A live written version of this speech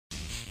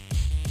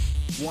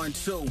1,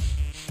 2.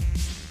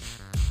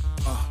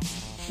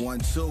 1,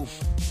 2.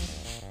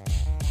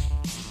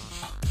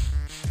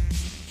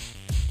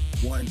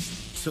 1,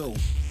 2.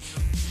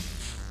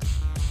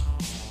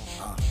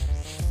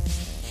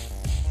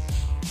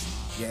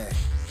 Yeah.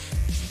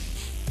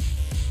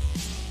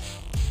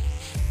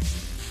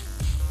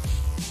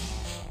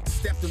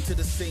 Stepped into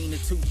the scene in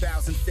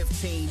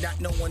 2015, not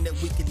knowing that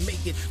we could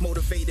make it,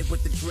 motivated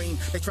with the dream.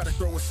 They try to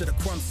throw us to the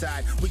crumb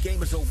side. We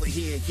gamers over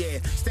here,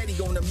 yeah. Steady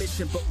on a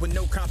mission, but with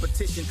no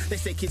competition. They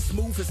say Kid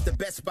Smooth is the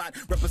best spot,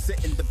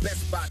 representing the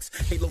best box.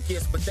 Halo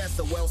Gears,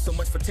 Bethesda, well, so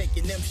much for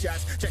taking them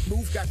shots. Jack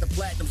Move got the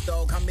platinums,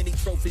 dog. How many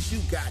trophies you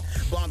got?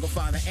 Bond will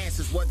find the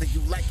answers, whether you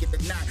like it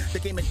or not. The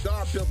gaming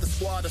guard built the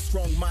squad of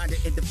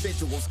strong-minded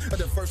individuals. A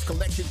diverse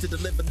collection to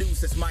deliver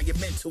news that's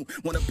monumental.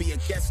 Wanna be a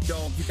guest,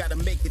 dog? You gotta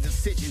make a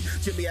decision.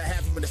 Jimmy, I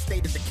have you in a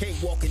state of decay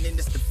walking in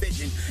this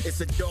division. It's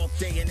a dark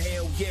day in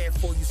hell, yeah,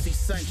 before you see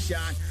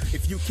sunshine.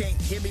 If you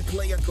can't hear me,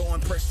 player, go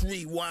and press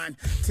rewind.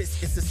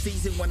 It's a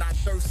season when I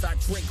thirst, I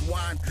drink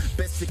wine.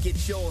 Best to get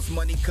yours,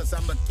 money, cause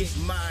I'ma get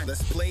mine.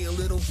 Let's play a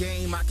little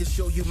game, I can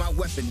show you my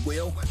weapon,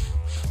 Will.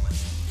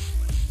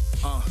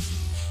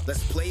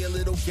 Let's play a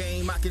little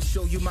game, I can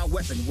show you my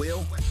weapon,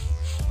 Will.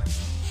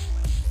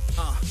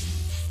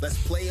 Let's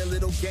play a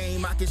little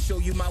game, I can show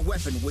you my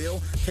weapon,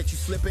 Will. Catch you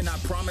slipping, I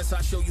promise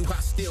I'll show you how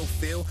I still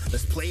feel.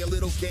 Let's play a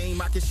little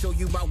game, I can show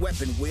you my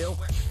weapon, Will.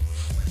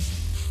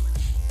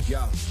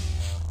 Yo,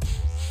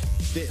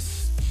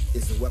 this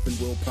is the Weapon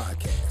Will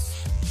Podcast,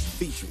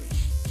 featuring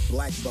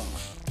Black Bond,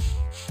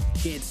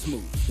 Kid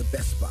Smooth, the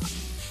best spot,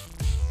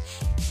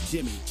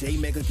 Jimmy J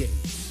Mega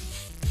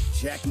Games,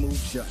 Jack Move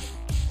Johnny,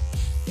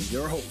 and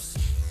your host,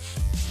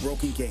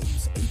 Broken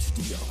Games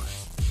HDR.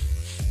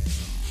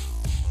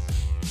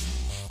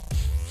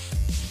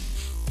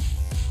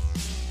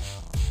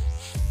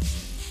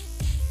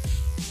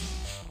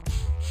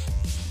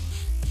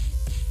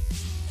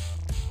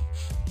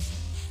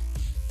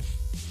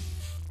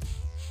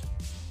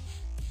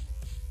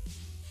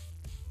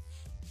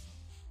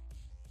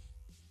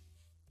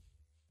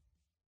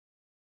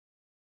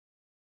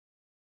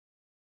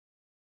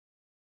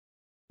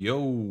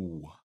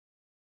 Yo,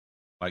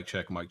 mic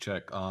check, mic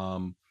check.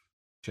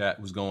 Chat,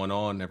 what's going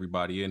on?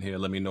 Everybody in here,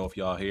 let me know if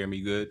y'all hear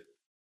me good.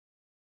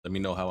 Let me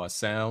know how I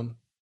sound.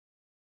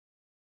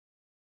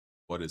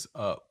 What is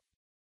up?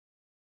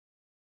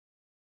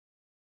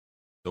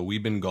 So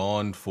we've been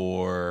gone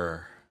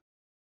for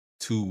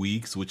 2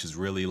 weeks, which is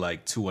really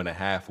like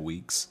 2.5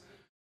 weeks.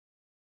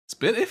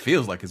 It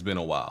feels like it's been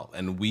a while,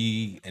 and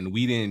we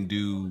didn't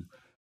do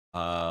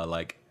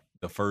like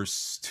the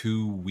first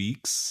 2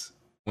 weeks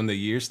when the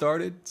year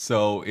started,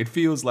 so it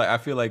feels like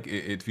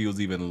it feels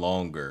even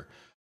longer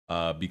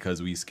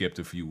because we skipped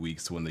a few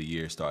weeks when the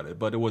year started,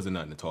 but it wasn't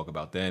nothing to talk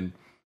about then.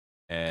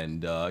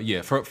 And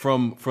yeah,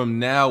 from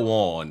now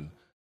on,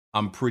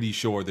 I'm pretty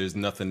sure there's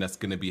nothing that's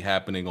going to be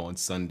happening on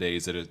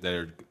Sundays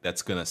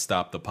that's going to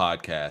stop the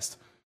podcast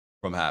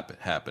from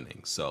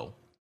happening. So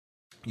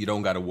you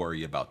don't got to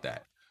worry about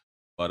that.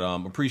 But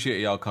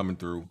appreciate y'all coming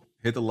through.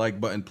 Hit the like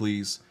button,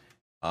 please.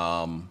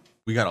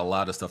 We got a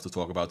lot of stuff to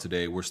talk about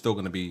today. We're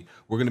gonna be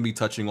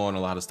touching on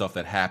a lot of stuff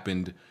that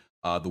happened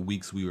the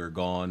weeks we were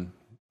gone.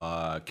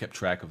 Kept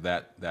track of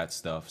that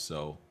stuff.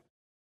 So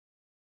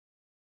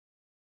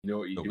you know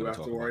what you do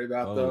have to worry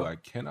about, though? I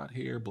cannot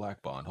hear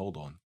Black Bond. Hold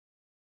on.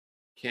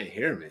 Can't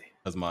hear me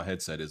because my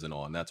headset isn't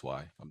on. That's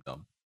why I'm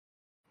dumb.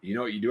 You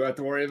know what you do have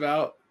to worry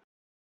about?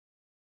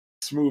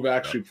 Smooth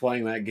actually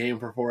playing that game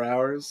for 4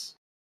 hours.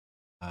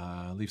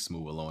 Leave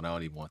Smooth alone. I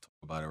don't even want to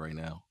talk about it right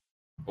now.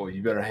 Well,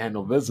 you better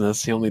handle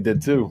business. He only did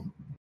 2.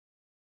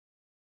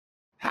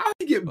 How did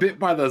he get bit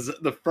by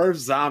the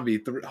first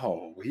zombie?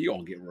 Oh, he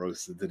gonna get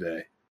roasted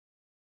today.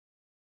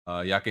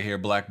 Y'all can hear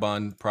Black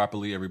Bond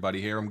properly.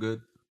 Everybody hear him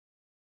good?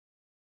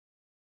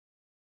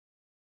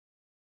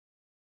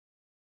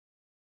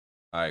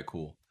 All right,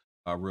 cool.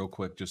 Real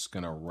quick, just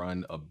gonna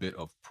run a bit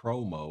of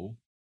promo.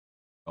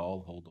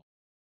 Y'all hold on.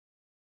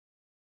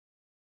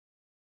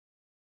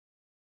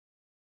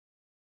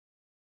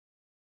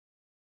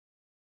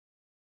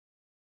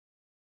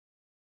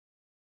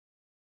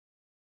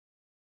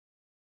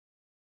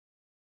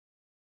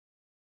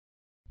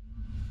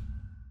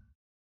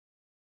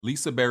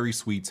 Lisa Berry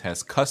Sweets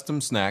has custom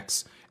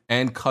snacks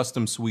and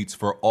custom sweets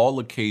for all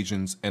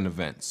occasions and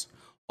events.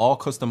 All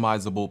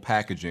customizable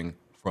packaging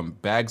from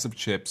bags of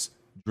chips,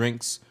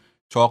 drinks,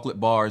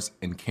 chocolate bars,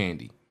 and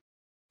candy.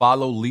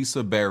 Follow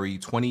Lisa Berry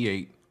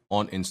 28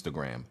 on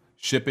Instagram.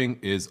 Shipping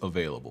is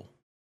available.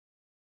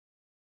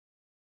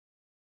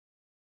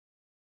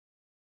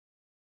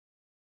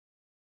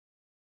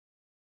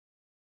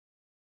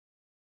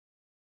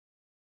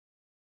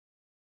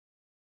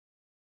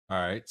 All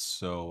right,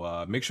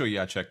 so make sure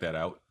y'all check that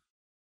out.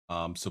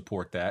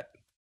 Support that.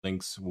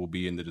 Links will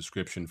be in the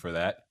description for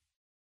that.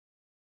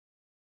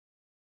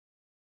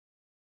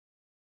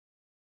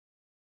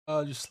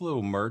 Just a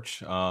little merch,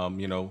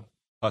 you know,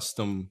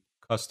 custom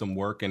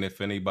work, and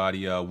if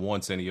anybody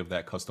wants any of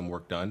that custom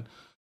work done,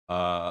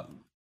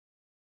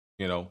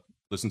 you know,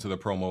 listen to the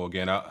promo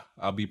again.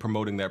 I'll be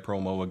promoting that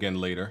promo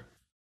again later.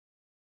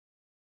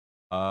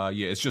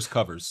 Yeah, it's just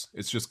covers.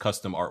 It's just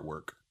custom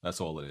artwork. That's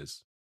all it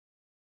is.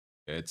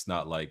 It's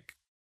not like,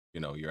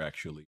 you're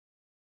actually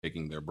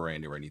taking their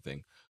brand or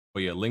anything.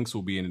 But yeah, links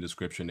will be in the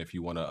description if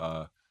you want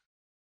to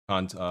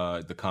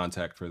the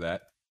contact for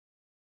that.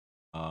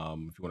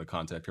 If you want to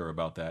contact her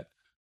about that.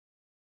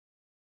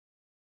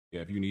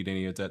 Yeah, if you need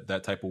any of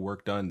that type of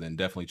work done, then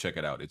definitely check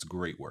it out. It's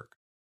great work.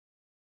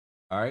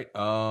 All right.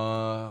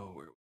 All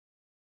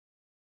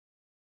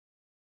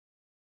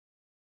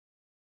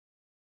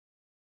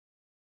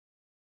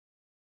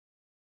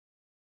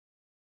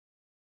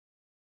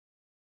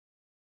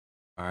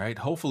right.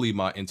 Hopefully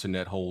my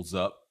internet holds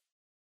up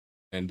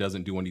and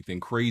doesn't do anything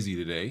crazy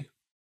today.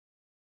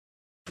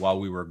 While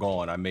we were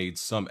gone, I made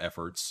some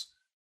efforts.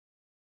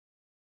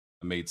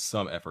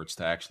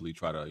 To actually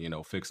try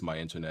to, fix my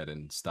internet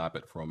and stop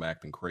it from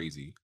acting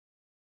crazy.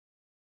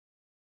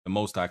 The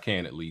most I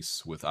can, at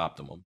least, with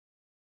Optimum.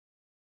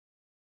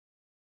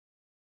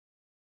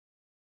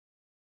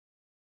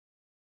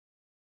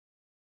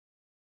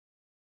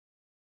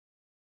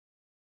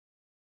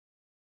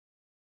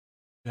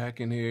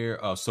 Back in here.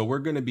 So we're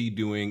going to be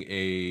doing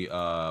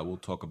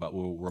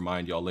we'll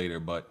remind y'all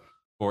later, but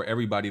for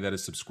everybody that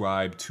is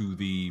subscribed to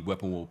the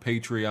Weapon Wheel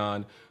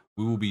Patreon,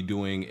 we will be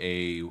doing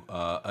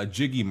a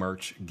Jiggy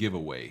merch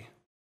giveaway.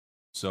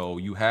 So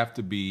you have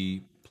to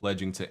be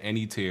pledging to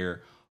any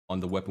tier on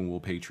the Weapon Wheel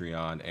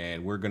Patreon,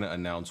 and we're going to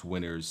announce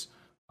winners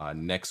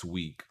next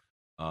week.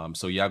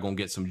 So y'all going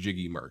to get some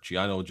Jiggy merch.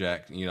 Y'all know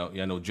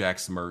y'all know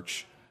Jack's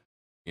merch,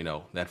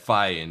 that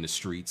fire in the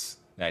streets,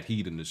 that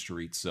heat in the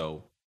streets.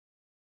 So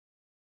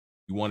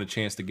you want a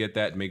chance to get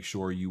that, make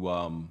sure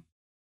you're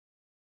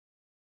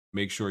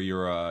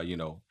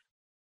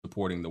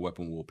supporting the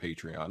Weapon Wheel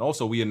Patreon.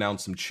 Also, we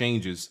announced some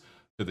changes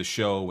to the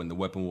show and the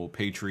Weapon Wheel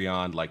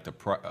Patreon, like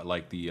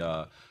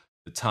the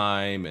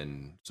time,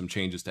 and some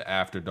changes to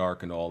After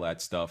Dark and all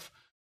that stuff.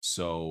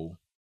 So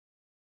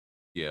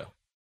yeah,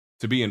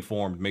 to be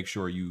informed, make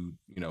sure you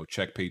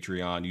check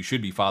Patreon. You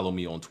should be following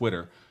me on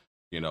Twitter,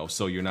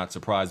 so you're not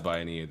surprised by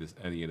any of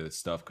this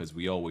stuff, because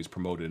we always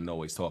promote it and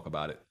always talk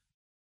about it.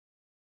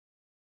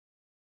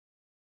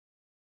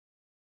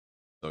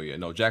 So yeah,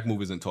 no, Jack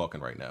Move isn't talking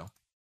right now.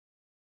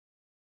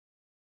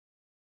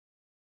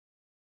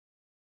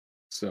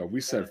 So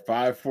we said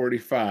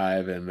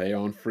 5:45, and they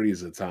on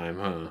Frieza time,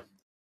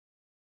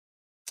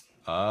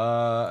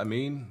 huh? I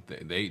mean,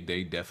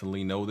 they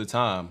definitely know the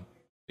time.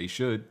 They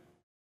should.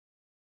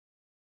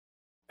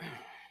 It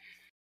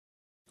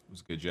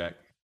was good, Jack.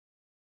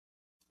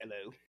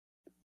 Hello.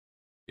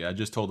 Yeah, I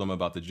just told them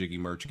about the Jiggy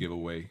merch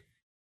giveaway.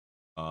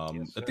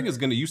 Yes, I think it's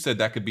gonna. You said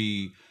that could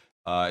be.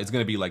 It's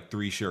gonna be like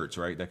 3 shirts,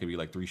 right? That could be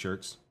like 3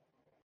 shirts.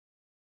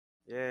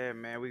 Yeah,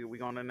 man, we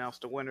gonna announce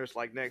the winners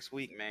like next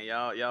week, man.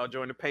 Y'all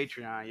join the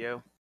Patreon,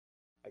 yo.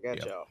 I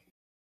got y'all.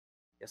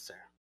 Yes, sir.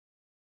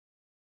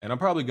 And I'm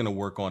probably gonna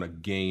work on a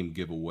game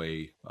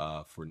giveaway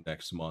for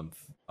next month.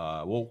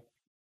 Well,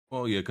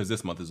 yeah, because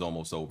this month is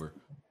almost over,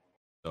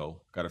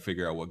 so got to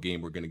figure out what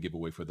game we're gonna give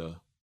away for the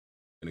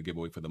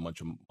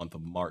month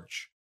of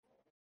March.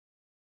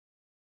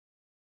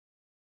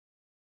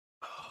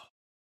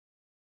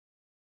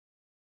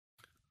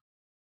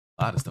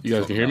 A lot of stuff. You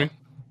guys can hear me?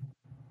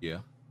 Yeah.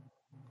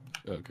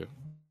 Okay.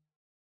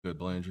 Good,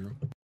 Blandrew.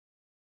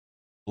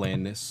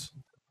 Blandness.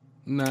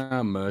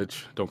 Not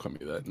much. Don't call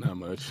me that. Not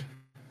much.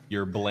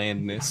 Your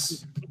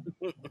blandness.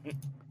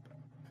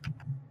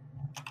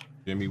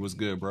 Jimmy, was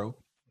good, bro?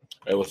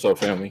 Hey, what's up,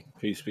 family?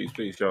 Peace,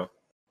 y'all.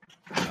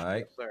 All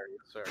right. Yes, sir.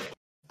 Yes, sir.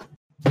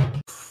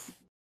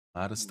 A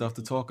lot of stuff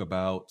to talk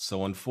about.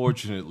 So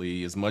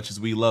unfortunately, as much as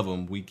we love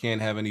them, we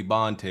can't have any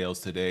Bond tales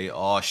today.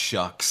 Aw,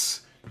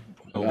 shucks.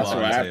 No That's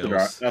what After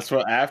Dark. That's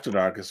what After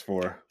Dark is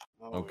for.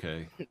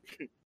 Okay.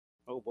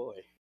 Oh boy.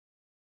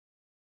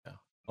 Yeah.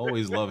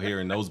 Always love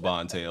hearing those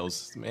Bond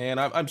tales. Man,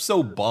 I'm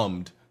so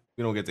bummed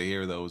we don't get to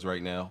hear those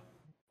right now.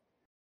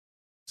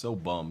 So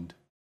bummed.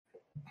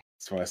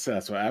 That's what I said.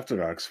 That's what After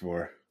Dark's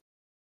for.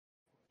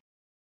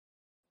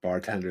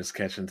 Bartenders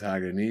catching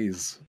tiger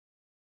knees.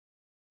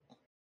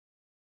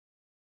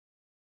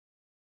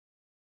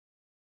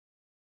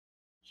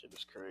 Shit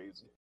is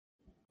crazy.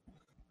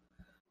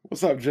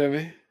 What's up,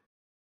 Jimmy?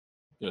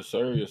 Yes,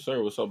 sir. Yes,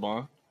 sir. What's up,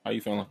 Bond? How you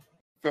feeling?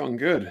 Feeling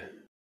good.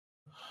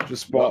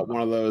 Just bought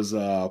one of those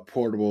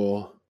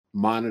portable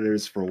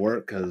monitors for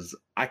work because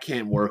I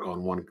can't work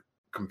on one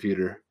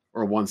computer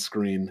or one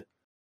screen.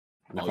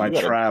 And if I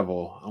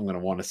travel, I'm going to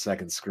want a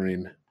second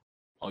screen.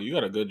 Oh, you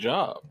got a good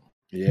job.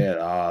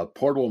 Yeah.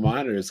 Portable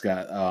monitors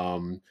got,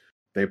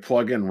 they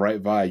plug in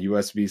right via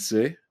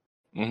USB-C.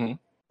 Mm-hmm.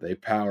 They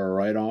power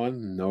right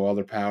on. No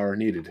other power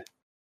needed.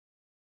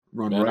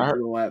 Run right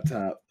through the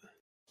laptop.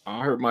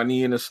 I hurt my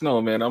knee in the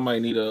snow, man. I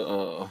might need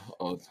a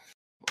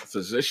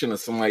physician or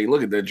somebody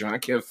look at that joint. I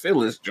can't feel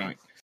this joint.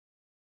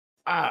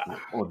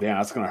 Oh, damn.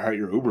 That's going to hurt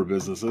your Uber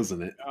business,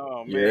 isn't it?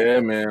 Oh, man. Yeah,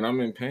 man. I'm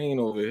in pain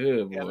over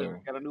here,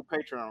 boy. Got a new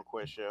Patreon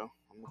request, yo.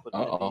 I'm going to put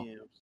that in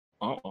DMs.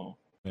 Uh-oh.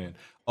 Man.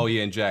 Oh,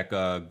 yeah, and Jack,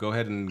 go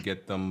ahead and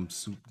get them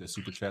the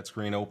super chat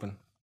screen open.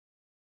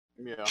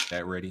 Yeah.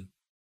 That ready.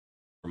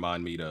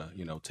 Remind me to,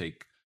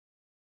 take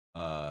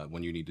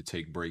when you need to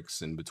take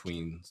breaks in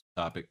between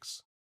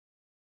topics.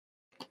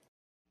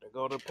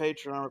 Go to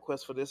Patreon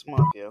request for this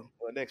month, yo,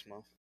 or next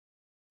month.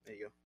 There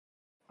you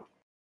go.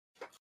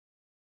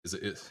 Is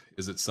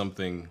it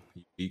something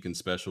unique and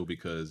special?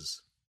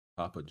 Because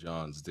Papa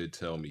John's did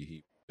tell me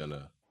he was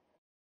gonna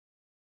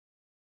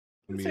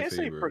do me a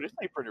favor. It's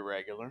pretty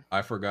regular.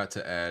 I forgot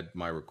to add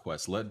my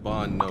request. Let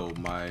Bond know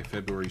my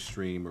February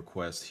stream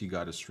request. He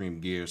got to stream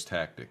Gears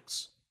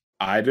Tactics.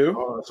 I do?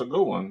 Oh, that's a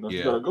good one. That's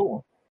a good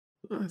one.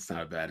 That's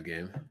not a bad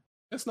game.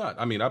 It's not.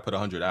 I mean, I put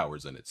 100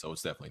 hours in it, so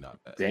it's definitely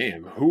not bad.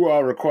 Damn. Who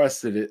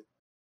requested it?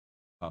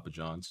 Papa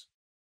John's.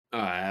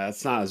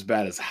 That's not as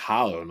bad as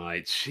Hollow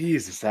Knight.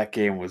 Jesus, that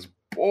game was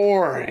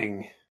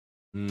boring.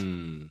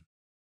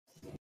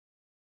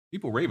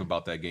 People rave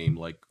about that game,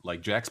 like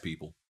Jack's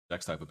people.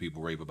 Jack's type of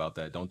people rave about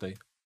that, don't they?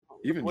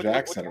 Even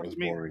Jack said it was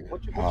boring.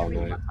 What you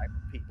mean by type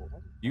of people?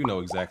 You know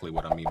exactly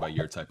what I mean by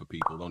your type of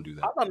people. Don't do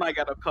that. I thought I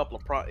got a couple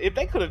of If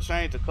they could have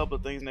changed a couple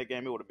of things in that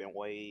game, it would have been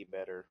way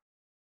better.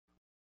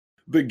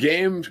 The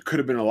game could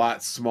have been a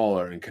lot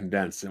smaller and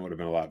condensed, and it would have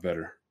been a lot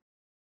better.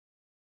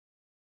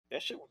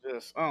 That shit was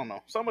just, I don't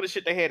know. Some of the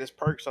shit they had as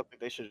perks, I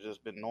think they should have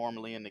just been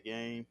normally in the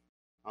game.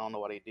 I don't know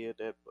why they did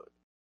that, but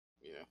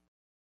yeah.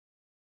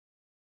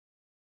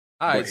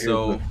 All right,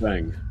 so the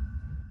thing.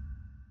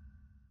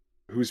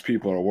 Whose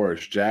people are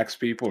worse, Jack's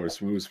people or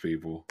Smooth's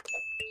people?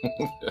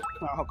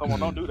 Oh, come on,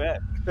 don't do that.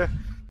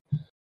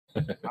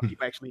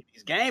 People actually in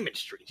these gaming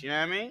streets, you know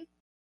what I mean?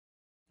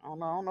 I don't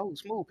know who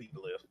Smooth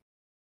people is.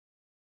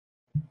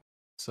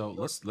 So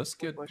let's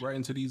get right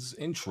into these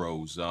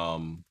intros.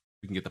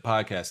 We can get the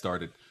podcast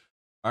started.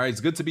 All right,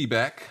 it's good to be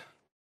back.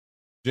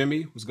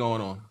 Jimmy, what's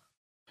going on?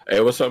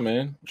 Hey, what's up,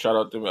 man? Shout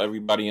out to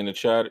everybody in the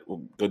chat.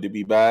 Good to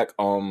be back.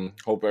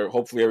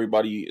 Hopefully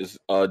everybody is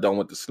done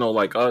with the snow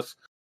like us.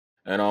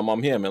 And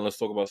I'm here, man. Let's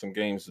talk about some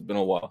games. It's been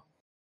a while. All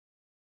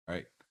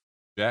right,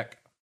 Jack.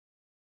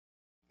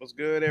 What's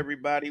good,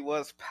 everybody?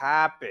 What's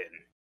popping?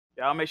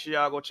 Y'all make sure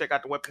y'all go check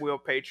out the Weapon Wheel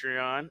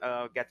Patreon.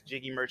 Got the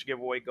Jiggy merch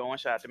giveaway going.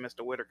 Shout out to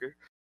Mr. Whitaker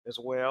as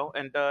well.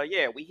 And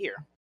yeah, we here.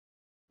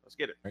 Let's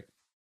get it. All right.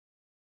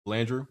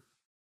 Landrew.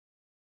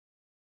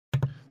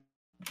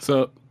 What's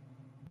up?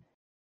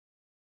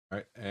 All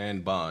right,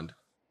 and Bond.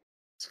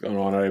 What's going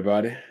on,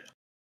 everybody?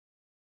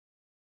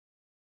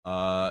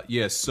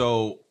 Yeah,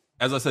 so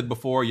as I said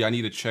before, y'all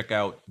need to check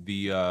out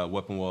the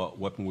Weapon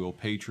Wheel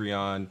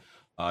Patreon,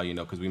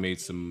 because we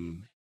made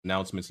some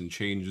announcements and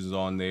changes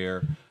on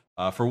there.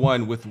 For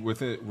one, with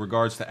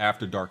regards to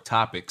After Dark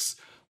topics,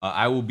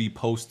 I will be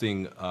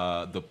posting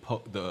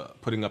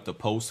putting up the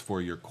post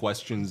for your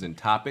questions and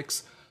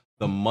topics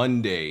the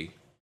Monday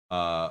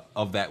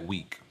of that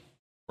week,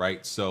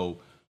 right? So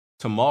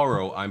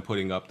tomorrow I'm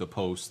putting up the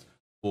post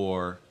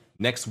for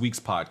next week's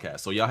podcast.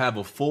 So y'all have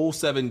a full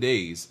 7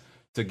 days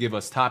to give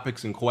us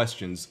topics and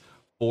questions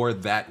for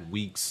that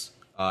week's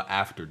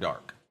After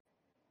Dark.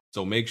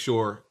 So make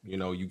sure,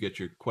 you get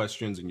your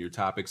questions and your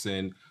topics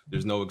in.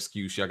 There's no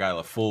excuse. Y'all got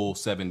a full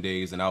 7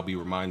 days, and I'll be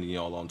reminding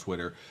y'all on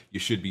Twitter. You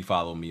should be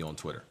following me on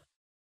Twitter.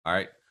 All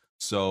right.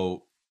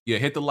 So yeah,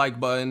 hit the like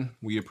button.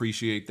 We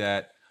appreciate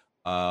that.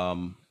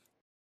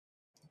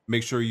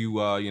 Make sure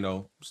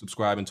you,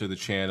 subscribing to the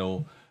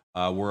channel.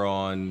 We're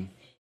on,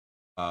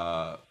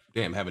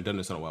 haven't done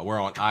this in a while. We're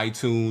on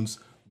iTunes,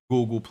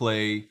 Google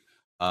Play,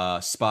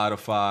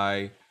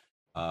 Spotify.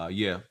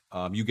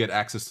 You get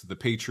access to the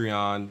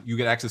Patreon. You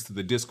get access to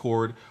the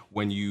Discord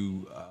when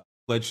you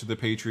pledge to the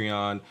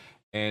Patreon.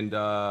 And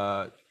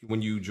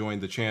when you join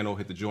the channel,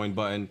 hit the join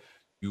button.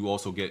 You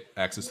also get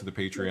access to the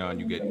Patreon.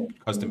 You get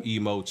custom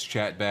emotes,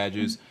 chat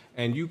badges.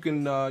 And you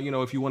can,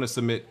 if you want to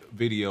submit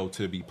video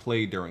to be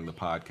played during the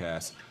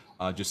podcast,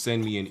 just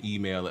send me an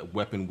email at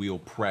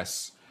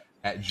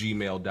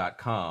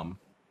weaponwheelpress@gmail.com.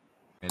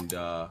 And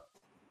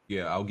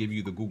I'll give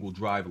you the Google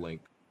Drive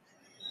link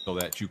so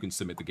that you can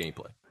submit the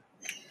gameplay.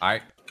 All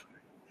right.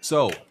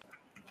 So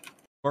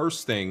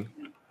first thing,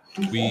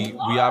 we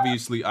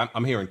obviously,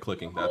 I'm hearing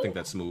clicking. I think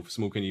that's Smooth.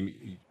 Smooth, can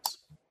you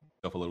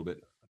stuff a little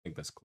bit? I think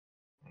that's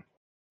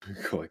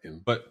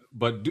clicking. But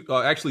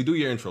actually, do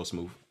your intro,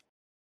 Smooth.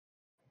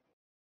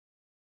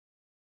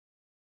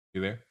 You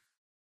there?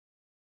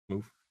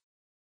 Smooth.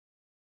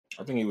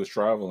 I think he was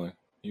traveling.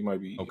 He might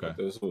be. Okay.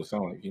 This is what it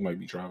sounds like. He might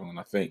be traveling.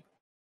 I think.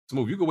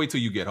 Smooth. You can wait till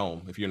you get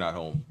home if you're not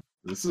home.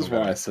 This is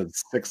why I said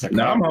 6 o'clock.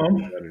 No, I'm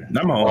home.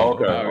 Oh,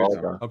 okay.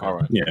 Okay. All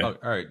right. Yeah. All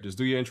right. Just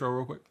do your intro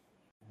real quick.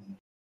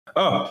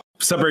 Oh,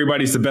 what's up,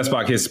 everybody? It's the Best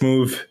Podcast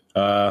Smooth.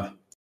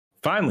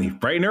 Finally,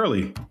 bright and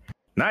early.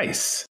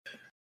 Nice.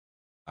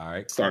 All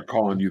right. Start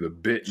calling you the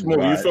bitch.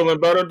 Smooth, you feeling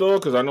better, though?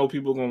 Because I know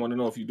people going to want to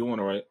know if you're doing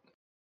all right.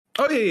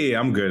 Oh, yeah,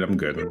 I'm good.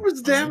 It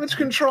was damage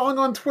controlling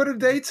on Twitter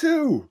day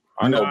 2.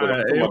 I know, but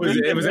it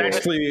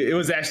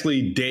was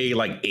actually day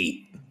like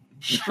 8.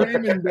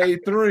 Streaming day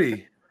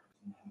 3.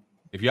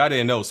 If y'all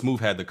didn't know, Smooth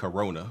had the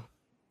corona,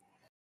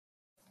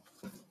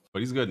 but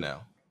he's good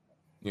now.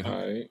 All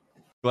right.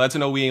 Glad to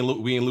know we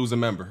ain't lose a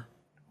member.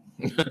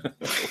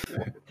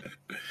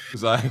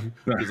 Because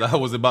I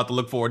was about to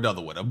look for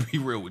another one. I'll be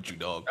real with you,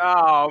 dog.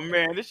 Oh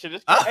man, this shit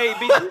is. Hey,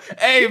 BG,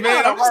 hey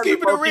man, I'm just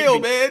keeping it real,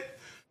 man.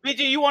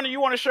 BG, you want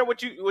to share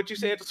what you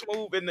said to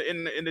Smooth in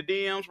the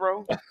DMs,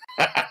 bro?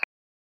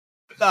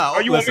 Nah,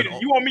 or you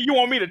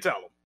want me to tell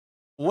him?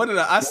 What did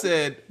I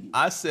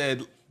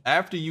said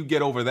after you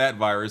get over that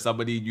virus, I'm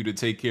gonna need you to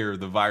take care of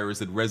the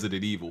virus in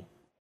Resident Evil.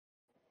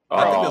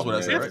 I think that's what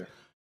I said, right?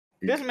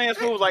 This man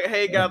Smooth was like,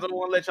 hey guys, I don't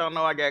want to let y'all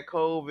know I got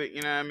COVID.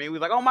 You know what I mean? We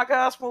was like, oh my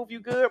God, Smooth, you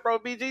good, bro?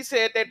 BG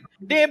said that.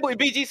 Then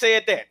BG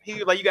said that. He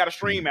was like, you got to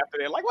stream after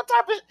that. Like, what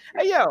type of?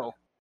 Hey yo,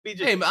 BG.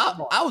 Hey man,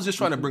 I was just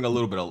trying to bring a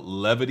little bit of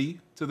levity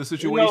to the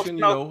situation.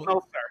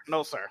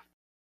 No, sir.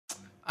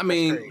 I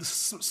mean,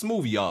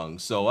 Smooth young,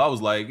 so I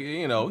was like,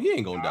 he ain't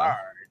gonna die.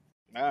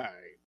 All right.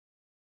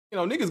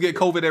 Niggas get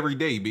COVID every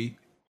day, B.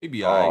 He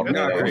be all right.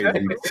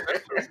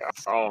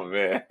 Oh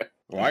man.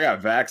 Well, I got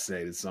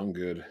vaccinated, so I'm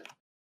good.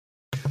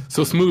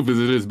 So Smooth, is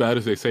it as bad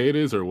as they say it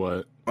is, or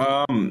what?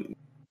 I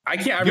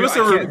can't. Give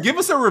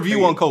us a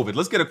review on COVID.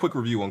 Let's get a quick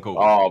review on COVID.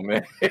 Oh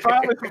man,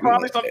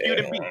 probably something you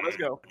didn't beat. Let's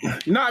go.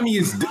 No, I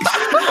mean it's.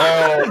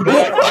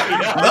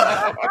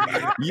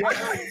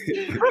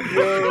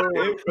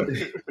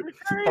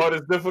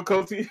 Hardest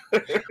difficulty.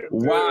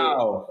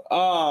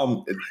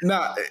 Wow.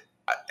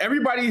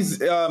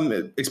 Everybody's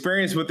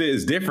experience with it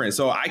is different,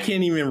 so I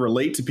can't even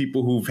relate to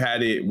people who've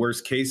had it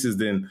worse cases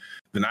than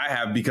I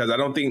have, because I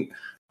don't think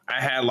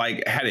I had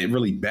it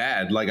really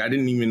bad. Like I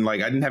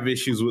didn't have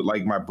issues with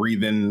like my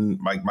breathing.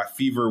 Like my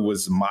fever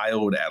was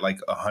mild at like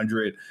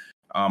 100.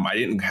 I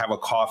didn't have a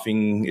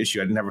coughing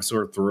issue. I didn't have a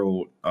sore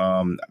throat.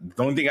 The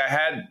only thing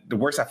the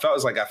worst I felt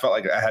is like I felt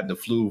like I had the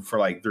flu for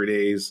like 3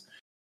 days,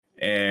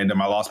 and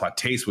I lost my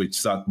taste, which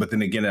sucked. But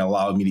then again, it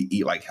allowed me to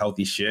eat like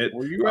healthy shit.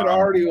 Well, you had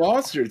already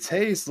lost your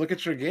taste. Look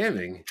at your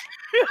gaming.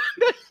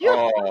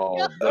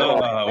 Oh,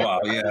 wow,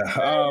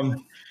 yeah.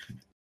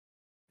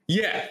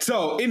 Yeah.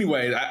 So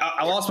anyway,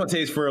 I lost my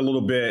taste for a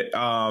little bit.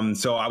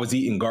 So I was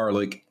eating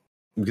garlic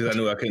because I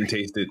knew I couldn't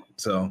taste it.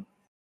 So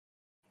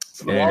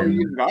why were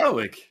you eating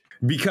garlic?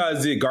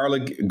 Because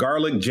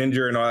garlic,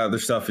 ginger, and all that other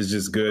stuff is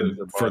just good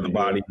for the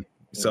body.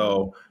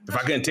 So if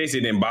I couldn't taste it,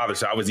 it didn't bother.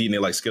 So I was eating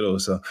it like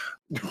Skittles. So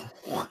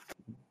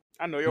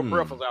I know your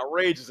breath was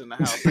outrageous in the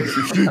house.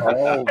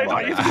 Oh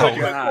my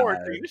God.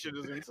 This shit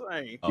is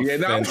insane. Yeah,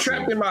 no, I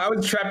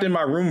was trapped in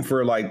my room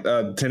for like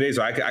 10 days.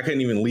 So I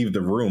couldn't even leave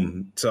the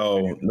room.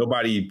 So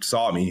nobody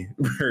saw me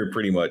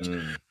pretty much.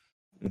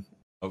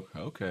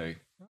 Okay.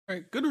 All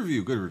right. Good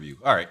review.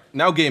 All right.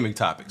 Now gaming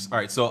topics. All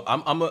right. So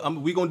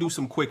we gonna do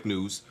some quick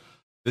news.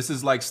 This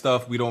is like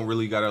stuff we don't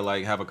really gotta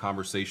like have a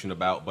conversation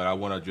about, but I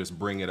want to just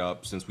bring it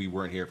up since we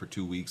weren't here for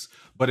 2 weeks.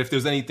 But if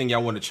there's anything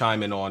y'all want to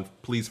chime in on,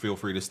 please feel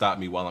free to stop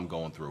me while I'm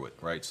going through it.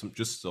 Right. So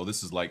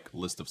this is like a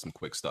list of some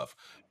quick stuff.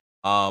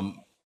 So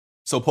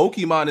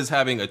Pokemon is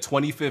having a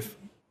 25th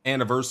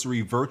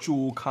anniversary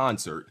virtual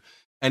concert,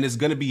 and it's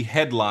gonna be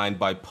headlined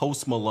by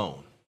Post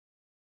Malone.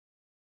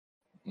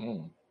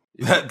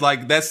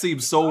 That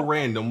seems so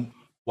random.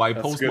 Why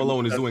Post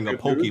Malone is doing a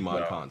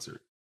Pokemon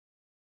concert?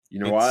 You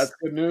know why that's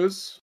good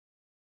news?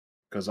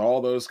 Because all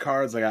those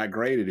cards I got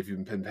graded, if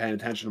you've been paying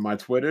attention to my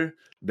Twitter,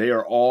 they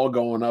are all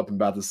going up and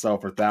about to sell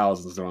for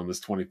thousands on this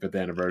 25th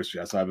anniversary.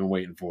 That's what I've been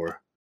waiting for.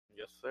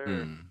 Yes,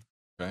 sir.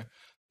 Okay.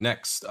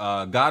 Next,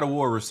 God of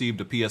War received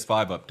a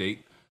PS5 update.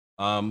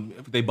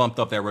 They bumped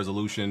up that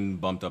resolution,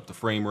 bumped up the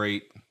frame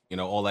rate,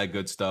 all that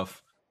good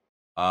stuff.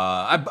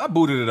 I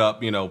booted it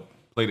up,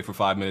 played it for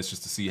 5 minutes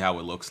just to see how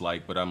it looks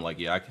like, but I'm like,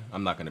 yeah,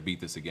 I'm not going to beat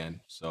this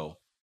again. So,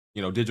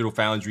 Digital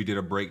Foundry did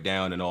a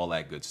breakdown and all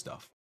that good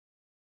stuff.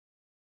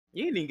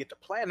 You didn't even get the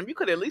platinum. You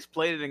could at least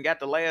played it and got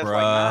the last.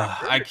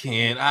 Bruh, I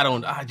can't.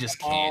 I just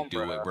can't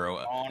do it, bro.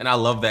 And I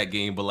love that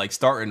game, but like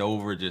starting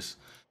over,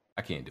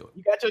 I can't do it.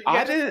 You got your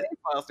save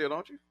file still,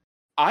 don't you?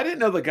 I didn't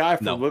know the guy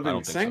from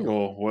Living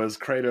Single was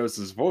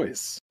Kratos'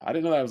 voice. I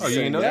didn't know that was the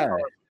same guy.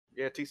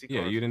 Yeah, TC.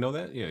 Yeah, you didn't know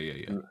that?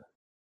 Yeah.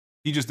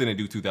 He just didn't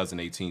do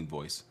 2018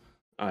 voice.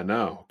 I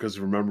know, because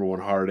remember when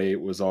Hard 8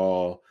 was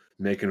all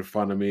making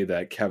fun of me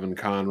that Kevin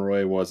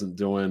Conroy wasn't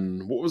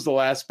doing, what was the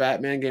last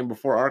Batman game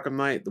before Arkham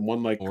Knight? The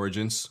one like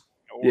Origins.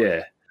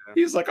 Yeah.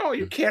 He's like, oh,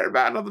 you care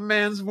about another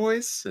man's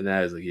voice? And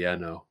I was like, yeah, I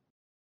know.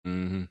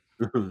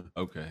 Mm-hmm.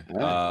 Okay. It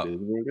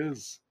is what it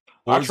is.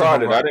 I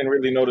tried it. I didn't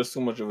really notice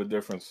too much of a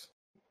difference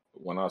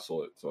when I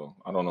saw it. So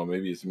I don't know.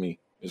 Maybe it's me.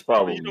 It's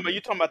probably you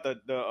talking about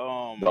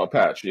the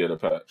patch. Yeah, the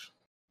patch.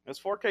 It's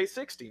 4K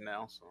 60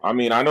 now. So. I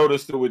mean, I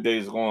noticed it with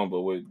Days Gone,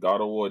 but with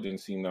God of War, it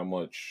didn't seem that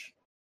much.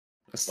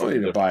 I still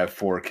need to buy a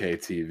 4K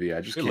TV.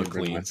 I just can't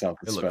bring myself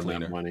to spend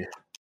that money.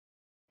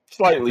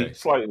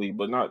 Slightly,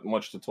 but not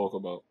much to talk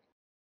about.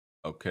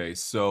 Okay,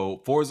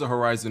 so Forza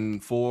Horizon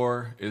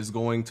 4 is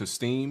going to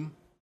Steam.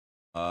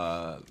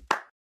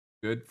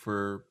 Good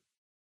for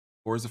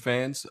Forza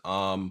fans.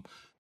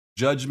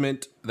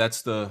 Judgment,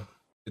 that's the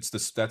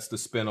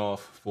spinoff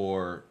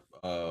for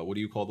what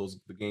do you call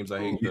the games I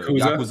hate?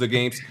 Yakuza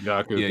games.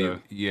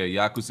 Yakuza.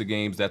 Yeah, Yakuza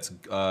games. That's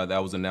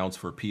that was announced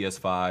for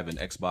PS5 and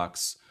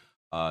Xbox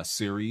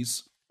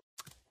Series.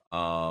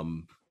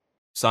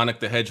 Sonic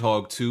the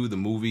Hedgehog 2, the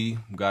movie,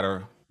 got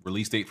a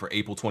release date for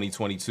April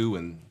 2022,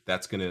 and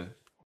that's gonna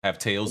have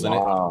Tails in it.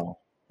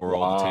 For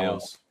all the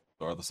Tails,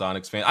 or all the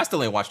Sonics fans. I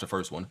still ain't watched the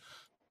first one.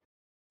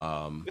 It's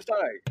all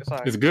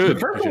right. It's good. The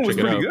first one was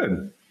pretty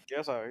good. Yeah,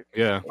 it's all right.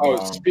 Yeah.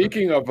 Oh,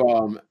 speaking of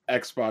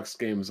Xbox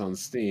games on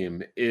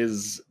Steam,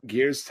 is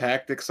Gears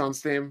Tactics on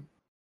Steam?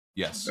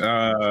 Yes.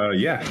 Yeah.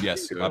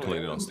 Yes, I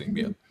played it on Steam.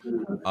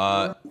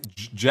 Yeah.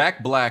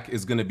 Jack Black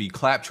is going to be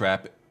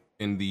Claptrap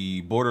in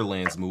the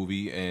Borderlands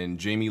movie, and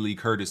Jamie Lee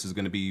Curtis is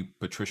going to be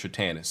Patricia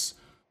Tannis.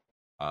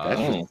 That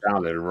just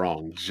sounded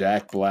wrong.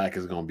 Jack Black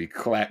is going to be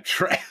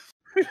Claptrap.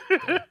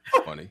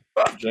 Funny.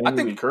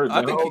 Jamie Lee Curtis.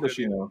 How old is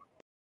she now?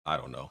 I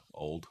don't know.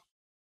 Old.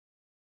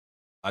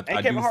 I Ain't do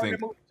Kevin Hart in think.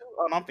 the movie too?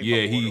 Oh, no, I'm thinking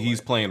Yeah, about Borderlands.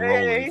 he's playing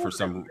Roland for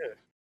some.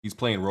 He's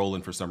playing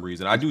Roland for some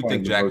reason. I do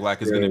think Jack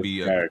Black is going to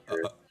be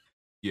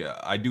yeah,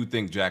 I do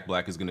think Jack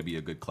Black is going to be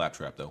a good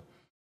Claptrap though.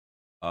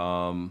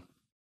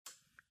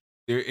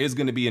 There is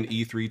going to be an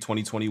E3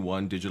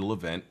 2021 digital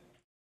event,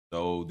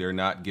 so they're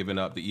not giving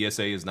up. The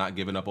ESA is not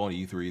giving up on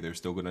E3. They're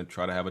still going to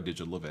try to have a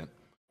digital event.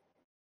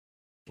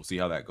 We'll see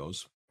how that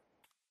goes.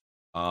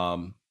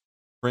 The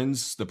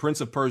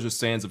Prince of Persia: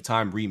 Sands of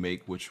Time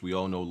remake, which we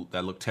all know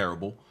that looked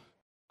terrible.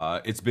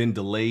 It's been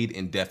delayed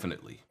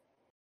indefinitely.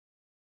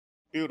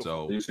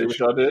 Beautiful. So you see what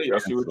y'all did? Y'all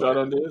see what y'all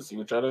done did? See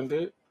what y'all done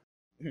did?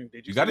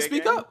 Did you got to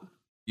speak up.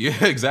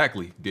 Yeah,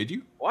 exactly. Did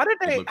you? Why did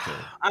they?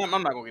 I'm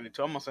not gonna get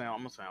into it. I'm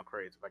gonna sound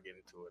crazy if I get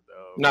into it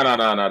though.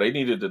 No. They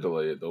needed to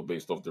delay it though,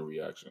 based off the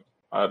reaction.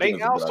 They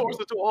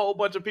outsourced it to a whole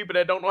bunch of people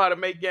that don't know how to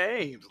make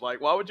games.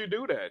 Like, why would you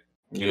do that?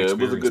 Yeah, it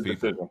was a good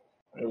decision.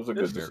 It was a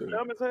good decision.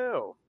 Dumb as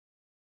hell.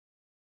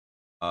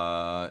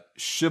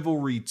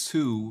 Chivalry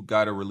 2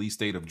 got a release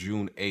date of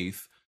June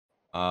 8th,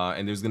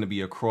 and there's going to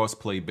be a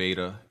crossplay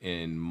beta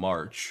in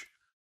March.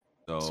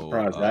 So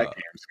I'm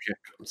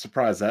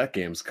surprised that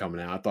game's coming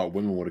out. I thought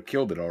women would have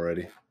killed it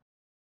already.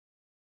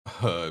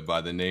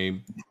 By the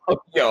name,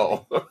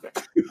 yo,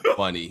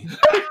 funny.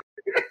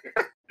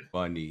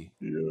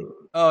 Yeah.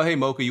 Oh, hey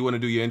Mocha, you want to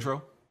do your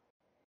intro?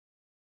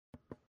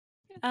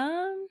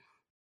 No,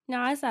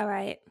 it's all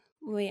right.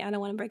 Wait, I don't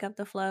want to break up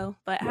the flow,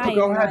 but hi.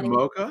 Go ahead,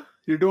 Mocha.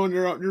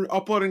 You're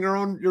uploading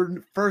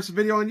your first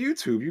video on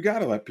YouTube. You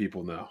gotta let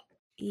people know.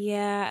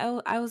 Yeah,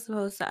 I was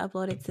supposed to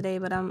upload it today,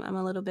 but I'm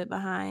a little bit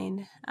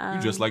behind.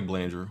 You just like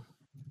Blandrew.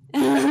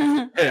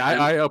 Hey,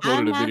 I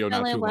uploaded a video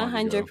not too long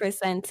ago.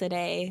 100%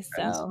 today,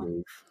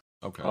 so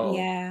okay.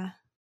 Yeah.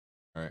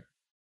 All right.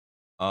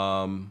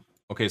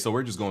 Okay, so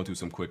we're just going through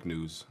some quick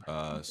news.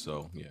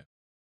 So yeah.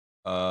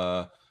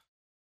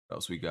 What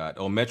else we got?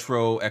 Oh,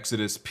 Metro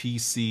Exodus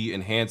PC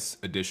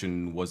Enhanced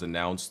Edition was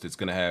announced. It's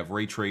going to have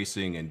ray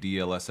tracing and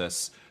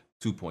DLSS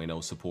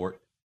 2.0 support.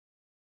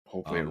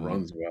 Hopefully it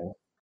runs well.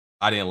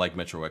 I didn't like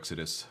Metro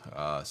Exodus,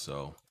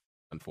 so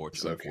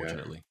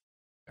unfortunately.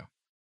 Yeah.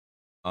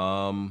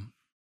 What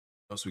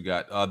else we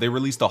got? They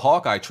released a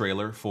Hawkeye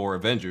trailer for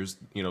Avengers,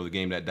 the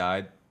game that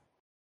died.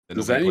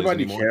 Does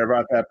anybody care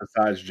about that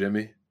besides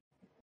Jimmy?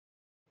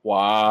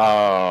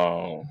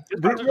 Wow.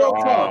 Does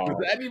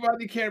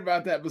anybody care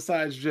about that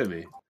besides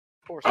Jimmy?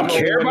 I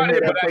care about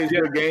it, but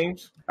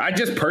I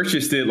just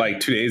purchased it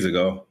like 2 days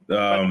ago.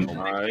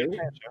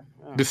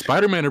 Did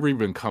Spider-Man ever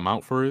even come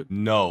out for it?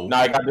 No.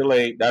 No, it got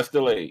delayed. That's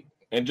delayed.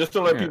 And just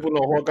to let people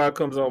know, Hawkeye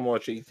comes out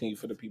March 18th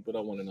for the people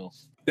that want to know.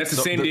 That's the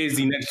same day as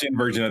the next gen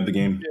version of the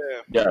game.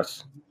 Yeah.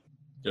 Yes.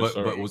 But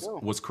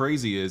what's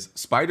crazy is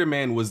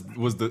Spider-Man was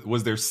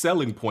their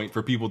selling point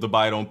for people to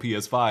buy it on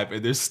PS5,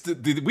 and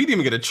we didn't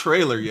even get a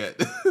trailer yet.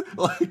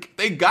 Like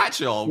they got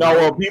y'all.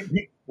 No,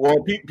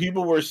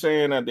 people were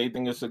saying that they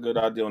think it's a good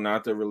idea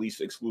not to release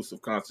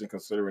exclusive content,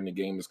 considering the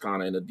game is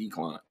kind of in a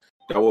decline.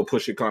 That will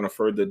push it kind of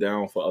further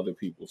down for other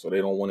people, so they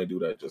don't want to do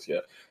that just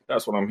yet.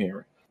 That's what I'm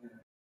hearing.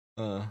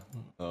 It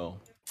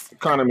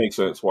kind of makes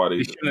sense why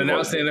they shouldn't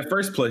announce it in the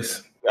first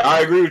place. I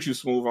agree with you,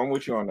 Smooth. I'm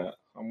with you on that.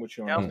 Y'all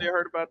still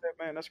heard about that,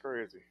 man? That's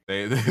crazy.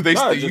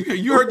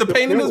 You heard the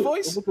pain in his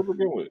voice?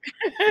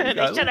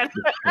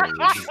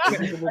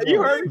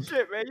 You heard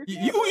shit, man.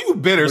 You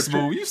bitter,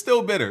 Smooth. You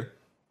still bitter.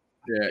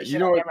 Yeah, you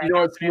know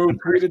what Smooth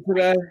tweeted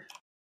today?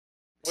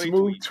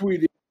 Smooth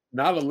tweeted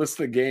not a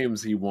list of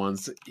games he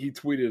wants. He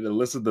tweeted a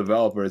list of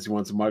developers he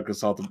wants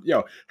Microsoft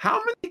to. How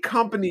many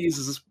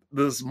companies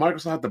does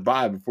Microsoft have to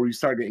buy before you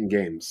start getting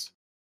games?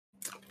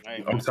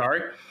 I'm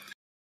sorry?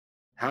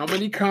 How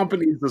many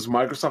companies does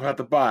Microsoft have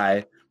to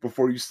buy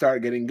before you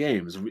start getting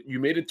games? You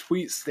made a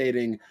tweet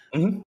stating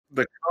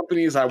the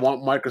companies I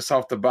want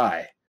Microsoft to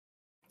buy.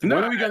 When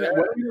are we gonna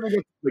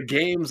get the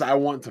games I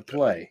want to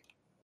play?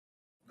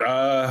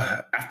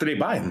 After they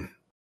buy them.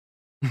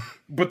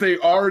 But they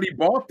already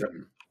bought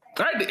them.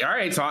 All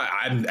right. So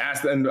I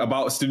asked them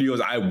about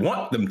studios I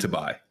want them to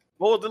buy.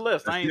 What was the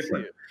list? I ain't see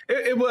it.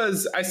 It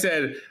was. I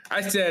said.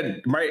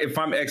 Right. If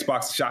I'm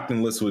Xbox, the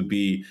shopping list would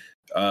be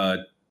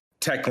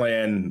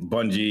Techland,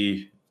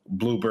 Bungie,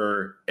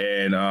 Blooper,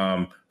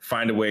 and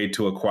find a way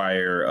to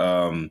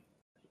acquire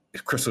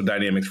Crystal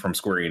Dynamics from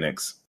Square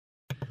Enix.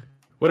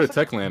 What did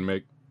Techland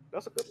make?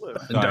 That's a good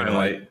list. Dying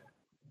Light.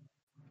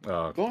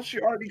 Don't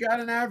you already got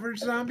an average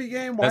zombie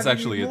game? Why That's do you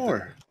actually need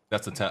more?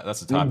 that's a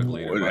topic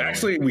later. by the way.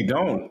 Actually, we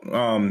don't.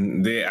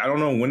 I don't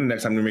know when the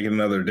next time they're making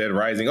another Dead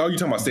Rising. Oh, you're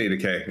talking about State of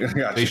Decay.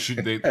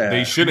 Gotcha.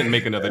 They shouldn't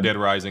make another Dead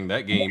Rising.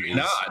 That game is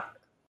not.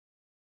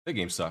 That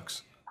game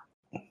sucks.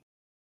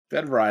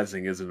 Dead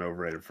Rising is an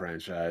overrated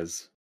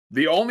franchise.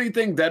 The only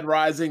thing Dead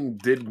Rising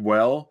did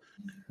well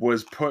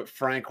was put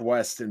Frank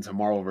West into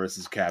Marvel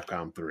vs.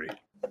 Capcom 3.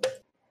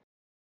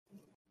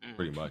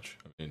 Pretty much.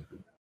 I mean,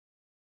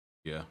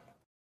 yeah.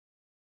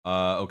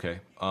 Okay.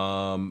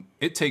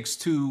 It Takes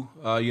Two.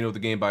 The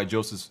game by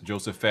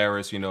Joseph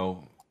Fares.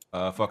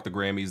 Fuck the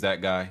Grammys.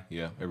 That guy.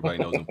 Yeah, everybody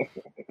knows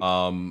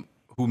him.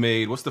 Who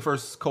made? What's the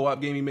first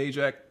co-op game he made,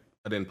 Jack?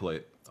 I didn't play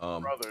it.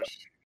 Brothers.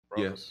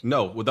 Yeah.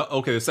 No.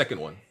 The second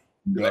one.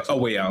 A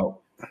Way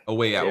Out. A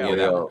Way Out. Yeah,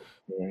 that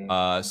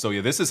one. So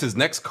yeah, this is his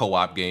next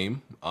co-op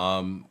game.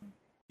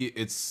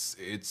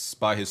 It's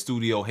by his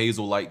studio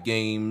Hazelight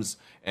Games,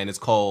 and it's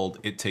called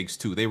It Takes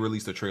Two. They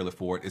released a trailer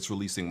for it. It's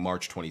releasing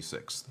March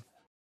 26th.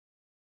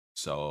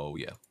 So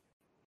yeah,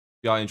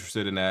 y'all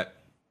interested in that?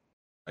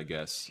 I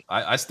guess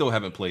I still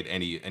haven't played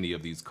any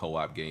of these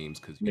co-op games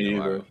because he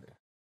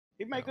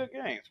made good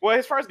games. Well,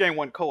 his first game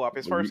wasn't co-op.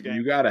 His first game.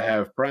 You gotta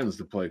have friends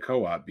to play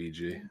co-op,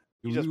 BG.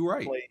 You're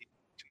right. Played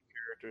two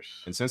characters.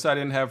 And since I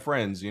didn't have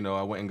friends,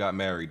 I went and got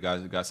married.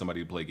 Got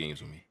somebody to play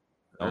games with me.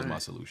 That was my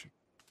solution.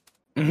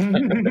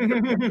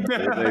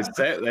 they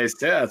say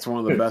that's one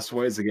of the best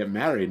ways to get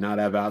married, not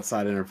have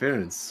outside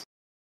interference.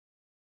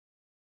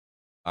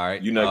 All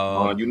right, you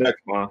next,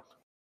 man.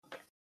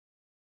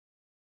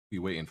 Be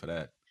waiting for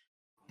that.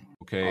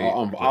 Okay,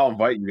 I'll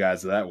invite you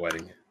guys to that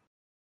wedding.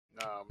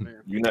 Nah,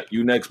 man.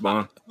 You next,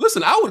 Bond.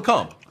 Listen, I would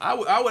come. I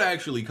would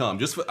actually come.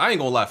 I ain't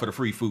gonna lie, for the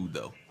free food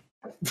though.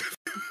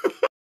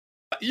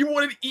 You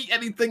wouldn't eat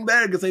anything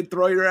there because they'd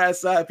throw your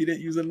ass out if you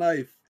didn't use a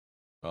knife.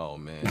 Oh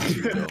man,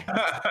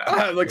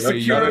 like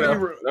security.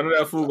 None of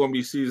that food gonna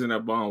be seasoned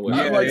at Bond with.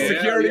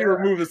 Security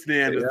remove this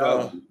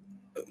Neanderthal.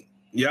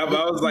 Yeah,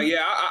 but I was like,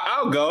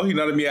 I'll go. You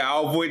know what I mean?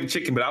 I'll avoid the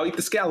chicken, but I'll eat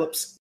the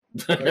scallops.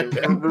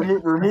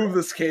 remove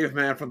this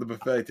caveman from the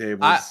buffet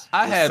table.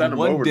 I had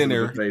one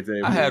dinner.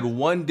 I had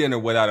one dinner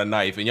without a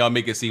knife, and y'all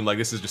make it seem like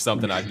this is just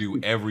something I do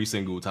every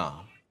single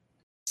time.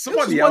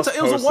 Somebody else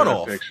it was a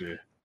one-off. Picture.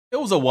 It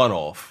was a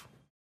one-off.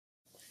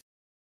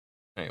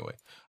 Anyway,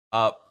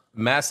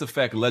 Mass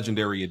Effect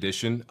Legendary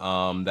Edition.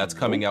 That's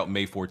coming out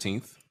May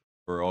 14th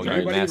for all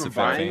your Mass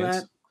Effect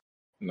fans. That?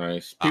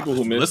 Nice. People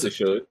who missed it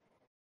should.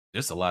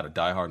 There's a lot of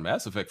diehard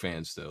Mass Effect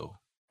fans still.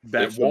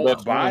 That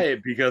won't buy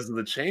it because of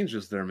the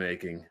changes they're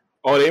making.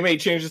 Oh, they made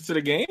changes to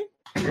the game?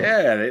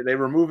 Yeah, they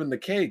removing the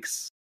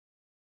cakes.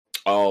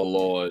 Oh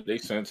Lord, they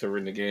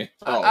censoring the game.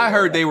 I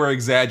heard they were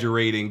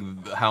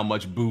exaggerating how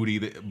much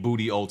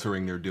booty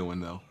altering they're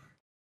doing though.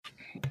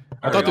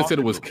 I thought they said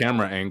it was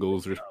camera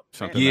angles or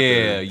something.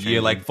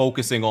 Yeah, like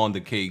focusing on the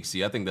cakes.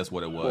 Yeah, I think that's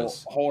what it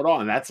was. Well, hold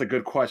on, that's a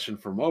good question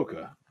for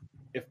Mocha.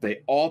 If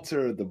they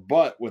alter the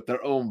butt with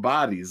their own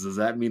bodies, does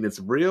that mean it's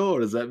real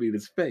or does that mean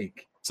it's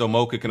fake? So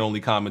Mocha can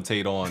only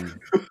commentate on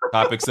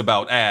topics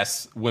about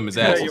women's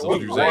asses. I'm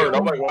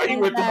like, why you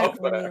with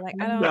exactly. Like,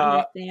 I don't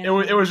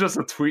understand. It was just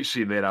a tweet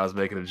she made. I was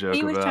making a joke.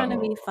 He was about. trying to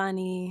be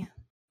funny.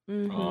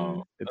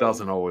 It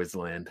doesn't always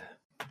land.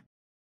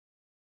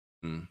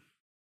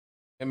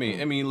 I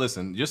mean,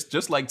 listen,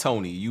 just like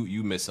Tony,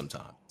 you miss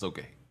sometimes. It's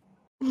okay.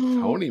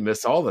 Tony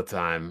missed all the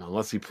time,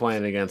 unless he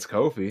playing against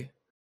Kofi.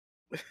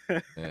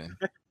 Yeah.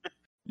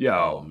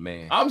 Yo,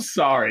 man, I'm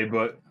sorry,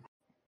 but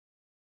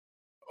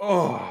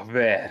oh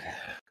man,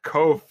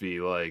 Kofi,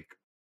 like,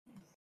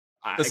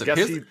 listen, I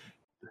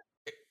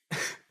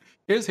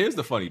guess here's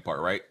the funny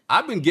part, right?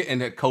 I've been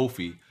getting at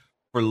Kofi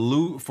for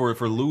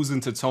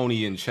losing to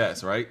Tony in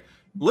chess, right?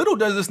 Little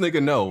does this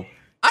nigga know,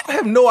 I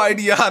have no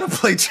idea how to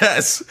play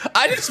chess.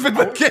 I just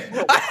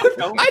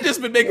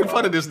been making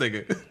fun of this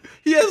nigga.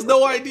 He has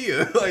no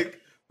idea. Like,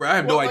 bro, I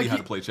have no idea how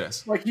to play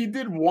chess. Like, he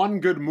did one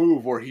good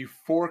move where he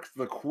forked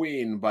the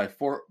queen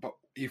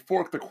he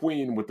forked the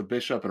queen with the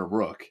bishop and a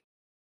rook,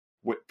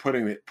 with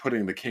putting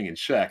the king in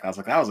check. I was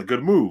like, that was a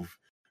good move.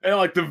 And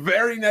like the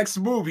very next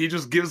move, he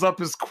just gives up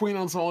his queen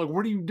on someone. Like,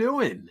 what are you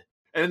doing?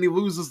 And then he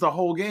loses the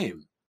whole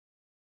game.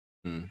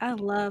 I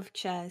love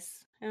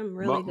chess. I'm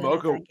really good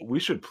Mocha, at that game. we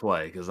should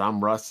play because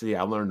I'm rusty.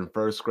 I learned in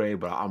first grade,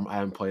 but I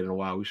haven't played in a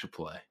while. We should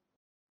play.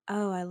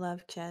 Oh, I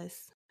love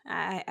chess.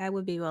 I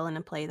would be willing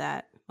to play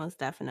that, most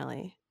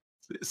definitely.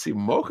 See,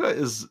 Mocha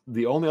is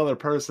the only other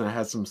person that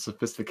has some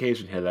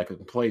sophistication here that can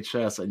play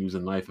chess and use a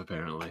knife,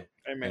 apparently.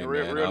 Hey, man,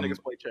 real niggas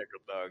play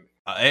checkers, dog.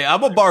 Hey,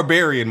 I'm a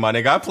barbarian, my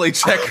nigga. I play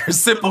checkers,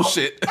 simple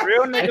shit.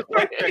 Real niggas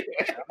play checkers.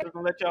 I'm just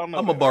gonna let y'all know.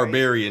 I'm a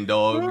barbarian,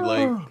 dog.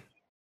 Like,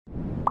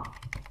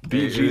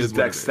 BG's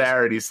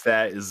dexterity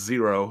stat is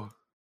 0.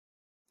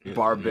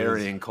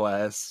 Barbarian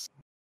class.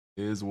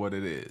 Is what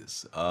it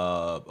is.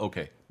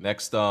 Okay.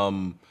 Next,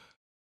 so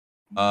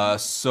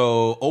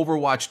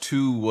Overwatch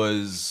 2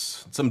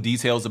 was, some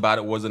details about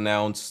it was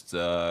announced.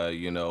 I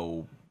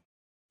don't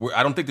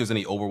think there's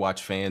any Overwatch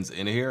fans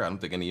in here. I don't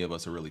think any of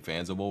us are really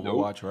fans of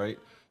Overwatch, right?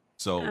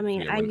 So I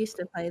mean, yeah, I used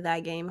to play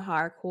that game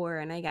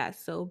hardcore, and I got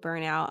so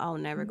burnt out. I'll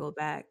never go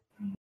back.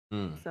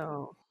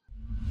 So,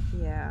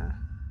 yeah.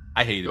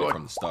 I hated it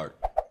from the start.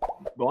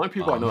 The only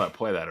people I know that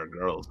play that are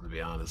girls, to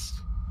be honest.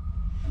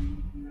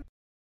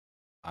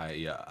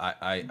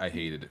 I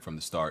hated it from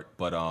the start,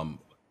 but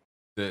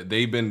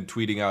they've been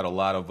tweeting out a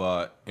lot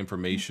of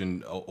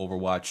information,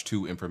 Overwatch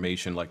 2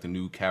 information, like the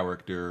new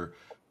character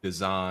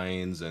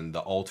designs and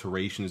the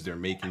alterations they're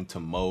making to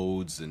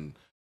modes and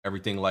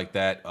everything like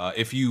that.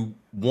 If you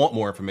want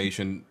more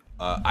information,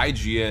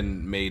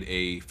 IGN made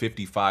a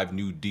 55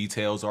 new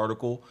details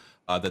article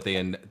that they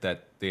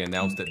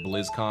announced at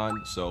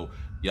BlizzCon. So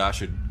y'all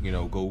should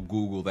go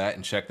Google that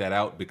and check that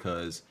out,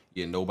 because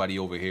nobody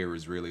over here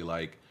is really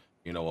like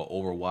an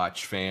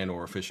Overwatch fan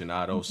or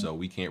aficionado, so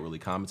we can't really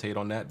commentate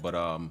on that. But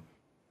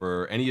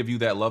for any of you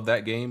that love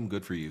that game,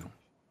 good for you.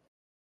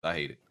 I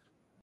hate it.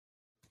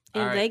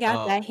 If they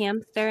got that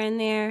hamster in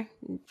there,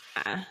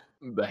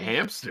 the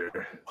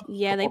hamster.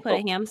 Yeah, they put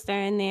a hamster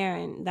in there,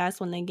 and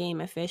that's when the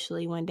game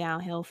officially went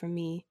downhill for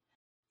me.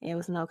 It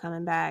was no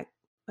coming back.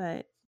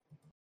 But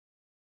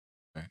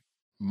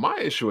my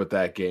issue with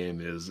that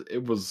game is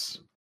it was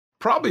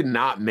probably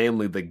not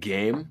mainly the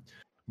game,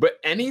 but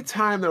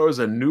anytime there was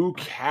a new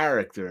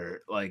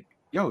character, like,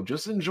 yo,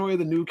 just enjoy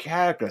the new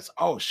characters.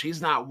 Oh, she's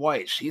not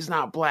white, she's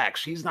not black,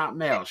 she's not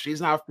male,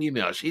 she's not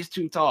female, she's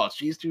too tall,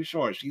 she's too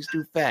short, she's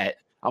too fat.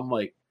 I'm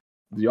like,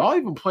 do y'all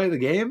even play the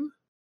game?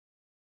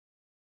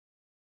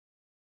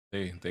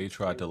 They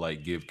tried to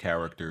like give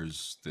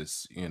characters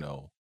this,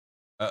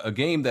 a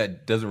game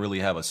that doesn't really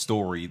have a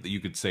story that you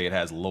could say it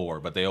has lore,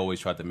 but they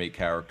always tried to make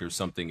characters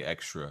something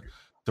extra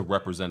to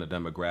represent a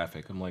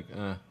demographic. I'm like,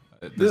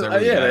 does that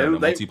really matter in a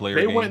multiplayer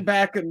game? They went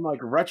back and like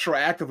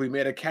retroactively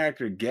made a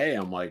character gay.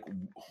 I'm like,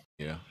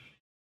 yeah,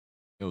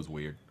 it was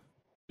weird,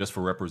 just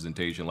for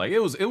representation. Like it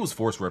was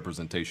forced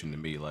representation to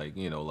me. Like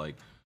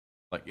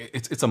like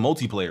it's a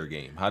multiplayer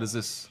game. How does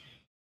this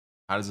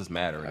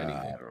matter in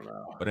anything? I don't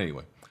know. But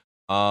anyway,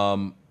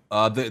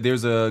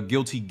 there's a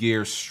Guilty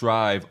Gear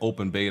Strive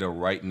open beta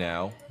right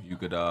now. You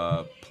could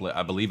play.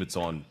 I believe it's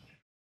on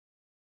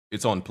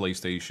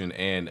PlayStation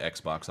and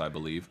Xbox, I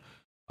believe.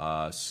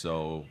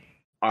 So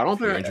I don't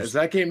think is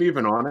that game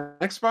even on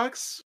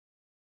Xbox?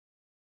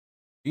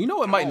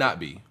 It might not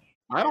be.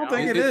 I don't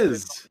think it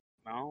is.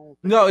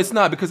 No, it's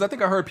not, because I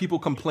think I heard people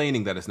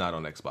complaining that it's not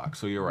on Xbox.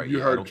 So you're right. You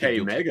heard K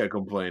Mega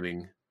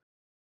complaining.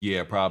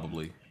 Yeah,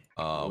 probably.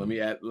 Let me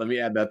add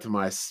that to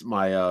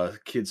my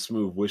Kid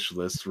Smooth wish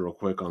list real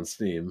quick on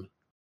Steam.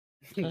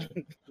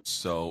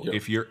 So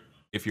if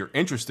you're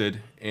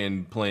interested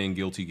in playing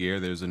Guilty Gear,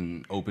 there's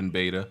an open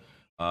beta.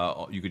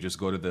 You could just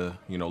go to the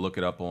look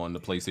it up on the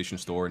PlayStation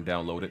Store and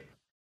download it.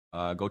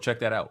 Go check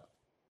that out.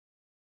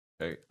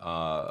 Okay.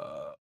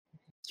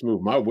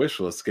 Smooth, my wish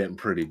list's getting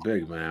pretty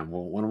big, man.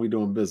 Well, when are we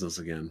doing business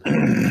again?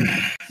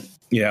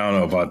 Yeah, I don't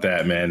know about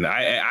that, man.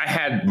 I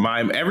had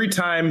mine every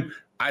time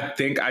I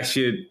think I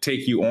should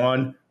take you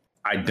on,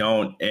 I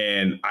don't,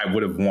 and I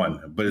would have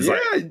won. But it's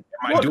like, am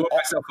I doing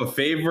myself a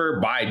favor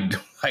by,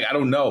 like, I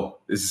don't know.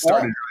 This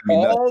started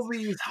all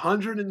these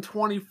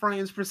 120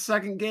 frames per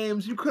second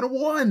games. You could have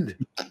won.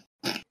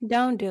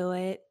 Don't do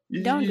it.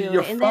 Don't do it.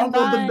 You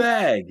fumbled the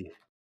bag.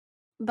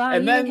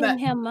 Bond, you hitting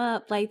him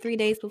up like 3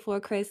 days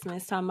before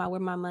Christmas, talking about where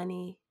my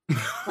money.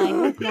 Like,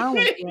 what's wrong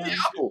with you?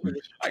 Yo,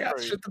 I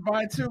got shit to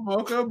buy too,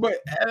 Mocha.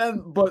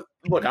 But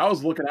look, I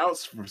was looking out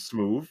for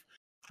Smooth.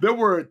 There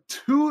were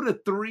 2 to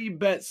 3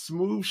 bets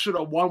Smooth should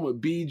have won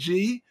with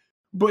BG,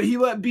 but he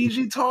let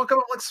BG talk. I'm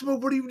like,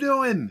 Smooth, what are you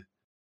doing?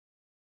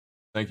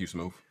 Thank you,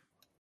 Smooth.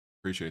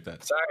 Appreciate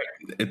that.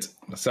 It's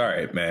all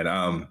right,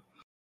 man.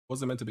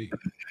 Wasn't meant to be.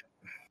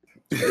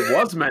 It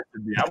was meant to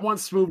be. I want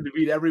Smooth to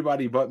beat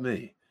everybody but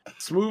me.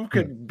 Smooth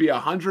could be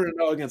 100-0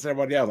 against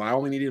everybody else. I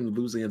only need him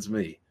to lose against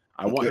me.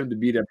 I want him to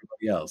beat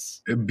everybody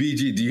else.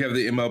 BG, do you have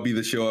the MLB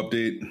The Show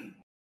update?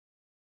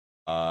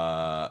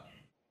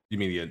 You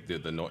mean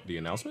the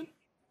announcement?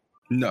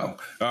 No.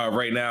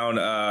 Right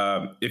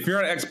now, if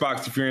you're on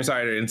Xbox, if you're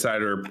inside an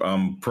insider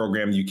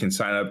program, you can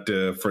sign up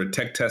for a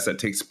tech test that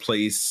takes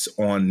place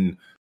on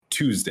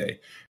Tuesday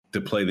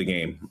to play the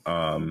game.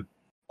 On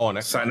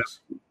Xbox? Sign up.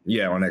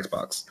 Yeah, on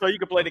Xbox. So you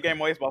can play the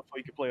game on Xbox, or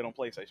you can play it on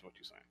PlayStation. What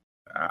you saying?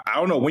 I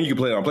don't know when you can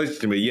play it on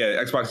PlayStation, but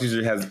yeah, Xbox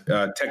usually has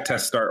tech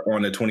tests start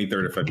on the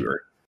 23rd of February.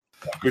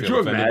 Could you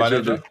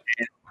imagine if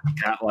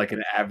got like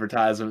an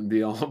advertisement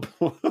deal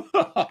on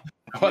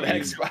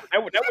Xbox?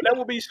 That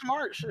would be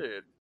smart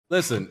shit.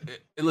 Listen.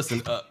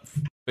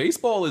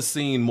 Baseball is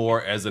seen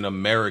more as an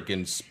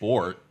American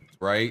sport,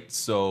 right?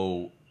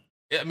 So,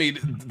 I mean,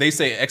 they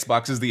say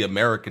Xbox is the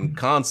American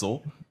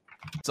console.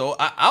 So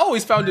I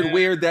always found it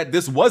weird that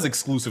this was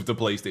exclusive to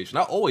PlayStation.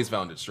 I always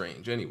found it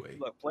strange anyway.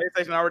 Look,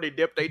 PlayStation already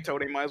dipped their toe.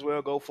 They might as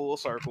well go full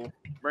circle.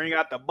 Bring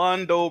out the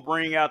bundle,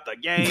 bring out the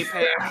Game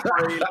Pass.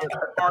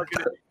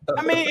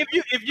 I mean,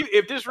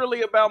 if this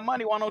really about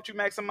money, why don't you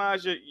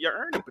maximize your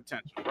earning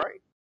potential, right?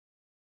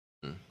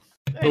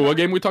 So what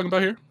game are we talking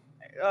about here?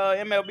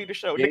 MLB The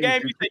Show. The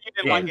game you said you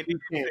didn't like it. You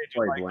can't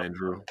play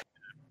Blandrew.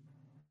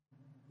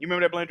 You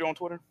remember that Blandrew on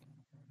Twitter?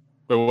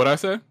 Wait, what'd I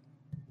say?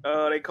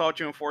 They caught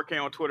you in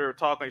 4K on Twitter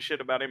talking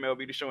shit about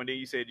MLB The Show, and then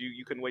you said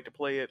you couldn't wait to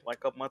play it like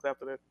a couple months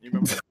after that. You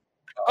remember?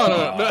 Oh,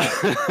 no.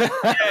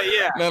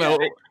 Yeah. No.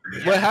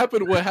 What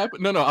happened?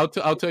 No.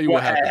 I'll tell you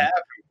what happened.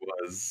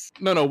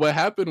 What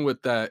happened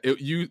with that?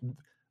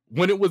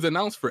 When it was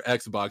announced for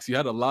Xbox, you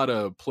had a lot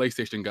of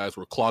PlayStation guys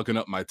were clogging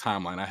up my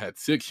timeline. I had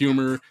Sick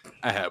Humor,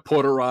 I had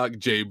Porter Rock,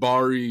 Jay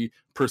Bari,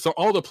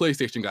 all the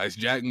PlayStation guys,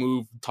 Jack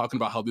Move, talking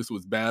about how this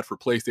was bad for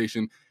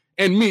PlayStation.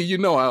 And me,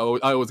 I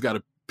always got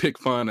to pick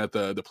fun at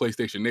the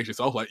PlayStation Nation.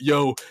 So I was like,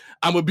 yo,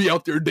 I'm going to be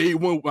out there day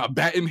one with my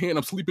bat in hand.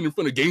 I'm sleeping in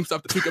front of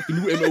GameStop to pick up the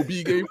new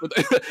MLB game for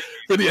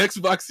the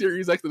Xbox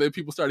Series X. And then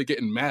people started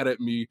getting mad at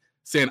me,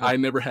 saying I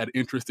never had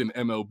interest in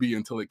MLB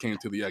until it came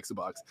to the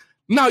Xbox.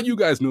 Now you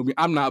guys know me.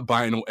 I'm not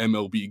buying no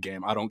MLB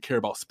game. I don't care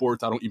about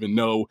sports. I don't even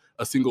know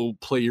a single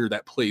player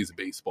that plays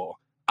baseball.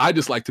 I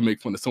just like to make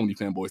fun of Sony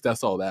fanboys.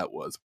 That's all that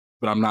was.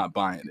 But I'm not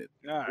buying it.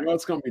 You know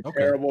what's going to be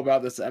terrible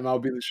about this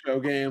MLB The Show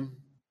game?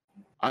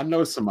 I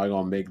know somebody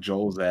going to make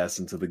Joel's ass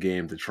into the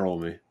game to troll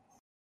me.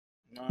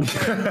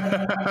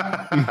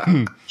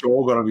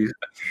 Joel they're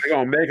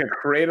gonna make a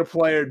creative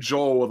player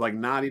Joel with like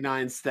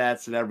 99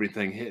 stats and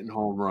everything, hitting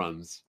home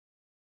runs.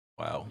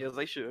 Wow. Yes,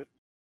 they should.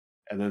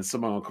 And then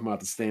someone will come out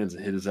the stands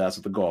and hit his ass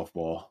with a golf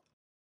ball.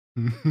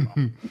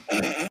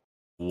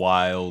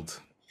 Wild.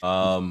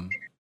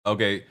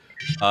 Okay.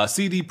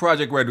 CD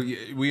Projekt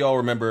Red. We all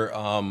remember.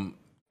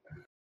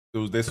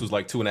 This was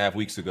like 2.5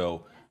 weeks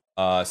ago.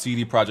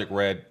 CD Projekt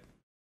Red.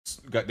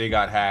 They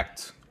got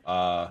hacked.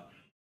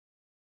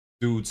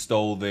 Dudes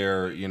stole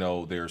their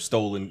they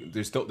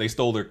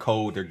stole their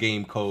code, their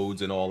game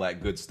codes, and all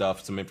that good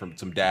stuff. Some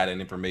data and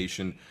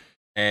information,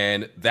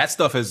 and that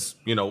stuff has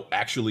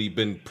actually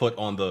been put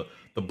on the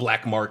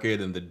black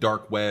market and the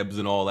dark webs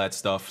and all that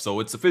stuff. So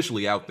it's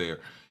officially out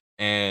there.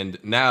 And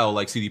now,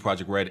 like, CD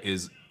Projekt Red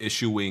is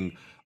issuing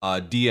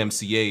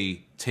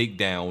DMCA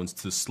takedowns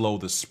to slow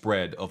the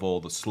spread of all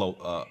the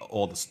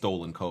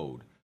stolen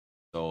code.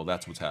 So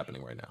that's what's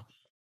happening right now.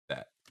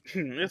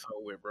 It's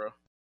over with, bro.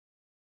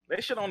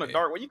 They shit on the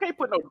dark web. You can't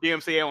put no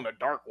DMCA on the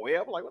dark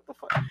web. Like, what the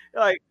fuck?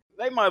 Like,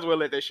 they might as well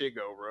let that shit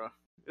go, bro.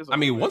 I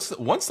mean,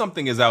 once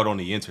something is out on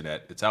the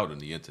internet, it's out on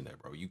the internet,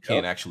 bro. You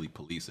can't actually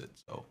police it.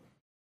 So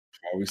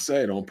I always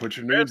say, don't put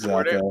your nudes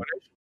out there.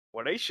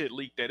 Well, they shit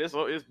leaked that. It's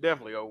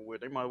definitely over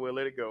with. They might as well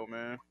let it go,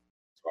 man.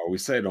 I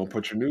always say, don't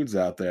put your nudes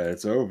out there.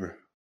 It's over.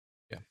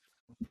 Yeah.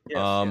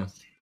 Yes.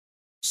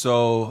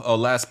 So a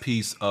last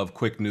piece of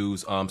quick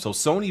news. So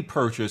Sony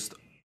purchased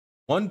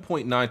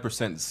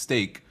 1.9%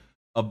 stake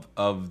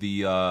of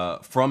the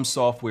From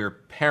Software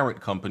parent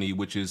company,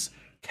 which is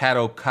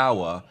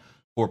Kadokawa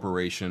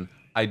Corporation.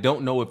 I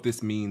don't know if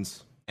this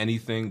means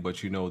anything, but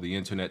the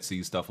internet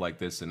sees stuff like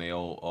this and they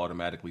all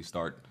automatically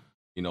start,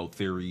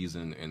 theories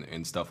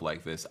and stuff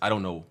like this. I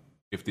don't know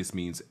if this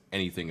means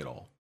anything at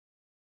all.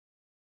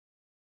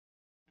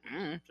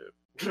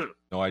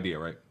 No idea,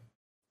 right?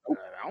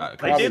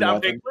 They did. They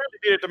clearly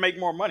did it to make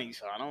more money,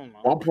 so I don't know.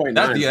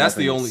 1.9. That's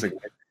the only.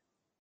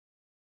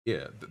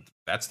 Yeah,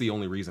 that's the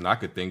only reason I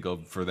could think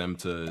of for them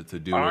to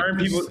do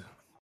it.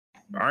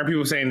 Aren't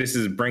people saying this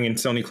is bringing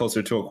Sony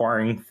closer to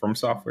acquiring From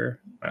Software?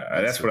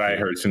 That's what I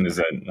heard as soon as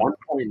that.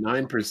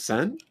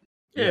 1.9%?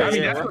 Yeah, I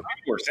mean, that's what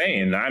people were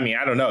saying. I mean,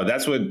 I don't know.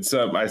 That's what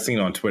I've seen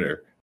on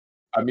Twitter.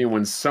 I mean,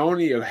 when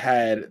Sony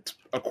had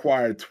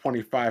acquired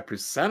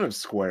 25% of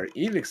Square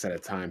Enix at a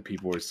time,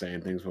 people were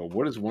saying things. Well,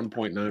 what is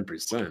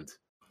 1.9%?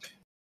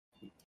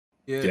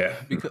 Yeah.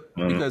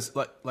 Because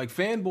like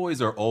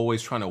fanboys are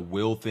always trying to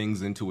will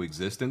things into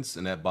existence,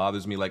 and that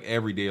bothers me. Like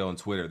every day on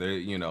Twitter,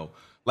 they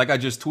like I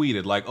just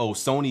tweeted like, oh,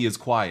 Sony is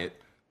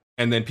quiet,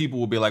 and then people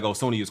will be like, oh,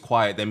 Sony is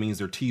quiet. That means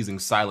they're teasing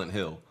Silent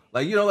Hill.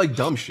 Like like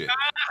dumb shit.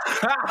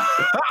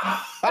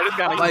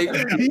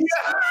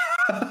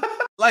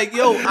 Like,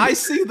 yo, I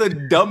see the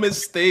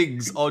dumbest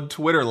things on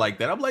Twitter like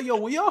that. I'm like, yo,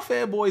 will y'all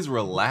fanboys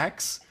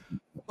relax?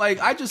 Like,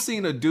 I just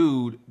seen a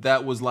dude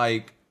that was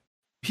like,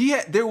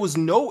 there was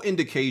no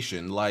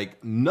indication,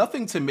 like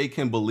nothing to make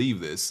him believe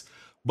this,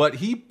 but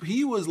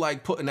he was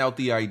like putting out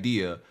the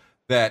idea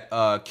that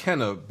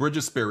Kenna, Bridge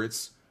of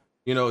Spirits,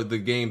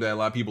 the game that a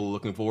lot of people are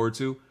looking forward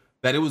to,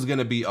 that it was going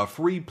to be a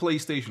free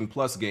PlayStation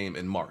Plus game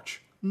in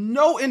March.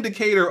 No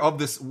indicator of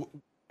this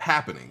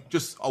happening.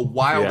 Just a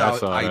wild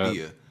out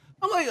idea. That.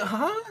 I'm like,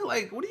 huh?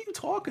 Like, what are you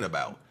talking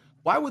about?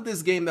 Why would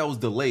this game that was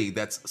delayed,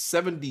 that's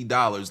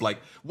 $70, like,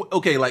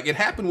 okay, like it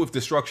happened with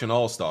Destruction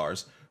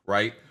All-Stars,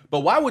 right?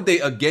 But why would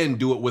they again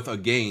do it with a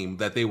game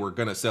that they were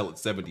gonna sell at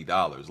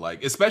 $70?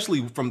 Like,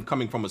 especially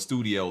coming from a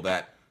studio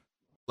that,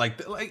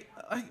 like,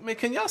 man,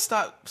 can y'all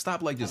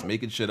stop like just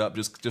making shit up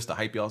just to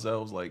hype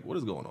yourselves? Like, what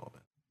is going on,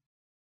 man?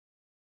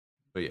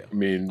 But yeah, I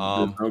mean,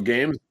 there's no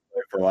games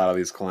for a lot of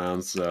these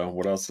clowns. So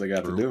what else they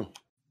got to do?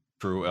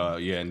 True.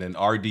 Yeah, and then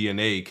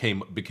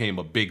RDNA became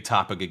a big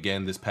topic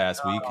again this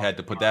past week. Had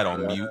to put that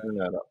on mute.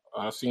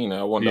 I've seen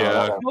that one.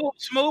 Yeah.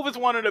 Smooth is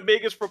one of the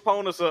biggest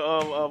proponents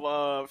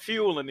of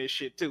fueling this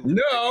shit too.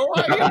 No,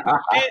 and Smooth,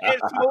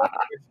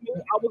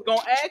 I was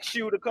gonna ask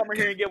you to come in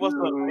here and give us a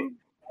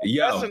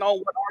lesson on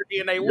what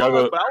RDNA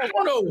was, but I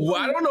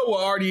don't know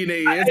what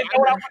RDNA is,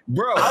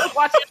 bro. I was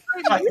watching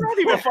stream, like, you don't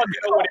even fucking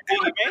know what it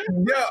is,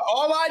 man. Yeah,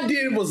 all I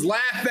did was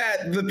laugh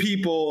at the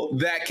people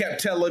that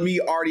kept telling me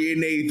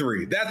RDNA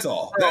 3. That's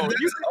all. Bro,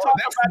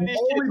 That's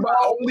only my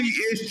only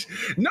issue.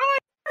 No,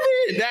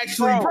 I did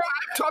actually, bro.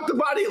 I talked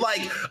about it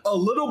like a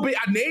little bit.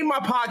 I named my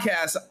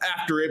podcast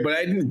after it, but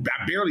I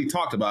barely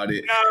talked about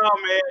it. No,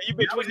 man, you've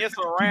been tweeting this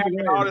around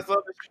and all this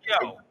other shit.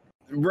 Yo.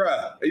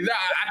 Bruh,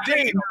 I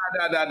think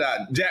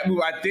Jack Move.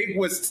 I think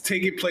what's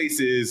taking place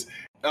is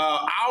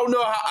I don't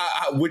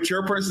know what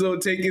your personal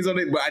take is on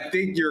it, but I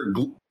think you're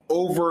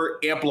over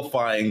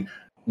amplifying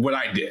what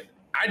I did.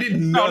 I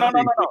did nothing.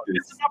 No.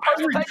 This is my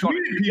personal take on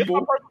it.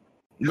 People.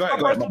 Go ahead,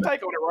 personal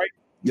take on it, right?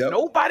 Yep.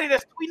 Nobody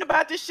that's tweeting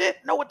about this shit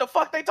know what the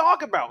fuck they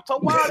talk about. So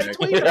why are they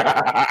tweeting about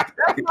it?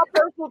 That's my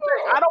personal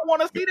take. I don't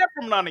want to see that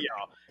from none of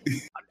y'all.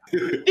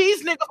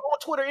 These niggas on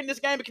Twitter in this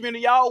gaming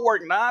community, y'all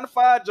work 9 to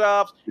 5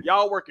 jobs,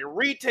 y'all work in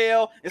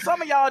retail, and some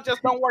of y'all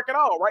just don't work at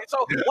all, right?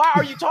 So why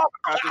are you talking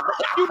about this?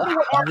 If you knew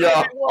what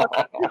RDNA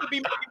was, you would be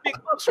making big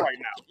bucks right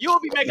now. You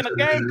would be making a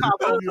game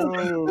console. You don't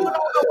know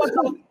what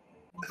the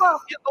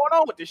fuck is going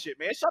on with this shit,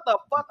 man. Shut the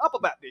fuck up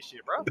about this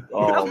shit, bro.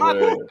 That's my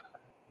point.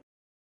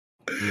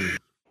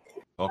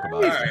 Talk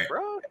about it,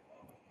 bro.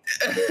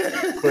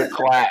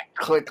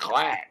 Click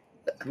clack.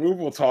 We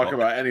will talk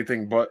about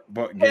anything but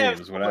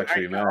games. What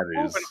actually matters.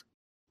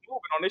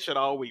 Moving on this shit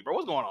all week, bro.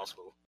 What's going on,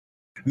 Spoon?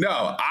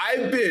 No, I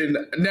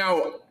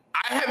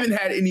haven't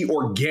had any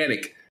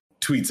organic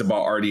tweets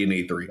about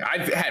RDNA 3.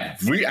 I've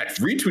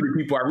retweeted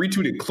people. I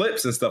retweeted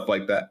clips and stuff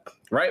like that,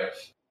 right?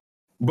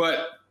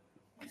 But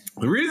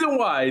the reason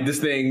why this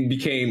thing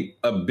became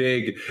a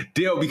big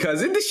deal,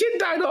 because this shit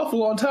died off a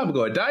long time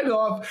ago. It died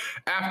off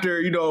after,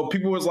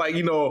 people was like,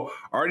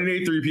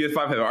 RDNA 3,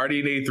 PS5 had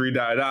RDNA 3,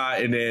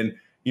 and then,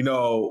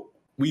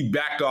 we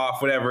backed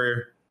off,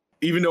 whatever,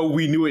 even though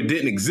we knew it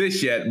didn't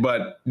exist yet.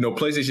 But,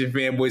 PlayStation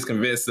fanboys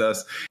convinced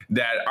us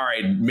that, all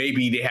right,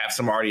 maybe they have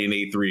some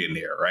RDNA 3 in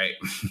there, right?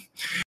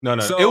 No.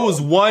 So, it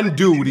was one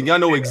dude, and y'all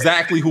know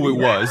exactly who it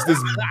was.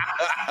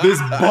 This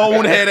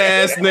bonehead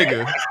ass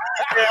nigga.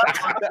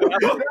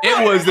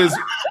 It was this.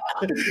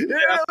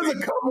 It was a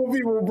couple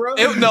people, bro.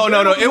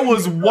 No.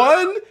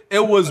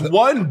 It was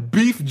one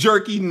beef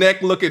jerky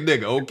neck looking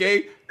nigga.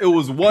 Okay, it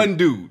was one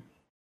dude.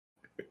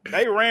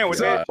 They ran with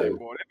that shit,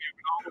 boy. They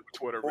be all over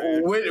Twitter,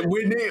 man.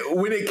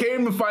 When it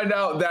came to find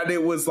out that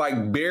it was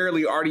like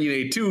barely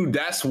RDNA 2,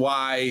 that's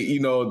why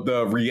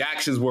the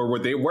reactions were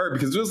what they were,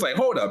 because it was like,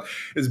 hold up,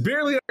 it's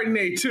barely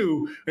RDNA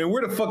 2, and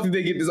where the fuck did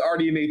they get this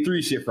RDNA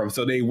 3 shit from?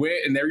 So they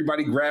went and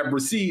everybody grabbed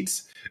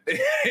receipts,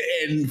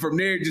 and from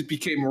there it just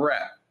became a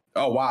wrap.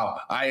 Oh wow,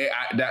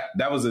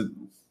 that was a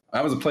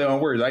play on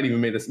words. I didn't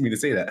even mean to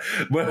say that,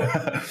 but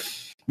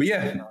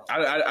yeah,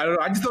 I don't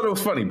know. I just thought it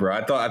was funny, bro.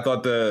 I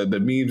thought the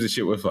memes and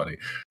shit was funny.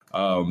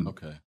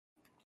 Okay.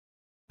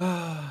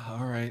 All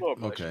right.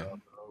 Okay.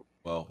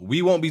 Well,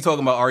 we won't be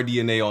talking about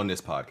RDNA on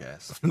this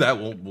podcast. That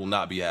will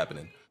not be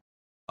happening.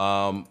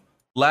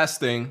 Last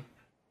thing,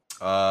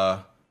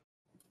 that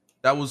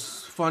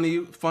was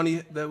funny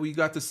that we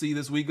got to see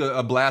this week.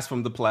 A blast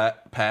from the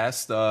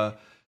past.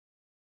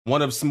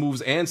 One of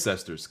Smooth's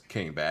ancestors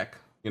came back.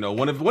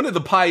 One of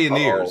the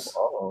pioneers,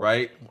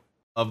 right,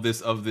 of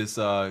this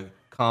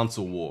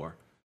console war.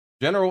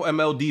 General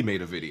MLD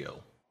made a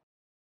video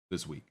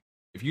this week.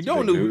 If you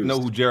don't know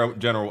who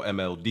General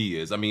MLD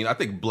is, I mean, I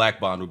think Black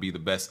Bond would be the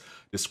best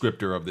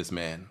descriptor of this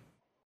man.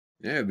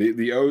 Yeah,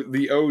 the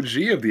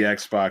OG of the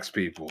Xbox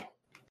people,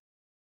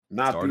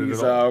 not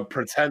these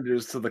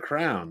pretenders to the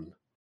crown.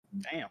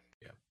 Damn.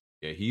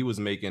 Yeah, he was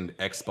making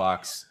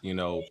Xbox,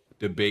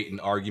 debate and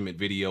argument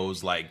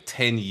videos like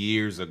 10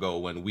 years ago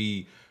when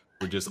we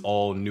were just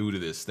all new to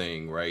this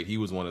thing, right? He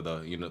was one of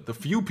the, the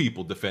few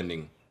people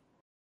defending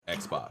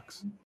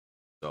Xbox.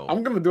 So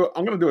I'm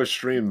gonna do a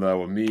stream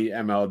though with me,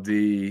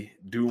 MLD,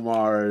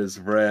 Dumars,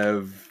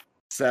 Rev,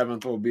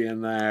 Seventh will be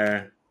in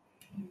there.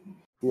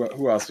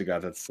 Who else we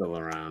got that's still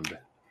around?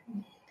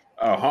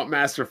 Oh,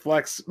 Huntmaster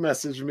Flex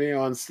messaged me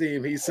on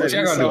Steam. He said he's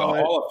gonna do a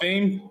Hall of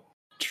Fame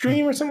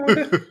stream or something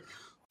like that.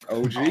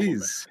 Oh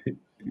geez.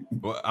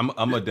 Well, I'm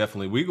gonna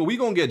definitely we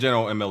gonna get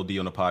General MLD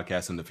on the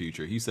podcast in the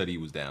future. He said he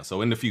was down,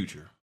 so in the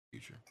future.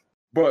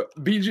 But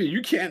BG,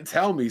 you can't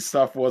tell me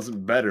stuff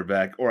wasn't better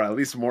back, or at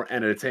least more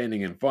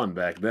entertaining and fun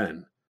back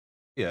then.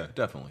 Yeah,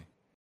 definitely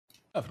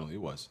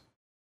it was.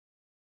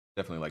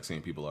 Definitely like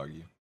seeing people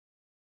argue.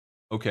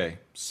 Okay,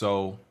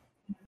 so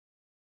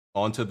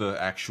on to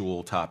the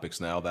actual topics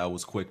now. That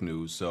was quick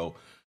news. So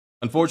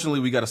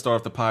unfortunately, we got to start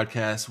off the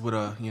podcast with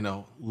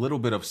a little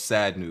bit of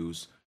sad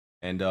news.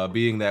 And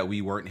being that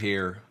we weren't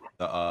here,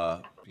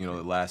 the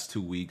last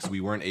 2 weeks,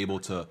 we weren't able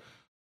to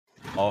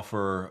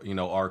offer,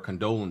 our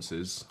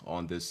condolences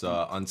on this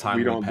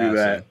untimely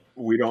passing.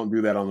 We don't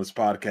do that on this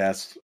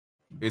podcast.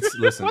 It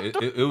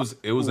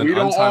was an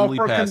untimely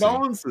passing.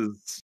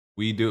 Condolences.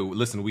 We do.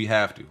 Listen, we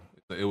have to.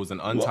 It was an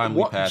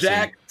untimely passing.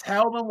 Jack,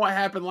 tell them what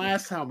happened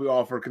last time we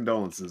offer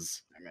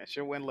condolences. Man,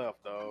 shit went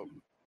left, dog.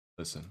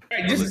 Listen.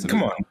 Hey,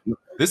 come on.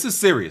 This is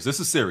serious.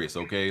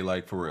 Okay,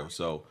 like for real.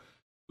 So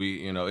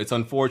It's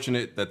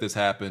unfortunate that this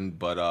happened,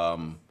 but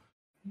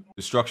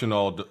Destruction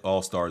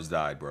All Stars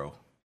died, bro.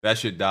 That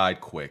shit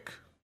died quick.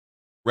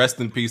 Rest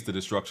in peace to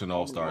Destruction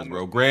All Stars,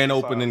 bro. Grand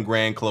opening,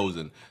 grand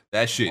closing.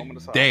 That shit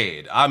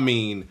dead. I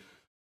mean,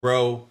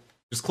 bro,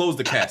 just close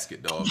the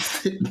casket, dog.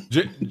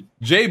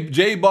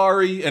 Jay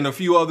Bari and a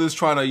few others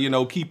trying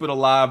to, keep it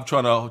alive,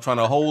 trying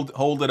to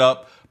hold it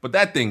up, but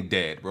that thing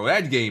dead, bro.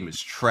 That game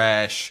is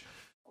trash.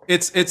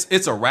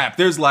 It's a wrap.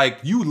 There's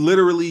you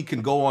literally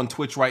can go on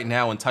Twitch right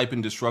now and type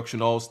in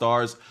Destruction All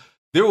Stars.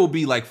 There will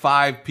be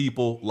 5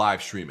 people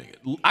live streaming it.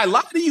 I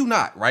lie to you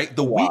not, right?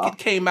 The week it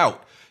came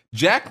out,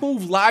 Jack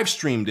Move live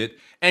streamed it,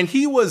 and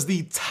he was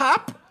the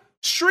top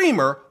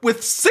streamer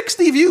with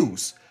 60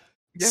 views.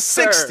 Yes,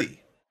 60.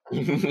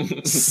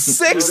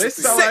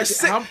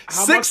 How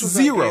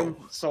 60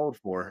 sold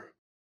for?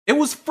 It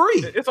was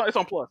free. It's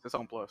on Plus. It's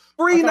on Plus.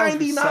 Free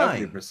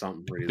 99 for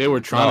something. They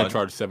were trying to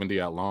charge 70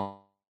 at launch.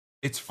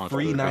 It's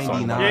free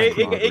 99. Yeah,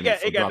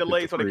 it got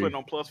delayed, so they put it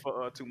on Plus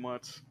for 2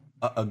 months.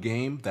 A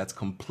game that's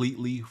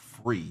completely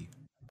free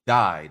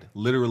died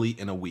literally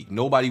in a week.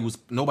 Nobody was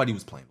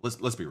playing.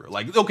 Let's be real.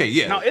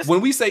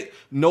 When we say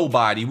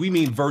nobody, we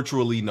mean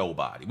virtually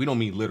nobody. We don't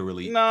mean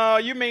literally. No,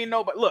 you mean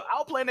nobody. Look, I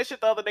was playing this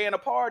shit the other day in a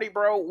party,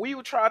 bro.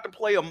 We tried to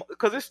play them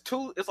because it's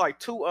two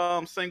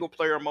single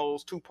player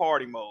modes, 2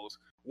 party modes.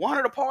 One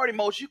of the party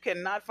modes you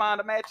cannot find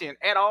a match in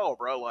at all,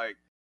 bro.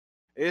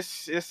 It's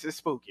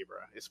spooky, bro.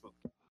 It's spooky.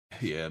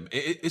 Yeah,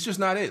 it's just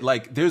not it.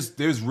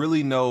 There's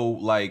really no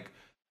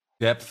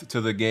depth to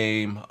the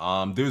game.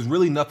 There's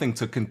really nothing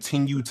to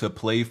continue to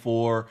play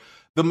for.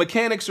 The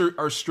mechanics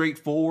are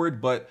straightforward,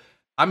 but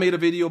I made a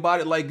video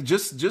about it.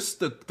 Just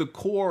the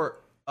core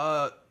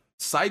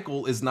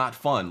cycle is not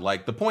fun.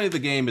 The point of the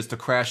game is to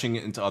crashing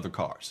into other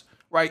cars,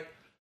 right?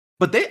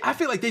 But I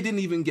feel like they didn't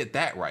even get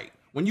that right.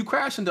 When you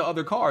crash into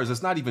other cars,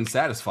 it's not even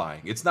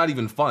satisfying. It's not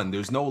even fun.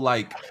 There's no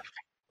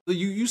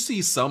you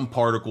see some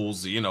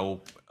particles,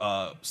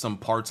 some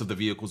parts of the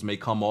vehicles may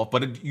come off,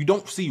 but you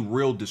don't see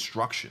real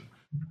destruction.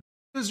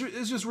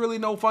 There's just really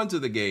no fun to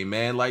the game,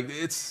 man.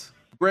 It's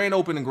grand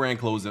open and grand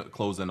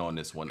closing on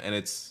this one, and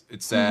it's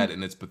sad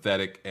and it's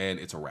pathetic and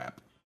it's a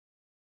wrap.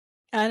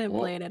 I didn't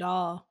play it at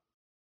all.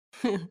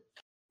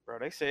 Bro,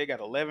 they say it got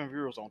 11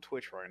 viewers on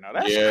Twitch right now.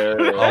 That's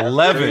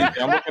 11.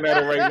 I'm looking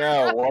at it right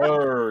now.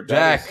 Word,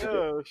 Jack.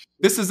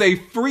 This is a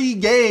free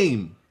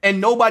game,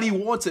 and nobody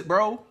wants it,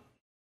 bro.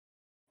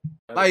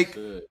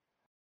 And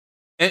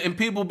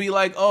people be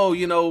like, oh,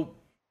 y'all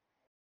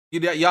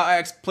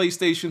ask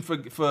PlayStation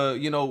for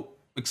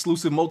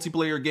exclusive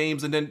multiplayer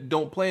games and then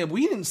don't play them.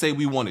 We didn't say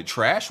we wanted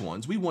trash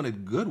ones. We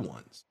wanted good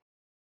ones.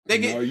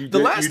 You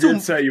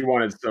did say you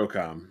wanted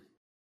SOCOM.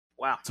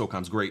 Wow.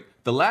 SOCOM's great.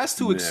 The last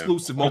 2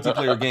 exclusive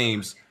multiplayer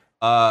games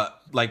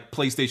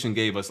PlayStation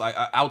gave us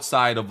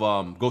outside of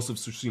Ghost of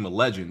Tsushima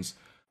Legends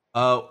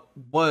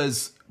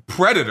was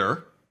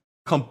Predator,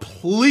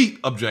 complete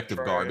objective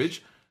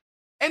garbage,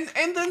 and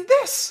then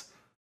this.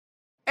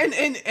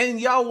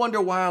 And y'all wonder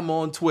why I'm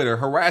on Twitter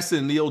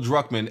harassing Neil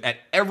Druckmann at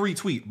every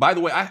tweet. By the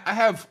way, I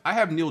have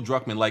Neil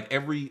Druckmann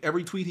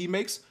every tweet he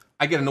makes,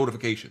 I get a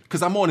notification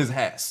because I'm on his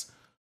ass.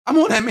 I'm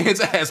on that man's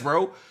ass,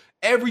 bro.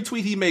 Every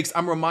tweet he makes,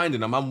 I'm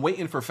reminding him. I'm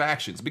waiting for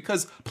factions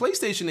because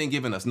PlayStation ain't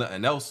giving us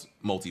nothing else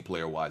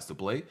multiplayer wise to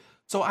play.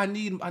 So I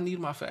need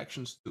my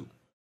factions too,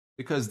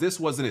 because this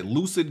wasn't it.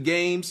 Lucid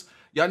Games,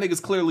 y'all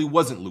niggas clearly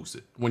wasn't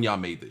lucid when y'all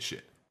made this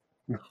shit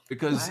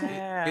because it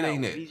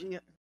ain't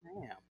it.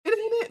 It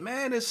ain't it,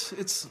 man.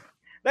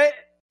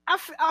 I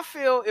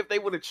feel if they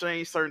would have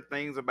changed certain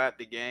things about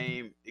the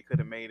game, it could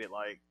have made it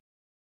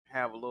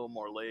have a little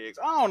more legs.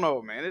 I don't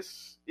know, man.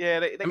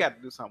 They got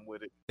to do something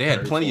with it. They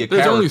had plenty of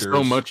There's characters.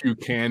 only so much you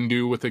can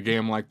do with a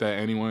game like that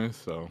anyway,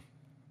 so.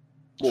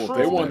 Well, if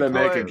they wanted to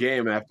make a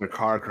game after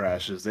car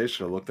crashes, they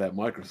should have looked at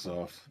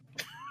Microsoft.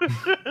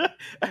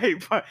 Hey,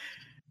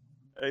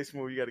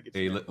 Smooth, you got to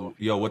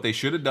get what they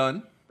should have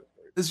done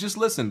is just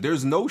listen.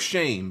 There's no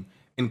shame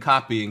in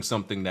copying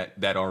something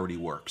that already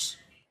works.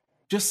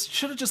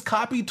 Should have just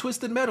copied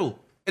Twisted Metal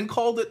and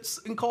called it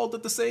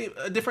the same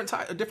a different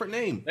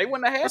name. They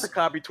wouldn't have had to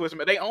copy Twisted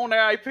Metal. They own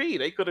their IP.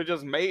 They could have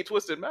just made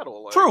Twisted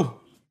Metal. True.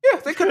 Yeah,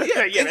 they could.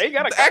 Yeah, they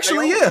got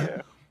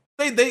to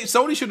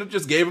Sony should have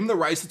just gave them the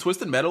rights to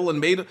Twisted Metal and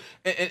made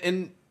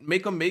and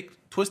make them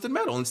make Twisted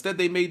Metal. Instead,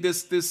 they made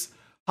this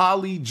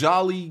holly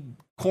jolly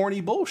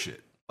corny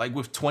bullshit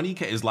with 20K.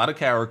 There's a lot of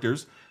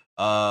characters.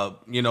 They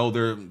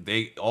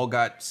all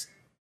got.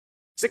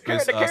 The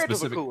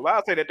characters are cool.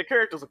 I'll say that the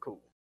characters are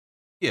cool.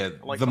 Yeah,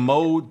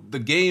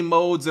 the game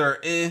modes are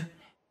this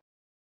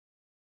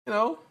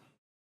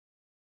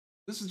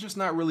is just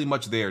not really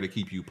much there to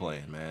keep you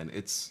playing, man.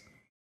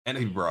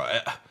 Bro,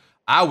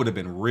 I would have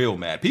been real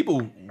mad.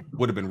 People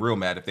would have been real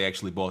mad if they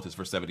actually bought this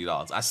for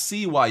 $70. I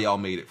see why y'all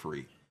made it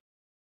free.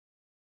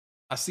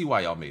 It's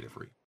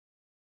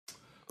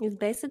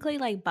basically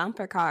like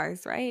bumper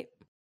cars, right?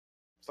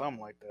 Something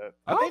like that.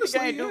 I think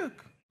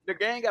the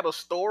game got a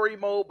story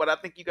mode, but I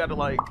think you got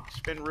to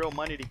spend real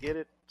money to get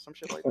it. Some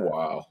shit like that.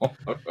 Wow.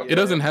 It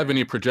doesn't have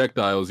any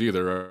projectiles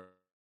either.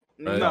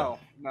 Right? No.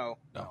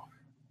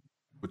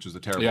 which was a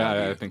terrible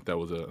idea. Yeah, I think that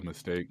was a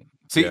mistake.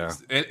 See,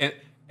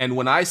 and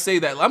when I say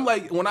that,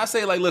 when I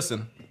say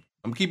listen,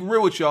 I'm keeping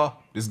real with y'all.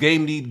 This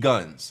game need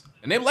guns,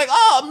 and they're like,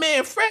 oh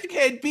man,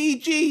 Frackhead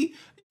BG,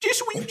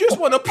 you just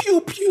want to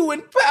pew pew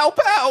and pow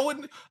pow,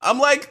 and I'm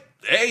like,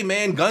 hey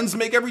man, guns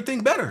make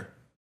everything better.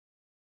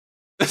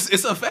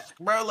 It's a fact,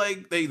 bro.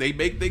 Like they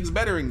make things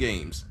better in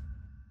games.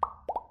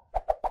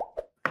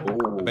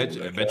 Ooh, I bet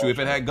you if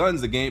it had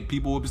guns, the game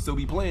people would still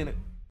be playing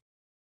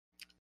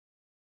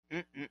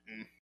it.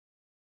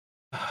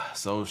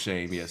 So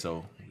shame, yeah.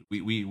 So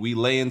we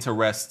lay into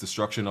rest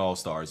Destruction All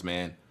Stars,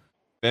 man.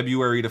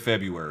 February to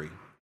February,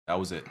 that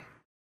was it.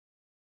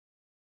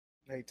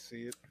 Hate to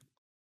see it.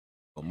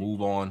 We'll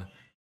move on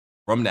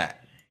from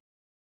that.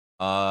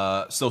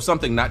 So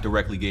something not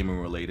directly gaming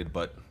related,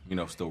 but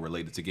still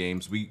related to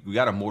games. We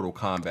got a Mortal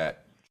Kombat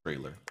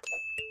trailer,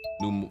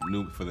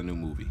 new for the new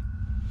movie.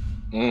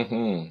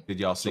 Mm-hmm. Did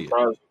y'all see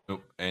it?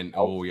 And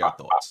what were your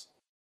thoughts?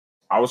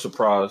 I was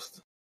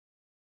surprised.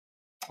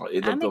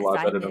 It looked a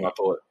lot better than I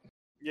thought.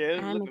 Yeah,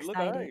 I'm look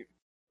excited. alright.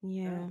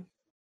 Yeah.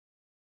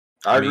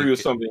 I agree with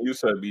something you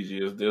said,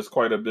 BG. There's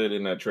quite a bit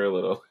in that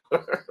trailer, though.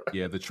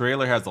 Yeah, the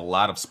trailer has a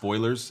lot of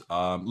spoilers.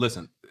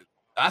 Listen,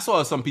 I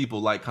saw some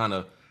people kind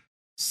of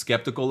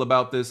skeptical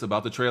about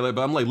the trailer,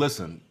 but I'm like,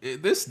 listen,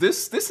 this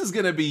is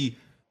gonna be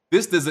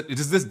this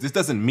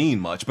doesn't mean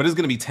much, but it's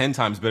gonna be 10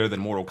 times better than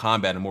Mortal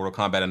Kombat and Mortal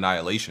Kombat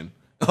Annihilation.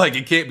 Like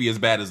it can't be as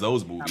bad as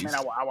those movies. I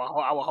mean,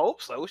 I would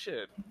hope so.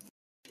 Shit.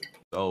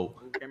 So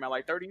it came out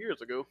like 30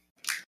 years ago.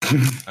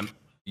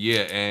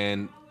 Yeah,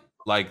 and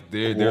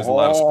there's a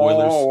lot of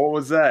spoilers. What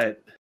was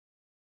that?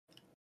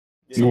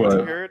 Yeah,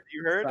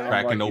 you heard?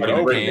 Cracking open a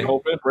can.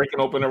 Breaking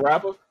open a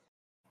wrapper.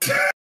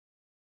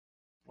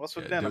 What's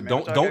with dinner, man?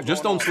 Don't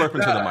slurp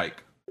into the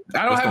mic.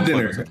 I don't have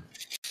dinner.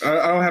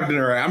 I don't have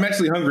dinner. I'm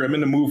actually hungry. I'm in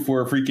the mood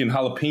for a freaking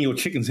jalapeno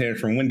chicken sandwich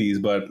from Wendy's,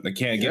 but I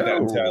can't get that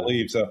until I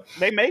leave. So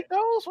they make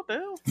those? What the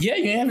hell? Yeah,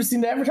 you haven't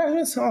seen the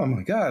advertisements? Oh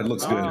my god, it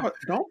looks good.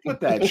 Don't put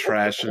that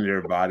trash in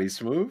your body,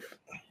 Smooth.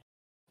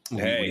 Hey,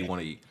 what do you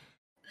want to eat?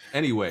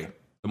 Anyway,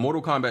 the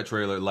Mortal Kombat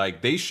trailer,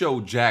 they show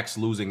Jax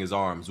losing his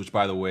arms, which,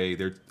 by the way,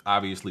 they're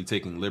obviously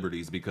taking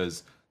liberties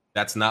because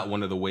that's not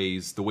one of the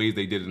ways. The way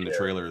they did it in the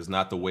trailer is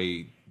not the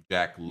way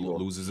Jax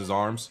loses his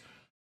arms.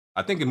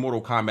 I think in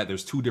Mortal Kombat,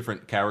 there's 2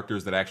 different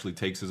characters that actually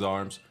takes his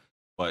arms,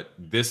 but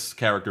this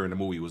character in the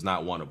movie was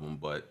not one of them.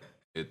 But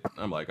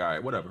I'm like, all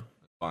right, whatever,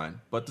 fine.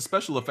 But the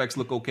special effects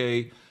look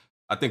okay.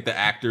 I think the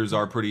actors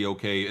are pretty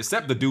okay,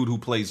 except the dude who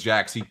plays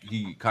Jax.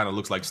 He kind of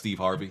looks like Steve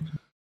Harvey.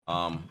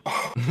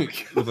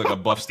 Looks like a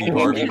buff Steve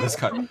Harvey. It's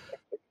kind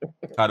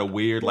of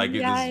weird. Like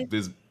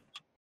this.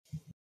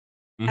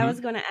 I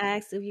was going to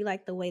ask if you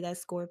like the way that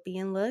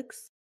Scorpion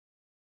looks.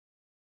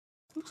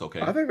 Looks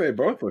okay. I think they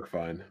both look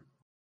fine.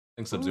 I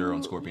think Sub-Zero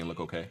and Scorpion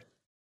look okay.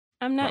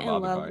 I'm not in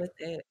love with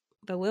it,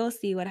 but we'll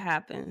see what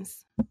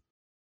happens.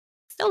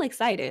 Still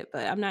excited,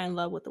 but I'm not in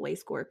love with the way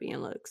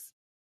Scorpion looks.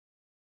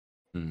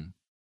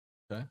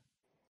 Okay.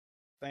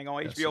 Thing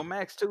on HBO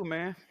Max too,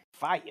 man.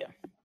 Fire.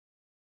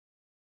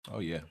 Oh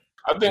yeah.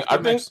 I think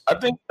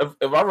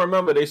if I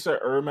remember, they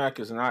said Ermac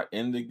is not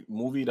in the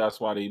movie.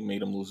 That's why they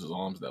made him lose his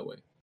arms that way.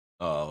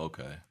 Oh,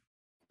 okay.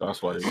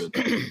 That's why they did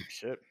that.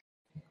 Shit.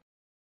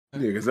 Yeah,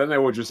 because then they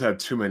would just have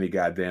too many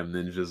goddamn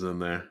ninjas in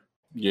there.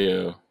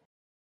 Yeah.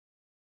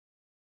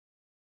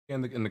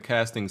 And the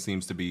casting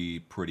seems to be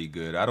pretty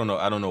good. I don't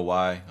know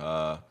why.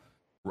 I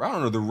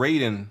don't know. The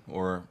Raiden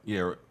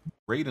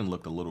Raiden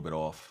looked a little bit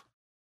off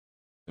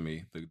to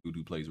me. The dude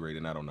who plays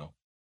Raiden, I don't know.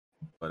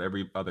 But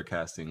every other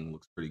casting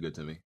looks pretty good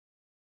to me.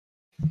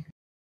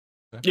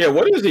 Okay. Yeah,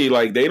 what is he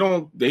like? They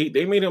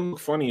made him look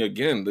funny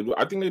again.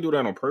 I think they do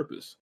that on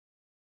purpose.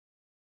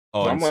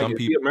 Oh, so I'm and like, some is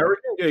people, he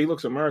American? Yeah, he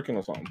looks American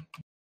or something.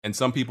 And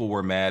some people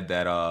were mad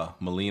that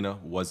Melina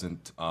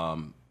wasn't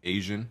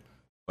Asian,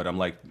 but I'm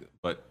like,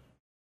 but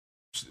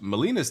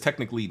Melina's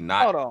technically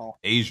not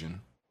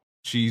Asian.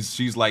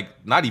 She's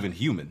like not even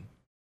human.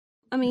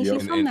 I mean,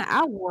 she's from the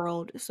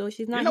Outworld, so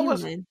she's not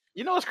human.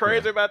 You know what's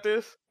crazy about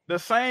this? The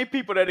same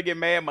people that get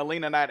mad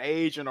Melina not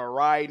Asian or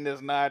Raiden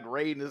is not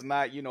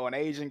an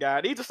Asian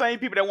guy. These are the same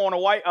people that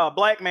want a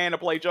black man to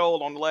play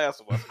Joel on The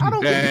Last of Us. I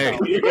don't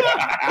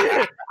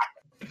know.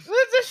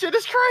 This shit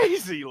is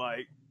crazy.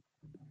 Like,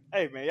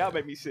 hey man, y'all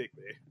make me sick,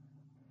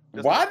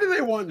 man. Why do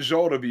they want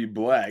Joel to be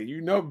black?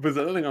 Because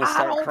then they're gonna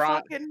start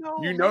crying.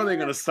 They're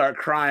gonna start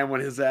crying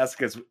when his ass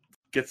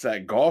gets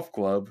that golf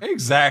club.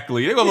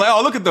 Exactly. They're gonna like,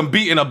 oh, look at them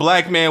beating a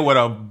black man with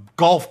a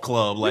golf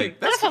club. Like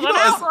that's an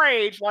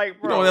outrage. Like,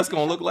 bro, you know what that's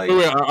gonna look like.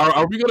 Wait,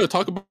 are we gonna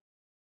talk about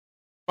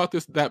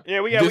this? The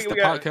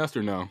podcast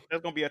or no?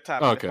 That's gonna be a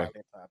topic. Okay.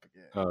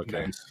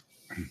 Okay. Nice.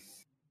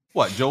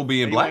 What, Joe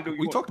being black?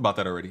 We talked about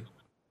that already.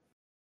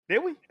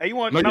 Did we? Hey, you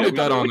want? No, you did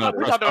that on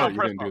press start.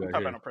 You didn't do that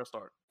here. Press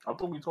start. I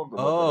thought we talked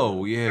about.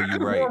 Oh yeah, you're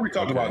right. We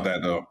talked about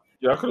that though.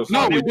 Yeah, I could have.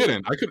 No, we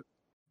didn't.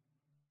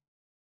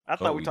 I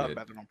thought we talked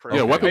about it on press.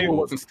 Yeah, Weapon Wheel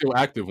wasn't still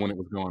active when it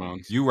was going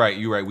on. You're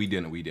right. We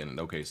didn't.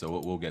 Okay, so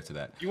we'll get to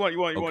that. You want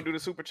to do the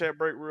super chat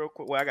break real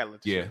quick? Well, I gotta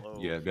let this shit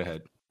load. Yeah, go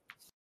ahead.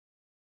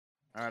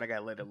 All right, I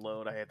gotta let it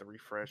load. I had to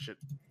refresh it.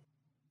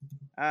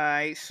 All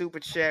right, super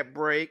chat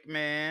break,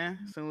 man.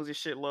 As soon as this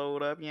shit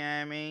load up, you know what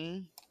I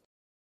mean?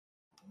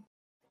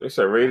 They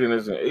said Raiden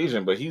is an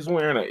Asian, but he's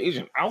wearing an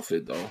Asian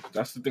outfit though.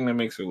 That's the thing that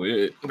makes it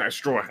weird. That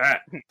straw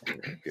hat.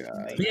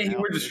 Yeah, he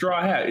wears the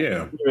straw hat.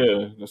 Yeah,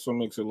 that's what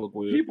makes it look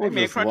weird. People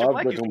just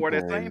love the wore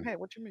that same hat.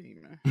 What you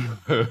mean,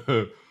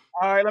 man?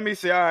 All right, let me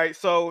see. All right,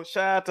 so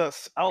shout out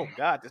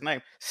to this name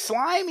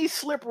Slimy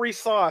Slippery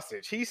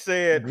Sausage. He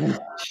said,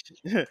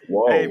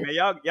 "Hey man,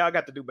 y'all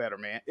got to do better,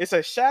 man." It's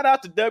a shout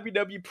out to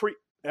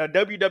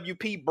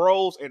WWP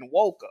Bros and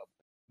Woke Up.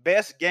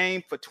 Best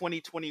game for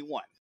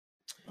 2021.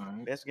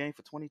 Right. Best game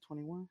for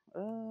 2021? I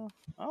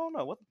don't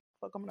know what the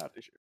fuck coming out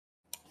this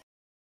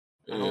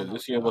year.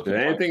 This year, did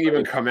anything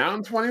even come out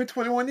in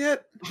 2021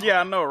 yet?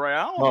 Yeah, I know, right?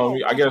 I don't know.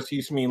 I guess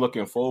he's me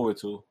looking forward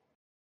to.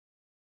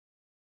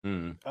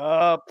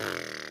 A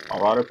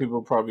lot of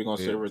people probably gonna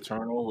say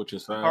Returnal, which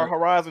is sad.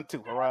 Horizon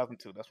 2.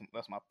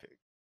 That's my pick.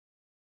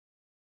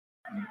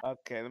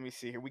 Okay, let me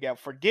see here. We got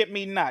Forget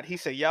Me Not. He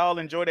said, y'all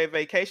enjoy that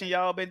vacation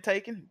y'all been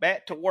taking?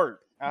 Back to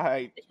work. All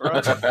right, bro.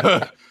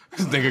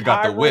 This nigga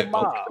got the whip.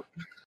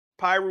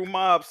 Pyro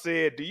Mob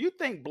said, do you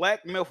think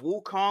Black Myth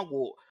Wukong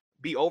will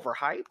be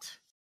overhyped?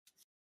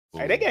 Ooh.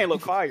 Hey, that game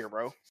look fire,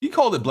 bro. He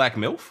called it Black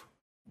MILF?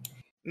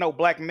 No,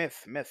 Black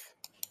Myth.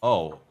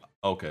 Oh,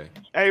 okay.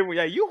 Hey,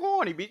 yeah, you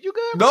horny, bitch. You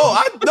good? No,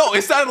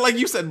 it sounded like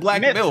you said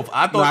Black MILF.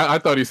 I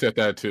thought he said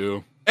that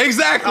too.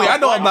 Exactly. I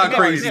know I'm not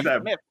crazy.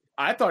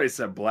 I thought he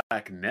said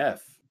Black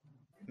Myth.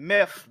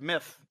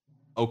 Myth.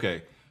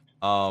 Okay.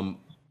 I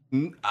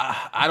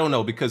don't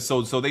know, because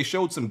so they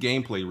showed some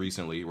gameplay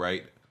recently,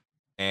 right?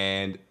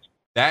 And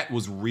that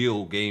was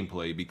real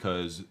gameplay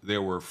because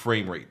there were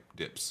frame rate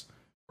dips,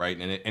 right?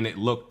 And it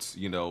looked,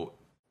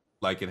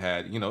 like it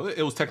had,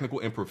 it was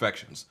technical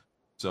imperfections.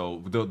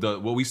 So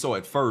the what we saw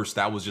at first,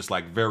 that was just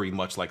like very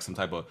much like some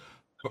type of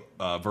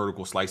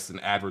vertical slice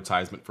and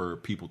advertisement for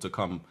people to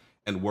come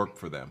and work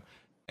for them.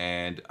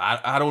 And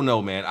I don't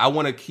know, man. I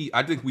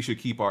think we should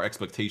keep our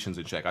expectations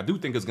in check. I do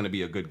think it's going to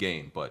be a good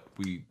game, but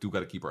we do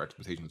got to keep our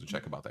expectations in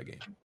check about that game.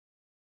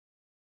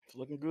 It's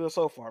looking good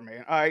so far,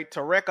 man. All right,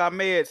 Tarek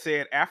Ahmed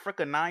said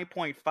Africa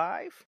 9.5.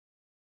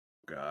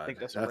 God, I think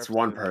that's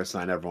one person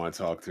I never want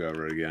to talk to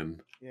ever again.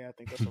 Yeah, I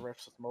think that's a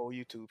reference to some old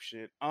YouTube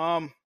shit.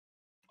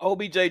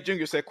 OBJ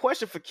Jr. said,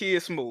 question for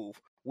Kid Smooth.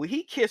 Will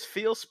he kiss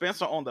Phil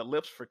Spencer on the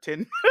lips for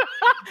 10?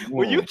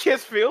 Will you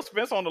kiss Phil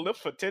Spencer on the lips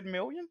for 10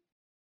 million?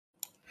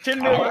 10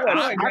 million.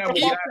 I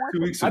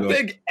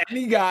think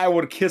any guy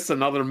would kiss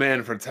another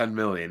man for 10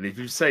 million. If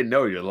you say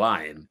no, you're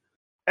lying.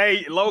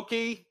 Hey,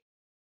 Loki,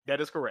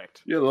 that is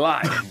correct. You're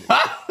lying.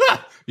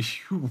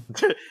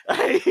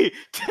 Hey,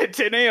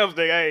 10 M's,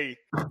 hey.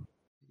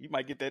 You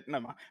might get that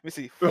number. Let me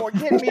see.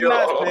 Forget Me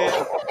Not,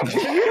 man.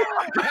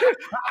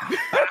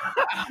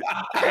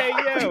 Hey,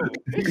 yo.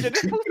 This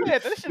shit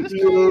is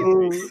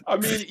crazy. I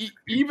mean,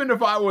 even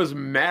if I was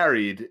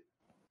married,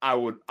 I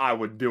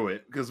would do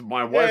it because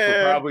my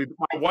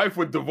wife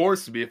would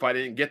divorce me if I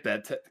didn't get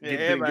that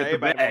get the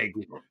bag.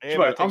 She's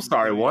like, I'm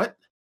sorry, what?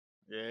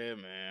 Yeah,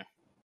 man.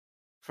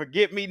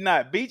 Forget Me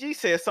Not. BG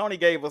said Sony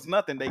gave us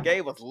nothing. They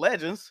gave us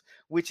Legends,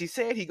 which he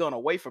said he's gonna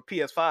wait for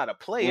PS5 to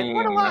play it.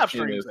 Where the live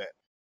streams at?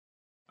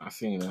 I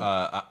seen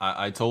that.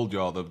 I told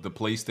y'all the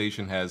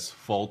PlayStation has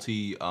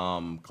faulty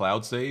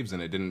cloud saves,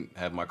 and it didn't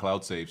have my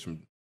cloud saves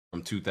from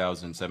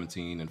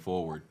 2017 and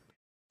forward.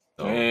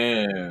 So,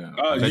 damn.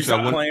 Oh, you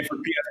stopped playing for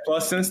PS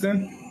Plus since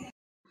then?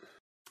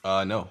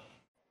 No.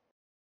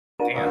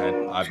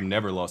 Damn. I've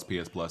never lost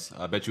PS Plus.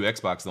 I bet you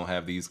Xbox don't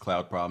have these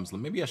cloud problems.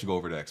 Maybe I should go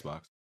over to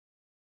Xbox.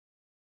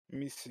 Let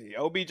me see.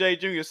 OBJ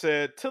Jr.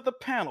 said, to the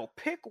panel,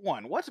 pick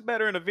one. What's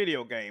better in a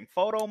video game,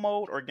 photo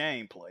mode or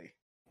gameplay?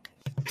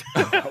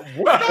 I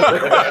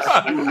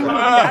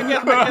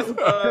guess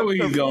where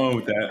you going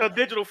with that?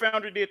 Digital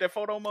Foundry did that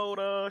photo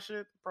mode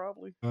shit,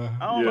 probably. I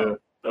don't know.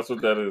 That's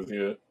what that is,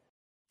 yeah.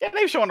 Yeah,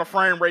 they showing the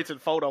frame rates in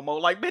photo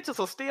mode. Like, bitch, it's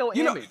a still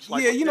image.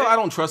 Like, I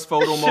don't trust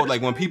photo mode.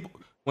 Like,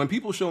 when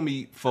people show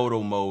me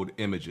photo mode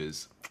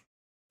images,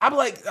 I'm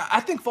like, I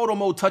think photo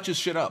mode touches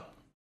shit up.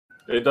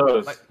 It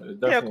does. Like,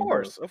 yeah, of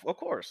course. Of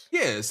course.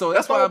 Yeah, so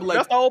that's why I'm like...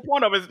 That's the whole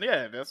point of it.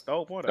 Yeah, that's the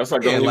whole point of it. That's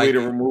like the only way to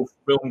remove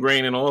film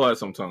grain and all that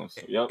sometimes.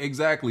 Yep.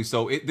 Exactly.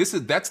 So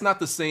that's not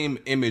the same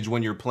image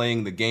when you're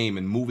playing the game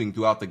and moving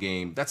throughout the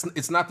game.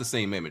 It's not the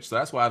same image. So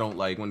that's why I don't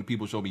like when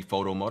people show me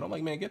photo mode. I'm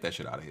like, man, get that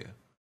shit out of here.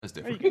 That's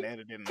different. You can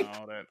edit it and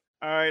all that.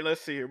 All right,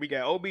 let's see here. We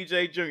got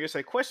OBJ Jr.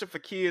 say, question for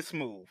Kid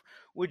Smooth.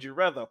 Would you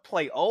rather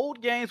play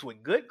old games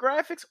with good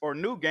graphics or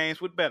new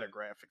games with better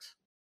graphics?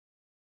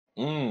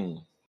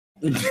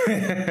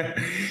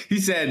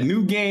 He said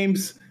new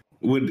games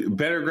with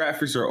better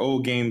graphics or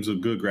old games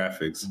with good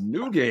graphics.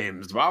 New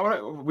games.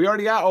 We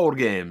already got old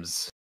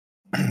games.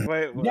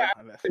 Wait, yeah,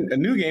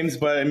 new games,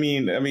 but I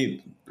mean,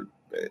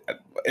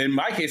 in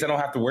my case, I don't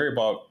have to worry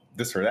about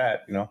this or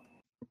that. Get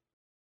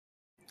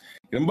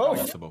them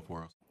both.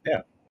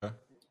 Yeah. Okay.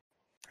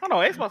 Oh no,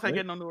 Xbox ain't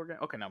getting on newer game.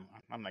 Okay, no,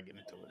 I'm not getting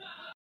into it.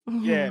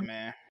 Yeah,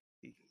 man.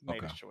 He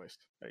made his choice.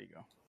 There you go.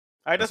 All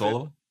right, that's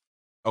all.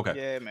 Okay.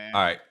 Yeah, man.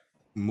 All right.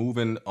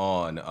 Moving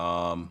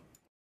on.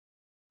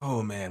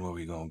 Oh man, where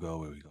we gonna go?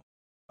 Where we go?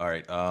 All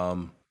right.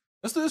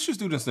 Let's just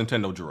do this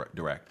Nintendo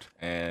Direct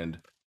and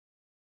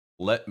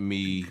let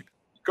me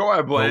go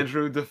ahead,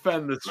 Blandrew.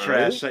 Defend this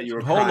trash that you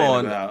were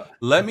crying about.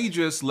 Let me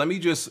just.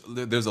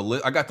 There's a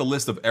list. I got the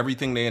list of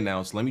everything they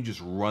announced. Let me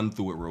just run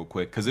through it real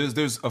quick because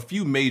there's a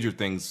few major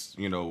things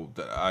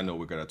that I know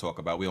we're gonna talk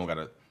about. We're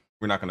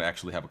not gonna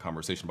actually have a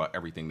conversation about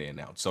everything they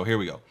announced. So here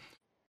we go.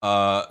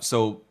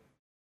 So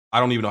I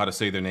don't even know how to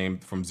say their name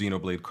from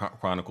Xenoblade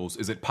Chronicles.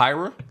 Is it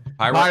Pyra?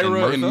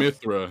 Pyra and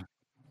Mythra.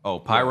 Oh,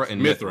 Pyra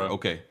and Mythra.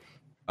 Okay.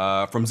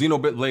 From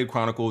Xenoblade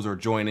Chronicles are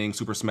joining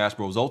Super Smash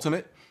Bros.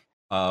 Ultimate.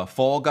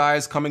 Fall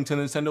Guys coming to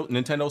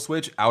Nintendo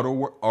Switch.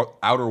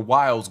 Outer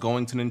Wilds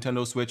going to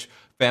Nintendo Switch.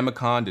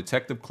 Famicom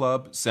Detective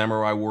Club.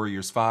 Samurai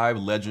Warriors 5.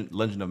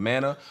 Legend of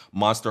Mana.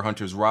 Monster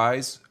Hunter's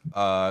Rise.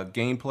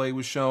 Gameplay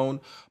was shown.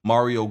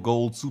 Mario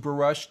Gold Super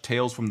Rush.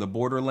 Tales from the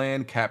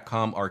Borderland.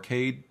 Capcom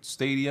Arcade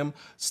Stadium.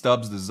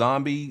 Stubbs the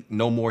Zombie.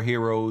 No More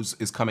Heroes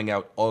is coming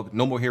out.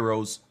 No More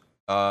Heroes.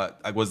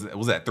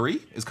 Was that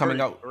 3? Is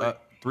coming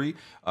out. 3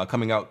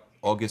 coming out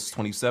August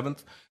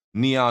 27th.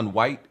 Neon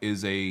White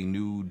is a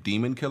new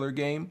Demon Killer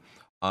game.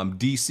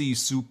 DC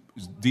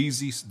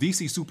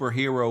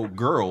Superhero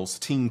Girls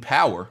Team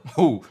Power.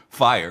 Oh,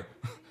 fire.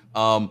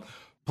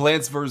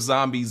 Plants vs.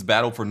 Zombies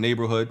Battle for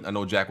Neighborhood. I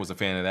know Jack was a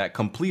fan of that.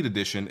 Complete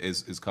Edition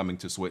is coming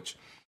to Switch.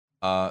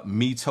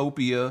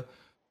 Miitopia.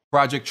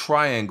 Project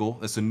Triangle.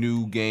 That's a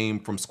new game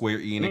from Square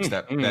Enix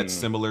that's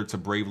similar to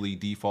Bravely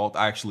Default.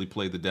 I actually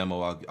played the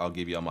demo. I'll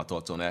give you all my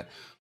thoughts on that.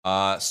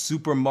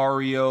 Super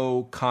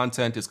Mario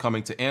content is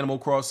coming to Animal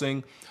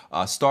Crossing.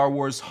 Star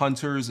Wars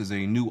Hunters is a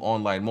new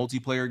online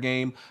multiplayer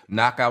game.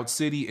 Knockout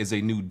City is a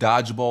new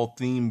dodgeball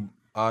theme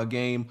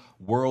game.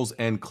 World's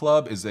End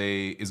Club is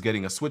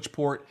getting a Switch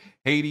port.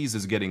 Hades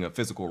is getting a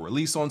physical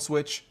release on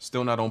Switch.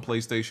 Still not on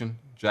PlayStation.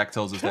 Jack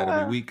tells us that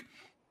every week.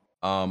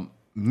 Ninja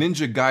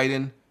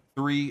Gaiden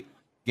 3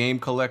 game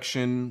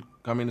collection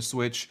coming to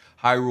Switch.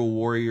 Hyrule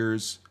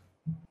Warriors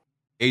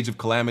Age of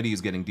Calamity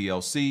is getting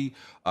DLC.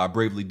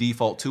 Bravely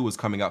Default 2 is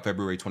coming out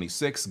February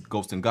 26th.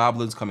 Ghosts and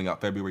Goblins coming out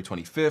February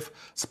 25th.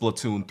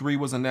 Splatoon 3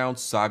 was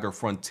announced. Saga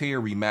Frontier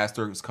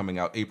Remaster is coming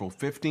out April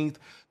 15th.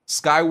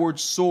 Skyward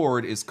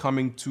Sword is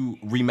coming to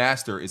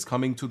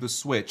the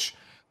Switch.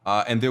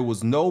 And there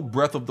was no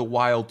Breath of the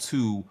Wild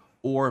 2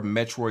 or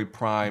Metroid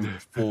Prime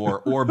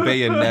 4 or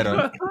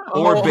Bayonetta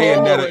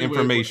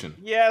information.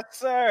 Yes,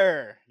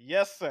 sir.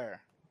 Yes, sir.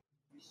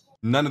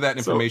 None of that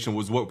information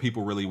was what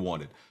people really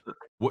wanted.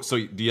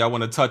 So do y'all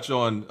want to touch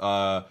on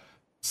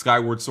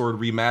Skyward Sword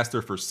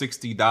Remaster for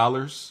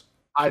 $60?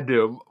 I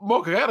do.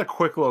 Mocha, I got a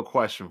quick little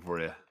question for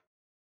you.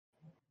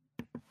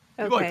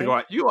 Okay.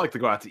 You like to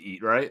go out to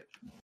eat, right?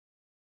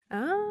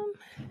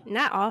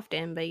 Not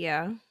often, but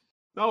yeah.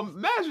 Now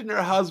imagine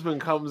your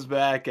husband comes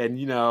back and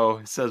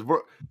says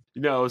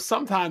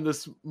sometime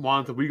this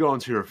month we go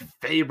into your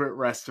favorite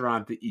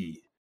restaurant to eat.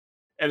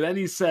 And then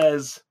he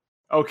says,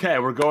 okay,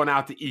 we're going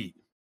out to eat.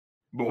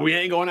 But we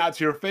ain't going out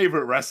to your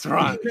favorite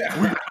restaurant. We're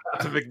going out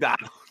to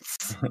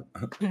McDonald's.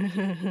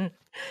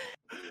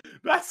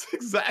 That's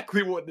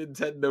exactly what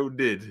Nintendo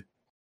did.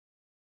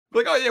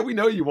 Like, oh yeah, we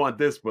know you want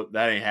this, but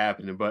that ain't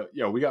happening. But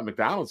we got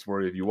McDonald's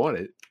for you if you want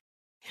it.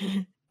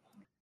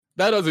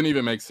 That doesn't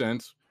even make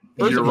sense.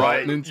 You're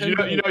right.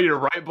 Nintendo... you're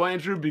right,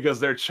 Blandrew,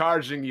 because they're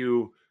charging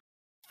you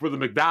for the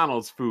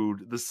McDonald's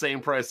food the same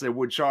price they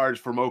would charge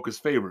for Mocha's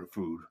favorite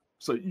food.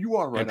 So you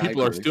are right. And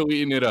people are still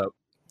eating it up.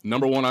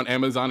 Number 1 on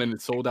Amazon, and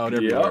it's sold out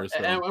everywhere. So.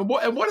 And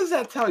what does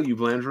that tell you,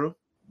 Blandrew?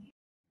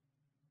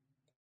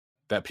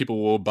 That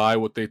people will buy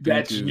what they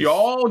think is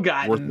y'all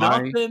got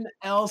nothing buying.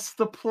 Else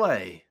to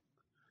play.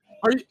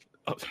 Are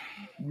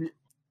you?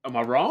 Am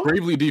I wrong?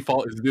 Bravely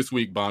Default is this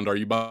week, Bond. Are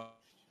you buying?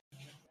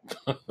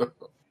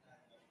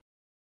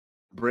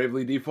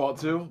 Bravely Default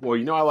 2?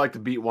 Well, I like to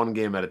beat one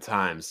game at a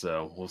time,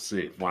 so we'll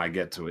see when I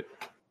get to it.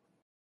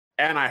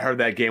 And I heard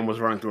that game was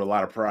running through a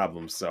lot of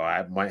problems, so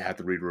I might have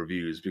to read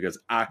reviews because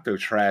Octo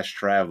Trash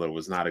Traveler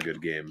was not a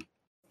good game.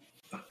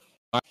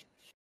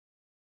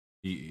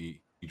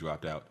 He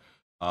dropped out.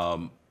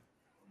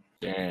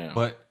 Damn.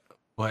 But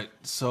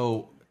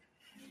so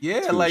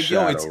yeah, like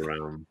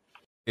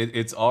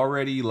it's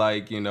already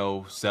like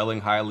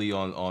selling highly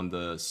on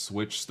the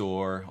Switch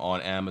store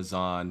on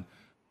Amazon.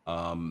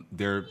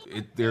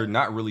 They're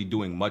not really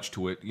doing much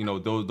to it.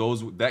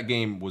 That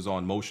game was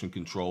on motion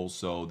control,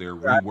 so they're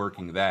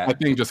reworking that. I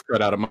think just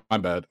cut out of my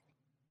bad.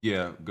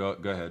 Yeah, go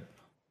ahead.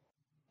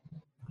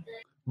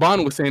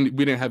 Bond was saying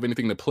we didn't have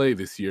anything to play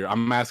this year.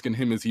 I'm asking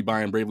him, is he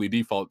buying Bravely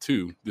Default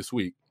 2 this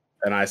week?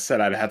 And I said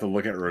I'd have to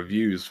look at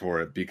reviews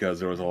for it because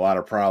there was a lot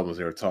of problems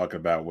they were talking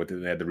about with it.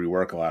 They had to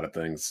rework a lot of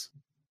things.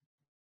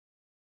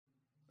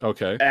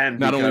 Okay. And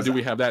not only do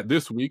we have that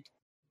this week,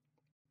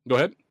 go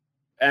ahead.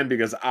 And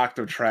because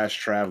Octo Trash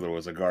Traveler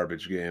was a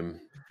garbage game.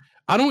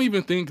 I don't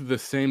even think the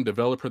same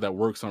developer that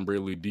works on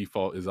Bravely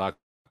Default is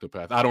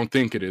Octopath. I don't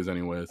think it is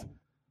anyways.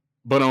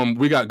 But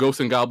we got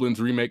Ghosts and Goblins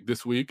remake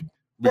this week.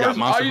 We got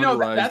Monster Hunter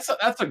Rise.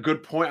 That's a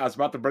good point. I was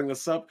about to bring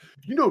this up.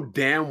 You know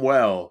damn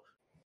well.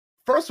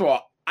 First of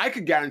all, I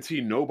could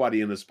guarantee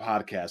nobody in this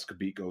podcast could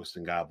beat Ghosts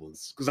and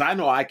Goblins because I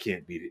know I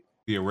can't beat it.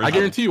 The original. I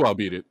guarantee you, I'll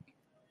beat it.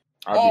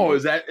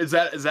 Is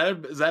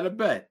that a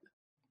bet?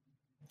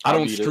 I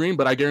don't stream,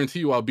 but I guarantee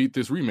you, I'll beat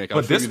this remake.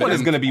 But this one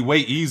is going to be way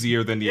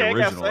easier than the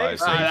original.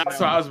 That's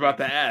what I was about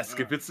to ask.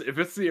 If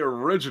it's the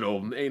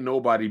original, ain't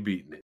nobody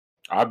beating it.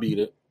 I beat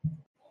it.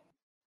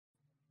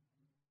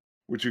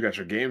 What, you got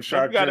your Game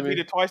Shark? You got to beat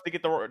it twice to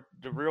get the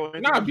real.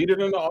 No, I beat it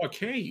in the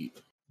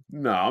arcade.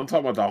 No, I'm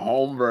talking about the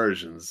home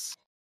versions.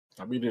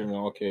 I beat it in the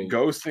arcade.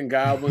 Ghosts and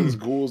Goblins,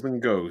 Ghouls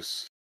and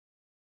Ghosts.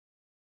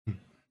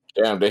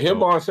 Damn, the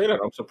Hitbon say that.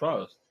 I'm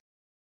surprised.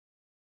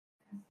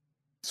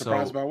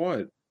 Surprised by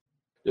what?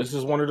 This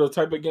is one of the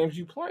type of games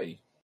you play.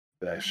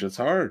 That shit's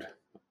hard.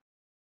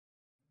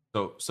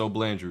 So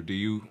Blandrew, do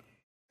you?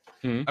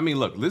 I mean,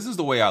 look, this is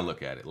the way I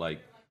look at it.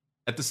 Like,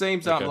 at the same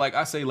time, like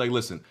I say, like,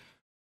 listen,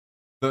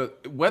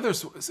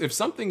 if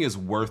something is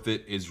worth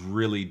it is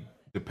really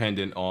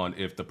dependent on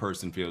if the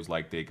person feels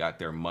like they got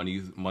their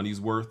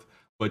money's worth.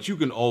 But you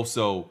can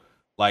also,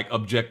 like,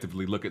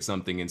 objectively look at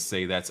something and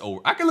say that's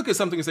over. I can look at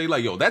something and say,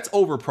 like, yo, that's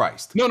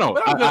overpriced. No,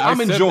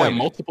 I'm enjoying it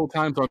multiple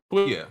times on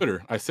Twitter. Yeah.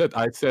 I said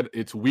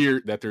it's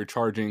weird that they're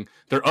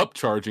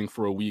upcharging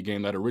for a Wii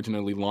game that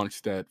originally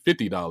launched at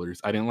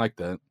 $50. I didn't like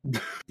that.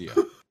 Yeah.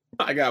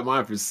 I got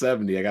mine for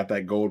 $70. I got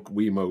that gold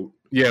Wiimote.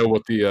 Yeah,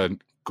 with the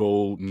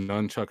gold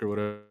nunchuck or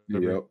whatever.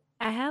 Yep.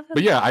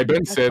 But yeah, I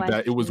Ben said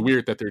that it was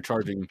weird that they're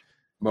charging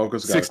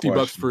Mocha's got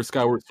 $60 for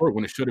Skyward Sword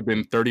when it should have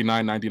been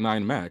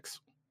 $39.99 max.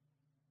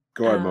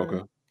 Go ahead,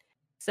 Mocha.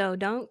 So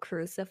don't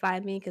crucify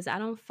me because I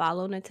don't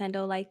follow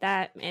Nintendo like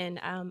that, and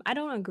I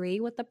don't agree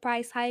with the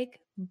price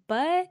hike.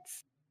 But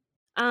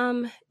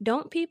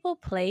don't people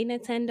play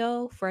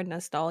Nintendo for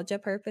nostalgia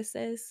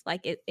purposes?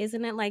 Like,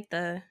 isn't it like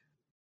the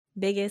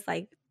biggest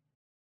like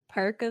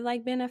perk of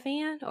like being a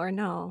fan, or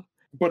no?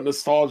 But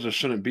nostalgia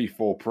shouldn't be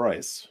full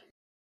price.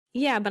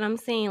 Yeah, but I'm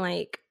saying,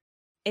 like,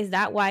 is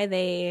that why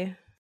they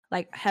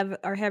like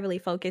are heavily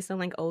focused on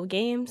like old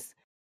games?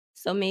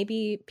 So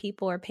maybe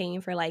people are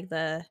paying for like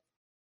the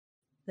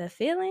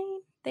feeling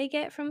they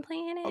get from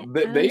playing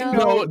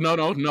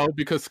it. No,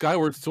 because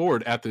Skyward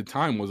Sword at the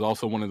time was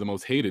also one of the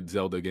most hated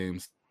Zelda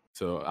games.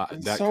 So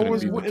that couldn't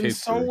be the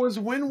case. So was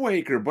Wind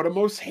Waker, but a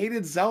most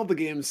hated Zelda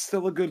game is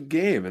still a good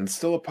game and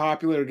still a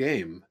popular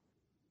game.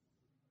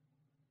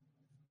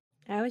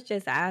 I was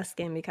just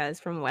asking because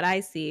from what I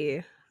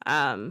see,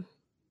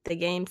 the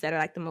games that are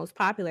like the most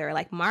popular are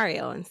like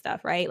Mario and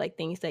stuff, right? Like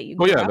things that you.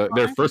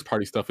 Their first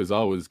party stuff is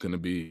always going to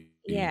be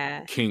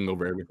king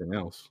over everything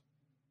else.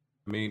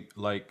 I mean,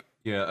 like,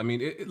 yeah, I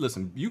mean,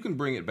 listen, you can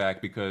bring it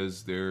back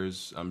because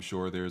I'm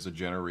sure there's a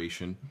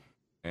generation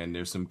and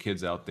there's some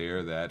kids out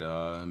there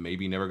that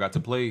maybe never got to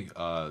play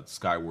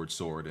Skyward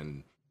Sword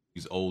and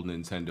these old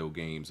Nintendo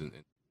games and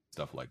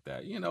stuff like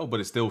that, but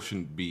it still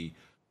shouldn't be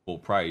full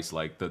price.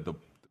 Like the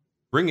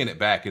bringing it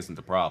back isn't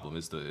the problem.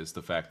 It's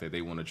the fact that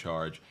they want to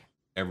charge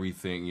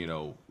everything,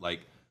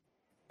 like,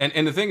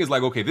 and the thing is,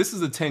 like, okay, this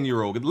is a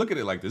 10-year-old. Look at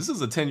it like this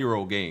is a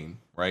 10-year-old game,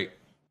 right?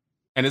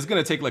 And it's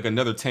going to take like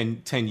another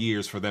 10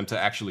 years for them to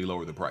actually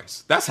lower the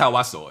price. That's how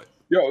I saw it.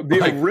 Yo,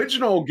 the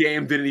original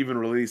game didn't even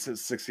release at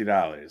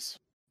 $60.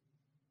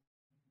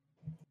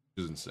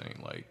 Which is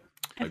insane. Like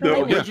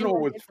the original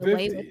was $50.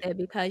 Away with it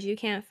because you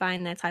can't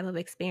find that type of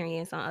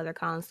experience on other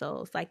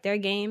consoles. Like their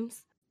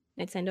games,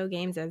 Nintendo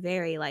games are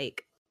very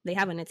like they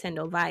have a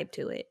Nintendo vibe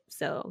to it.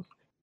 So,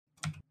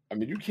 I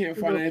mean, you can't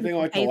find anything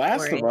like The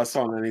Last of Us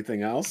on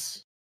anything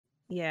else.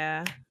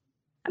 Yeah.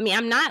 I mean,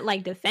 I'm not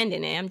like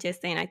defending it. I'm just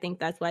saying I think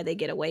that's why they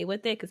get away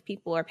with it because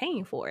people are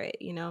paying for it,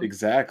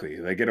 Exactly.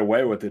 They get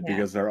away with it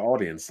because their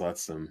audience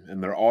lets them.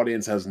 And their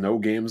audience has no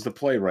games to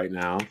play right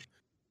now.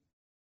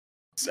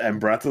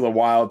 And Breath of the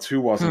Wild 2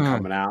 wasn't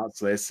coming out.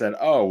 So they said,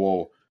 oh,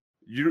 well,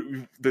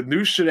 the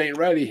new shit ain't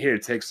ready. Here,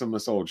 take some of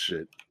this old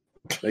shit.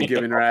 They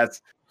giving their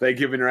ass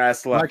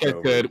leftovers. Like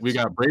I said, we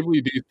got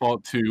Bravely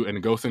Default 2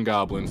 and Ghosts and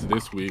Goblins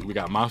this week. We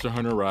got Monster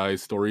Hunter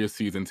Rise, Story of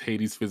Seasons,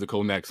 Hades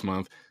Physical next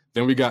month.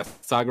 Then we got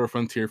Saga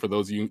Frontier for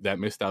those of you that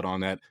missed out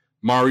on that.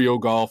 Mario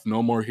Golf,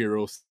 No More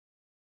Heroes,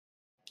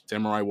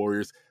 Samurai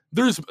Warriors.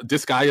 There's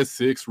Disgaea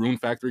 6, Rune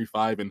Factory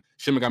 5, and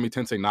Shin Megami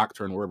Tensei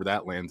Nocturne, wherever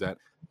that lands at.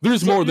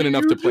 There's more than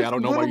enough to play. I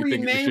don't know why you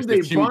think it's just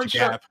a huge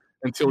gap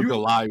until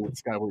July with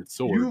Skyward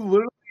Sword. You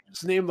literally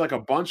just named like a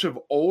bunch of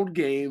old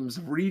games,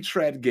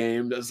 retread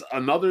games,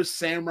 another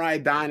Samurai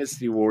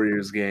Dynasty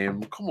Warriors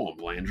game. Come on,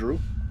 Blandrew.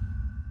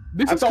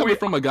 This is coming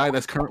from a guy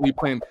that's currently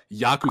playing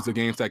Yakuza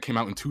games that came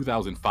out in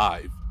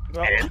 2005.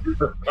 They're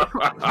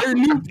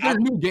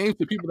new games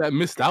to people that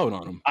missed out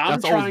on them.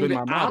 That's always been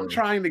my motto. I'm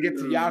trying to get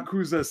to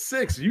Yakuza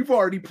 6. You've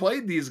already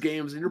played these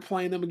games and you're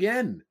playing them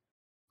again.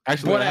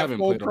 Actually, I haven't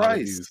played a lot of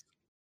these.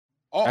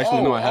 I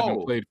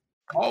haven't played.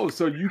 Oh,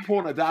 so you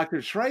pulling a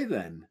Dr. Trey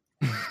then?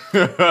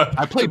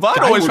 I played. But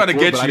I always try to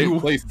get you. I didn't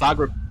play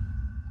Saga.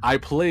 I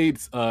played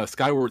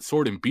Skyward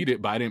Sword and beat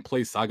it, but I didn't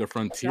play Saga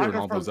Frontier and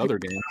all those other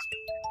games.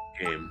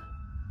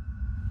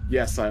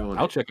 Yes, I own it.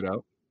 I'll check it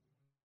out.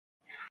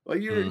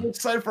 Like you're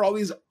excited for all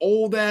these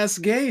old ass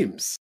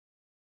games.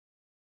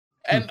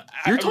 And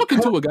you're talking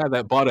to a guy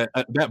that bought an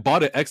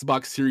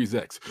Xbox Series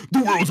X,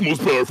 the world's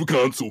most powerful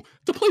console,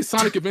 to play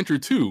Sonic Adventure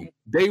 2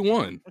 day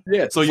one.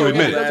 Yeah, so you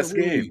admit that's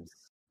games.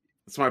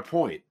 That's my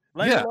point.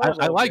 Yeah,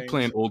 I like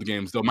playing old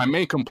games though. My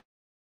main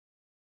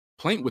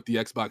complaint with the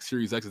Xbox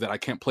Series X is that I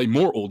can't play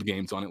more old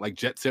games on it, like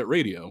Jet Set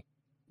Radio.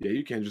 Yeah,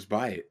 you can't just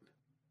buy it.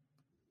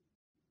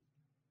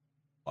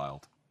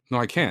 Wild. No,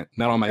 I can't.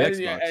 Not on my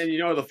Xbox. And you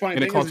know the funny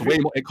thing it costs way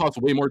more. It costs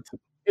way more.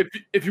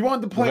 If you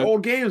wanted to play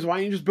old games, why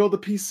don't you just build a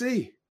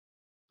PC?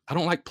 I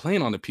don't like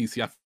playing on the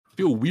PC. I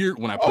feel weird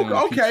when I play on the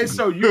PC.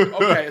 So here's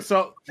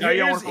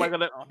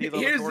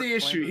the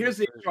issue. Here's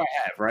the issue I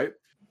have, right?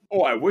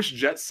 Oh, I wish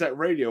Jet Set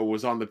Radio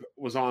was on the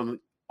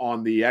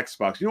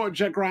Xbox. You know what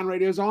Jet Grind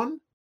Radio is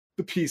on?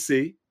 The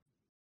PC.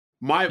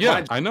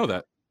 I know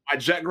that. My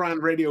Jet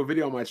Grind Radio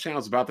video on my channel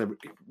is about to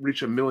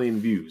reach 1 million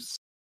views.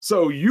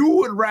 So you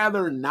would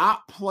rather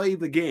not play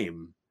the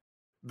game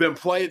than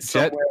play it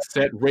somewhere. Jet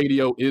Set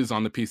Radio is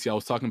on the PC. I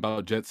was talking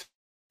about Jet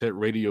Set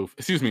Radio.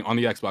 Excuse me, on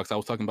the Xbox. I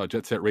was talking about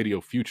Jet Set Radio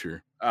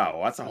Future.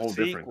 Oh, that's a whole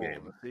different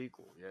game.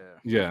 Sequel,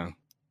 yeah.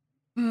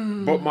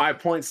 But my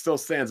point still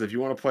stands. If you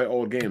want to play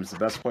old games, the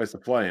best place to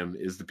play them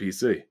is the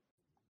PC.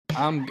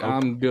 I'm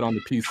good on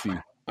the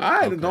PC.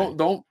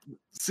 Don't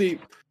see.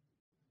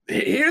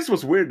 Here's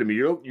what's weird to me.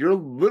 You're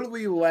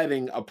literally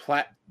letting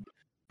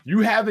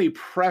you have a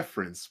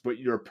preference, but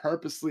you're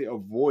purposely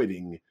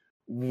avoiding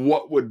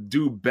what would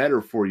do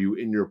better for you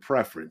in your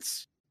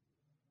preference.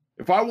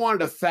 If I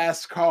wanted a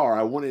fast car,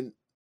 I wouldn't,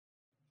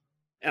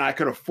 and I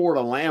could afford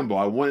a Lambo,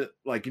 I wouldn't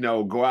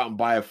go out and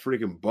buy a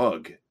freaking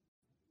Bug.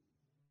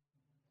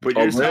 But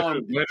you're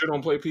telling me you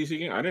don't play PC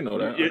game? I didn't know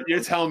that.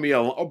 You're telling me,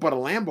 but a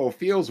Lambo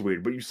feels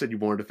weird. But you said you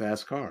wanted a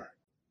fast car.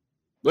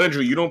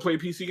 Landry, you don't play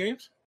PC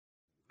games?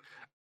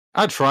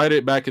 I tried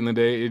it back in the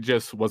day. It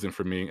just wasn't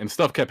for me. And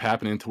stuff kept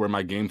happening to where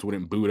my games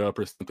wouldn't boot up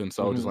or something.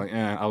 So I was just like,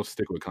 I'll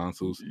stick with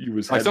consoles.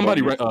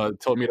 Somebody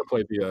told me to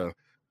play the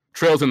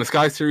Trails in the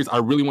Sky series. I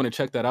really want to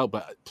check that out,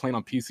 but playing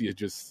on PC, it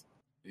just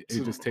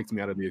takes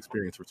me out of the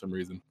experience for some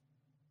reason.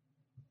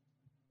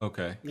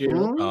 Okay.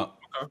 Yeah.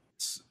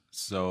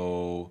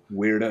 So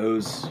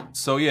weirdos.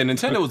 So yeah,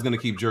 Nintendo was going to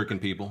keep jerking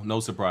people.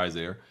 No surprise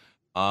there.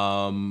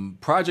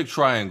 Project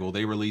Triangle,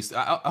 they released.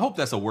 I hope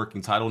that's a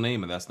working title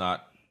name and that's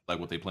not like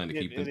what they plan to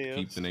keep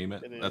the name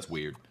at. That's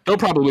weird. They'll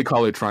probably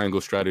call it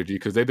Triangle Strategy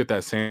because they did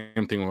that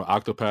same thing with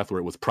Octopath where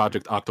it was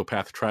Project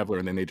Octopath Traveler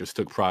and then they just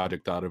took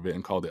Project out of it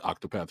and called it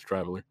Octopath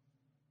Traveler.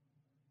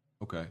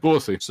 Okay. But we'll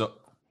see.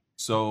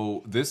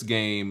 So this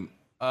game,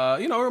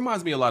 it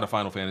reminds me a lot of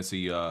Final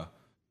Fantasy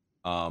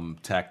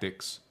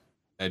Tactics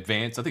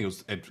Advance. I think it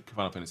was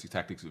Final Fantasy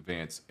Tactics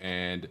Advance.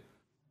 And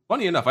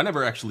funny enough, I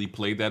never actually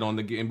played that on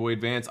the Game Boy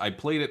Advance. I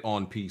played it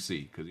on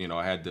PC because,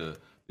 I had the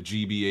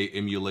GBA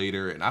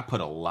emulator, and I put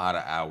a lot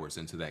of hours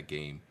into that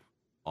game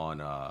on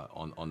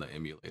the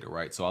emulator,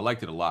 right? So I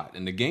liked it a lot.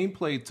 And the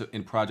gameplay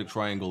in Project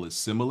Triangle is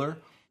similar,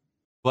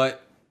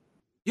 but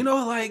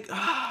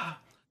I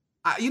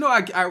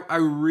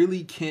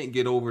really can't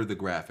get over the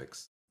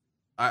graphics.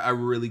 I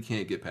really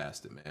can't get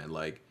past it, man.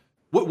 Like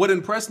what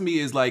impressed me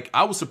is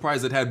I was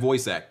surprised it had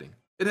voice acting.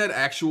 It had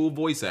actual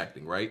voice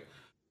acting, right?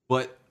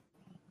 But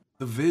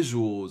the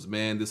visuals,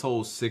 man, this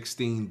whole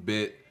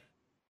 16-bit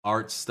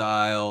art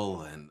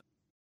style, and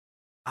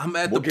I'm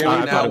at the point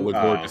now. I thought it was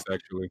gorgeous,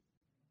 actually.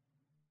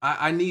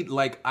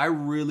 I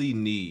really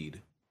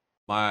need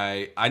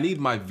my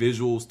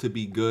visuals to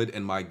be good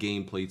and my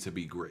gameplay to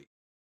be great.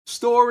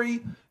 Story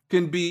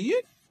can be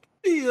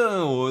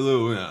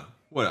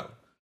whatever,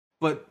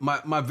 but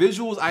my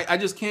visuals, I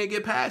just can't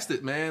get past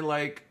it, man.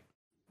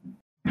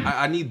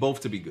 I need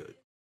both to be good,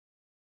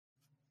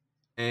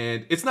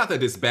 and it's not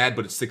that it's bad,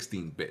 but it's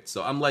 16-bit.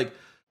 So I'm like,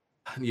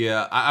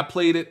 yeah, I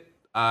played it.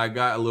 I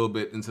got a little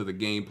bit into the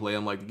gameplay.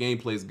 I'm like, the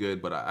gameplay's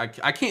good, but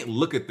I can't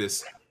look at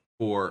this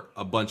for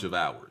a bunch of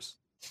hours.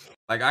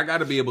 I got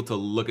to be able to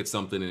look at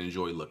something and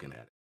enjoy looking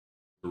at it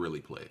to really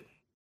play it.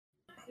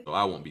 So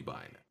I won't be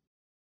buying it.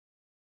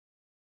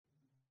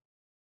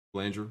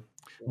 Landrew?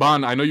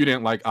 Bond, I know you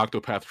didn't like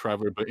Octopath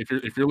Traveler, but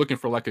if you're looking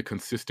for a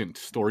consistent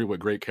story with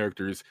great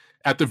characters,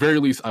 at the very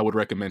least, I would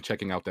recommend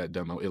checking out that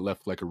demo. It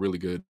left a really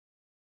good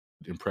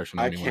impression.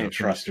 I can't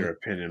trust your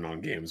opinion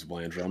on games,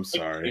 Blandrew. I'm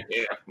sorry.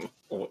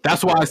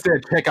 That's why I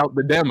said check out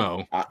the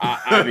demo.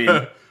 I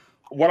mean,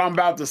 what I'm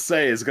about to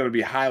say is going to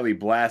be highly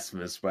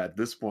blasphemous, but at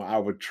this point, I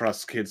would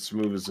trust Kid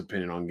Smooth's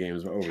opinion on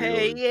games over yours.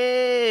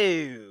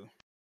 Hey, you!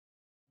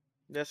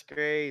 That's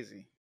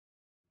crazy.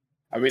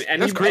 I mean,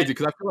 and that's crazy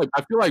because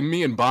I feel like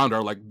me and Bond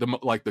are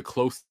the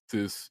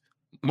closest,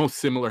 most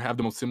similar, have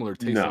the most similar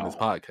taste on this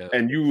podcast.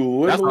 And you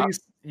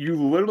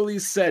literally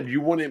said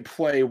you wouldn't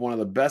play one of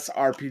the best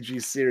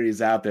RPG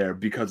series out there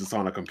because it's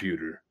on a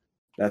computer.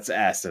 That's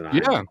asinine.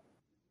 Yeah,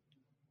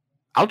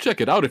 I'll check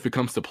it out if it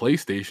comes to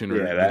PlayStation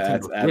or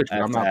that's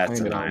I'm not asinine.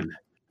 Playing it on.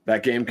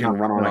 That game can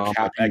run on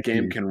that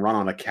game can run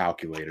on a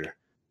calculator.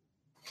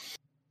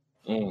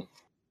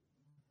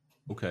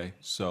 Okay,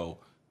 so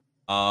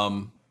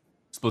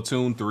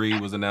Splatoon 3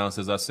 was announced,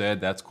 as I said.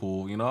 That's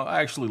cool.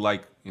 I actually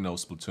like,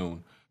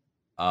 Splatoon.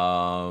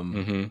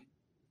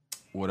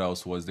 What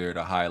else was there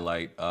to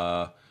highlight?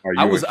 Are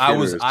you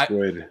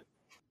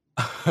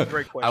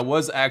Great question. I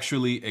was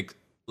actually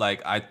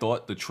like, I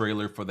thought the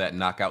trailer for that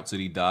Knockout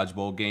City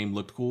Dodgeball game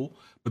looked cool,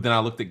 but then I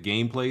looked at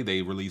gameplay.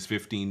 They released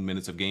 15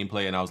 minutes of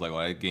gameplay, and I was like,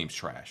 "Well, that game's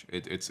trash.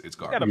 It's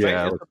garbage."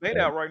 It's a beta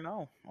out right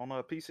now on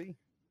a PC.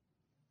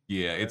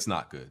 Yeah, it's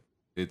not good.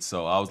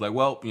 So I was like,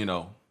 well, you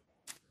know,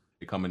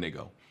 they come and they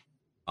go.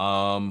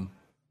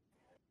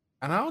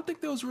 And I don't think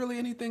there was really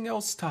anything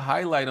else to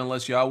highlight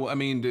unless y'all. I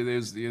mean,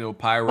 there's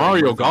Pyro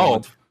Mario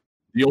Golf,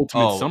 the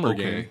ultimate summer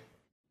game.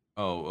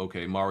 Oh,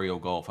 okay, Mario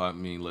Golf. I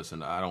mean,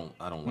 listen, I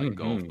don't like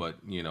golf, but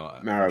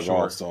Mario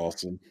Golf's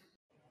awesome.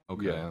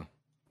 Okay, yeah.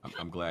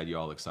 I'm glad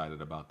y'all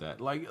excited about that.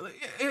 Like,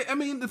 I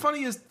mean, the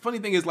funny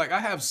thing is, like, I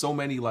have so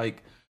many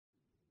like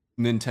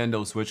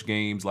Nintendo Switch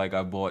games like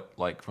I bought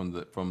like from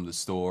the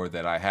store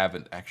that I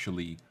haven't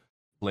actually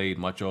played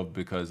much of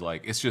because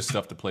like it's just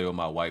stuff to play with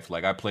my wife.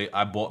 Like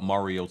I bought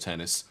Mario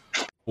Tennis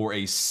for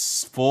a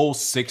full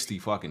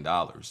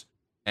 $60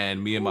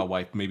 and me and my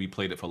wife maybe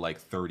played it for like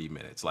 30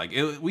 minutes. Like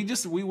we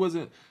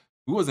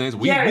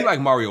like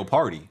Mario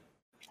Party.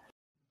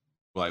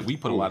 Like we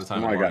put a lot of time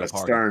in Mario Party.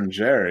 Stern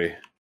Jerry.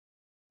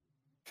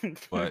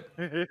 But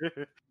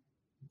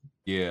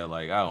yeah,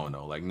 like I don't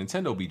know. Like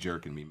Nintendo be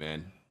jerking me,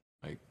 man.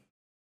 Like,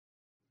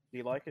 do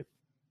you like it?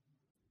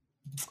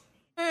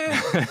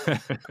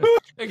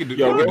 They can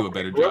do a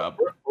better job.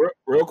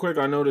 Real quick,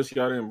 I noticed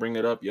y'all didn't bring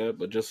it up yet,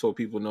 but just so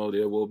people know,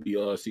 there will be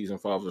season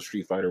 5 of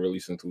Street Fighter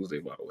releasing Tuesday.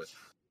 By the way,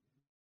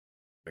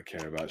 I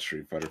care about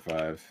Street Fighter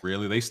 5.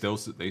 Really? They still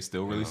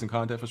releasing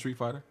content for Street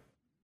Fighter?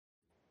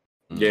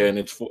 Yeah, and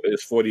it's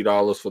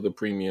 $40 for the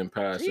premium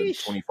pass and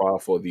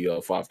 $25 for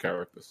the 5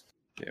 characters.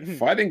 Yeah,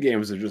 fighting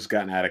games have just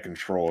gotten out of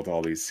control with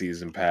all these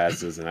season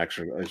passes and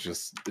extra. It's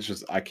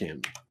just I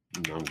can't.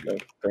 No, I'm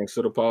good. Thanks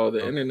to the power of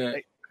the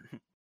internet.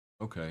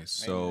 Okay,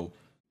 so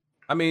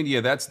I mean,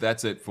 yeah,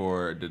 that's it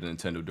for the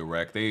Nintendo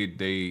Direct.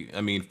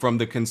 I mean, from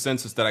the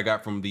consensus that I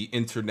got from the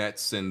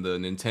internets and the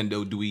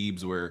Nintendo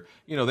dweebs, where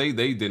they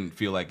didn't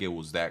feel like it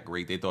was that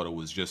great. They thought it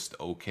was just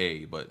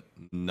okay, but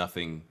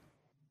nothing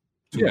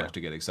too much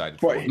to get excited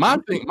for. My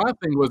thing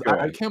was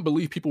I can't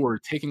believe people were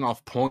taking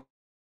off points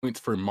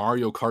for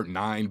Mario Kart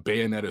 9,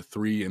 Bayonetta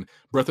 3, and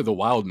Breath of the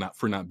Wild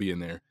for not being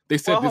there. They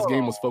said this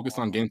game was focused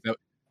on games that.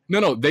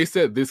 No, they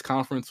said this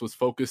conference was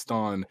focused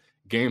on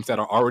games that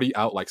are already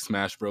out, like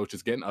Smash Bros,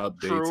 just getting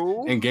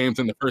updates, and games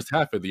in the first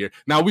half of the year.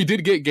 Now, we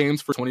did get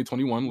games for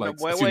 2021, like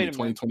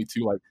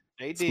 2022, like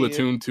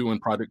Splatoon 2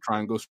 and Project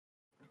Triangle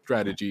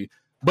Strategy.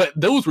 But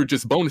those were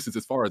just bonuses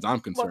as far as I'm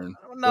concerned.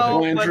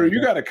 No, Andrew,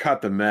 you got to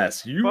cut the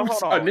mess.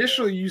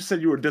 Initially you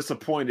said you were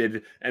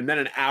disappointed, and then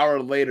an hour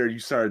later you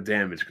started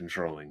damage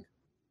controlling.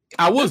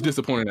 I was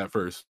disappointed at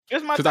first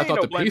because I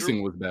thought the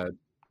pacing was bad.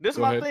 This is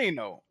my thing,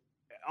 though.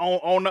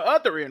 On the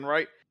other end,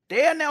 right?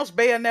 They announced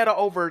Bayonetta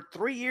over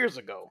 3 years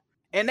ago,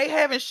 and they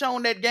haven't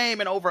shown that game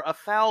in over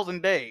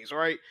 1,000 days,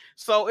 right?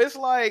 So it's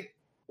like,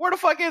 where the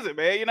fuck is it,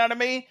 man? You know what I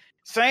mean?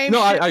 Same.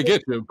 No, I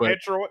get you, but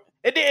Metroid.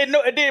 It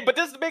did, but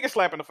this is the biggest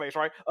slap in the face,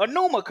 right?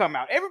 Anuma come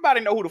out.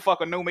 Everybody know who the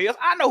fuck Anuma is.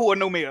 I know who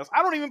Anuma is.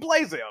 I don't even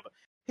play Zelda.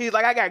 He's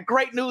like, I got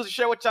great news to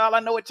share with y'all. I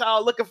know what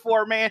y'all looking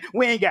for, man.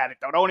 We ain't got it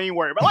though. Don't even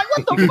worry about. Like,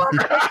 what the fuck?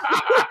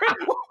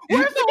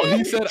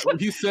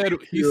 He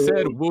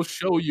said we'll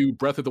show you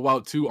Breath of the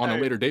Wild 2 on a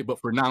later date, but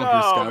for now,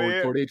 here's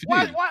Skyward Sword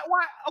HD.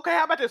 Why? Okay,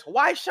 how about this?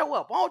 Why show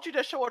up? Why don't you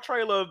just show a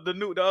trailer of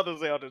the other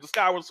Zelda, the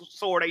Skyward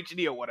Sword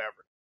HD or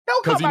whatever?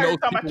 Don't come out here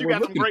talking about you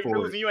got some great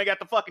news and you ain't got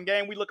the fucking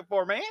game we looking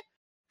for, man.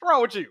 What's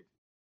wrong with you?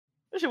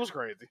 This shit was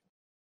crazy.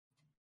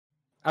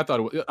 I thought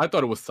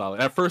it was solid.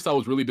 At first, I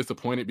was really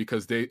disappointed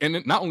because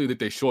not only did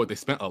they show it, they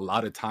spent a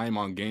lot of time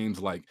on games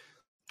like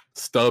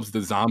Stubbs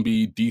the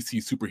Zombie, DC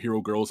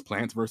Superhero Girls,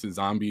 Plants vs.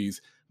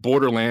 Zombies,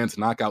 Borderlands,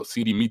 Knockout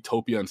City,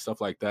 Miitopia, and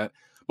stuff like that.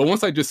 But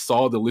once I just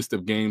saw the list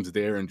of games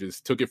there and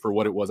just took it for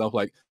what it was, I was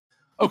like,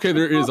 okay,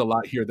 there is a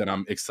lot here that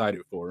I'm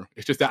excited for.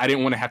 It's just that I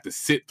didn't want to have to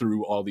sit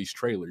through all these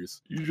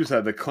trailers. You just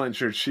had to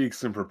clench your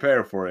cheeks and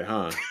prepare for it,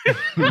 huh?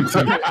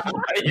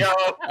 Yo,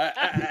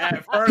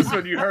 at first,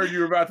 when you heard you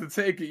were about to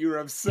take it, you were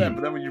upset.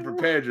 But then when you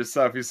prepared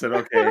yourself, you said,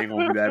 okay, it ain't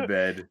going to be that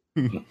bad.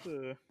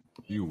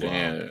 You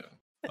wild.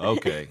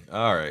 Okay,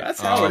 all right. That's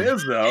how it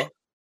is, though.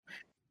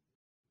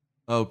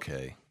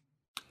 Okay.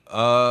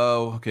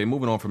 Okay,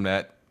 moving on from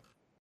that.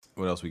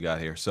 What else we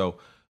got here? So,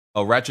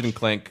 Ratchet &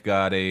 Clank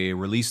got a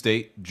release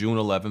date, June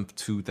 11th,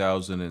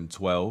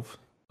 2012.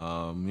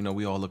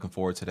 We all looking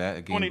forward to that.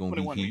 A game going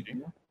to be heat.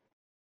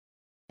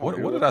 What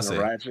did I say?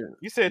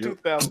 You said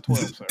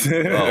 2012, sir.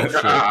 Oh,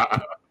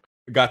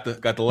 shit.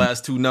 Got the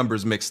last two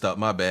numbers mixed up.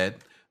 My bad.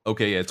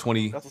 Okay, yeah,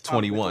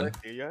 2021.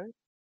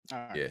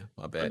 Yeah,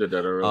 my bad. I did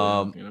that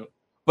earlier.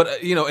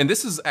 But and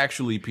this is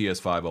actually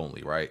PS5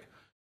 only, right?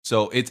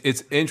 So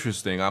it's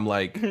interesting. I'm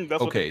like,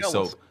 okay,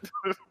 so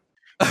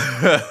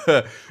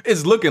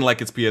it's looking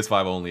like it's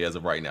PS5 only as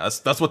of right now.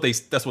 That's what they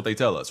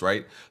tell us,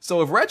 right?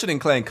 So if Ratchet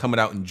 & Clank coming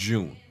out in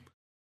June,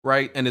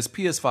 right, and it's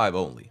PS5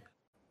 only,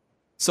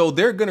 so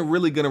they're gonna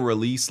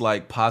release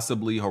like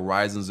possibly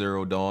Horizon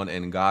Zero Dawn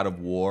and God of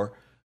War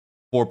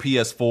for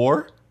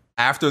PS4.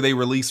 after they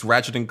released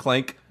Ratchet and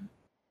Clank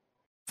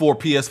for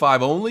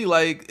PS5 only.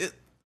 Like,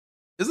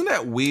 isn't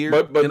that weird?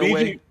 But in a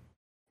way?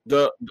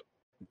 The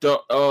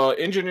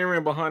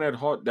engineering behind that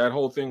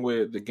whole thing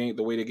with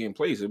the way the game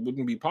plays, it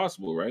wouldn't be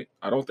possible, right?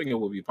 I don't think it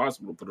would be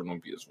possible to put it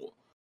on PS4.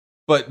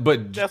 But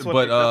that's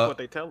what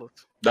they tell us.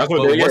 That's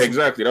what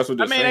exactly. That's what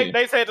they're saying.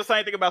 They said the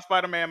same thing about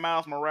Spider-Man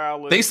Miles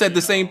Morales. They said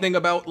the same thing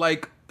about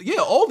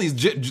all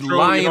these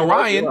Lion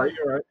Ryan.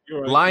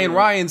 You're right.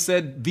 Ryan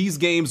said these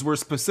games were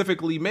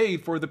specifically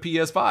made for the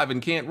PS5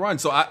 and can't run.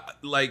 So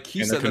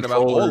he said that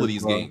about all of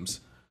these games.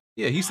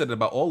 Yeah, he said it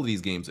about all of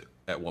these games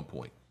at one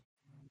point.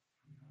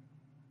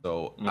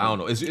 So I don't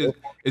know.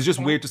 It's just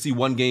weird to see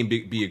one game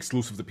be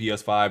exclusive to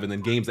PS5 and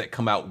then games that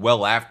come out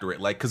well after it.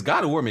 Like, because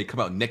God of War may come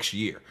out next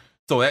year.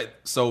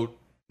 So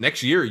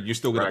next year you're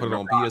still gonna put it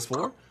on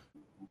PS4?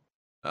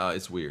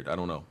 It's weird. I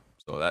don't know.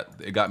 So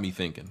it got me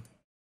thinking.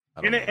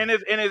 And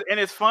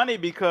it's funny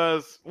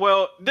because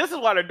this is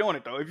why they're doing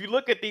it though. If you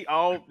look at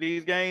all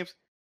these games,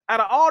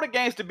 out of all the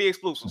games to be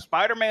exclusive,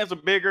 Spider-Man's a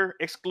bigger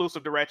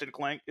exclusive to Ratchet and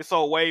Clank. It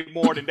sold way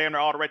more than damn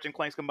near all the Ratchet and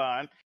Clanks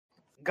combined.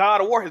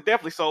 God of War has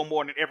definitely sold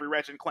more than every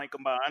Ratchet and Clank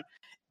combined.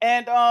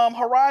 And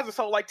Horizon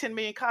sold like 10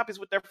 million copies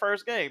with their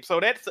first game. So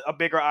that's a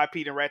bigger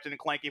IP than Ratchet and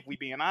Clank, if we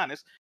being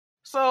honest.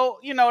 So,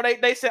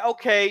 they said,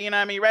 okay,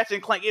 Ratchet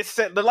and Clank,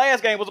 the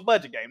last game was a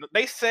budget game.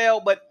 They sell,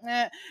 but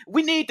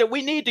we need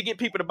to get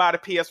people to buy the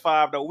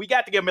PS5, though. We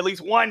got to give them at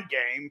least one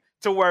game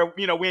to where,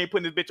 we ain't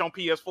putting this bitch on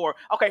PS4.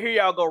 Okay, here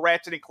y'all go,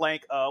 Ratchet and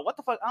Clank. What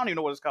the fuck? I don't even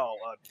know what it's called.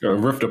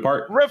 Rift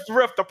Apart? Rift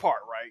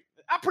Apart, right?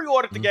 I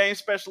pre-ordered the game,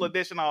 special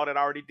edition, all that.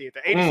 I already did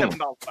that. $87,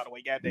 by the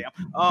way, goddamn.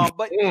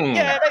 But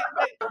yeah,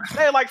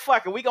 they're like,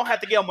 fuck it, we gonna have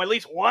to give them at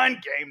least one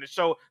game to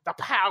show the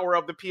power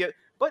of the PS.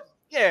 But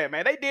yeah,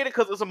 man, they did it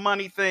because it's a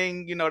money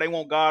thing. They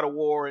want God of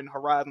War and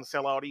Horizon to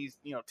sell all these,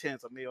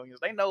 tens of millions.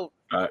 They know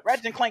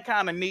Ratchet and Clank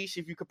kind of niche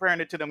if you're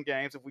comparing it to them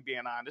games, if we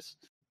being honest.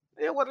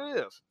 Yeah, what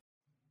it is.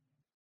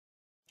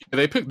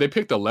 They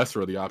picked the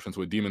lesser of the options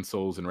with Demon's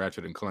Souls and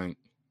Ratchet and Clank.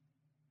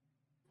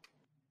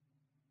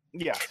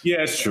 Yeah.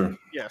 Yeah, it's true.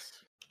 Yes.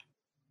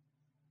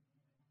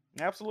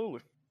 Absolutely.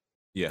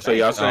 Yeah. So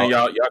y'all saying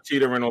y'all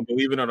teetering on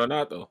believing it or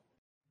not though?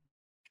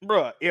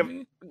 Bruh,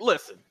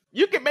 listen,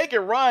 you can make it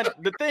run.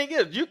 The thing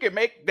is, you can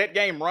make that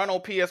game run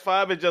on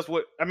PS5. It's just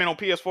on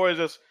PS4 is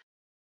just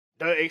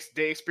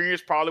the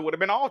experience probably would have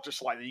been altered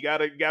slightly. You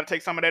gotta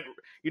take some of that,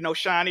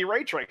 shiny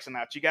ray tracing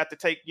out. You got to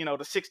take, the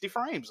 60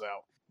 frames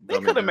out. They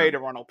could have made it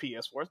run on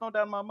PS4. There's no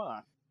doubt in my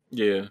mind.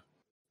 Yeah.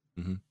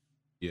 Mm-hmm.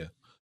 Yeah.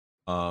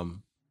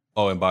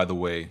 Oh, and by the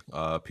way,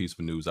 piece of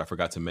news I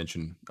forgot to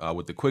mention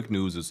with the quick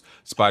news is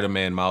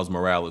Spider-Man Miles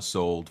Morales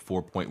sold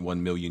 4.1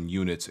 million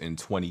units in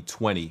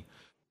 2020.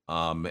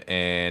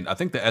 And I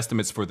think the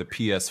estimates for the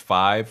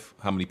PS5,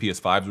 how many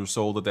PS5s were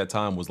sold at that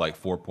time, was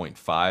like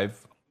 4.5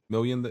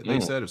 million that they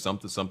said, or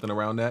something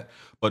around that.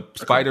 But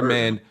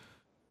Spider-Man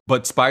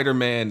Miles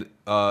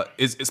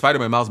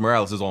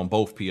Morales is on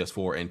both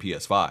PS4 and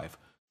PS5.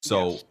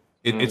 So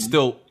it's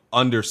still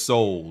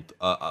undersold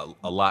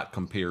a lot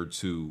compared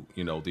to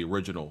the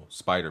original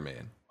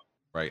Spider-Man,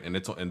 right? And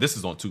this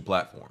is on 2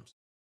 platforms,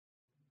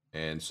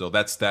 and so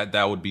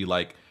that would be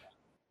like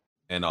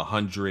an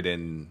 100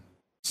 and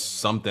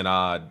something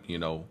odd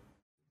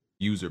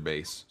user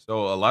base.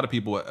 So a lot of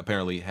people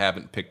apparently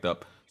haven't picked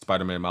up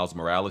Spider-Man Miles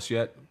Morales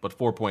yet, but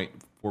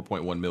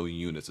 4.1 million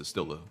units is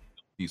still a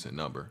decent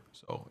number,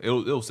 so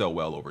it'll sell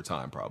well over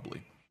time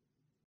probably.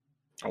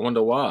 I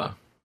wonder why.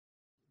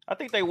 I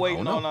think they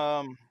waiting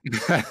on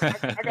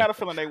I got a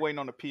feeling they waiting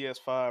on the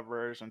PS5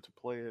 version to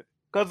play it.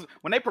 Because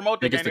when they promote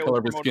the game, the color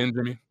of his skin,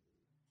 Jimmy.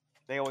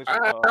 They always.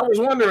 I was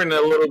wondering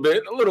a little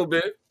bit,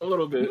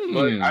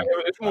 but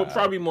it's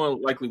probably more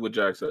likely what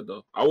Jack said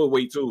though. I would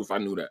wait too if I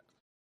knew that.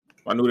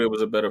 If I knew there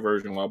was a better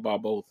version, I'll buy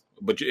both.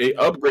 But it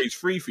upgrades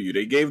free for you.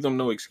 They gave them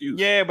no excuse.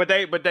 Yeah, but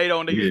they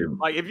don't.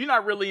 Like if you're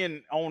not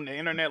really on the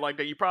internet like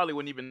that, you probably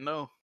wouldn't even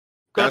know.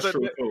 That's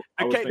true.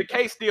 The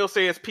case still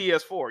says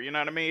PS4. You know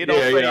what I mean? It don't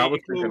say I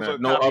was thinking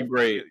that. No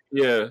upgrade.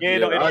 Yeah.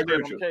 I agree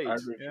with you.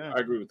 I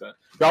agree with that.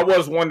 I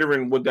was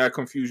wondering would that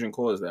confusion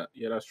cause that.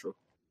 Yeah, that's true.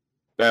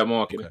 Bad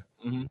marketing.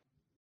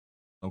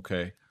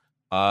 Okay.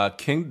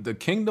 The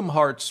Kingdom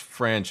Hearts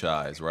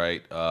franchise,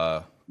 right?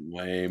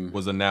 Lame.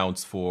 Was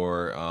announced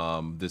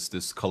for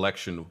this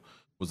collection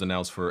was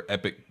announced for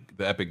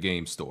the Epic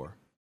Game Store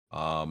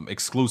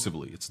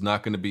exclusively. It's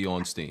not going to be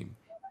on Steam.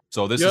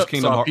 So this is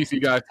Kingdom Hearts.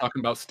 PC guys talking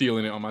about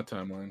stealing it on my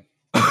timeline.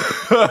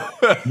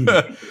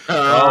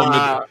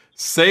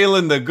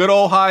 Sailing the good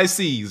old high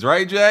seas,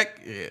 right,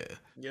 Jack? Yeah.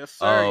 Yes,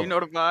 sir. You know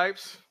the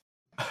vibes.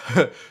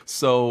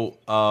 So,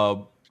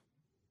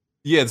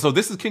 so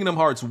this is Kingdom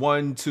Hearts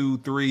 1, 2,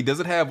 3. Does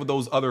it have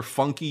those other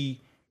funky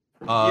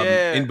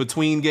in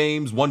between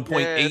games,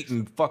 1.8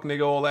 and fuck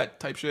nigga, all that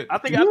type shit? I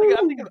think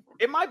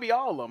it might be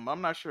all of them.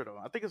 I'm not sure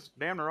though. I think it's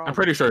damn near all. I'm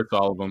pretty sure it's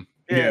all of them.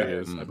 Yeah, it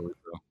is. I believe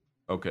so.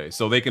 Okay,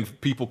 so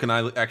people can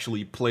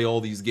actually play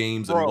all these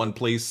games in one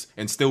place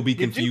and still be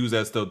confused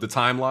as to the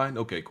timeline.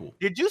 Okay, cool.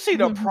 Did you see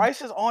the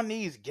prices on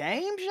these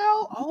games, yo?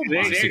 Oh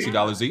my!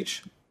 $60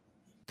 each.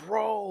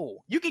 Bro,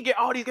 you can get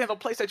all these games on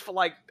PlayStation for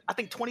like I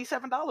think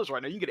 $27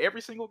 right now. You can get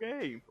every single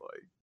game.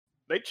 Like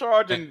they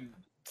charging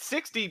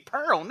 60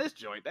 per on this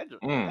joint.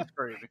 That's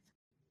crazy.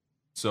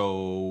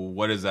 So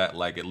what is that,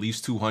 like at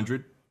least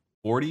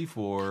 240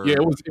 for? Yeah,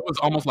 it was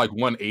almost like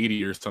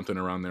 180 or something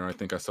around there. I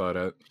think I saw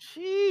that.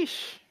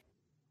 Sheesh.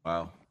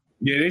 Wow.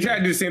 Yeah, they tried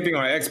to do the same thing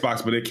on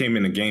Xbox, but it came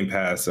in the Game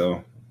Pass,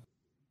 so.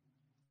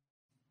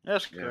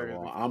 That's crazy.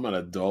 Well, I'm an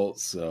adult,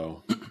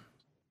 so.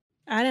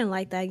 I didn't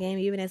like that game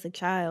even as a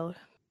child.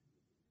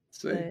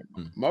 See,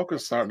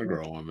 Mocha's starting to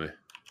grow on me.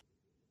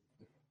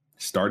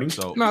 Starting?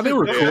 So no, they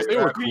were cool. They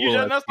were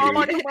cool. That's not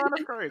like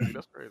that's crazy.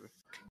 That's crazy.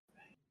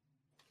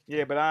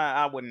 Yeah, but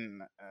I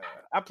wouldn't.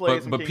 I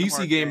played. But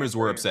PC gamers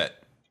were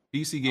upset.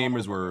 PC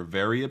gamers were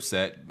very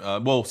upset.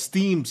 Well,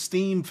 Steam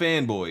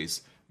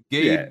fanboys,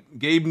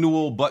 Gabe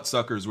Newell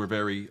buttsuckers were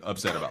very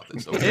upset about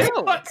this. Okay?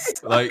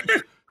 Like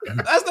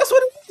that's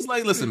what it is.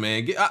 Like, listen,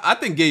 man, I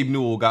think Gabe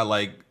Newell got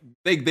like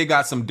they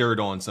got some dirt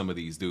on some of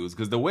these dudes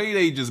because the way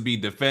they just be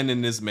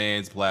defending this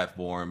man's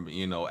platform,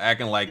 you know,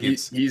 acting like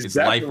it's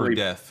life or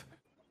death.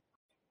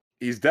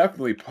 He's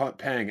definitely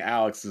paying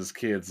Alex's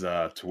kids'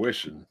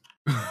 tuition.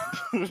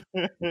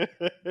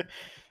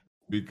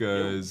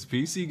 Because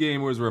PC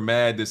gamers were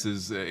mad this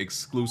is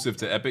exclusive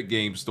to Epic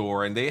Game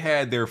Store, and they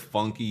had their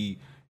funky,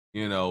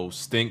 you know,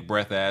 stink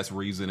breath ass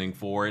reasoning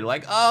for it.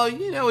 Like, oh,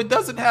 you know, it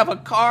doesn't have a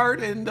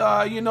card, and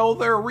you know,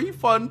 their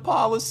refund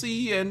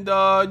policy, and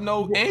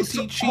no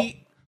anti-cheat.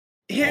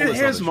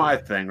 Here's my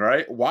thing,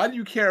 right? Why do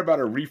you care about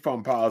a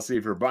refund policy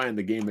if you're buying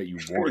the game that you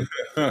want?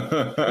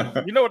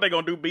 You know what they're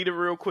gonna do? Beat it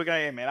real quick.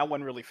 Man, I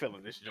wasn't really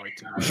feeling this joint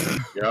too much.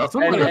 Yeah,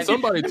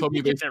 somebody told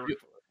me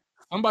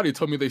somebody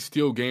told me they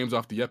steal games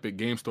off the Epic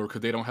Game Store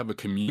because they don't have a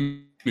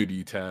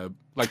community tab,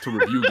 like to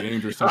review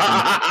games or something.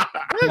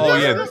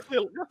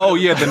 Oh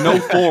yeah, the no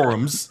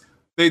forums.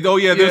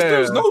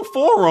 There's no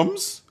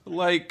forums.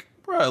 Like,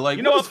 bro, like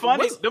you know what's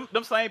funny?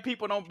 Them same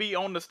people don't be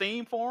on the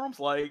Steam forums.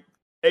 Like,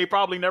 they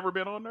probably never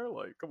been on there.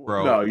 Like, come on.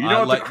 Bro, no, you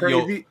know what the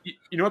crazy?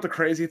 You know what the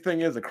crazy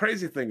thing is? The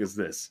crazy thing is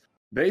this: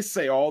 they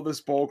say all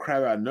this bull crap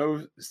about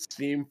no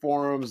Steam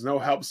forums, no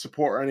help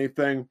support or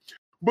anything.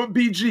 But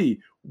BG,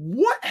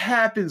 what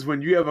happens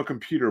when you have a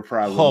computer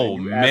problem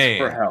and you ask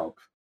for help?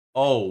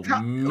 Oh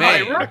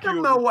man, let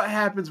them know what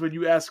happens when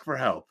you ask for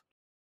help.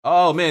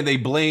 Oh man, they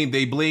blame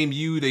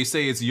you. They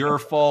say it's your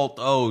fault.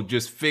 Oh,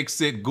 just fix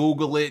it.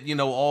 Google it. You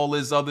know, all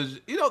this other.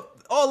 You know,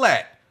 all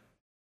that.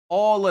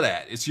 All of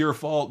that. It's your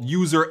fault.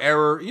 User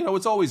error. You know,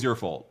 it's always your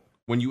fault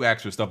when you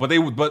ask for stuff. But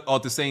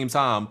at the same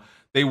time,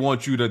 they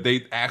want you to.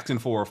 They asking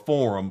for a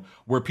forum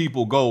where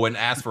people go and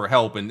ask for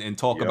help and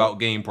talk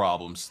about game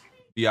problems.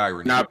 The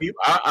irony. Now,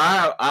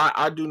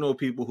 I do know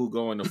people who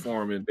go in the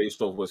forum and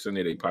based off what's in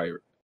it, they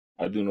pirate.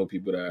 I do know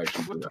people that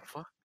actually do that.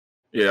 Fuck?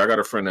 Yeah, I got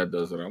a friend that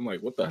does it. I'm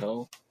like, what the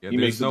hell? Yeah, he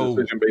makes a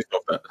decision based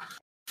off that.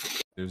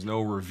 There's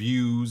no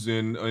reviews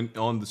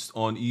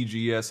on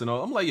EGS and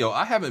all. I'm like, yo,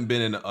 I haven't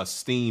been in a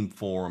Steam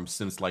forum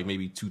since like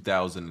maybe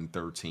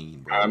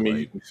 2013. Bro. I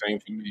mean,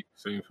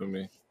 same for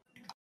me.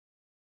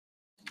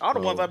 All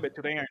the ones I've been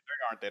to, they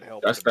aren't that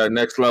helpful. That's that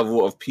next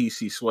level of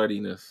PC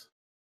sweatiness.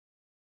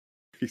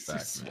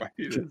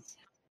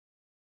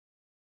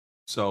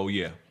 So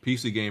yeah,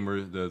 PC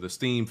gamer, the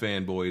Steam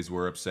fanboys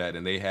were upset,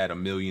 and they had a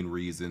million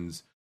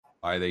reasons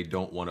why they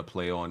don't want to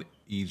play on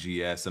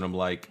EGS. And I'm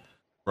like,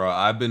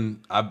 bro,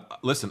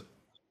 listen,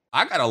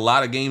 I got a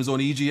lot of games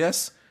on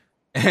EGS,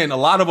 and a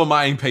lot of them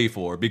I ain't pay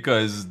for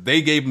because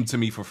they gave them to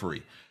me for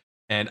free.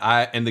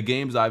 And the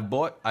games I've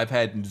bought, I've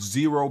had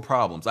zero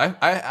problems.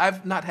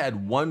 I've not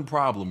had one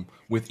problem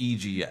with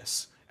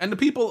EGS. And the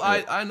people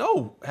I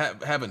know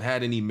haven't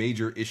had any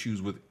major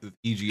issues with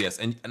EGS.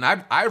 And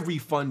I've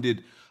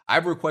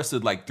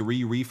requested like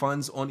 3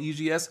 refunds on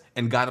EGS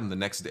and got them the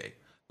next day.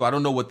 So I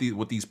don't know what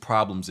these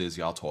problems is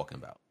y'all talking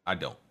about. I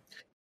don't.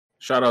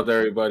 Shout out to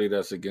everybody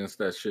that's against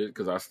that shit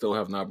because I still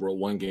have not brought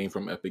one game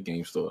from Epic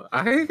Game Store.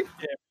 Yeah, me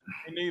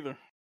neither.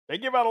 They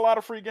give out a lot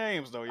of free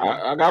games though.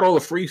 Yeah. I got all the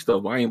free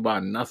stuff, but I ain't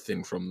buying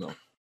nothing from them.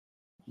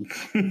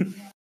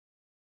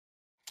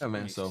 Yeah,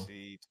 man. So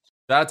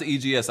shout out to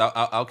EGS.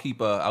 I'll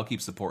keep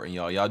supporting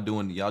y'all. Y'all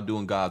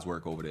doing God's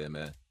work over there,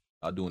 man.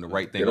 Y'all doing the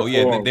right thing. Oh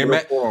yeah, they're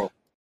mad.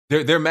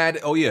 They're mad.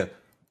 Oh yeah.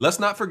 Let's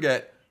not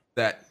forget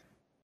that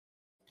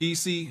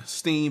PC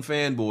Steam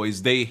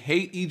fanboys, they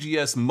hate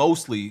EGS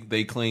mostly,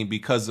 they claim,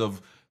 because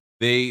of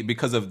the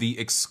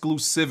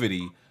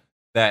exclusivity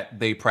that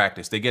they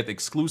practice. They get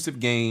exclusive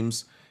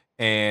games,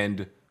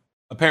 and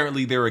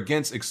apparently they're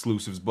against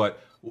exclusives.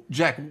 But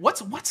Jack,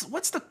 what's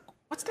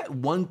that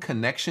one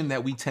connection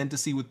that we tend to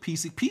see with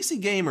PC?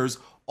 PC gamers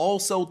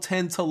also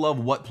tend to love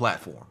what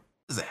platform? What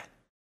is that?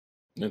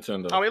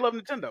 Nintendo. Oh, they love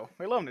Nintendo.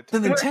 The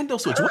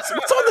Nintendo Switch. What's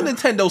on the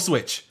Nintendo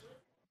Switch?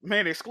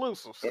 Man,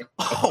 exclusives.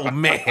 Oh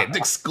man,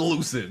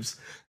 exclusives.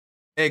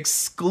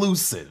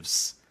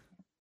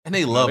 And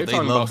they love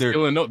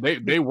their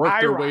they work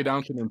their way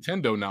down to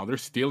Nintendo now. They're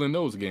stealing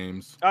those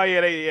games. Oh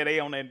yeah, they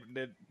own that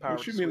power.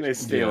 What you mean they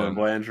stealing,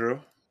 Blandrew?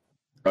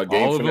 A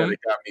game fanatic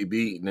got me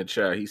beat in the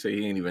chat. He said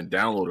he didn't even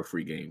download a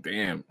free game.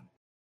 Damn.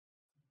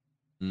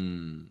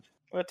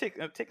 Well, take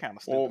kind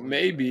of. Well,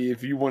 maybe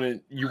if you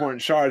weren't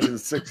charging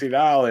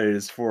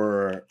 $60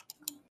 for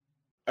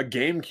a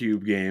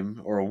GameCube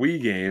game or a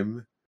Wii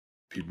game,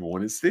 people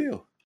wouldn't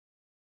steal.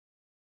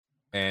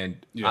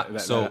 And yeah,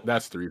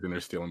 that's the reason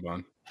they're stealing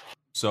Bond.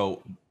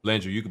 So,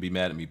 Landry, you could be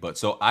mad at me, but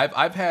so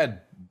I've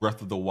had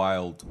Breath of the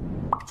Wild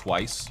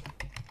twice,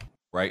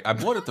 right? I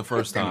bought it the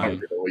first time,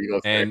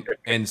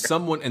 and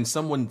someone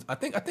I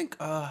think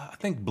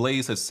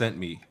Blaze has sent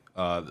me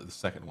the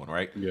second one,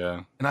 right?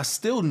 Yeah, and I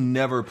still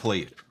never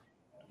played it,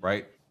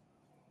 right?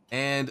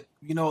 And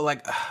you know,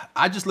 like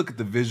I just look at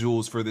the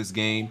visuals for this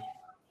game,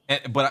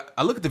 but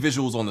I look at the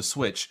visuals on the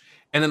Switch,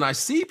 and then I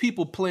see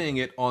people playing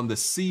it on the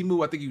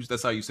Cemu. I think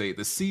that's how you say it,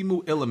 the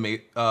Cemu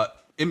emulator.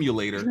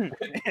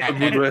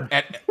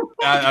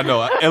 I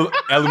know,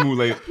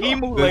 emulator.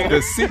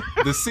 The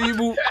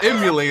Cemu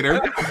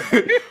emulator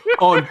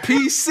on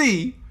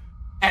PC,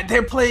 and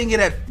they're playing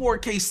it at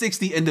 4K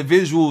 60, and the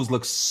visuals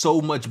look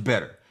so much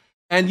better.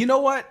 And you know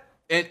what?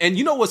 And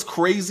you know what's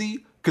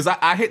crazy? Because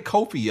I hit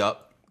Kofi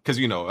up because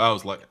you know I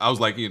was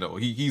like you know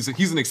he's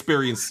an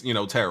experienced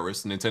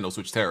terrorist, Nintendo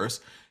Switch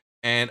terrorist,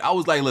 and I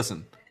was like,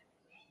 listen,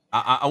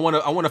 I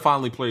want to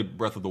finally play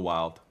Breath of the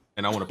Wild.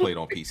 And I want to play it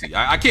on PC.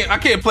 I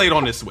can't play it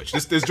on this Switch.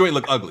 This joint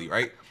look ugly,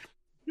 right?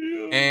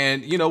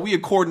 And we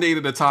had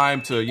coordinated a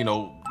time to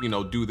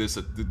do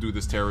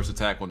this terrorist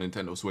attack on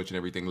Nintendo Switch and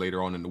everything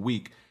later on in the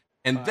week.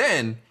 And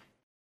then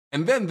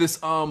this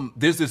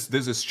there's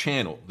this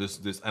channel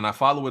and I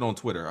follow it on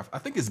Twitter. I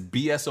think it's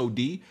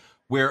BSOD,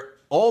 where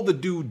all the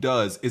dude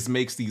does is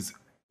makes these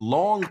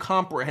long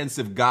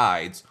comprehensive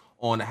guides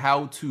on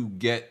how to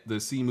get the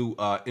Cemu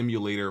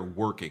emulator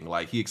working.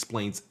 Like he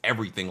explains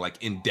everything like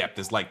in depth.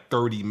 It's like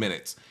 30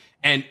 minutes.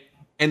 And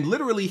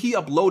literally he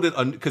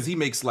uploaded because he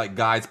makes like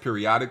guides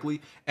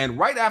periodically. And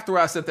right after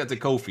I sent that to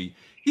Kofi,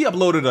 he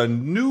uploaded a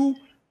new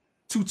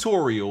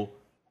tutorial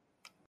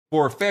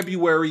for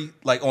February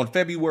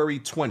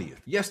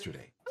 20th,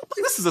 yesterday. I'm like,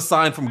 this is a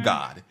sign from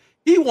God.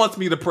 He wants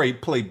me to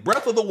play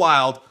Breath of the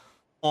Wild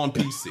on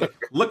PC.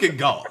 Look at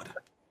God.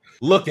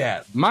 Look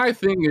at him. My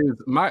thing is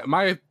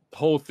my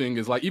whole thing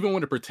is like, even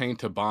when it pertained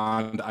to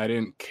Bond, I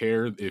didn't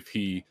care if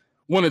he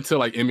wanted to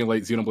like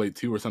emulate Xenoblade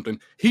 2 or something.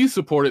 He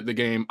supported the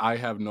game. I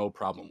have no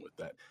problem with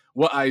that.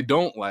 What I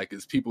don't like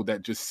is people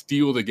that just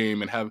steal the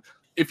game and have,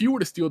 if you were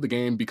to steal the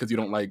game because you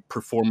don't like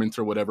performance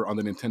or whatever on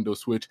the Nintendo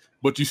Switch,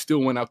 but you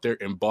still went out there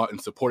and bought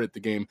and supported the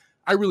game,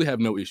 I really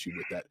have no issue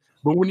with that.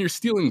 But when you're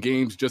stealing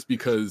games just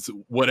because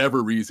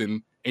whatever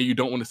reason, and you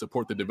don't want to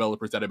support the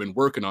developers that have been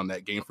working on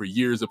that game for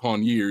years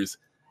upon years,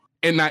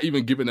 and not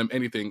even giving them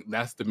anything,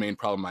 that's the main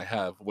problem I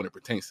have when it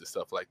pertains to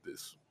stuff like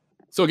this.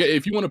 So again,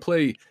 if you want to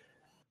play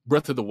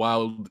Breath of the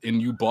Wild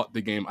and you bought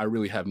the game, I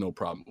really have no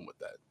problem with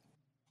that.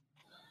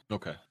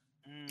 Okay.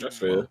 That's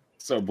fair.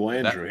 So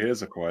Blandrew,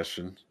 here's a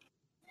question.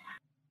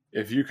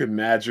 If you could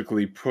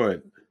magically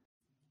put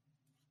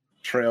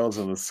Trails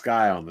in the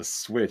Sky on the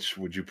Switch,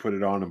 would you put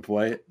it on and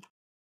play it?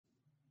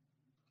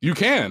 You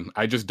can.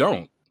 I just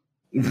don't.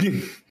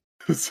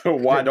 So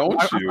why don't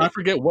you? I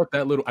forget what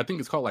that little, I think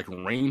it's called like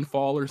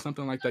Rainfall or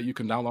something like that you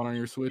can download on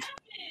your Switch.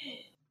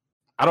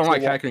 I don't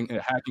like hacking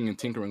and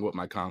tinkering with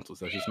my consoles.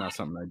 That's just not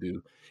something I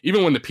do.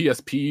 Even when the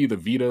PSP, the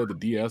Vita, the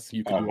DS,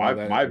 you can do all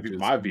that. My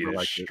Vita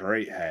is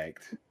straight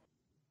hacked.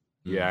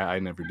 Yeah, I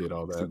never did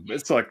all that.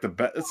 It's like the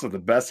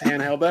best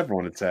handheld ever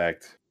when it's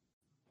hacked.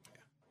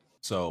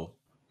 So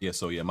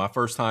my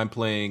first time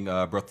playing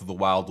Breath of the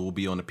Wild will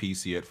be on the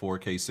PC at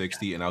 4K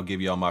 60, and I'll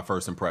give you all my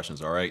first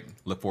impressions. All right,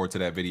 look forward to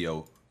that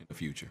video in the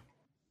future.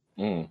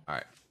 All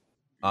right.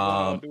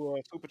 Do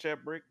a super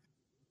chat break.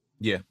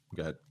 Yeah,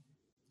 go ahead.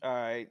 All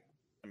right.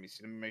 Let me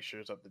see. Let me make sure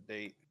it's up to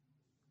date.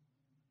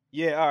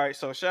 Yeah. All right.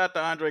 So shout out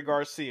to Andre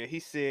Garcia. He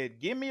said,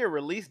 "Give me a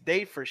release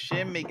date for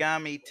Shin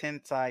Megami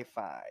Tensei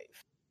 5."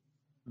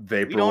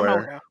 Vaporware. We don't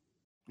know.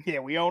 Yeah,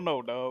 we don't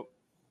know, dog.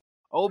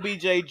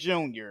 OBJ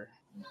Jr.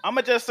 I'm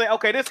gonna just say,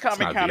 okay, this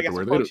comment kind of gets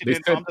punched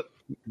in.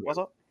 What's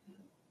up?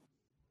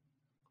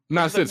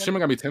 No, I said Shin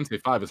Megami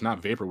Tensei 5 is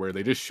not vaporware.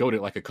 They just showed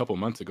it like a couple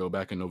months ago,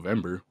 back in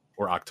November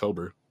or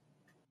October.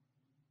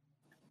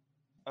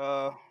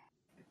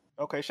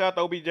 Okay, shout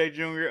out to OBJ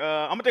Jr.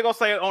 I'm gonna go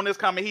say on this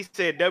comment. He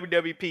said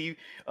WWP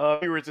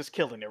viewers is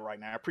killing it right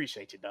now. I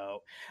appreciate you, dog.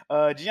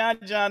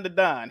 John the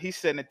Don. He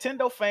said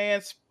Nintendo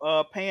fans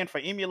paying for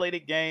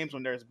emulated games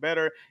when there's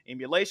better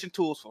emulation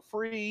tools for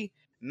free.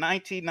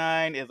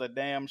 99 is a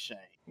damn shame.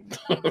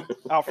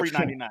 Oh, free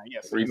 99.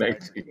 Yes, free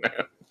 99.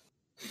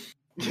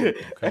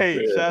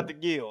 Hey, shout out to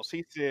Gills.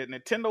 He said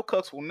Nintendo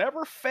cucks will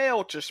never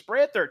fail to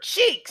spread their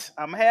cheeks.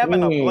 I'm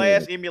having a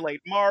blast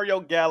emulate Mario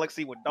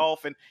Galaxy with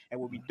Dolphin, and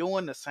we'll be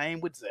doing the same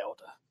with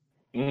Zelda.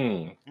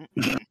 DMR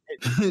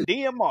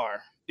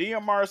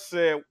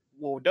said,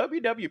 will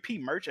WWP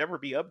merch ever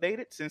be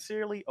updated?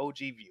 Sincerely, OG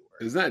viewer.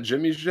 Is that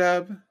Jimmy's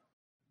jab?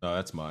 No,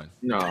 that's mine.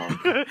 No.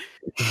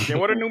 Then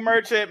what a new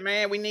merch at,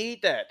 man? We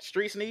need that.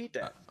 Streets need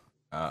that.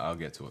 I'll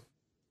get to it.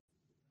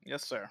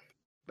 Yes, sir.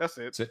 That's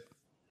it. That's it.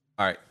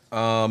 All right.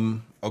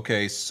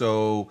 Okay,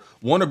 so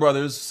Warner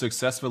Brothers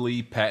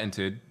successfully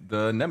patented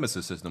the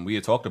Nemesis system. We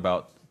had talked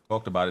about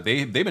talked about it.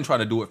 They've been trying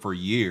to do it for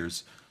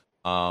years,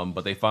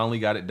 but they finally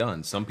got it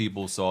done. Some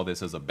people saw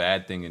this as a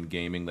bad thing in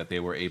gaming, that they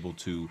were able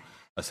to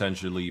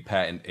essentially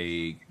patent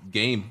a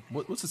game,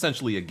 what's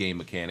essentially a game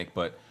mechanic,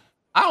 but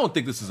I don't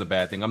think this is a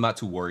bad thing. I'm not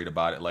too worried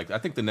about it. Like, I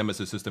think the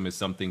Nemesis system is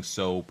something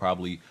so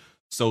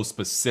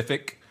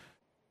specific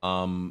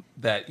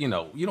that, you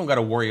know, you don't got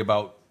to worry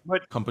about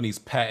companies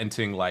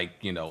patenting, like,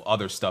 you know,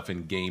 other stuff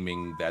in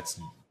gaming that's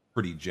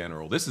pretty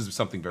general. This is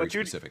something very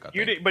specific, I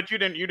think. But you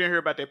didn't hear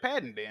about their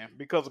patent then,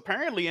 because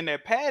apparently in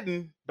that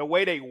patent, the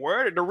way they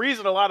worded, the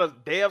reason a lot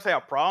of devs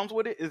have problems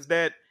with it is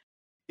that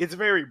it's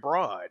very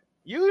broad.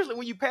 Usually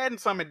when you patent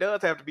something, it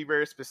does have to be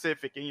very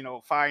specific and, you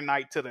know,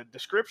 finite to the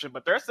description.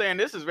 But they're saying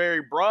this is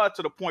very broad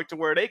to the point to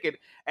where they could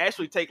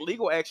actually take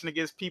legal action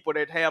against people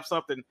that have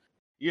something,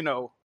 you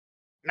know,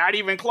 not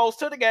even close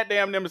to the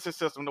goddamn Nemesis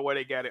system the way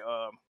they got it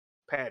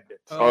patented.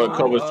 So it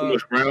covers too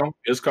much ground.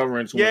 It's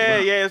covering too much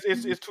ground. Yeah,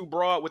 it's too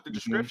broad with the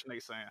description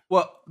they saying.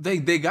 Well, they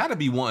got to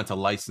be wanting to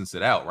license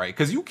it out, right?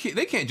 Because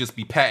they can't just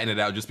be patenting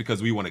it out just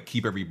because we want to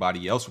keep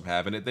everybody else from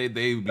having it.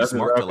 They would be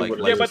smart to like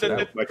license it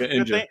out. Like an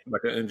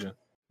engine.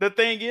 The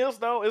thing is,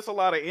 though, it's a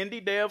lot of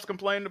indie devs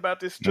complaining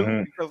about this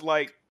too, because,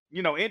 like,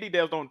 you know, indie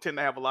devs don't tend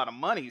to have a lot of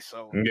money,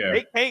 so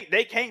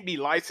they can't be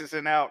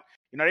licensing out.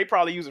 You know, they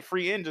probably using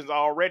free engines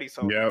already.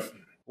 So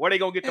where they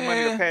gonna get the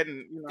money to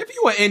patent? You know? If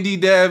you an indie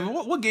dev,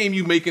 what game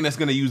you making that's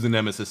gonna use the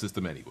Nemesis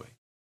system anyway?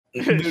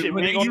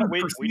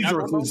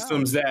 Procedural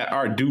systems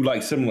that do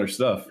like similar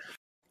stuff,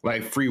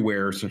 like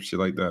freeware or some shit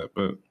like that.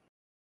 But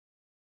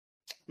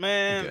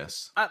man,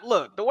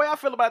 look, the way I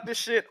feel about this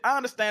shit, I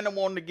understand them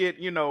wanting to get,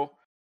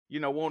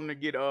 wanting to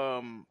get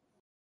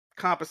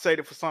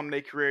compensated for something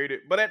they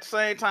created, but at the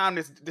same time,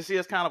 this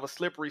is kind of a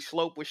slippery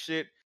slope with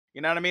shit.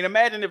 You know what I mean?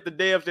 Imagine if the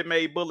devs that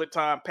made Bullet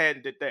Time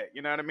patented that.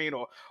 You know what I mean?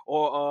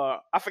 Or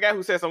I forgot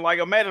who said something, like,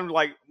 imagine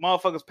like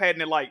motherfuckers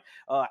patented like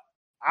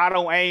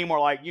auto aim, or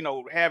like, you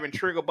know, having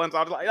trigger buttons.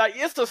 Like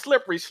it's a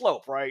slippery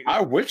slope, right?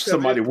 I wish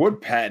somebody would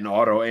patent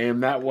auto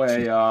aim. That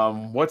way,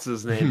 what's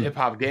his name? Hip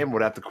Hop Gamer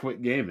would have to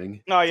quit gaming.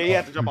 No, yeah, you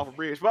have to jump off a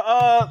bridge.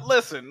 But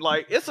listen,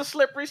 like, it's a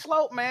slippery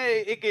slope,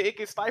 man. It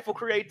can stifle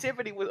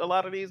creativity with a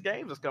lot of these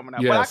games that's coming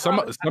out. Yeah, but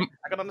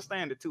I can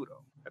understand it too,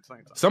 though. At the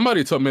same time,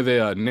 somebody told me they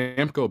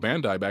Namco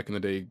Bandai back in the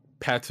day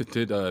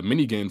patented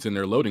mini games in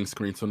their loading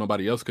screen so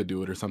nobody else could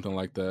do it or something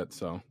like that.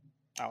 So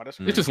that's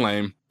it's just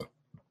lame.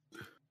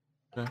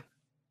 Okay.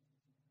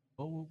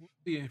 Well, we'll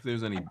see if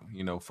there's any,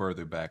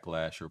 further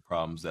backlash or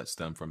problems that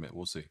stem from it.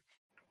 We'll see.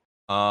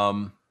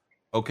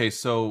 Okay,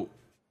 so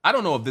I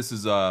don't know if this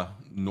is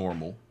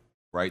normal,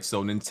 right?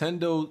 So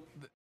Nintendo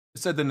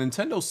said the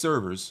Nintendo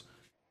servers,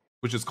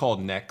 which is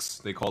called Nex,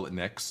 they call it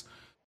Nex.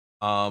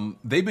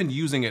 They've been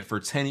using it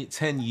for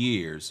 10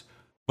 years,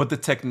 but the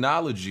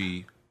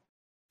technology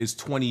is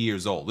 20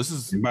 years old. This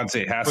is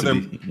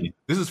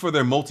this is for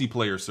their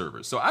multiplayer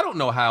servers. So I don't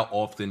know how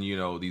often,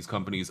 these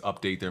companies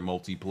update their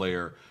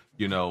multiplayer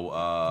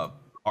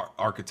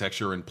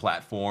architecture and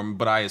platform,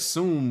 but I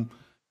assume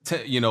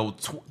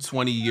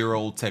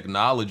 20-year-old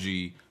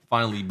technology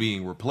finally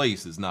being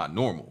replaced is not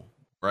normal,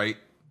 right?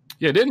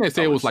 Yeah, didn't they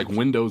say it was like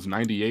Windows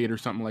 98 or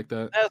something like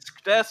that?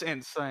 That's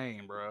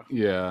insane, bro.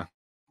 Yeah,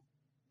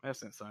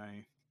 that's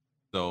insane.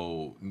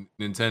 So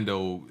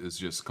Nintendo is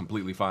just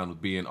completely fine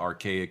with being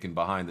archaic and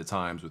behind the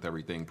times with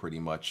everything. Pretty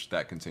much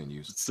that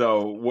continues.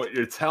 So what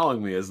you're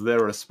telling me is they're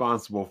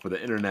responsible for the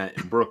internet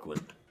in Brooklyn.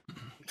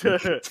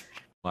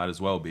 Might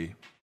as well be.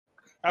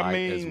 Might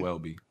as well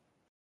be.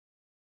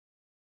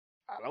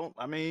 Look,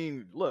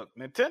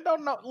 Nintendo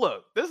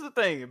look, this is the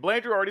thing.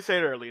 Blandrew already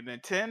said earlier,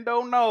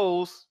 Nintendo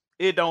knows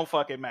it don't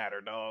fucking matter,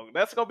 dog.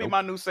 That's gonna be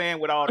my new saying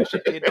with all this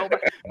shit. It don't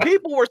matter.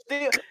 People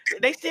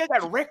they still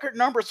got record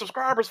number of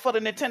subscribers for the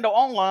Nintendo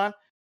Online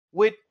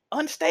with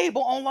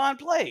unstable online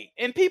play,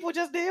 and people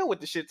just deal with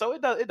the shit, so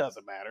it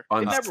doesn't matter.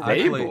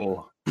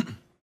 Unstable.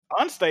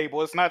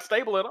 Unstable. It's not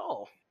stable at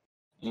all.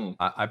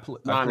 I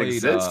played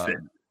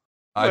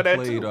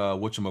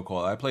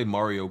whatchamacallit. I played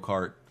Mario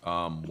Kart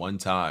one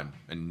time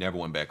and never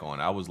went back on.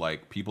 I was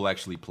like, people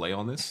actually play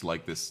on this,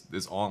 like this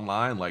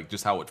online, like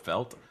just how it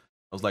felt.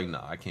 I was like,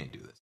 nah, I can't do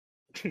this.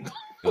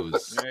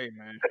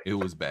 It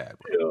was bad,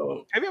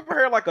 bro. Have you ever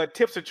heard like a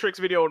tips and tricks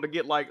video to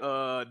get like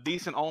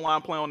decent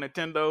online play on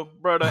Nintendo,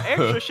 bro? The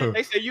extra shit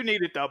they said you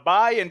needed to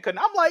buy and couldn't.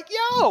 I'm like,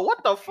 yo,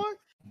 what the fuck?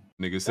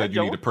 Nigga said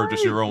you need to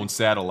purchase your own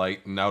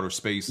satellite in outer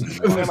space. And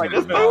like,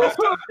 let's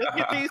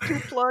get these two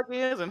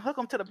plugins and hook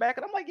them to the back.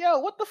 And I'm like, yo,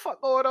 what the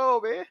fuck going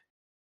on, man?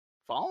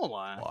 For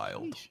online.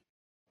 Wild. Sheesh.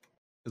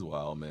 It's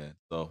wild, man.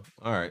 So,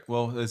 all right.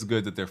 Well, it's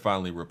good that they're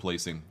finally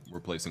replacing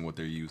what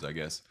they use, I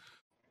guess.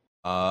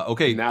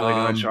 Okay. Now they're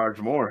gonna charge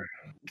more.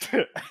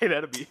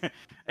 That'll be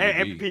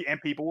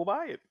and people will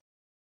buy it.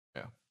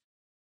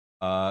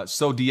 Yeah.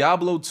 So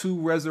Diablo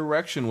 2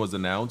 Resurrection was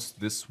announced.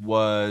 This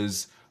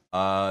is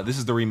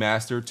the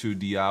remaster to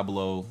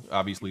Diablo,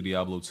 obviously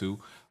Diablo 2.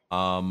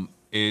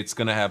 It's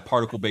going to have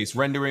particle-based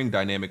rendering,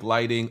 dynamic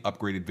lighting,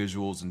 upgraded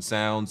visuals and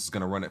sounds. It's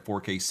going to run at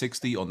 4K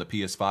 60 on the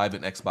PS5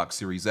 and Xbox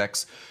Series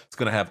X. It's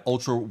going to have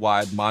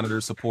ultra-wide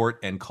monitor support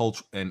and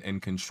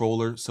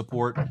controller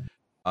support.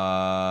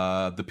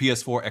 The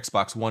PS4,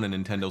 Xbox One, and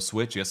Nintendo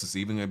Switch. Yes, it's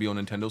even going to be on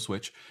Nintendo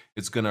Switch.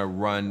 It's going to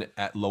run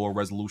at lower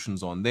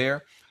resolutions on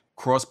there.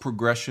 Cross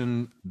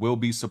progression will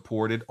be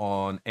supported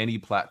on any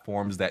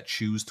platforms that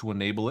choose to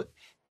enable it.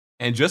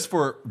 And just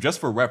for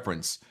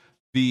reference,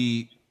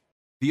 the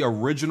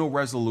original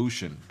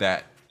resolution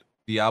that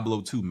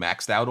Diablo 2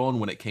 maxed out on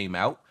when it came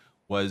out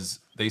was,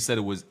 they said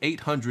it was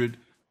 800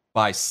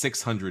 by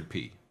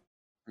 600p.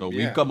 So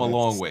we've come a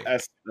long way.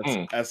 That's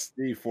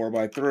SD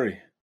 4x3.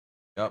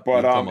 Yep,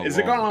 but is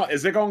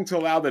it going to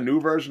allow the new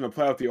version to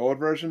play with the old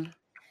version?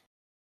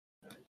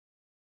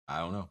 I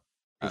don't know.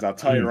 Because I'll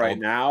tell you right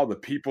now, the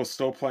people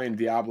still playing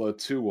Diablo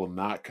 2 will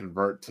not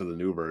convert to the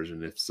new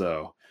version. If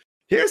so,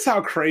 here's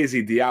how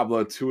crazy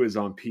Diablo 2 is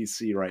on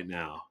PC right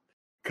now.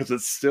 Because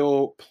it's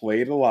still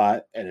played a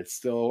lot and it's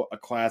still a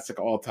classic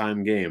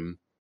all-time game.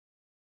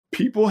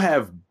 People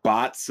have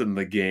bots in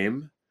the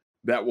game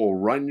that will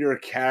run your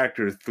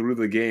character through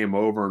the game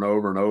over and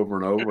over and over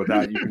and over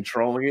without you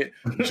controlling it,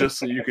 just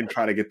so you can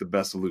try to get the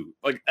best loot.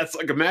 Like, that's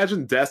like,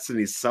 imagine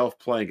Destiny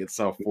self-playing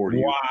itself for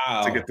you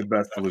to get the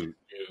best loot.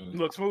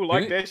 Look, Smooth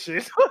like that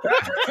shit.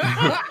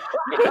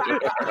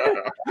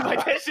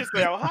 Like, that shit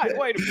sound hot.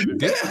 Wait a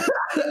minute.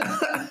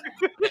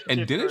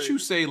 And didn't you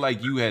say like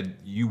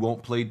you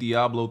won't play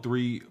Diablo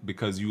 3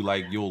 because you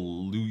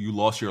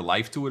lost your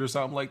life to it or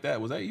something like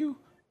that? Was that you?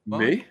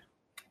 Me?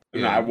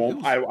 Yeah,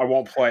 no, I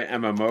won't play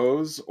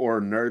MMOs or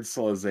Nerd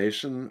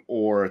Civilization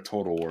or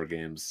Total War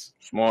games.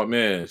 Smart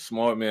man.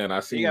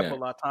 I see that. A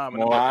lot of time.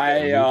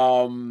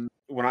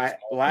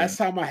 Last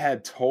time I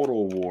had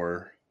Total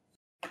War.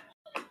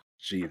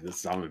 Gee,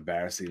 I'm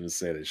embarrassed to even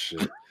say this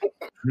shit.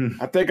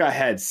 I think I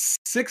had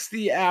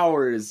 60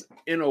 hours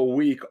in a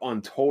week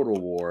on Total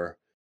War,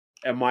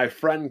 and my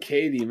friend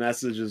Katie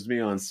messages me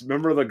on.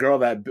 Remember the girl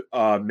that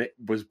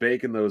was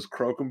baking those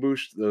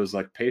croquembouche, those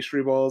like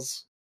pastry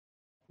balls?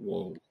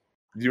 Whoa.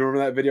 Do you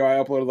remember that video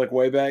I uploaded like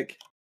way back? I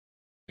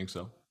think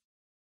so.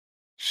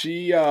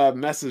 She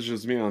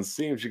messages me on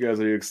Steam. She goes,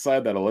 "Are you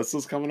excited that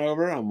Alyssa's coming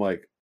over?" I'm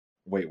like,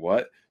 "Wait,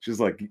 what?"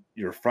 She's like,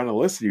 "Your friend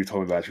Alyssa you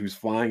told me about. She was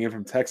flying in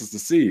from Texas to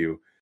see you."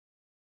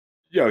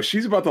 Yo,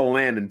 she's about to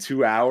land in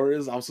 2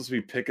 hours. I'm supposed to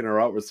be picking her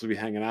up. We're supposed to be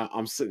hanging out.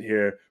 I'm sitting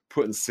here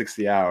putting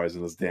 60 hours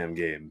in this damn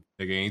game.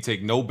 Nigga ain't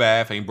take no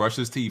bath, ain't brushed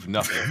his teeth,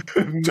 nothing.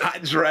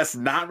 Not dressed,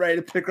 not ready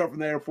to pick her up from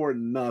the airport,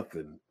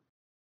 nothing.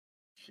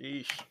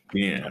 Sheesh.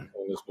 Yeah.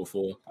 This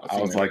before.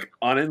 I was like,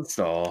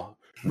 uninstall.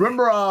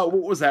 Remember,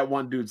 what was that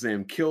one dude's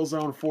name?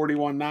 Killzone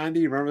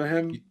 4190. Remember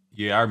him?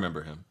 Yeah, I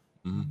remember him.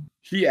 Mm-hmm.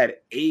 He had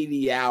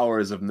 80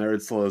 hours of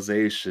Nerd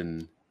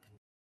Civilization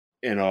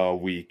in a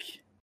week.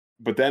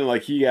 But then,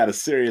 like, he had a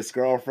serious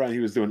girlfriend. He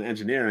was doing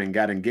engineering,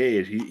 got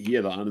engaged. He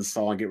had to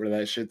uninstall and get rid of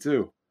that shit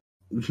too.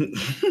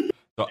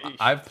 So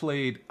I've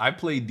played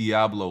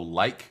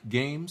Diablo-like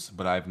games,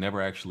 but I've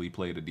never actually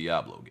played a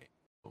Diablo game.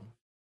 So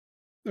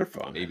they're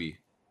fun.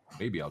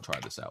 Maybe I'll try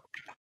this out.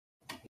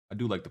 I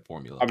do like the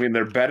formula. I mean,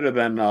 they're better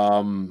than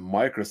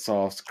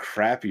Microsoft's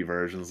crappy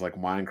versions like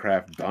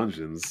Minecraft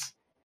Dungeons.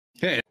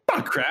 Hey, it's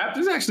not crap.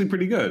 It's actually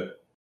pretty good.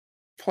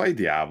 Play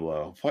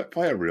Diablo.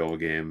 Play a real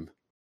game.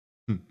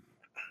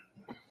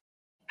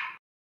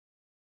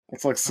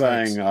 It's like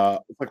saying,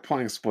 it's like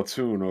playing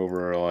Splatoon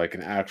over like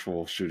an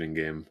actual shooting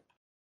game.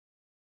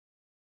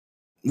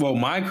 Well,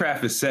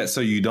 Minecraft is set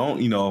so you don't,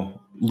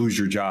 lose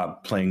your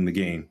job playing the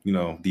game.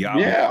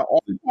 Diablo. Yeah,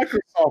 all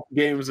Microsoft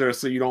games are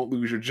so you don't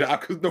lose your job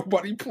because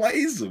nobody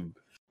plays them.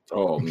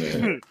 Oh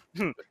man!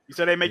 You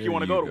said they make you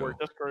want to go to work.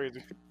 That's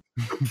crazy.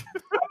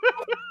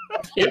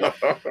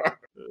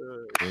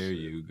 There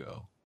you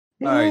go.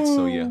 All right,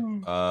 so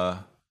yeah,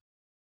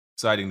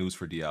 exciting news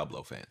for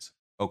Diablo fans.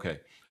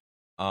 Okay.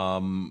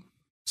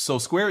 So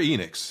Square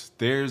Enix,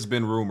 there's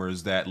been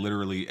rumors that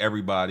literally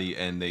everybody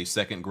and their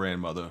second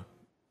grandmother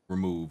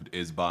removed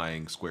is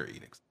buying Square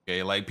Enix.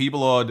 Okay, like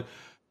people on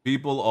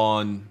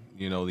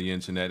the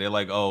internet, they're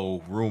like,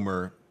 oh,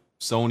 rumor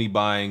Sony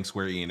buying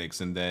Square Enix,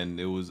 and then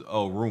it was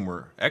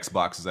rumor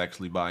Xbox is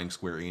actually buying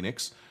Square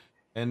Enix.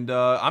 And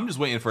I'm just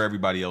waiting for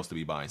everybody else to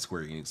be buying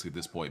Square Enix at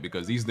this point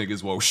because these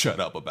niggas won't shut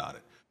up about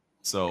it.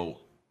 So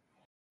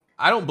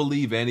I don't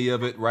believe any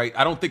of it, right?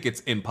 I don't think it's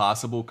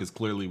impossible because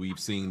clearly we've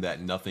seen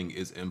that nothing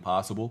is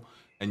impossible.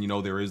 And,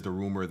 there is the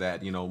rumor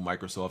that,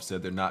 Microsoft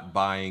said they're not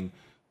buying,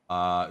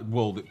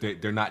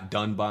 they're not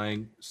done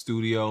buying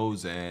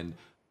studios. And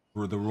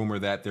the rumor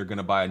that they're going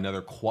to buy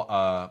another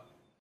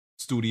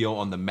studio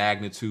on the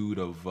magnitude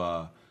of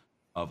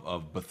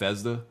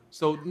Bethesda.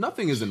 So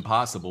nothing is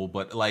impossible,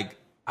 but like,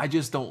 I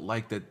just don't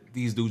like that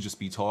these dudes just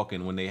be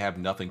talking when they have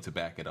nothing to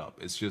back it up.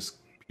 It's just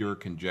pure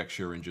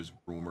conjecture and just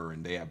rumor,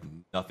 and they have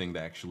nothing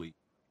that actually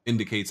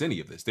indicates any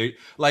of this. They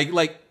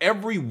like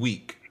every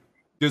week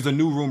there's a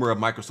new rumor of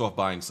Microsoft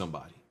buying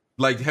somebody.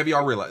 Like, have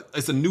y'all realized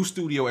it's a new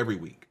studio every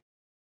week?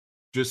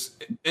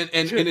 Just and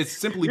it's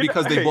simply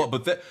because they bought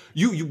Bethesda.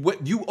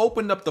 You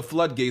opened up the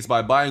floodgates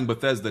by buying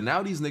Bethesda.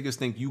 Now these niggas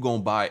think you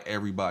gonna buy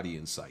everybody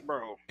in sight,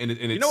 bro. And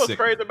you know what's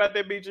crazy about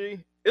that,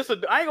 BG?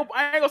 I ain't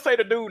gonna say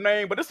the dude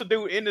name, but it's a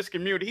dude in this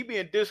community. He be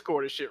in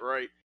Discord and shit,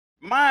 right?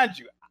 Mind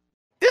you,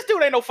 this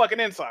dude ain't no fucking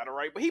insider,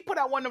 right? But he put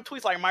out one of them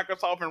tweets like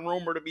Microsoft and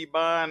rumor to be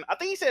buying. I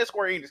think he said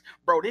Square Enix.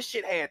 Bro, this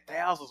shit had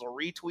thousands of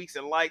retweets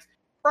and likes.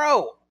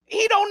 Bro,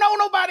 he don't know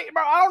nobody.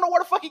 Bro, I don't know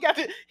where the fuck he got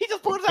to. He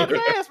just pulled this out his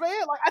ass,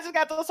 man. Like, I just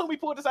got to assume he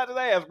pulled this out his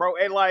ass, bro.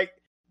 And like,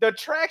 the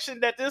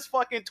traction that this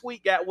fucking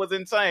tweet got was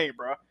insane,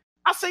 bro.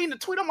 I seen the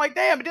tweet. I'm like,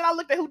 damn. And then I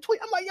looked at who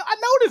tweet. I'm like, yo, I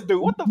know this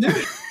dude. What the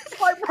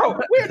fuck? Like, bro,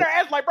 we're in there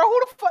asking, like, bro, who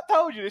the fuck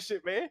told you this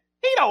shit, man?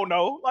 He don't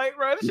know. Like,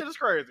 bro, this shit is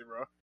crazy,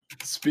 bro.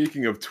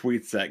 Speaking of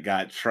tweets that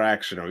got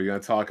traction, are we going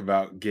to talk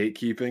about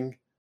gatekeeping?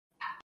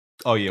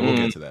 Oh yeah, we'll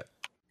get to that.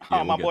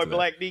 Yeah, my boy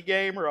Black D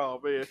Gamer. Oh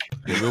man,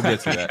 yeah, we'll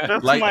get to that.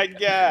 That's like, my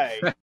guy.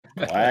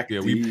 Black D.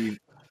 We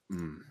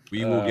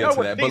will get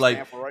to that. But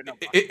like,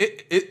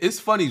 it's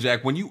funny,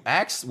 Jack. When you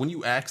ask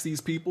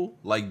these people,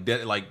 like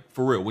that, like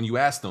for real, when you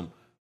ask them,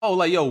 oh,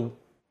 like yo,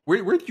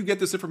 where did you get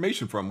this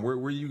information from?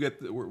 Where you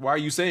get? Why are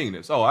you saying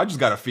this? Oh, I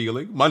just got a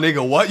feeling, my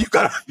nigga. What you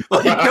got?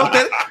 Like, you felt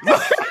that?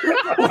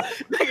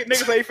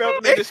 Niggas ain't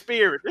felt in the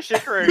spirit. This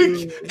shit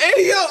crazy.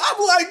 Hey yo,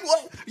 I'm like,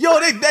 what? Yo,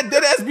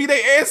 that has be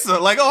their answer.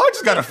 Like, oh, I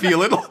just got a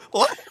feeling.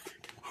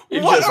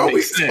 What are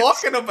we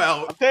talking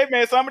about? I tell you,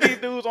 man, some of these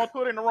dudes on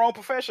Twitter in the wrong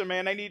profession,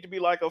 man, they need to be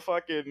like a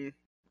fucking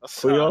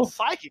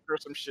psychic or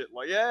some shit.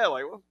 Like, yeah,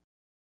 like what the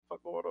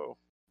fuck going on?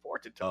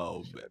 Fortune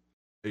telling. Oh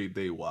man,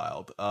 they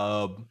wild.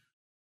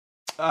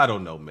 I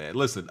don't know, man.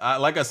 Listen,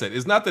 like I said,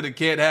 it's not that it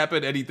can't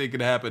happen. Anything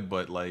can happen,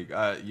 but like,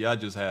 I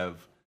just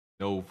have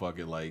no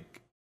fucking like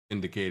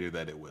indicator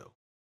that it will.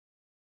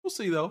 We'll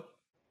see though.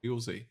 We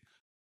will see.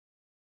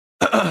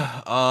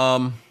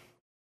 What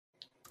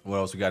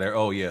else we got here?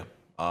 Oh yeah.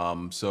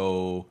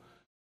 So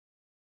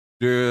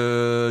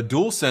the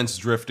DualSense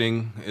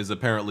drifting is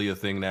apparently a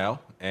thing now,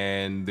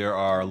 and there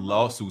are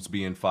lawsuits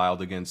being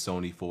filed against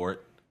Sony for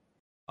it.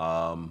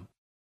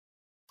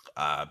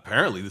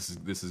 Apparently this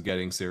is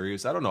getting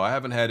serious. I don't know. I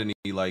haven't had any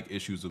like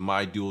issues with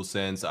my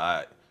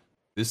DualSense.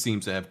 This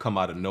seems to have come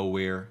out of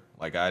nowhere.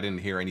 Like I didn't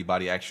hear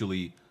anybody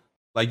actually,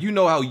 like, you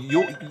know how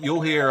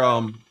you'll hear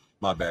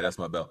my bad, that's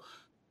my bell.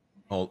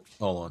 Hold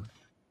on.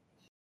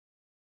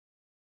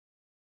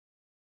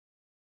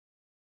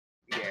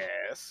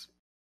 Yes.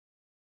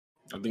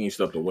 I think he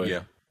stepped away.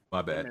 Yeah,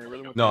 my bad.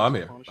 No,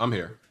 I'm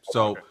here.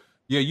 So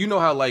yeah, you know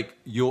how like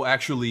you'll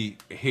actually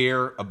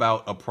hear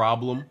about a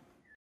problem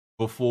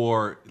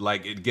before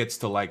like it gets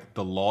to like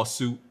the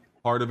lawsuit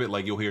part of it.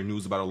 Like you'll hear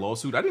news about a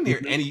lawsuit. I didn't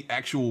hear any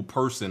actual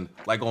person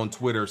like on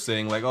Twitter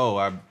saying like, oh,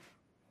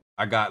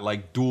 I got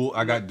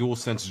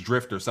DualSense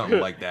drift or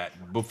something like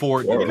that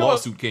before the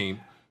lawsuit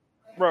came.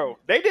 Bro,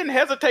 they didn't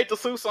hesitate to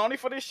sue Sony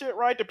for this shit,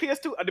 right? The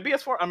PS4, the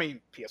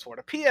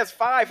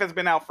PS5 has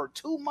been out for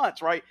 2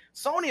 months, right?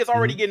 Sony is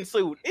already getting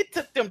sued. It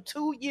took them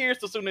 2 years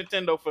to sue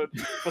Nintendo for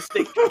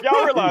stick.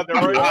 Y'all realize that,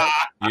 right?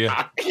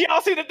 Yeah.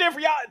 Y'all see the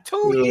difference?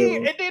 Y'all 2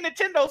 years, and then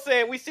Nintendo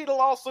said, "We see the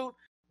lawsuit.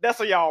 That's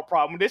a y'all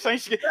problem. This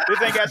ain't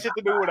got shit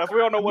to do with us. We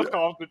don't know what's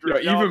caused the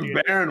drift." Even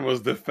Baron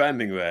was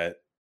defending that.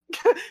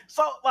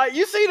 So, like,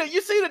 you see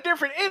the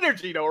different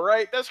energy, though,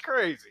 right? That's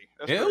crazy.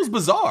 It was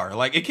bizarre.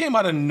 Like, it came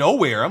out of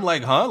nowhere. I'm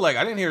like, huh? Like,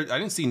 I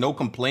didn't see no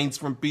complaints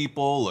from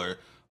people or,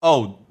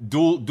 oh,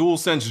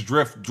 DualSense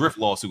drift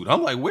lawsuit.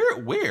 I'm like,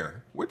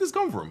 where'd this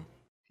come from?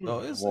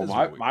 No,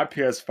 my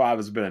PS5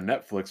 has been a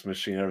Netflix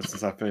machine ever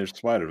since I finished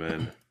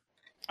Spider-Man.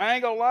 I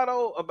ain't gonna lie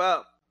though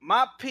about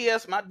my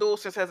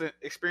DualSense hasn't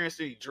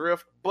experienced any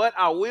drift, but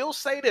I will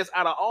say this: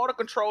 out of all the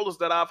controllers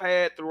that I've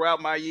had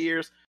throughout my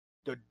years,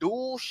 the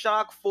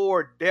DualShock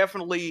 4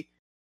 definitely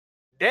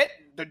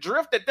the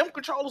drift that them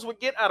controllers would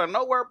get out of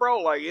nowhere, bro.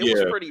 Like it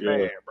was pretty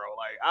bad, bro.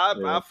 Like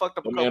I fucked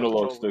up a couple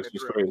analog sticks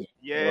was crazy.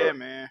 Yeah,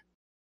 man.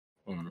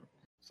 Mm-hmm.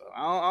 So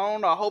I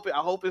don't know. I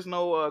hope it's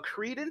no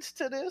credence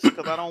to this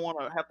because I don't want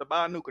to have to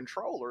buy a new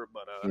controller.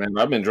 But man,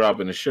 I've been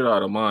dropping the shit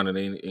out of mine, and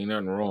ain't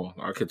nothing wrong.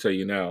 I can tell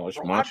you now,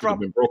 mine should have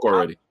been broke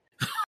already.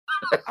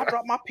 I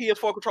dropped my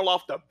PS4 controller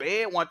off the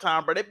bed one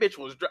time, bro. That bitch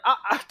was.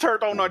 I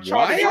turned on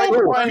Uncharted. Why are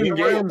you playing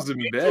games in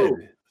bed?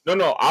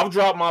 No, I've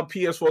dropped my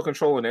PS4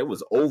 controller and it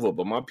was over,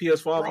 but my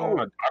PS5,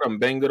 I done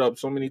banged it up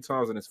so many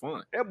times and it's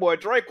fine. That boy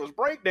Drake was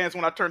breakdancing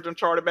when I turned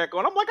Uncharted back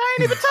on. I'm like, I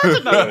ain't even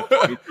touching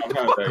nothing.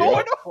 What's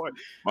going on?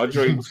 My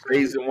Drake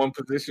stays in one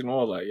position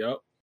all that,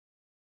 yup.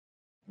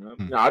 No,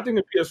 I think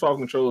the PS5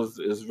 controller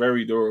is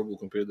very durable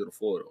compared to the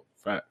 4, though.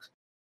 Facts.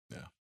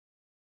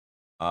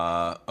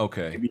 Yeah.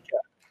 Okay.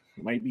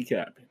 Might be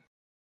capping.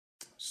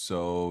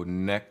 So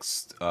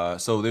next,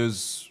 so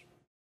there's,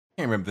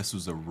 I can't remember if this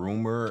was a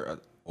rumor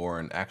or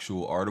an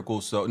actual article.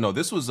 So no,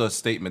 this was a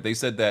statement. They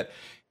said that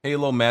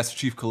Halo Master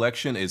Chief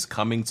Collection is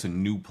coming to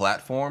new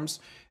platforms,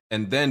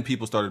 and then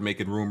people started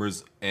making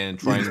rumors and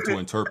trying to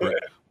interpret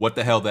what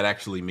the hell that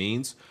actually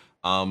means.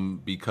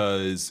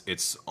 Because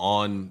it's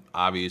on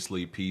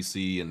obviously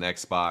PC and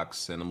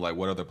Xbox, and I'm like,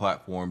 what other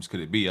platforms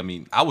could it be? I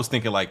mean, I was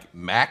thinking like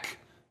Mac.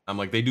 I'm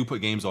like, they do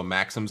put games on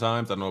Mac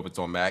sometimes. I don't know if it's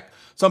on Mac.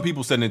 Some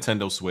people said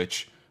Nintendo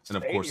Switch, and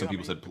of course some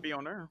people said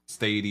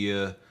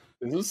Stadia.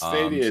 Is this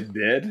Stadia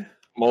dead?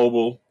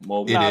 Mobile.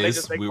 It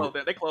is. They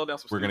closed down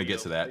some. We're gonna get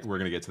to that. We're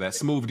gonna get to that.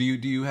 Smooth, do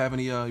you have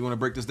any? You want to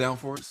break this down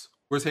for us?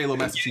 Where's Halo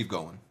Master Chief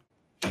going?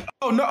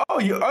 Oh no!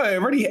 It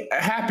already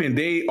happened.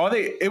 They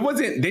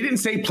didn't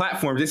say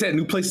platforms. They said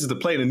new places to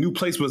play. And the new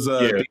place was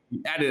they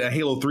added a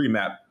Halo 3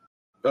 map,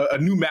 a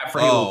new map for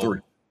Halo 3.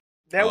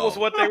 That was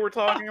what they were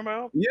talking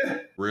about. Yeah,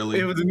 really?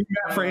 It was a new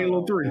map for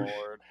Halo 3.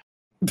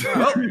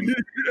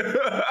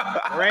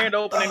 Grand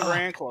opening,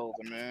 grand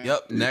closing, man.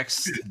 Yep.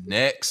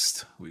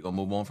 Next, we gonna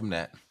move on from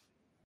that.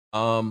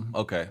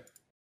 Okay.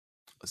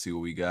 Let's see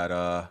what we got.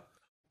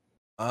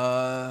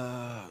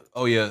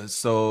 Oh yeah.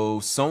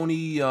 So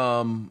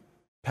Sony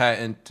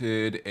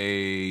patented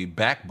a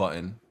back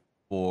button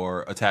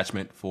for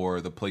attachment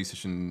for the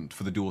PlayStation,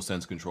 for the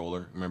DualSense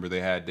controller. Remember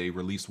they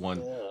released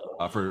one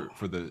for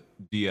the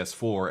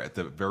DS4 at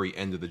the very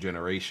end of the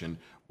generation,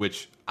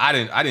 which I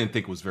didn't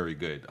think was very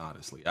good,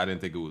 honestly. I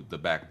didn't think the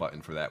back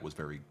button for that was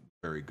very,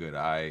 very good.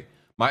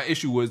 My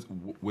issue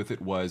with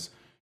it was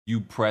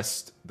you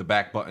pressed the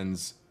back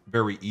buttons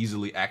very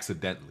easily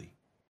accidentally.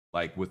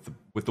 Like with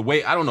the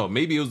way, I don't know,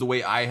 maybe it was the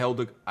way I hold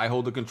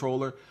the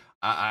controller.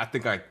 I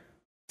think I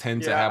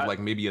tend to have like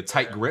maybe a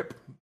tight grip.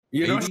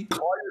 You know,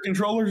 claw your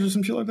controllers or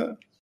some shit like that.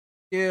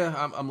 Yeah,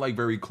 I'm like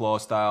very claw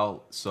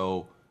style,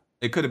 so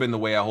it could have been the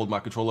way I hold my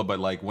controller. But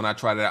like when I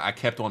tried it, I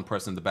kept on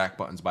pressing the back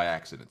buttons by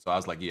accident. So I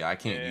was like, yeah, I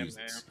can't use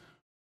this.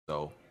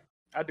 So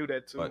I do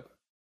that too.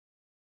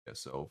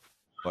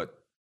 But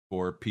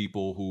for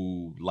people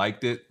who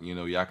liked it, you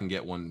know, y'all can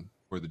get one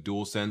for the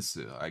DualSense,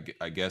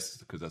 I guess,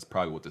 because that's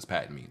probably what this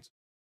patent means.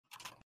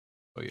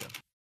 Oh yeah.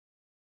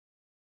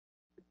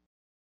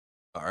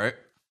 All right.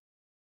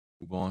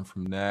 Move on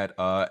from that.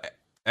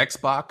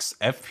 Xbox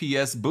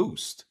FPS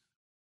Boost.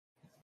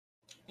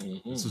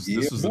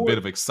 This was a bit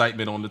of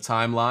excitement on the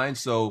timeline.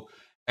 So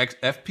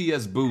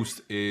FPS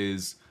Boost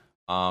is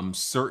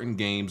certain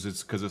games.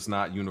 It's because it's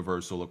not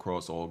universal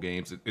across all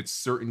games. It's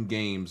certain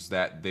games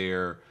that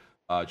they're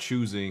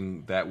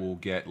choosing that will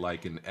get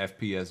like an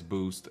FPS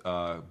boost.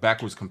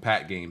 Backwards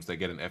compat games that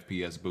get an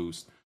FPS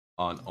boost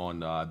on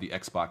the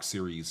Xbox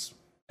Series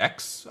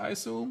X, I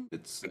assume.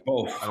 It's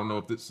both. I don't know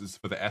if this is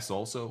for the S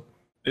also.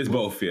 It's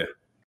both, yeah.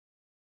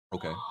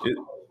 Okay.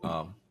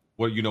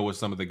 What you know what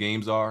some of the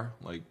games are?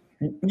 Like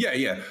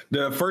Yeah.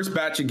 The first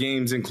batch of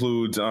games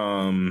includes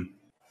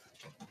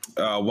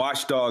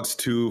Watch Dogs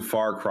 2,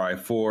 Far Cry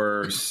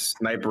 4,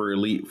 Sniper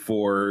Elite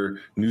 4,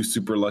 New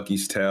Super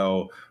Lucky's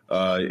Tale,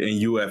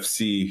 and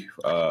UFC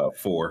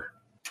 4,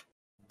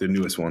 the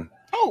newest one.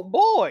 Oh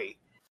boy!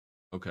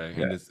 Okay,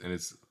 yeah. and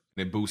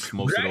it boosts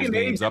most of those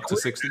games up to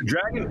 60.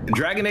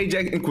 Dragon Age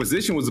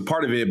Inquisition was a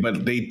part of it,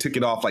 but they took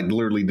it off like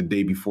literally the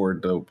day before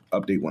the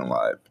update went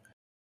live.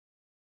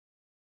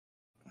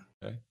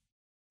 Okay,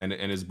 and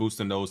it's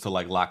boosting those to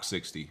like lock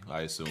 60,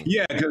 I assume.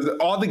 Yeah, because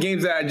all the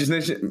games that I just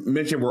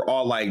mentioned were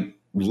all like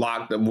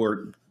locked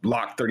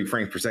 30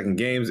 frames per second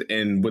games,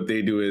 and what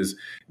they do is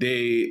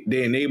they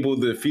enable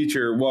the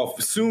feature. Well,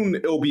 soon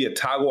it'll be a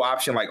toggle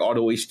option like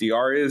Auto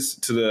HDR is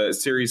to the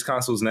series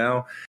consoles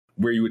now,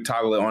 where you would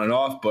toggle it on and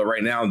off, but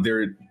right now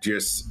they're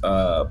just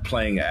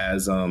playing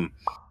as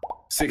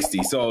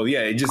 60. So yeah,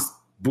 it just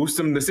boosts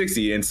them to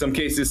 60. In some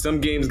cases, some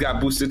games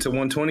got boosted to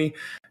 120,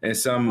 and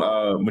some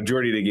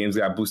majority of the games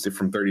got boosted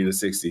from 30 to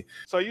 60.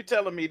 So you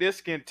telling me this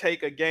can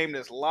take a game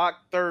that's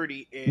locked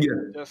 30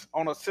 and just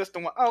on a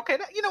system? Okay,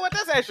 you know what?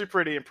 That's actually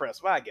pretty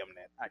impressive. I give them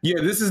that.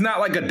 Yeah, this is not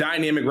like a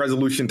dynamic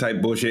resolution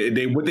type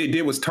bullshit. What they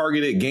did was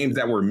targeted games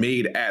that were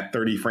made at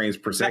 30 frames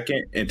per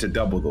second and to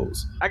double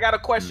those. I got a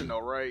question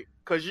though, right?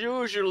 Because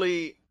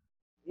usually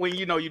when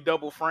you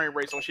double frame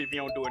rates on shit, if you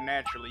don't do it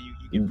naturally, you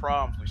get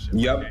problems with shit.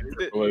 Yep.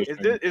 Like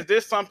is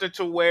this something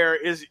to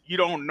where you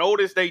don't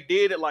notice they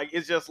did it? Like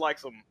it's just like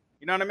some,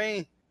 you know what I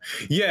mean?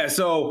 Yeah.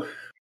 So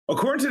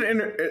according to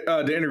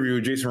the interview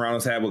Jason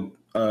Reynolds had with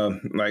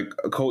like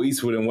Cole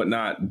Eastwood and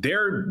whatnot,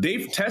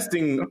 they've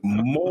testing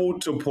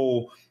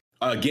multiple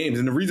games,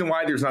 and the reason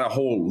why there's not a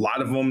whole lot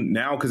of them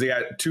now because they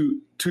got two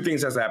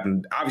things that's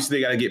happened. Obviously,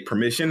 they got to get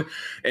permission,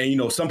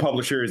 and some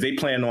publishers they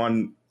plan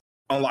on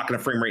unlocking a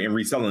frame rate and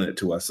reselling it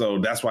to us. So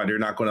that's why they're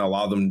not going to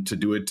allow them to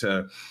do it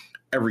to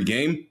every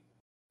game.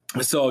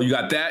 So you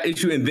got that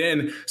issue. And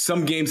then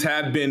some games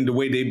have been the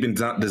way they've been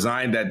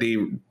designed that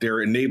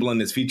they're enabling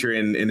this feature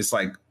and it's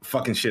like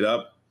fucking shit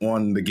up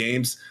on the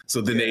games. So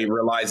then they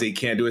realize they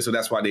can't do it. So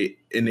that's why they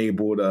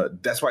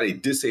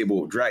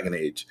disabled Dragon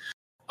Age.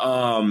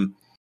 And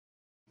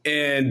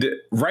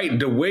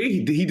the way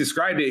he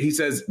described it, he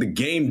says the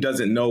game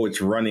doesn't know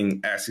it's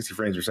running at 60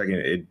 frames per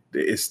second.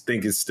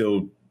 It's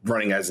still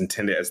running as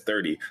intended as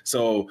 30.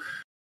 So,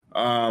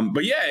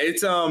 but yeah,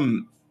 it's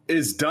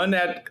done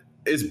at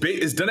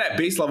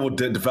base level.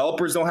 The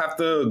developers don't have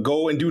to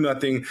go and do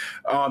nothing.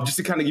 Just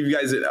to kind of give you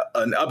guys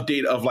an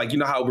update of like,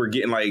 how we're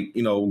getting like,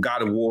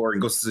 God of War and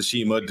Ghost of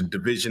Tsushima, The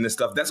Division and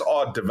stuff. That's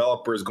all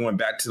developers going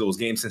back to those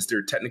games since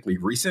they're technically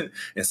recent.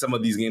 And some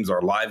of these games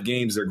are live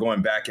games. They're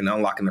going back and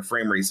unlocking the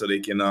frame rate so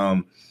they can,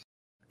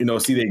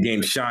 see their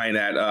games shine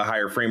at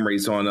higher frame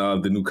rates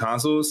on the new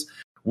consoles.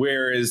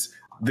 Whereas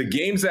the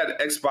games that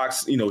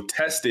Xbox,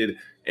 tested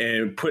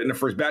and put in the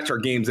first batch are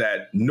games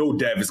that no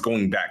dev is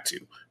going back to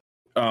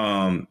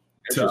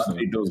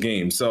update those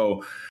games.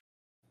 So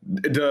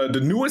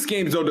the newest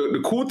games though,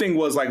 the cool thing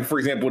was like, for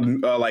example,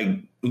 like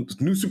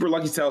new Super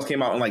Lucky Tales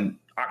came out in like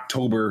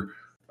October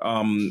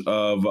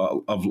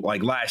of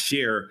like last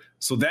year,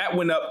 so that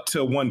went up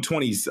to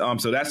 120. So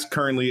that's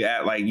currently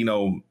at like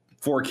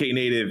 4K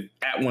native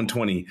at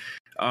 120.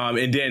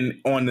 And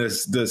then on the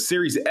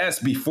Series S,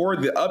 before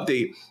the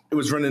update, it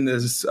was running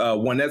this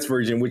 1S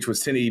version, which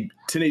was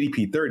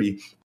 1080p 30.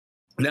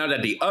 Now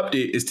that the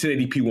update is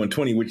 1080p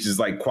 120, which is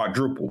like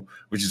quadruple,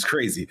 which is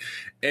crazy.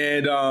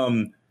 And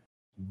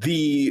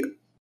the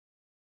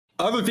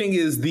other thing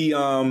is the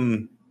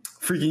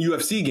freaking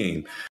UFC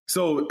game.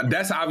 So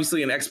that's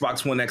obviously an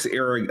Xbox One X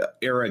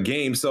era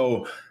game.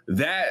 So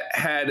that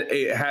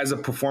has a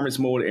performance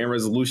mode and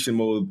resolution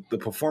mode. The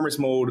performance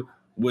mode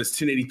was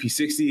 1080p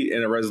 60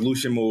 and a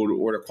resolution mode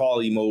or the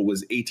quality mode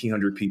was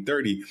 1800p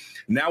 30.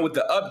 Now with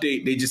the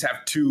update, they just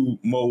have two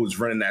modes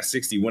running at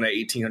 60, one at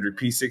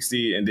 1800p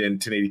 60 and then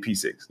 1080p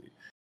 60,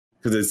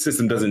 because the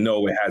system doesn't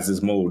know it has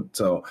this mode.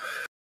 So,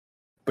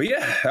 but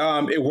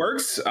yeah, it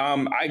works.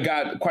 I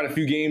got quite a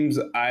few games.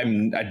 I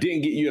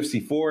didn't get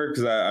UFC 4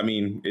 because I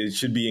mean it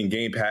should be in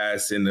Game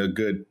Pass in a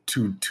good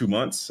two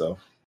months. So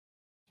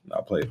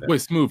I'll play it then.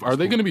 Wait, Smooth, are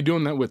they going to be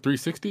doing that with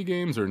 360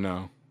 games or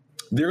no?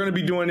 They're going to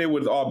be doing it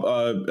with all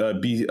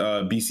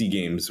BC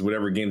games,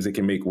 whatever games they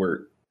can make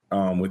work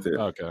with it.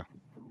 Okay.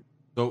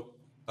 So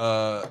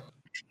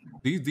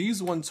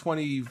these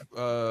 120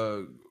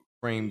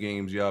 frame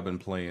games y'all been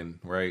playing,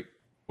 right?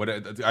 What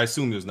I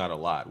assume there's not a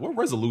lot. What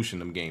resolution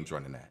them games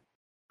running at?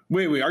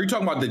 Wait, are you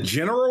talking about the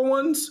general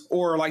ones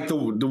or like the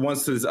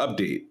ones to this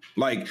update?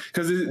 Like,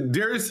 because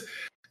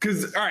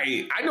all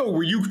right, I know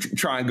where you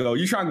try and go.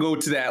 You try and go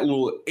to that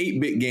little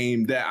 8-bit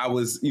game that I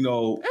was,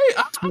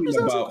 tweeting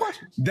about.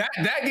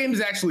 That game is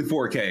actually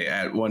 4K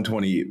at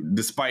 120,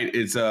 despite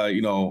its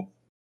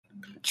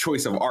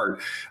choice of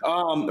art.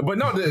 But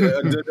no,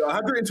 the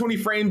 120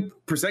 frame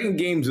per second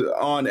games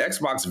on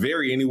Xbox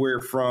vary anywhere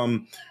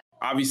from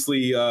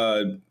obviously.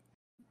 I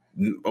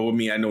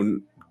know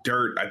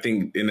Dirt, I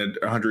think in a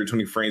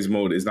 120 frames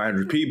mode is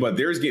 900p, but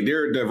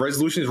the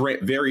resolutions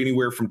vary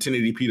anywhere from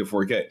 1080p to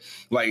 4K.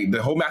 Like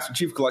the whole Master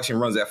Chief Collection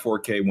runs at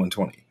 4K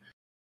 120.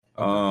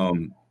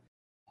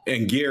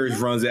 And Gears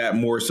runs at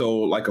more so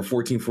like a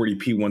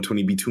 1440p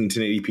 120 between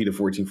 1080p to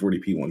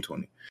 1440p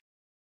 120.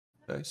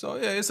 Okay, so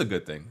yeah, it's a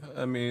good thing.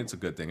 I mean, it's a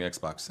good thing.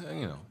 Xbox,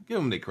 give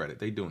them their credit.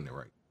 They doing it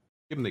right.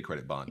 Give them their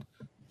credit, Bond.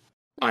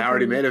 I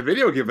already made a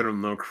video giving them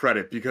no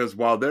credit because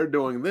while they're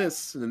doing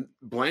this, and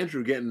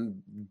Blanchard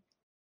getting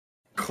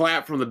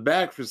clap from the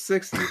back for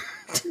 60.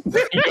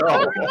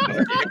 Oh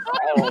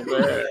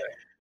man.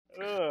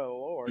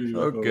 Oh Lord.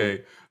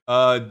 Okay.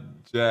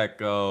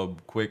 Jack,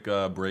 quick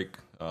break.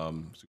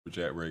 Super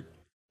chat break.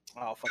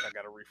 Oh fuck, I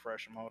gotta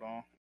refresh them. Hold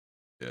on.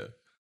 Yeah.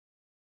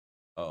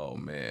 Oh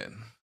man.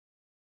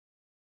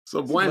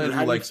 So Blanchard,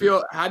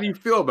 how do you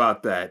feel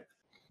about that?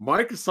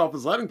 Microsoft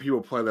is letting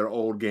people play their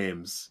old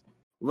games,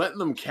 letting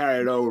them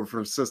carry it over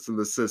from system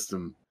to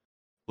system.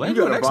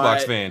 Blanchard, an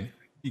Xbox fan.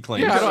 He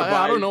claims. Yeah,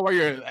 I don't know why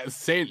you're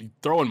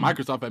throwing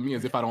Microsoft at me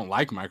as if I don't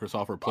like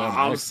Microsoft or play.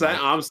 I'm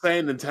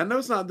saying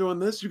Nintendo's not doing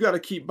this. You got to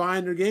keep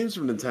buying your games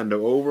from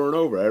Nintendo over and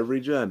over every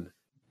gen.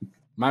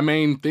 My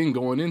main thing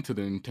going into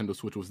the Nintendo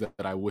Switch was that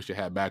I wish it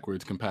had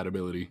backwards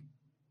compatibility,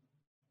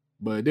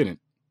 but it didn't.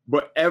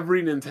 But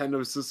every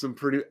Nintendo system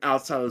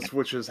outside of the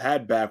Switch has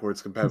had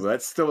backwards compatibility.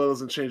 That still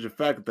doesn't change the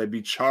fact that they'd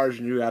be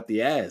charging you out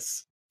the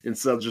ass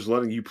instead of just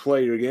letting you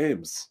play your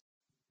games.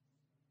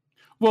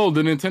 Well,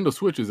 the Nintendo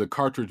Switch is a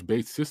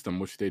cartridge-based system,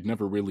 which they'd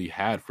never really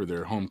had for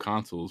their home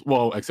consoles.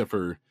 Well, except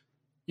for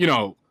like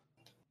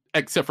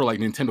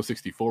Nintendo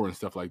 64 and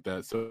stuff like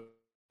that. So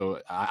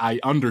I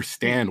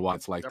understand why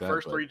it's like the that.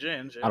 First 3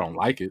 gens. Yeah. I don't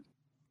like it.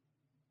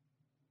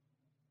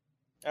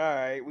 All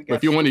right, we got.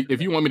 If you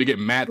want me to get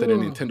mad that a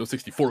Nintendo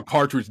 64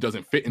 cartridge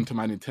doesn't fit into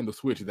my Nintendo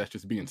Switch, that's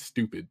just being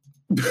stupid.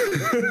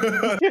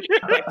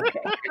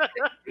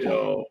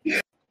 Yo.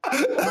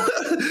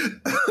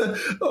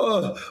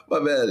 Oh, my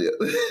bad.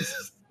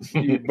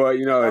 But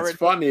it's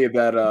funny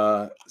that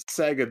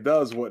Sega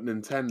does what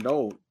Nintendo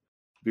don't,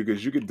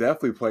 because you could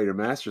definitely play your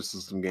Master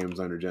System games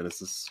on your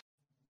Genesis.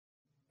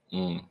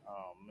 Oh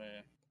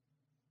man,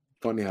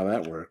 funny how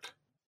that worked.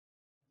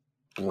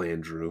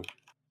 Blandrew.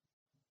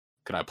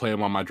 Could I play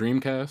them on my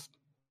Dreamcast?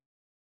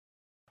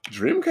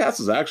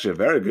 Dreamcast is actually a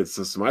very good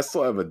system. I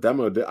still have a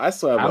demo. I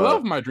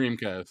love my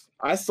Dreamcast.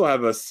 I still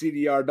have a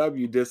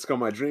CDRW disc on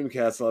my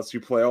Dreamcast that lets you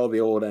play all the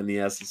old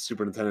NES,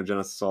 Super Nintendo,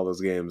 Genesis, all those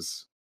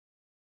games.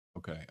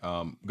 Okay.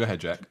 Go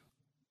ahead, Jack.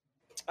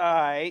 All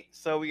right.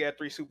 So we got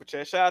 3 super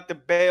chats. Shout out to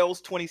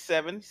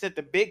Bells27. He said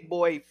the big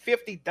boy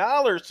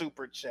 $50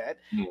 super chat.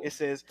 It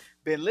says,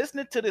 been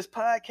listening to this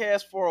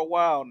podcast for a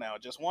while now.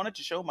 Just wanted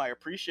to show my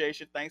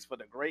appreciation. Thanks for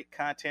the great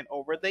content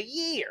over the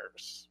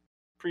years.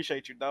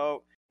 Appreciate you,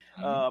 dog.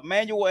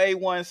 Manuel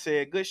A1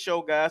 said, good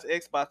show, guys.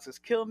 Xbox is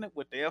killing it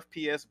with the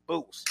FPS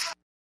boost.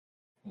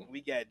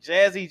 We got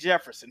Jazzy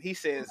Jefferson. He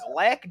says,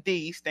 Lack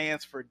D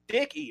stands for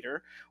Dick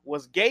Eater,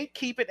 was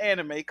gatekeeping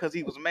anime because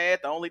he was mad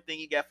the only thing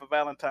he got for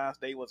Valentine's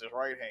Day was his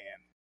right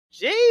hand.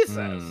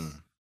 Jesus.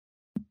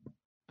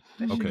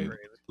 Okay.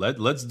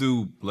 Let's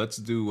do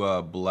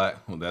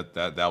black. Well,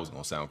 that was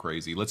gonna sound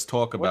crazy. Let's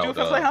talk about. What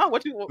you say, huh?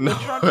 What you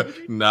trying to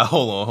do? No,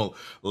 hold on.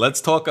 Let's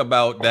talk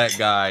about that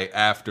guy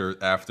after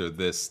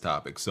this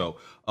topic. So,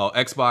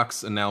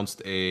 Xbox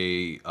announced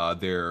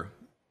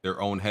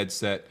their own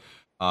headset.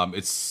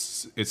 It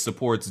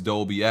supports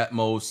Dolby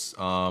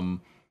Atmos.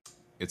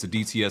 It's a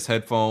DTS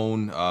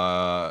headphone.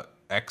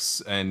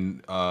 X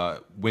and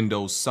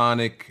Windows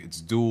Sonic.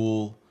 It's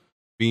dual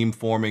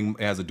beamforming.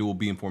 It has a dual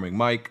beamforming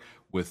mic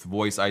with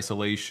voice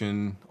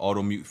isolation,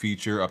 auto mute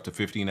feature, up to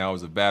 15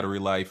 hours of battery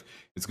life.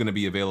 It's going to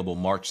be available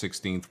March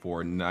 16th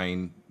for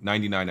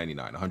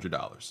 $99.99,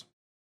 $100.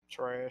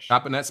 Trash.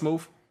 Topping that,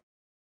 Smooth?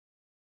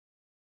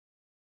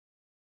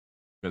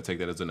 I'm going to take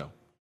that as a no.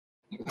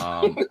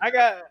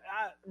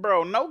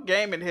 Bro, no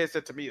gaming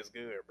headset to me is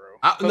good, bro.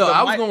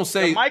 I was going to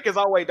say... The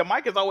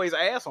mic is always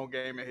ass on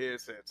gaming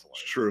headsets.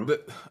 It's true.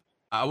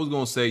 I was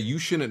going to say you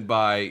shouldn't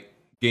buy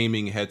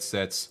gaming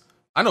headsets.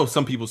 I know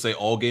some people say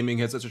all gaming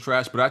headsets are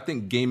trash, but I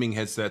think gaming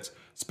headsets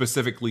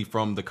specifically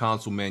from the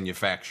console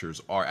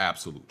manufacturers are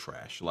absolute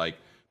trash. Like,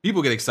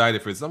 people get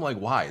excited for this. I'm like,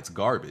 why? It's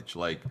garbage.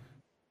 Like,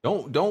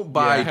 don't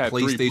buy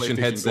PlayStation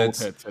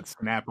headsets.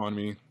 Snap on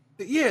me.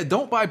 Yeah,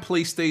 don't buy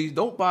PlayStation.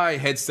 Don't buy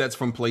headsets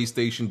from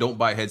PlayStation. Don't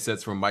buy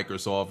headsets from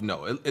Microsoft.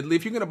 No,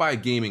 if you're gonna buy a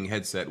gaming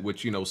headset,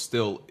 which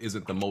still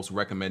isn't the most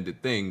recommended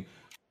thing,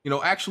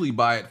 actually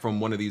buy it from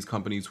one of these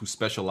companies who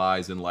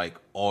specialize in like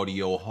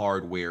audio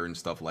hardware and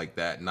stuff like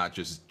that, not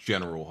just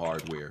general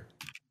hardware.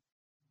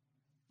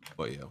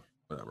 But yeah,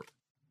 whatever.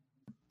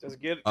 Just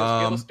get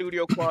a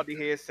studio quality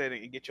headset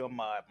and get your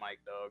mod mic,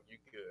 dog. You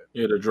good?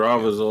 Yeah, the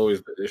drivers are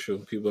always the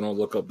issue. People don't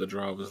look up the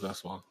drivers.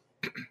 That's why.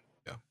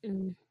 Yeah.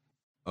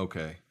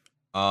 Okay.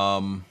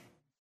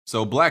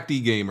 So Black D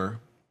Gamer,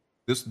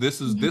 this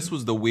was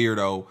the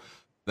weirdo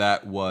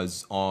that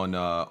was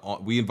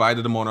on we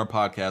invited him on our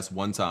podcast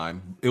one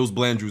time. It was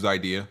Blandrew's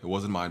idea. It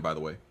wasn't mine, by the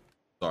way.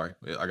 Sorry.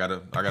 I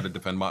gotta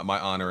defend my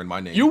honor and my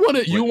name. You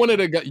wanted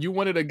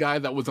a guy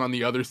that was on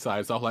the other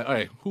side. So I was like,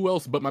 hey, who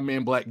else but my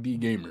man Black D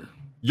Gamer?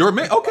 Your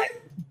man, okay.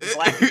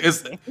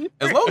 as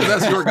long as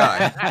that's your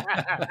guy.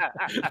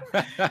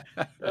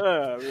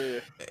 Oh,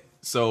 man.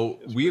 So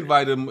we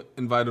invited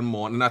him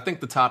on, and I think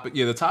the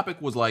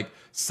topic was like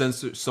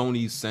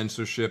Sony's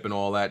censorship and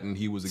all that, and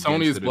he was against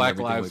Sony's it Black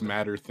Lives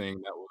Matter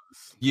thing. That was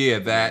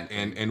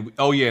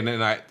and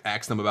then I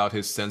asked him about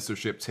his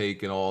censorship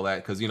take and all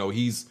that because he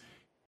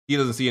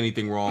doesn't see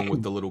anything wrong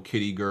with the little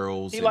kitty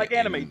girls. He like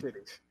anime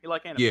titties. He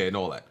like anime. Yeah, and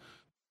all that.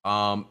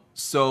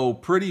 So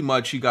pretty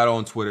much he got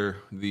on Twitter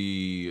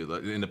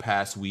in the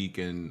past week,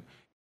 and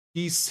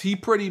he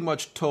pretty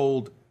much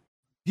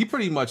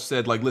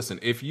said like, listen,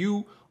 if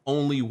you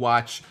only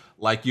watch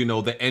like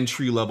the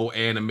entry level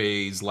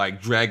animes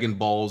like Dragon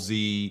Ball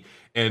Z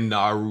and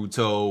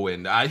Naruto,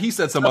 and he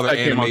said some other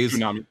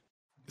animes.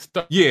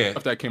 Stuff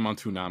that came on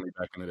Toonami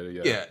back in the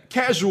day. Yeah,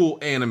 casual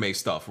anime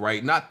stuff,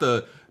 right? Not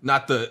the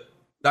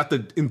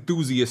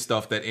enthusiast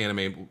stuff that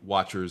anime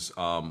watchers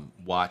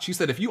watch. He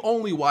said if you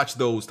only watch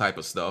those type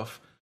of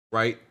stuff,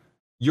 right?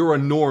 You're a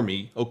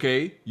normie,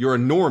 okay? You're a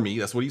normie.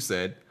 That's what he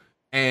said,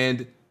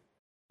 and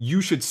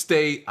you should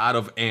stay out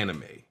of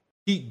anime.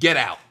 Get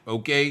out,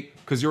 okay?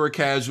 Because you're a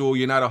casual,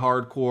 you're not a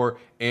hardcore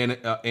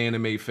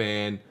anime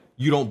fan.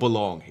 You don't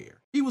belong here.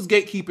 He was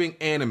gatekeeping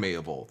anime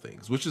of all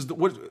things, which is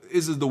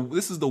this is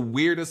the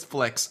weirdest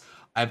flex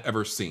I've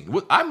ever seen.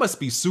 I must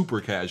be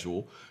super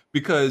casual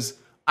because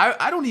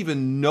I don't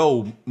even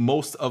know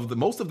most of the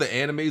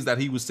animes that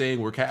he was saying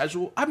were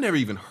casual. I've never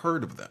even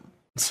heard of them,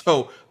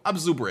 so I'm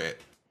super at.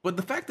 But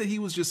the fact that he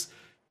was just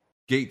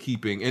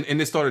gatekeeping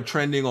and it started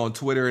trending on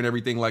Twitter and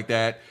everything like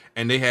that,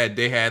 and they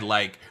had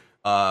like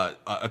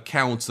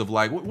accounts of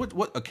like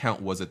what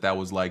account was it that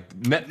was like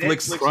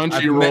Netflix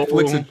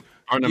Crunchyroll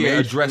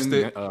addressed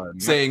it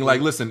saying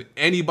like, listen,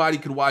 anybody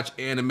could watch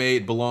anime,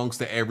 it belongs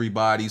to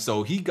everybody.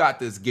 So he got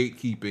this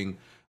gatekeeping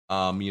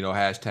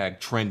hashtag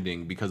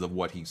trending because of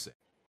what he said.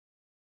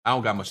 I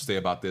don't got much to say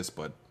about this,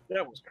 but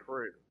that was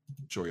crazy.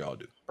 I'm sure y'all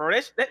do. Bro,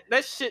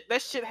 that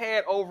shit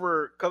had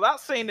over, because I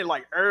seen it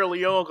like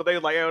early on, because they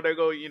was like, oh, there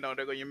go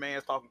your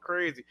man's talking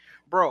crazy.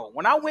 Bro,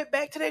 when I went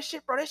back to that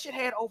shit, bro, that shit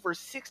had over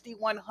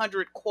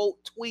 6,100 quote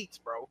tweets,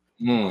 bro.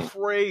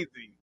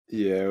 Crazy.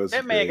 Yeah, it was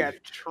that man got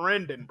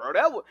trending, bro.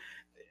 That was,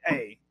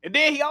 hey. And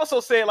then he also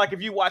said, like,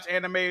 if you watch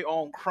anime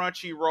on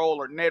Crunchyroll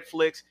or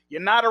Netflix,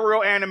 you're not a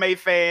real anime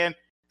fan,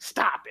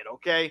 stop it,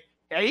 okay?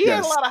 Yeah, he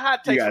had a lot of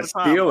hot takes for the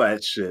time. Steal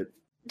that shit.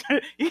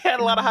 He had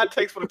a lot of hot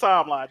takes for the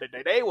timeline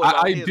today.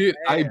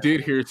 I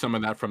did hear some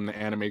of that from the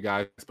anime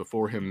guys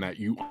before him, that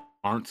you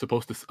aren't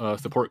supposed to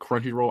support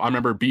Crunchyroll. I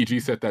remember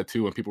BG said that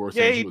too, and people were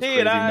saying he was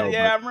crazy.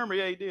 I remember.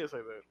 Yeah, he did say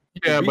that.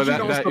 Yeah, but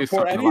that is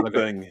something.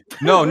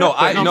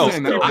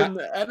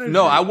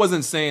 I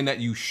wasn't saying that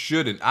you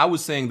shouldn't. I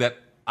was saying that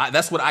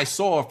that's what I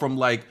saw from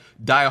like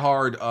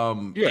diehard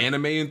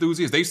anime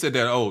enthusiasts. They said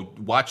that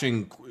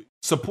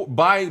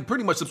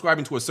pretty much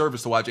subscribing to a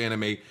service to watch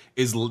anime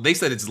they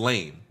said it's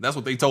lame. That's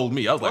what they told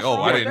me. I was like,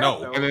 I didn't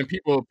know. And then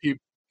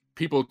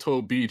people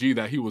told BG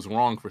that he was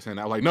wrong for saying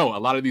that. Like, no, a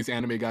lot of these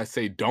anime guys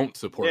say don't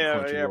support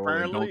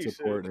Crunchyroll and don't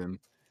support, and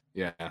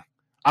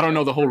I don't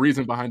know the whole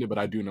reason behind it, but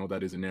I do know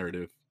that is a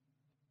narrative.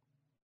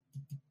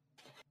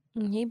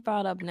 He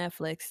brought up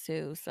Netflix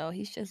too, so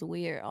he's just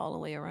weird all the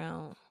way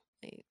around.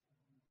 Like,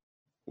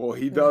 well,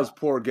 he does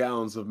pour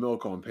gallons of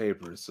milk on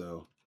paper,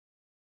 so.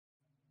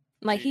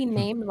 Like he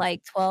named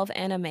like 12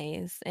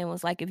 animes and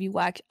was like, if you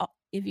watch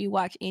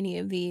any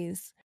of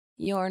these,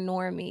 you're a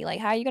normie. Like,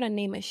 how are you gonna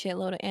name a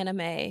shitload of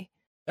anime?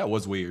 That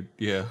was weird.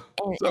 Yeah.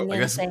 And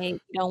then say you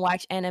don't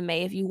watch anime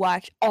if you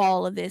watch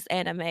all of this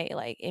anime.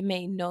 Like, it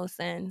made no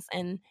sense.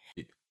 And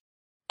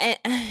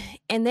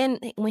then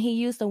when he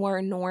used the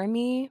word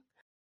normie,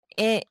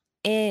 it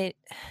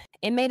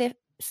made it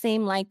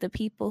seem like the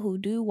people who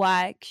do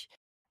watch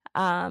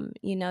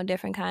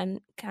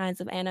different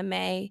kinds of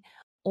anime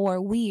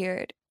or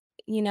weird,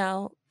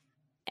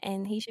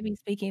 and he should be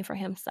speaking for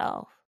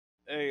himself.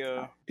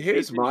 Hey,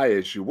 here's my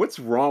issue. What's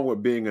wrong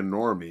with being a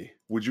normie?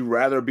 Would you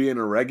rather be an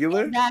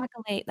irregular?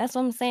 Exactly. That's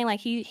what I'm saying. Like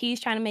he's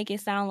trying to make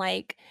it sound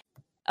like,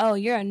 oh,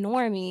 you're a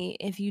normie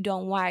if you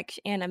don't watch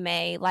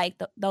anime.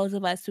 Like those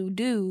of us who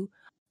do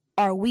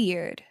are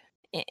weird,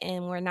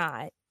 and we're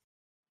not.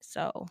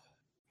 So,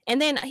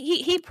 and then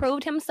he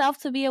proved himself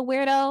to be a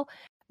weirdo,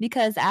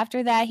 because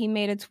after that he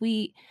made a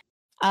tweet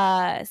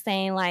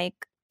saying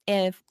like,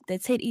 if the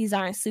titties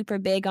aren't super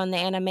big on the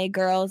anime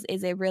girls,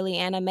 is it really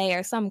anime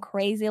or something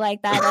crazy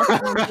like that? That's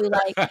what he do.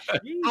 Like, I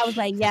was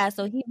like, yeah,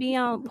 so he be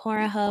on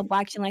Pornhub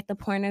watching like the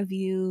point of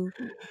view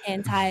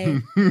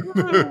hentai.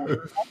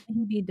 That's what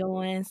he be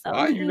doing. So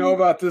why you know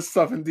about this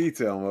stuff in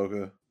detail,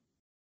 Mocha?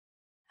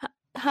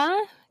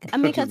 Huh? I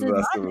mean, because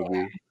it's on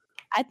there.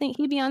 I think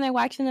he be on there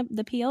watching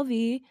the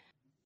POV,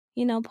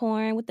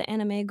 porn with the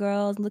anime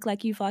girls. Look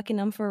like you fucking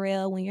them for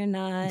real when you're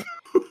not.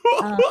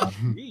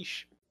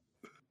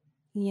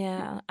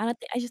 Yeah, I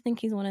just think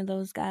he's one of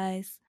those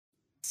guys.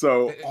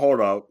 So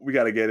hold up, we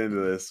got to get into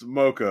this.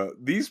 Mocha,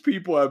 these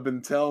people have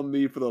been telling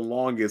me for the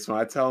longest, when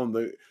I tell them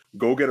to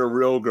go get a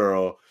real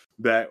girl,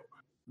 that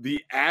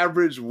the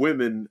average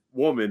woman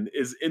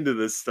is into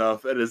this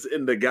stuff and is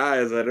into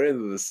guys that are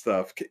into this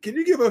stuff. Can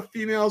you give a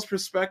female's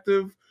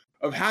perspective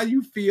of how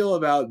you feel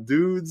about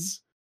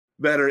dudes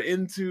that are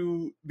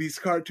into these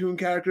cartoon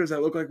characters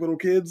that look like little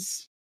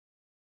kids?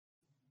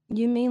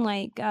 You mean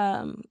like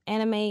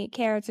anime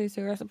characters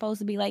who are supposed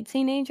to be like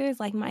teenagers,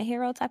 like My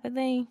Hero type of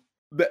thing?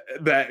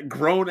 That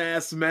grown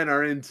ass men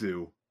are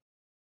into.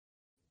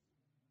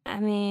 I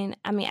mean,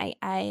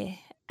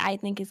 I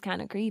think it's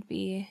kind of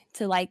creepy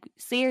to like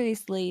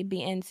seriously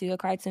be into a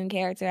cartoon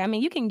character. I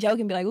mean, you can joke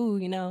and be like,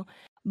 ooh,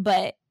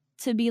 but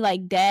to be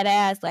like dead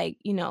ass, like,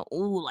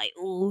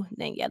 ooh,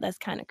 then yeah, that's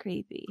kind of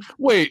creepy.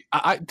 Wait,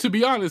 to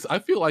be honest, I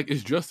feel like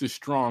it's just as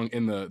strong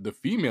in the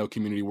female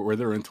community where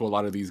they're into a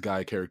lot of these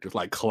guy characters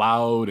like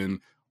Cloud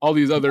and all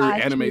these other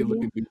anime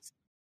looking dudes.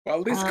 Well,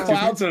 at least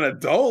Cloud's an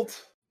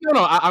adult.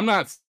 No, I'm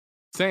not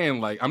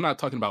saying like, I'm not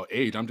talking about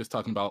age. I'm just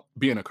talking about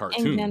being a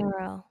cartoon. In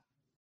general.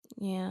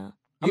 Yeah.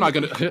 I'm not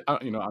even gonna.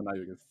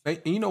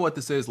 And you know what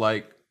this is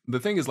like?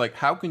 The thing is like,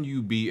 how can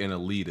you be an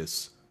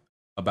elitist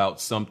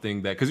about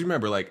something that, because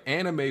remember, like,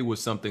 anime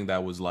was something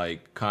that was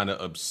like kind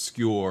of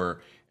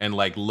obscure and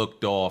like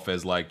looked off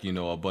as like,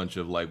 a bunch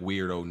of like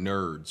weirdo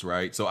nerds,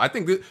 right? So I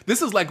think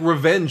this is like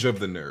Revenge of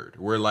the Nerd,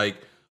 where like,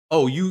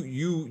 oh,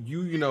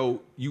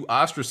 you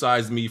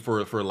ostracized me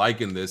for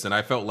liking this, and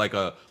I felt like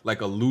a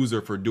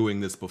loser for doing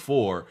this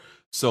before.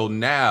 So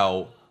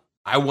now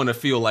I want to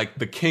feel like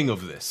the king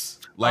of this.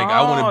 Like,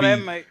 I want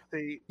to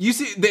be. You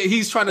see,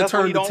 he's trying to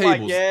turn the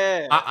tables. Like,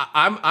 yeah.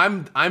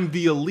 I'm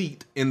the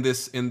elite in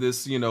this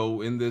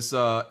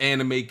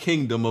anime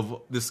kingdom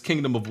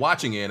of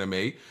watching anime,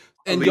 and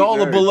elite y'all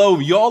nerd. Are below.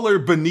 Y'all are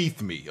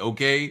beneath me.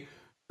 Okay,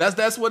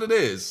 that's what it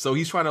is. So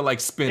he's trying to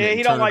like spin it and turn it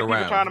around. He don't like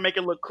people trying to make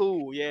it look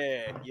cool.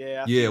 Yeah.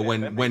 Yeah.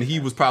 When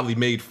he was probably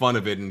made fun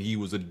of it and he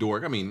was a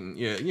dork. I mean,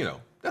 yeah,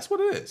 that's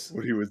what it is.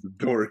 When he was a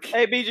dork.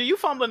 Hey, BG, you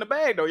fumbling the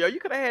bag though, yo. You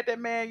could have had that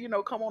man,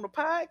 come on the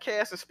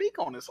podcast and speak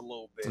on this a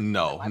little bit.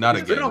 No, not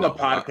again. He's been on the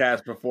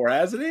podcast before,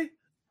 hasn't he?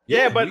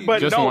 Yeah, but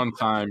just no. one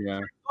time, yeah.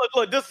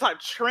 Look, this is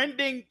like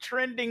trending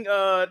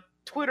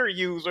Twitter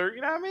user. You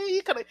know what I mean?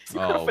 You could have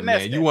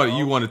finessed. Man, you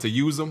wanted to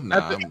use him?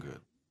 Nah, I'm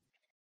good.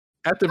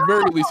 At the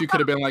very least, you could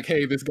have been like,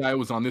 "Hey, this guy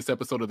was on this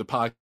episode of the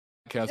podcast.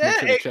 Make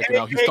sure to check it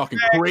out. He's talking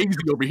crazy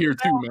over here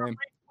too, man."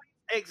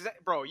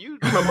 Exactly, bro. You.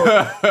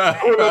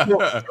 I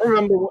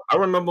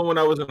remember when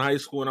I was in high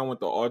school and I went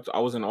to art. I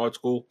was in art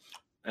school,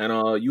 and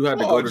you had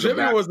to go to Jimmy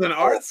the back. Was in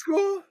art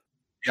school?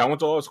 Yeah, I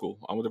went to art school.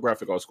 I went to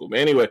graphic art school. But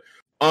anyway,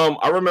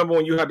 I remember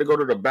when you had to go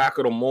to the back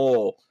of the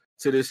mall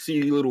to this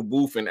seedy little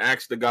booth and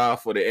ask the guy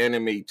for the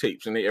anime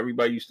tapes, and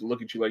everybody used to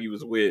look at you like you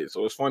was weird.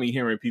 So it's funny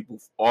hearing people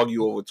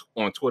argue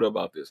on Twitter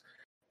about this,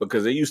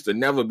 because it used to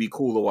never be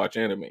cool to watch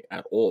anime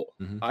at all.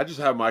 Mm-hmm. I just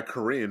have my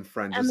Korean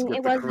friend just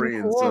with the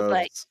Korean cool,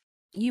 subs.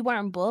 You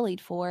weren't bullied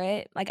for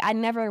it. Like, I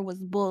never was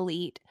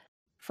bullied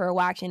for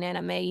watching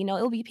anime.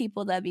 It'll be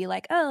people that be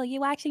like, oh, you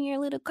watching your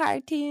little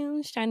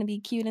cartoons, trying to be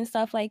cute and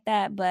stuff like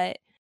that. But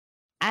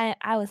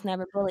I was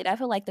never bullied. I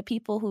feel like the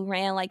people who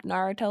ran like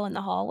Naruto in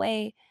the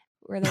hallway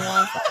were the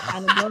ones that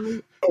kind of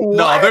bullied.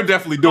 No, they're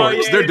definitely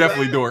dorks. They're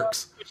definitely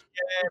dorks.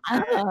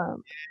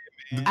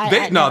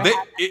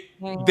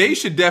 They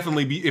should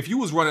definitely be. If you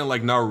was running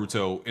like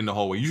Naruto in the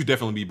hallway, you should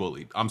definitely be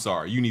bullied. I'm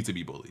sorry, you need to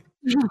be bullied.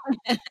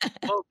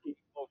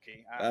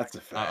 Okay, that's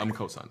a fact. I'm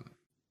co-signing.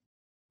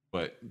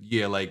 But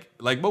yeah, like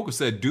Mocha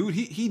said, dude,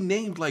 he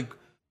named like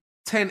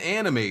 10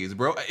 animes,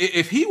 bro.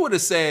 If he would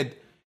have said,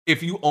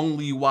 if you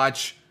only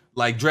watch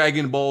like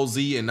Dragon Ball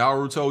Z and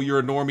Naruto, you're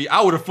a normie,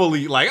 I would have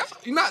fully like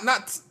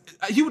not.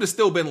 He would have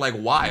still been like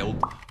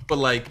wild, but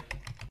like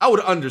I would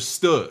have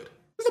understood.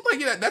 I'm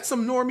like, yeah, that's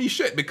some normie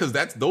shit because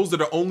those are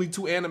the only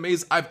 2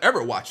 animes I've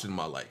ever watched in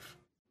my life.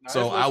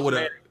 So I would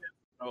have.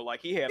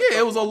 Like he had. Yeah,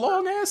 it was a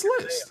long ass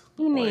list.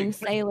 He named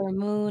Sailor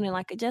Moon and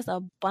like just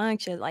a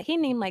bunch of like he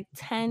named like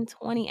 10,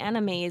 20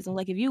 animes and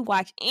like if you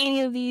watch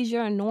any of these,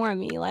 you're a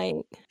normie. Like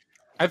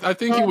I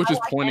think he was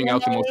just pointing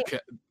out the most.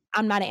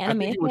 I'm not an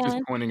anime fan. He was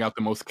just pointing out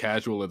the most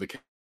casual of the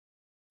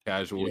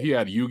casual. He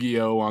had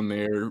Yu-Gi-Oh on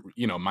there,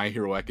 My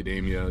Hero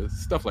Academia,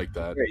 stuff like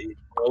that.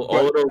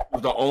 All of those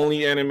was the only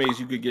animes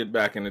you could get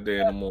back in the day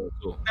in the mall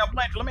too. Now,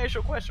 Blanche, let me ask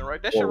you a question,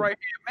 right? That's your right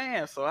hand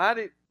man. So how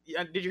did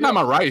you? Not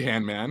my right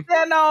hand man.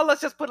 Yeah, no.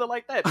 Let's just put it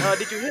like that.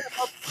 Did you hit him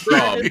up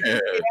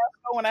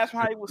and ask him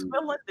how he was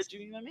feeling? Did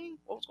you know what I mean?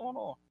 What was going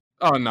on?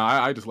 Oh no,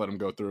 I just let him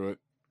go through it.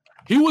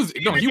 He was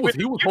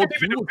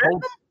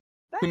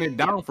holding it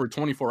down for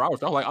 24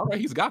 hours. I was like, all right,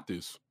 he's got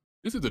this.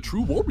 This is a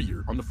true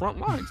warrior on the front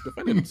lines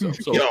defending himself.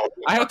 So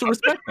I had to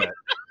respect that.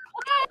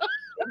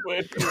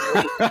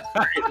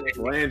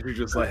 Landry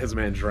just let his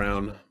man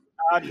drown.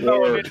 I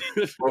know.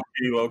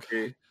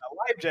 Okay. A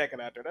life jacket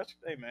out there.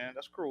 Hey man,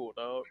 that's cruel,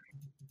 dog.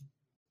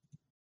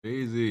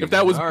 Easy. If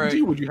that was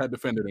BG, would you have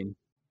defended him?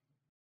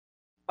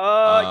 Yeah,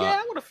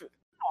 I would have.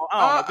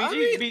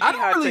 BG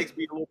hot takes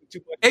be a little bit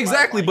too much.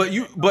 Exactly, but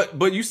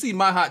you see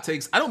my hot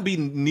takes. I don't be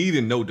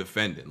needing no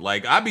defending.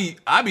 Like I be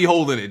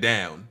holding it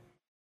down.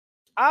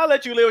 I'll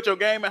let you live with your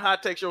game and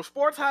hot takes. Your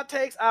sports hot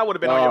takes, I would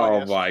have been on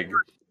your ass. Oh my god.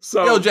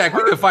 So yo, Jack,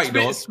 we can fight,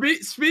 dog.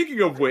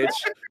 Speaking of which,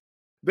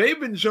 they've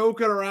been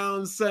joking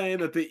around saying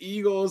that the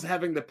Eagles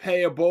having to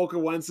pay a bulk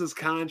of Wentz's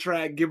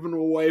contract, giving him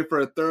away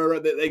for a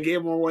third. They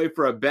gave him away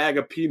for a bag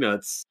of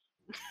peanuts.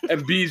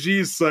 And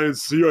BG's saying,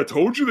 "See, I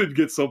told you they'd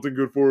get something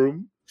good for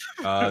him."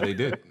 They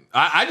did.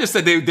 I just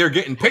said they're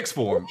getting picks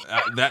for him.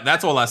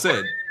 That's all I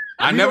said.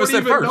 I never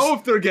said don't even first. know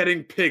if they're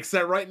getting picks.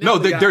 That right now, no,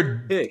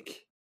 they're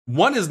pick.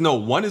 One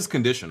is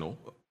conditional.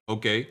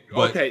 Okay,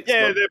 but okay,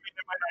 yeah, so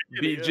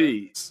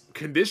BG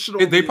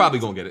conditional. They probably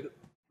gonna get it.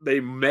 They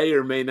may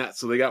or may not.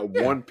 So they got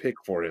one pick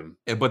for him.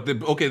 Yeah, but they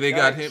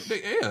got him.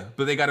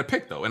 But they got a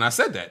pick though, and I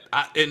said that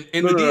in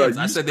the DMs.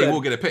 I said they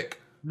will get a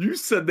pick. You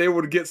said they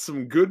would get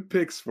some good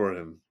picks for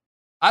him.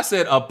 I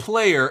said a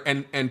player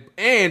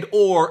and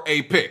or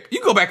a pick.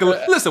 You go back and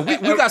listen. We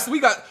got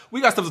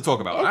stuff to talk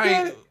about.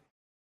 Okay.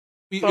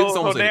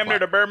 So damn near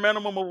the bare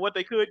minimum of what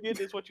they could get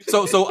is what you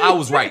said. So I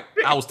was right.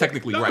 I was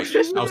technically right.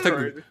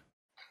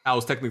 I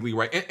was technically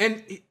right.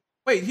 And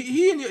wait,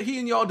 he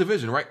in y'all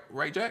division, right?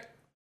 Right, Jack?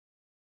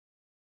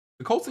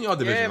 The Colts in y'all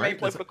division, right? Yeah, man,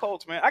 play for the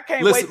Colts, man. I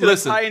can't wait till the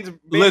Titans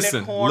bend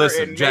that corner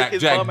and Jack,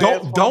 make his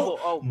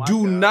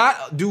do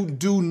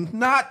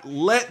not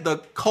let the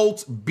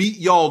Colts beat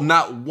y'all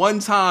not one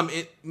time,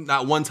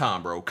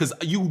 bro. Because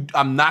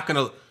I'm not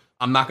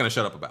gonna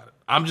shut up about it.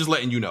 I'm just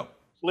letting you know.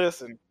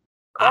 Listen,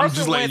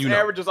 Carson Wentz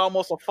averages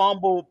almost a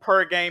fumble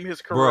per game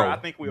his career. I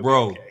think we'll be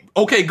okay.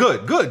 Okay,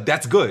 good.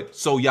 That's good.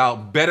 So y'all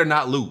better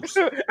not lose.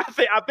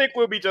 I think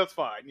we'll be just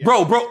fine. Yeah.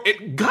 Bro.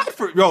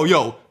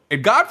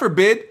 God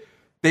forbid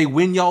they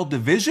win y'all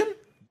division,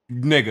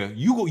 nigga.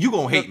 You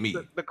gonna hate me.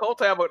 The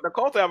Colts have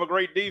a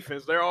great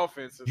defense. Their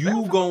offense.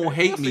 You gonna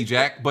hate me,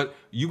 Jack. But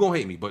you gonna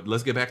hate me. But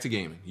let's get back to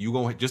gaming. You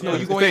gonna just know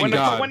you gonna hate me.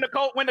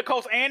 When the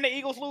Colts and the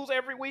Eagles lose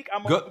every week,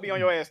 I'm gonna be on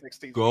your ass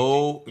next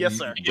season. Yes,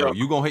 sir. Bro,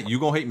 you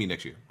gonna hate me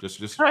next year. Just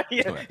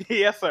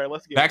yes, sir.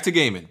 Let's get back to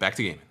gaming.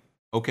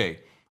 Okay.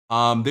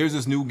 There's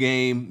this new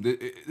game.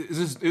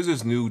 There's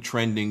this new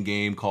trending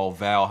game called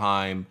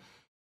Valheim.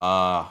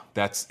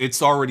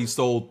 It's already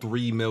sold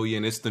 3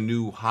 million. It's the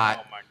new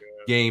hot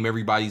game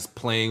everybody's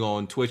playing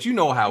on Twitch. You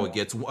know how it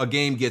gets. A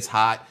game gets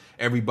hot,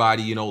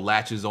 everybody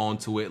latches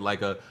onto it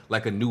like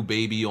a new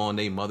baby on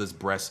their mother's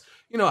breast.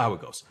 You know how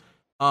it goes.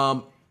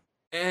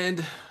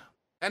 And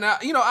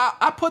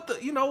I put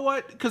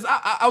because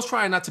I was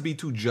trying not to be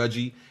too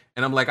judgy,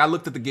 and I'm like, I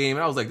looked at the game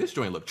and I was like, this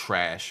joint looked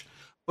trash,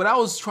 but I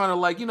was trying to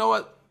I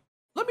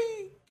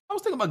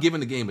was thinking about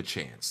giving the game a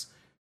chance,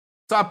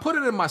 so I put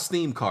it in my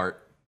Steam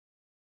cart.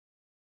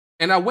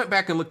 And I went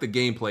back and looked at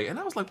gameplay, and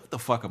I was like, "What the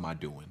fuck am I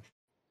doing?"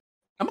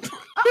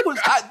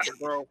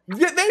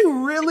 They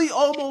really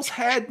almost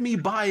had me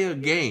buy a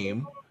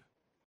game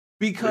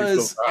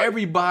because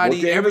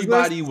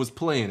everybody was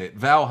playing it.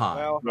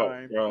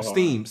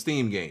 Valheim.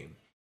 Steam game.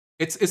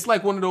 It's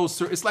like one of those.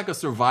 It's like a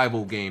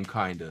survival game,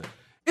 kind of.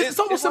 It's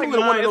almost similar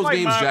to one of those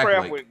games Jack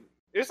like.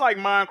 It's like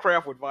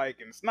Minecraft with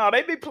Vikings. No,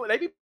 they be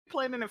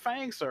playing in the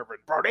Fang server,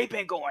 bro. They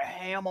been going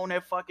ham on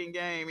that fucking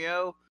game,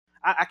 yo.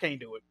 I can't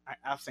do it.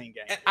 I've seen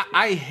games.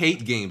 I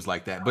hate games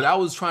like that, but I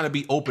was trying to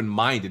be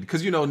open-minded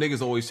because you know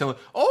niggas always telling,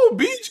 "Oh,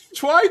 BG,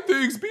 try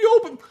things, be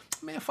open."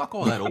 Man, fuck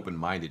all that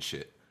open-minded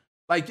shit.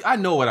 Like I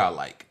know what I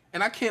like,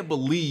 and I can't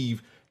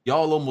believe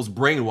y'all almost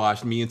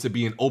brainwashed me into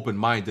being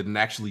open-minded and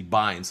actually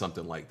buying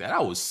something like that. I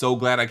was so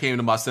glad I came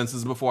to my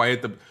senses before I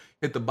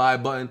hit the buy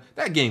button.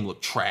 That game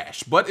looked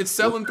trash, but it's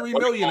selling 3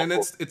 million, and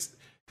it's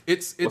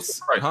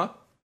huh?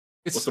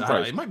 What's the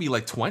price? It might be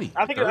like 20.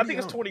 I think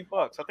it's $20.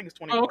 I think it's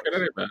 $20. Oh, okay,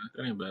 that ain't bad.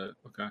 That ain't bad.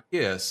 Okay.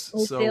 Yes.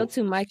 It's so, still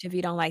too much if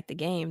you don't like the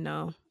game,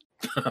 though.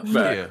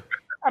 yeah.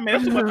 I mean,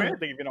 it's too much for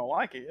anything if you don't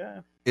like it.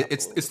 Yeah.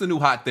 It's the new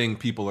hot thing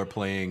people are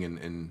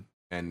playing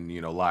and you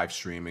know live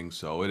streaming.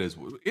 So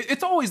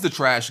it's always the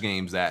trash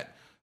games that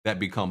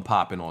become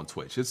popping on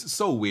Twitch. It's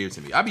so weird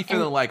to me. I be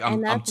feeling like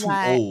I'm too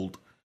old.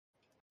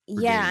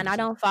 Yeah, and I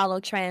don't follow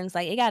trends.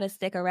 Like it got to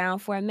stick around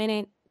for a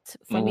minute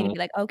for me to be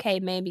like, okay,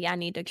 maybe I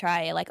need to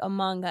try it. Like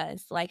Among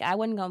Us. Like I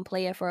wasn't gonna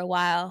play it for a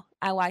while.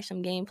 I watched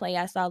some gameplay.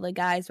 I saw the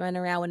guys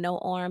running around with no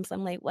arms.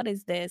 I'm like, what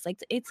is this? Like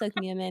it took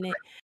me a minute.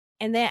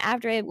 And then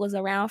after it was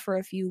around for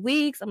a few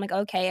weeks, I'm like,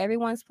 okay,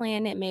 everyone's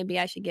playing it. Maybe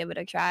I should give it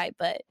a try.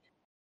 But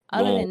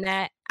other than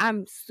that,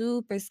 I'm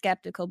super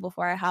skeptical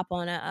before I hop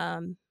on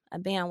a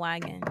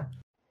bandwagon.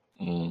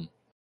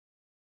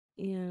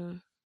 Yeah.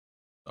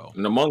 Oh.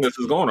 And Among Us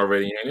is going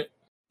already, ain't it?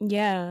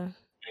 Yeah.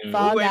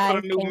 Fall Guys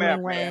for the new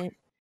map, man.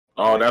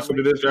 Oh, that's what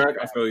it is, Jack.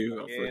 I feel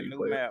you.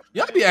 New map.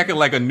 Y'all be acting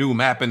like a new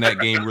map in that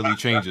game really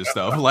changes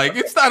stuff. Like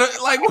it's not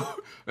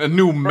a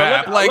new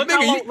map. Bro, like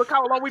nigga, look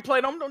how long we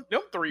played them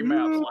 3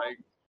 maps. Like,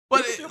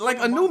 but like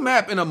a new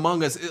map in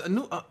Among Us,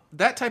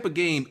 that type of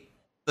game,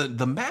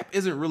 the map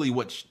isn't really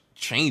what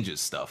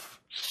changes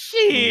stuff.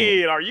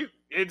 Shit,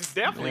 it's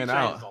definitely changed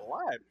a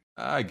lot.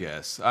 I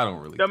guess I don't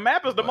really. The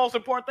map is the most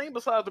important thing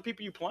besides the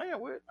people you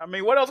playing with. I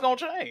mean, what else gonna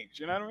change?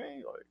 You know what I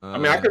mean?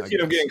 Like, I could see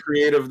them getting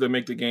creative to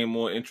make the game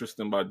more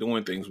interesting by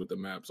doing things with the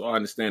map. So I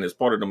understand it's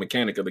part of the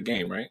mechanic of the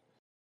game, right?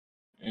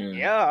 And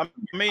yeah,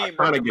 I mean, I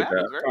kind of get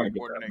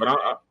that.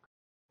 But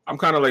I'm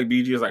kind of like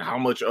BG is like, how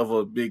much of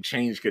a big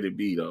change could it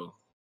be though?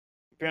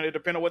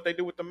 Depending on what they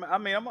do with the map. I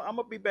mean, I'm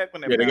gonna be back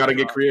when they they gotta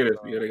get creative.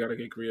 They gotta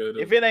get creative.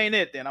 If it ain't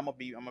it, then I'm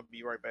gonna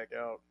be right back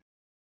out.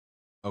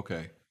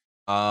 Okay.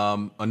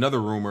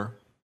 Another rumor.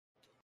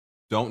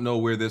 Don't know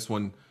where this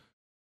one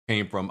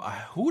came from.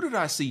 Who did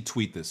I see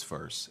tweet this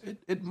first?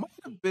 It might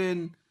have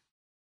been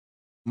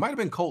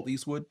Colt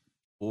Eastwood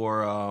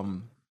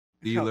or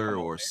Dealer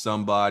or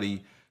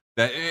somebody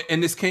that.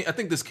 And this came. I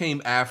think this came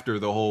after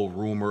the whole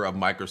rumor of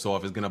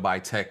Microsoft is going to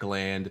buy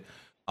Techland.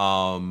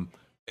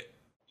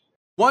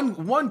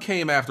 One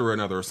came after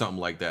another or something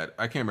like that.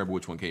 I can't remember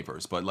which one came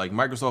first, but like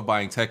Microsoft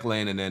buying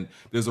Techland, and then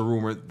there's a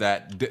rumor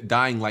that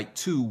Dying Light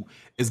 2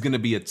 is going to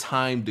be a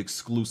timed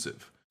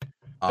exclusive.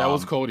 That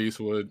was Colt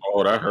Eastwood.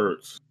 Oh, that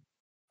hurts.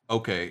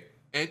 Okay,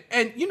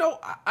 and you know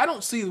I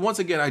don't see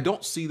I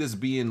don't see this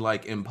being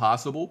like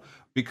impossible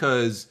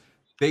because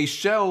they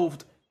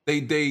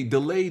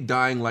delayed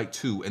Dying Light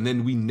 2, and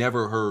then we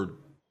never heard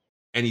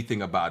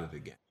anything about it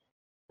again,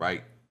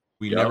 right?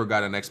 We never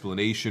got an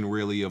explanation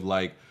really of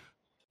like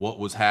what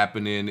was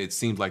happening. It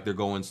seems like they're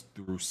going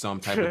through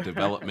some type of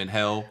development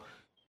hell.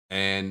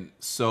 And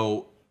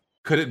so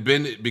could it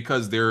been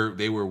because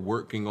they were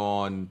working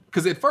on,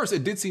 because at first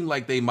it did seem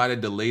like they might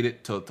have delayed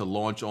it to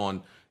launch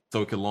on,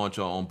 so it could launch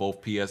on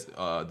both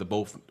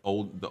the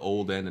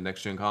old and the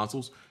next gen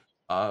consoles.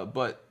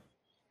 But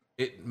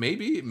it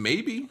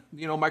maybe,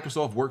 you know,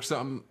 Microsoft worked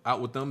something out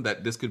with them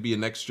that this could be a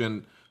next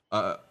gen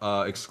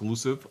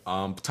exclusive,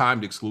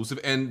 timed exclusive,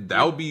 and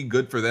that would be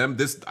good for them.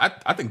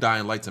 I think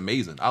Dying Light's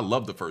amazing. I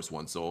love the first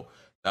one, so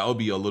that would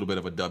be a little bit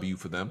of a W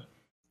for them.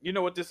 You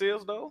know what this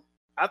is though?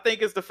 I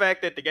think it's the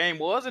fact that the game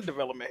was in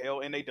development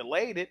hell and they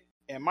delayed it,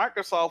 and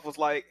Microsoft was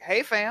like,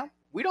 "Hey fam,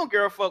 we don't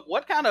give a fuck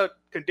what kind of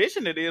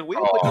condition it is. We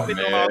don't put this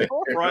bitch on our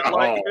storefront.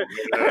 Like,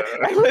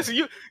 hey, listen,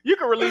 you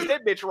can release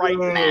that bitch right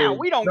now.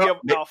 We don't give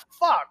a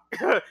fuck."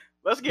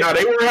 Let's get. Now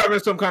they were having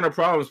some kind of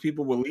problems.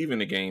 People were leaving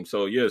the game,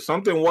 so yeah,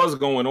 something was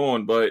going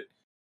on. But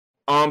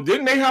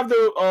didn't they have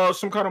the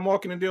some kind of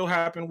marketing deal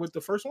happen with the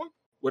first one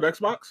with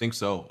Xbox? I think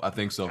so. I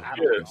think so.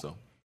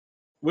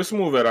 With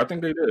Smooth Ed, I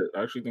think they did.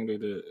 I actually think they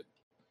did.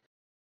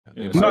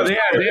 Yeah, no, they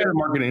had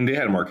marketing. They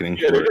had marketing.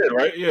 Yeah, they did,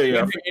 right?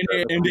 Yeah.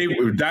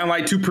 And Dying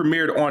Light 2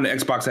 premiered on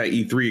Xbox at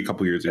E3 a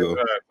couple years ago.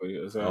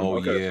 Exactly. Oh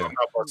okay, yeah.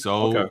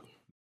 So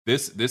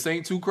this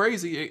ain't too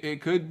crazy.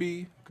 It could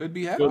be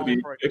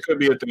happening. It could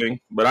be a thing.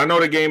 But I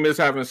know the game is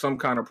having some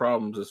kind of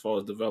problems as far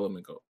as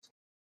development goes.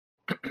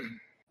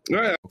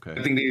 Yeah, okay.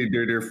 I think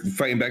they're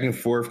fighting back and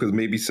forth because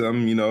maybe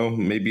some,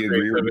 maybe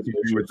agree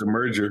with the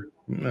merger.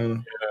 Yeah.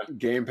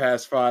 Game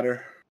Pass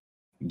fodder.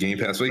 Game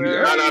Pass. No.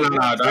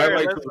 Dying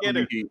Light it's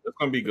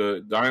gonna be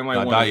good. Dying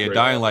Light 1 is great.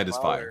 Dying Light is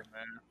fire.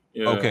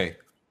 Yeah.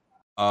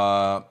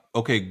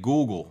 Okay.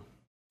 Google.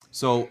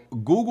 So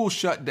Google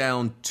shut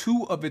down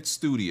 2 of its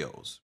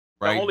studios.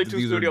 Right. The only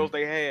 2 studios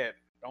they had.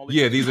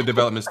 These are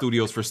development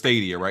studios for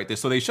Stadia, right?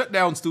 So they shut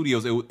down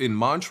studios in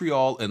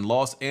Montreal and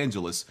Los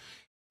Angeles,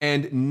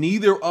 and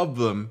neither of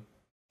them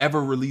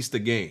ever released a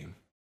game.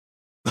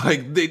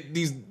 Like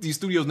these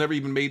studios never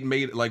even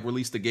made like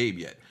released a game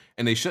yet,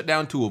 and they shut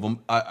down 2 of them.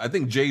 I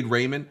think Jade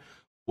Raymond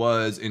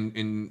was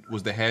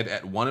was the head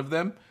at one of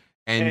them,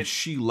 and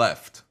she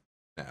left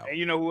now. And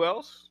you know who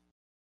else?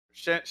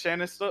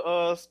 Shannon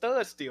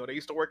Studstill. They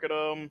used to work at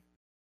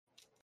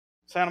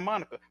Santa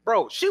Monica.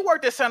 Bro, she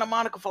worked at Santa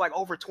Monica for like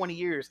over 20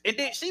 years. And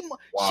then she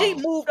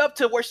moved up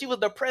to where she was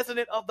the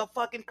president of the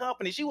fucking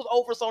company. She was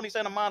over Sony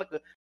Santa Monica.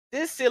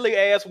 This silly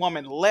ass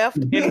woman left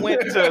and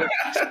went to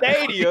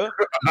Stadia.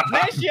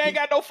 Now she ain't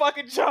got no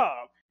fucking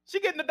job. She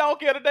getting the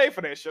donkey of the day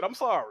for that shit. I'm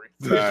sorry.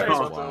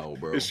 Wow,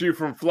 bro. Is she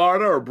from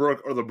Florida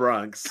or the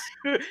Bronx?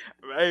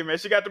 Hey man,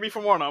 she got to be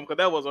from one of them because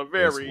that was a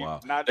very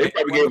not. They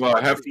probably gave her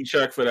a hefty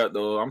check for that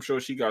though. I'm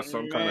sure she got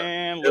some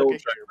kind of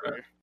check for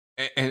that.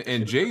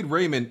 And Jade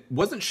Raymond,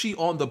 wasn't she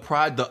on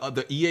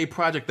the EA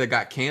project that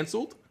got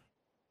canceled?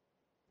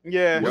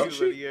 Yeah, she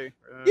was at EA.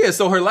 Yeah,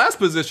 so her last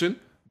position,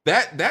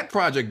 that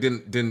project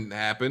didn't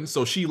happen,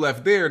 so she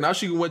left there. Now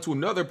she went to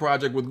another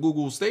project with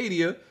Google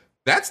Stadia.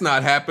 That's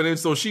not happening,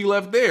 so she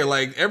left there.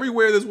 Like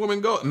everywhere this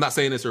woman goes, I'm not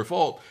saying it's her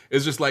fault.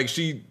 It's just like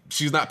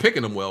she's not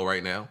picking them well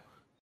right now.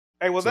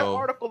 Hey, was that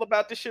article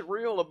about this shit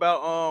real?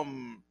 About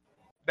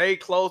they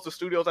closed the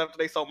studios after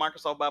they sold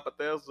Microsoft by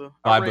Bethesda.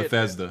 By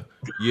Bethesda,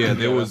 yeah.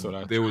 There was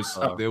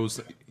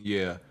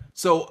yeah.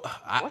 So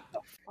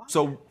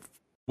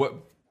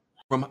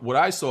from what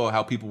I saw,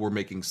 how people were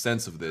making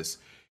sense of this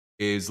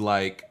is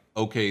like,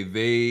 okay,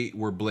 they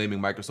were blaming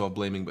Microsoft,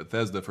 blaming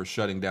Bethesda for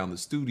shutting down the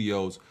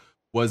studios,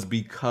 was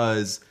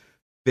because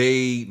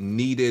they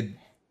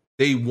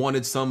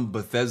wanted some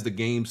Bethesda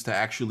games to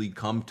actually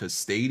come to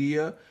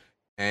Stadia,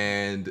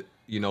 and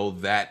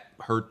that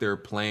hurt their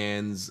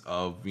plans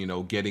of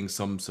getting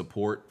some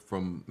support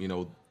from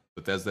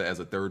Bethesda as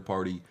a third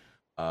party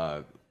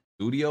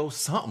studio,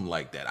 something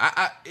like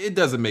that. It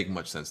doesn't make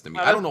much sense to me.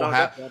 I don't know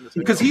how,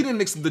 because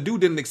the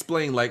dude didn't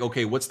explain like,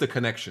 okay, what's the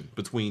connection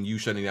between you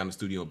shutting down the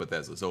studio and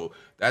Bethesda. So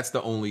that's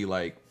the only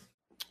like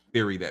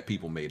theory that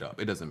people made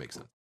up. It doesn't make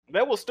sense.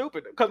 That was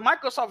stupid because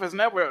Microsoft has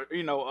never,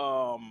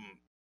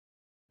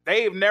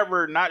 they've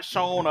never not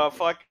shown a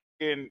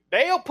fucking.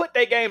 They'll put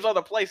their games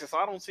other places, so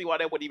I don't see why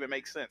that would even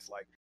make sense.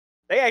 Like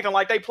they acting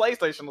like they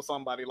PlayStation or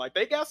somebody. Like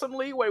they got some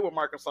leeway with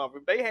Microsoft.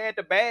 If they had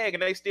the bag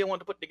and they still wanted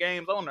to put the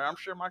games on there, I'm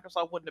sure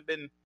Microsoft wouldn't have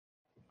been.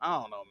 I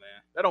don't know,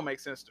 man. That don't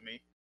make sense to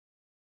me.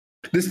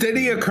 Does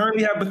Stadia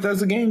currently have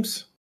Bethesda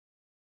games?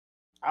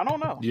 I don't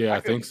know. Yeah,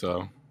 I think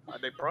so.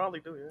 They probably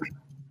do. Yeah.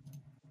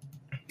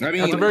 I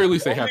mean, at the very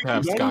least, they have to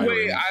have Skyrim. The only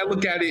way I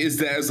look at it is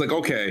that it's like,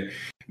 okay,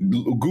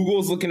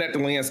 Google's looking at the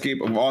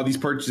landscape of all these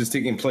purchases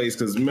taking place,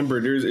 because remember,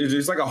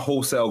 there's like a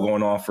wholesale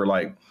going on for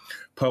like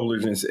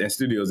publishers and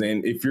studios,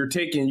 and if you're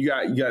taking, you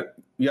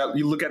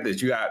look at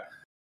this, you got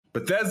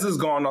Bethesda's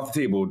gone off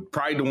the table,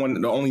 probably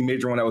the only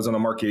major one that was on the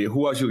market.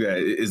 Who else you got?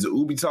 Is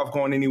Ubisoft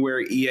going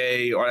anywhere?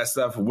 EA, all that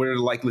stuff. What are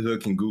the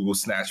likelihood can Google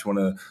snatch one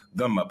of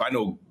them up? I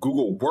know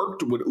Google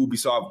worked with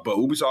Ubisoft, but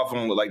Ubisoft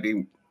don't look like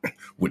they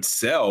would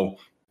sell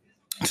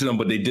to them,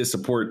 but they did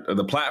support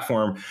the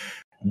platform.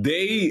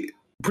 They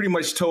pretty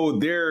much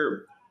told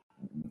themselves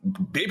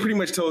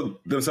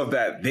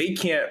that they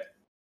can't,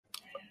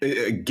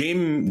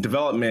 game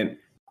development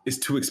is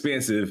too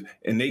expensive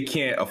and they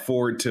can't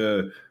afford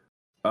to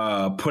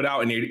put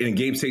out and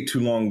games take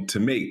too long to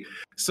make.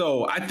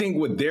 So I think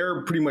what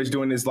they're pretty much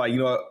doing is like,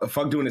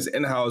 fuck doing this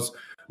in-house.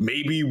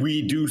 Maybe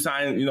we do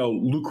sign,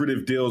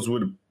 lucrative deals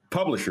with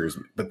publishers.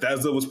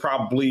 Bethesda was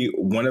probably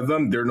one of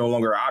them. They're no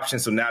longer an option.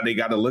 So now they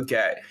got to look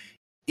at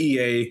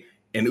EA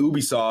and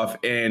Ubisoft,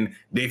 and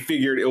they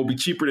figured it'll be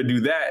cheaper to do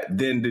that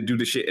than to do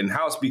the shit in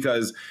house,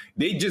 because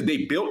they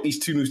built these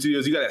 2 new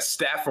studios. You got to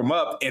staff them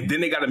up, and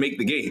then they got to make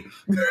the game.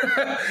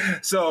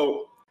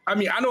 So, I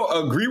mean, I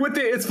don't agree with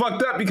it. It's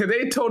fucked up because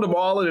they told them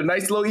all in a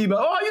nice little email,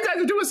 "Oh, you guys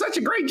are doing such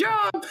a great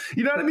job."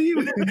 You know what I mean?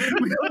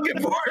 We're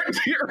looking forward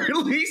to your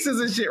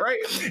releases and shit, right?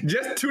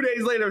 Just 2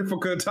 days later for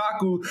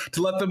Kotaku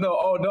to let them know,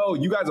 "Oh no,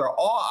 you guys are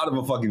all out of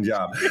a fucking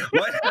job."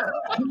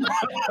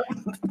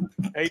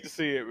 Hate to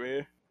see it,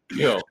 man.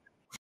 Yo.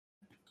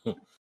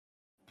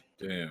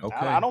 Damn. Okay.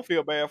 I don't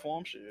feel bad for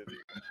him. Shit.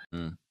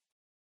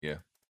 Yeah.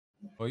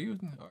 Well,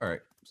 all right.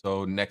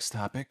 So next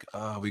topic.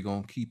 We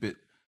gonna keep it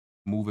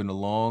moving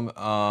along.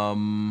 I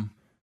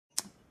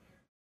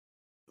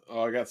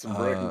got some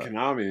breaking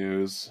Konami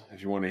news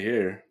if you want to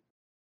hear.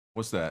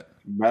 What's that?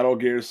 Metal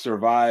Gear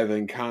Survive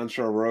and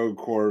Contra Rogue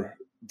Core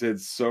did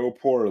so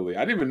poorly.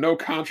 I didn't even know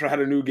Contra had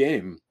a new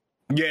game.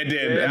 Yeah, it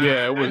did.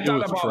 Yeah, it was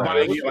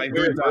trash. Like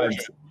 3 times.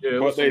 Yeah,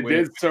 but they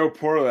did so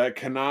poorly that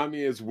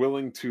Konami is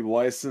willing to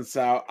license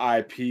out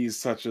IPs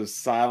such as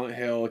Silent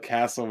Hill,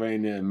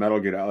 Castlevania, and Metal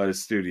Gear to other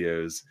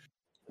studios.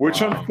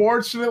 Which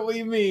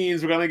unfortunately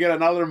means we're going to get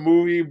another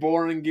movie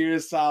Boring Gear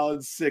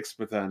Solid 6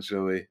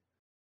 potentially.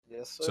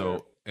 Yes, sir.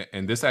 So,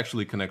 and this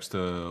actually connects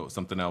to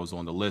something that was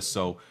on the list.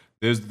 So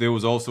there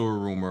was also a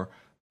rumor.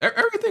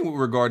 Everything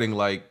regarding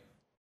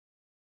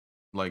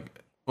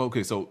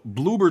okay, so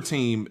Bloober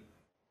Team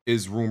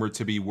is rumored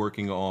to be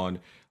working on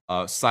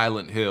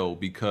Silent Hill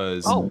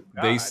because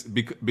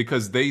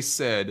because they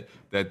said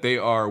that they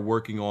are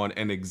working on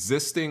an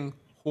existing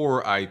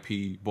horror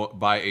IP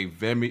by a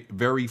very,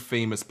 very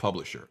famous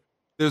publisher.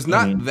 There's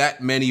not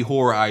that many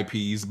horror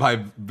IPs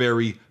by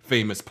very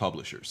famous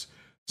publishers.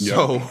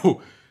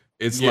 So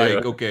it's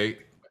like, okay,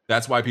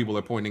 that's why people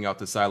are pointing out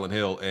to Silent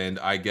Hill. And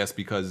I guess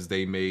because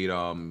they made,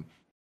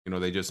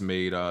 they just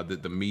made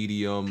the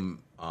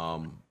Medium,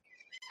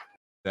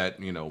 that,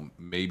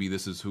 maybe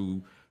this is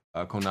who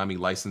Konami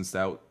licensed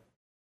out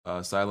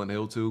Silent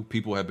Hill to.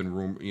 People have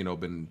been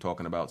been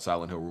talking about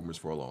Silent Hill rumors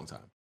for a long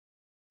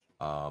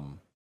time.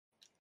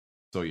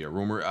 So yeah,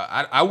 rumor.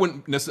 I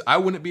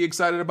wouldn't be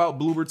excited about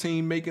Bloober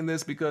Team making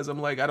this because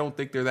I'm like, I don't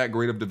think they're that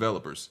great of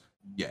developers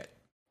yet.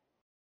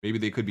 Maybe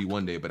they could be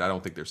one day, but I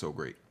don't think they're so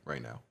great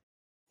right now.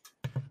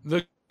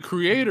 The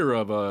creator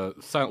of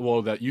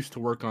that used to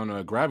work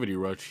on Gravity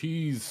Rush,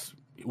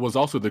 was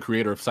also the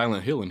creator of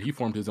Silent Hill, and he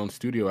formed his own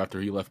studio after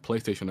he left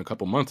PlayStation a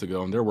couple months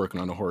ago, and they're working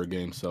on a horror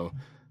game. So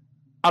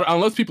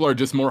unless people are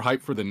just more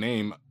hyped for the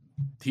name,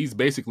 he's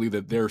basically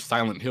their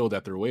Silent Hill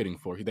that they're waiting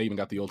for. They even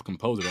got the old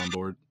composer on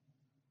board.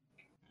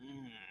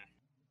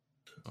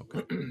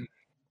 Okay.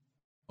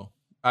 Well,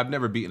 I've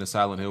never beaten a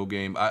Silent Hill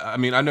game. I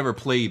mean, I never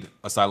played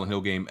a Silent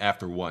Hill game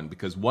after 1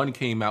 because 1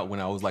 came out when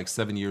I was like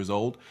 7 years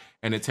old,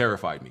 and it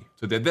terrified me.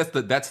 So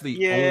that's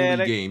the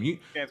only game.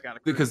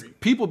 Because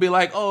people be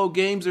like, "Oh,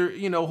 games are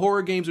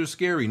horror games are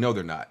scary." No,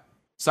 they're not.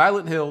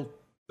 Silent Hill,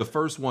 the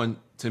first one,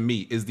 to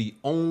me, is the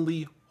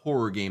only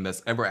horror game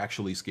that's ever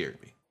actually scared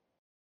me,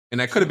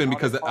 and that could have been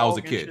because I was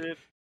a kid.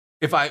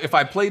 If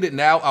I played it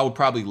now, I would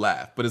probably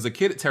laugh. But as a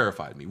kid, it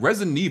terrified me.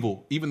 Resident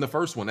Evil, even the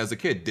first one, as a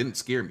kid, didn't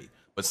scare me.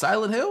 But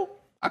Silent Hill,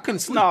 I couldn't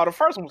sleep. No, the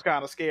first one was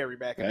kind of scary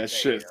back in the day. That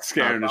shit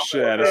scaring the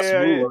shit out of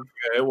Smooth.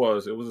 Yeah, it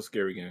was. It was a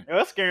scary game. Yeah,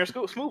 that's scaring.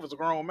 Smooth was a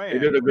grown man. He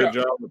did a good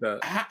job with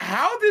that.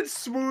 How did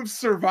Smooth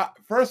survive?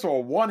 First of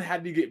all, 1,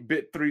 had to get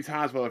bit 3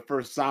 times by the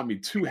first zombie.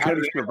 2, how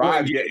did he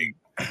survive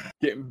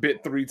getting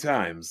bit 3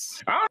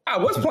 times? I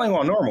was playing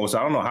on normal, so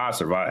I don't know how I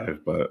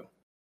survived, but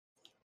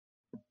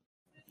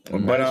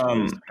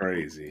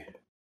crazy.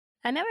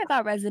 I never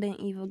thought Resident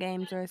Evil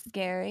games were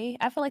scary.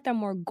 I feel like they're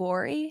more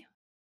gory.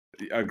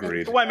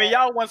 Agreed. Wait a minute,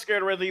 y'all wasn't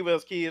scared of Resident Evil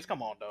as kids?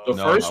 Come on, dog.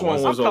 The first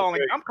one was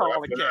I'm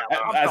calling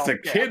cap. As a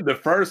kid, the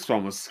first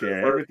one was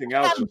scary. Everything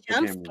else was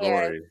became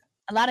gory.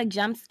 A lot of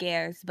jump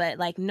scares, but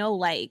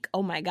no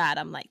oh my god,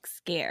 I'm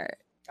scared.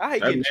 I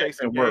hate getting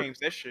chased in games.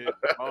 That shit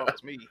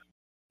bothers me.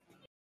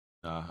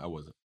 Nah, I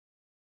wasn't.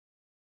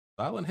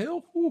 Silent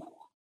Hill? Whew.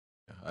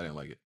 Yeah, I didn't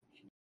like it.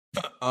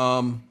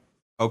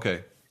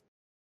 Okay.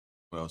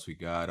 What else we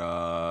got?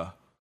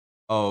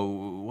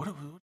 What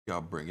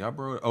y'all bring? Y'all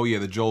brought? Oh yeah,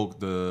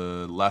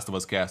 the Last of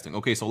Us casting.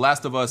 Okay, so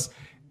Last of Us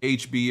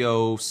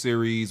HBO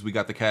series. We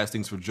got the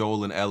castings for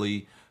Joel and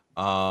Ellie.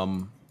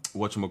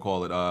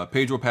 Whatchamacallit?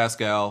 Pedro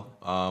Pascal,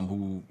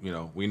 who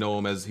we know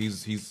him as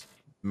he's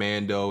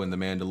Mando in The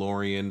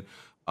Mandalorian.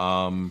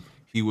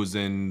 He was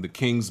in The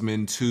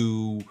Kingsman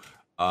 2.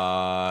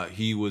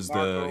 He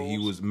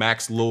was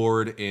Max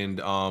Lord in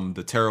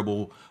the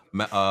terrible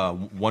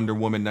Wonder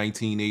Woman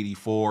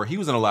 1984. He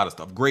was in a lot of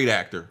stuff. Great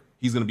actor.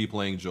 He's going to be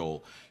playing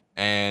Joel.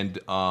 And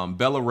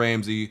Bella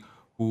Ramsey,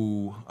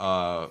 who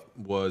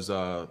was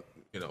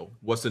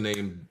what's the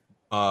name?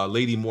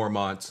 Lady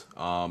Mormont,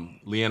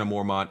 Lyanna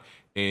Mormont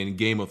in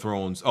Game of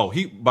Thrones. Oh,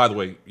 by the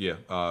way,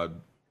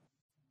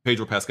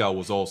 Pedro Pascal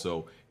was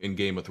also in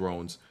Game of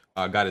Thrones.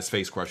 Got his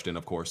face crushed in,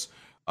 of course.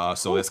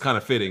 So it's kind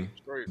of fitting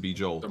to be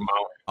Joel.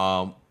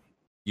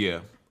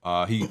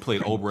 He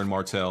played Oberyn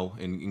Martell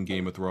in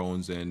Game of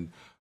Thrones, and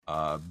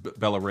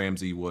Bella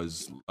Ramsey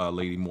was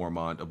Lady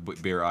Mormont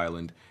of Bear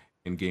Island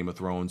in Game of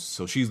Thrones.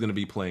 So she's going to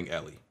be playing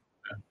Ellie.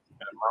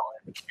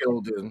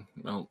 Killed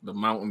the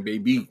mountain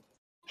baby.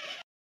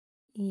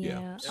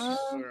 Yeah.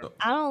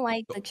 I don't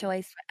like the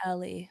choice for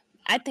Ellie.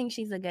 I think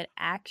she's a good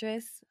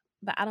actress,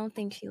 but I don't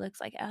think she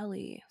looks like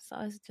Ellie. So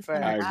it's just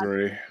I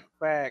agree.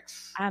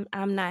 Facts.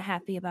 I'm not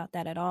happy about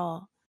that at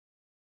all.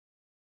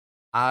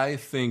 I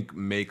think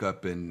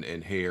makeup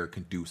and hair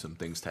can do some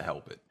things to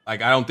help it.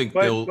 Like, I don't think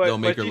they'll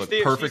make her look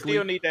perfectly. You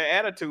still need that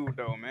attitude,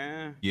 though,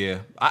 man. Yeah,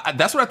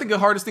 that's what I think the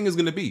hardest thing is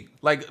going to be.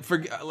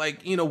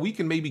 We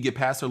can maybe get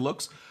past her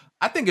looks.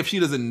 I think if she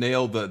doesn't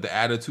nail the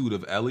attitude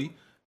of Ellie,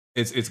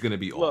 it's going to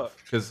be off.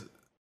 Because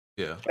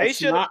they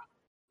should.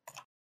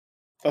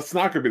 That's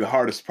not going to be the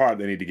hardest part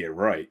they need to get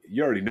right.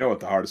 You already know what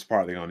the hardest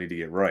part they're going to need to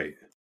get right.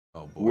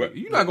 Oh boy,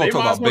 you're not going to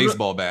talk about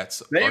baseball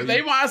bats.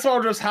 They might as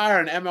well just hire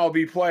an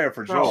MLB player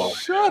for Joel.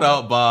 Shut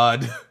up,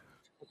 Bod.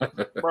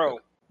 Bro,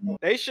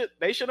 they should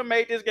have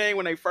made this game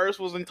when they first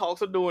was in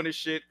talks of doing this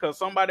shit, because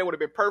somebody would have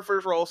been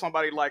perfect role.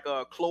 Somebody like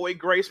Chloe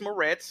Grace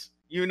Moretz.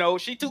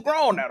 She too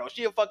grown now though.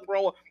 She a fucking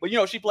grown,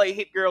 but she played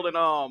Hit Girl in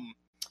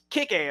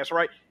Kick-Ass,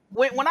 right?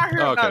 When I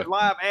heard about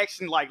live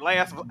action like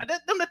Last of Us,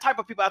 them the type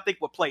of people I think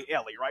would play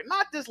Ellie, right?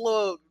 Not this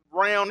little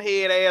round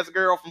head ass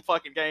girl from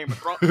fucking Game of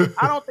Thrones.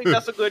 I don't think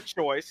that's a good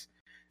choice.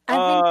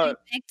 I think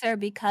they picked her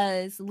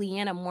because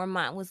Lyanna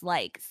Mormont was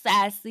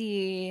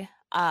sassy,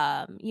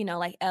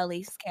 like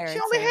Ellie's character. She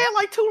only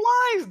had 2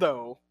 lines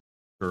though.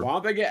 Why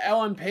don't they get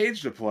Ellen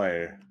Page to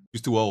play her?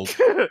 She's too old.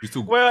 She's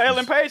too. Well,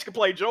 Ellen Page can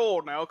play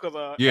Joel now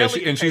because yeah,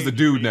 she's a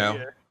dude now.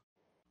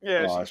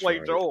 Yeah, she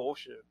played Joel.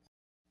 Shit.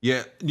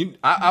 Yeah,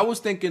 I was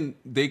thinking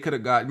they could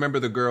have got. Remember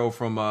the girl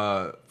from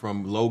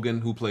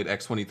Logan who played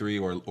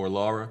X-23 or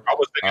Laura? I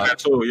was thinking that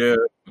too. Yeah,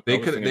 they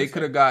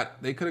could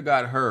have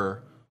got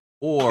her,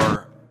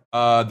 or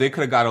they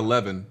could have got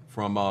 11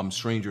 from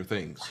Stranger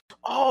Things.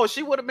 Oh,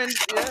 she would have been.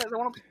 Yeah,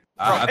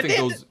 I think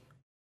those.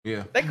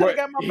 Yeah, they could have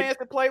got my man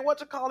to play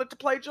to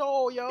play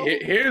Joel, yo.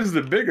 Here's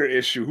the bigger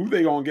issue: who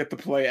they gonna get to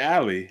play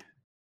Allie?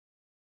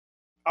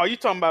 Oh, you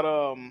talking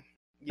about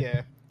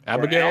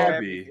Abigail?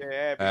 Abby.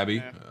 Yeah, Abby.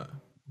 Yeah.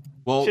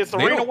 Well, shit,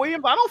 Serena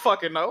Williams. I don't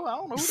fucking know. I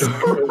don't know.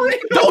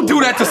 Don't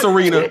do that to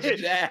Serena.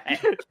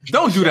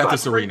 Don't do that to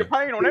Serena.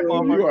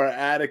 You are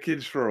out of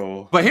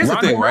control. But here's the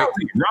thing, right?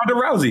 Ronda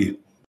Rousey.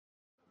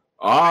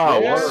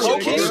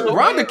 Oh,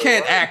 Ronda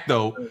can't act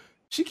though.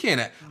 She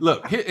can't act.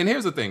 Look,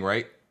 here's the thing,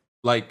 right?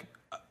 Like,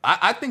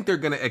 I think they're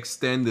gonna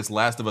extend this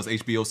Last of Us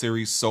HBO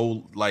series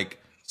so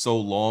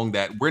long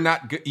that we're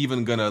not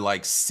even gonna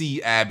like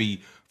see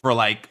Abby for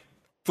like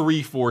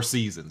 3-4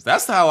 seasons.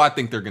 That's how I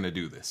think they're gonna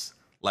do this.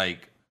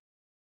 Like,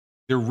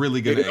 they're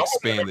really gonna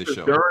expand this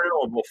show. During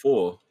or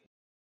before?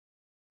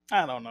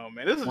 I don't know,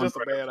 man. This is just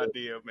a bad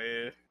idea,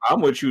 man.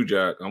 I'm with you,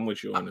 Jack. I'm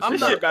with you on this.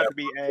 This shit about to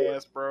be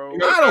ass, bro. I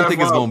don't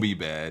think it's gonna be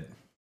bad.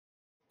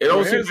 It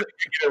don't seem like you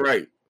get it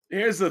right.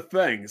 Here's the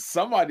thing: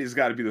 somebody's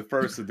got to be the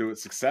first to do it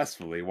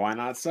successfully. Why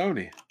not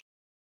Sony?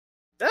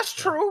 That's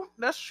true.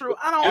 That's true.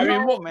 I don't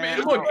know,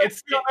 man. Look,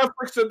 it's on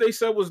Netflix that they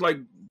said was like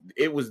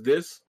it was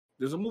this.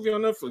 There's a movie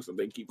on Netflix that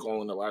they keep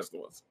calling The Last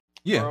of Us.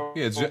 Yeah,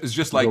 yeah. It's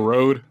just like The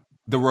Road.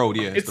 The Road,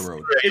 yeah, it's The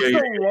Road.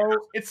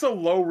 It's a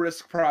low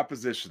risk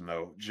proposition,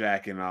 though,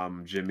 Jack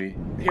and Jimmy.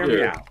 Hear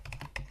me out.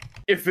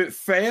 If it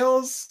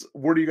fails,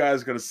 what are you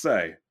guys gonna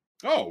say?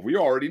 Oh, we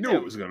already knew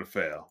it was gonna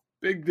fail.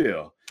 Big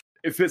deal.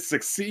 If it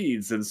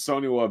succeeds, then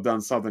Sony will have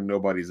done something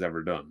nobody's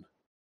ever done.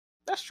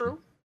 That's true.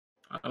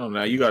 I don't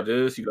know. You got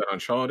this. You got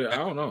Uncharted. I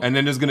don't know. And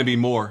then there's gonna be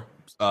more,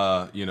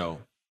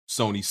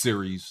 Sony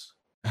series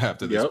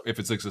after this if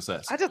it's a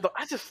success. I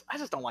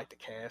just don't like the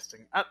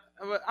casting. I'm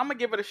gonna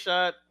give it a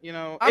shot.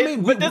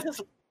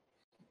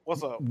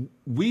 What's up?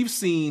 We've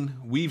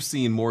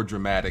seen more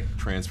dramatic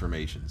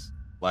transformations.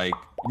 Like,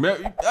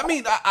 I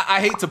mean, I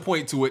hate to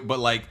point to it, but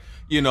like,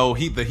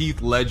 the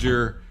Heath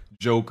Ledger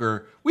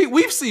Joker.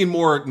 We've seen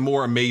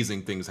more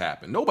amazing things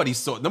happen. Nobody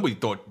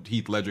thought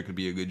Heath Ledger could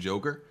be a good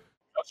Joker.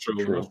 That's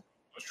true.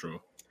 That's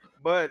true.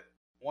 But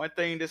one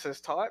thing this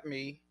has taught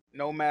me,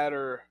 no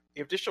matter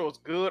if this show is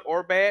good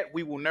or bad,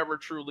 we will never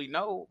truly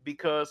know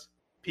because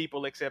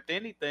people accept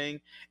anything.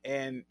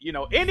 And,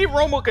 any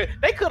rumor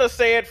they could have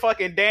said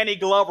fucking Danny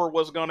Glover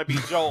was going to be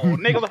Joel.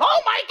 Niggas like,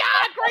 oh my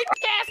God, great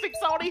casting,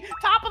 Sony,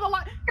 top of the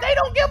line. They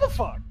don't give a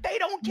fuck. They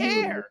don't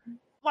care.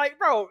 Like,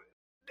 bro,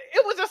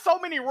 it was just so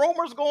many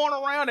rumors going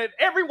around and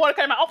everyone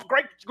came out, oh,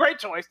 great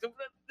choice.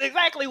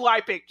 Exactly who I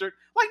pictured.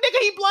 Like, nigga,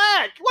 he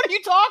black. What are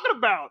you talking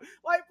about?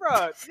 Like,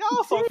 bro,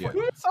 y'all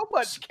so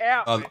much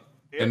cap.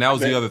 And that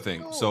was the other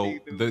thing. So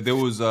there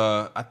was,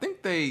 I think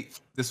it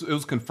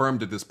was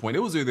confirmed at this point. It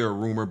was either a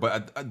rumor,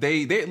 but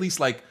they at least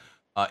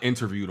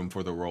interviewed him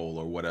for the role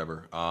or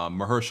whatever.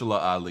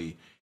 Mahershala Ali,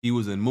 he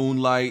was in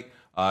Moonlight.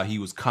 He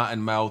was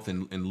Cottonmouth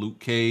in Luke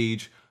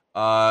Cage.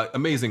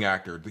 Amazing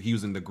actor. He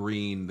was in the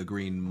Green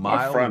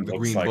Mile, the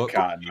Green Book.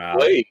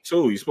 Blade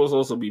too. He's supposed to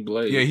also be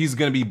Blade. Yeah, he's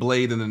gonna be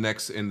Blade in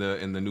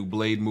the new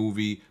Blade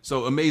movie.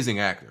 So amazing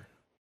actor.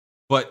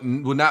 But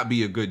would not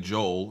be a good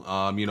Joel.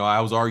 I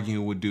was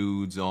arguing with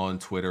dudes on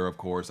Twitter, of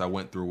course. I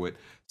went through it,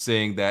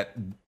 saying that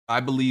I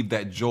believe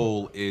that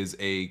Joel is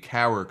a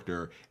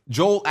character.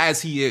 Joel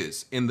as he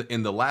is in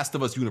the Last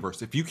of Us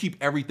universe. If you keep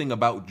everything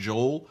about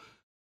Joel,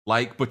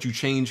 but you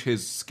change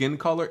his skin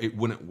color, it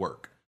wouldn't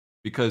work.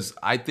 Because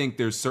I think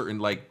there's certain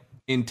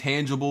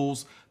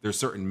intangibles, there's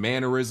certain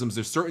mannerisms,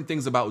 there's certain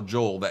things about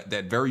Joel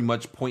that very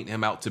much point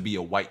him out to be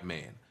a white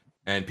man.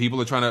 And people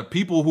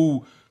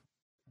who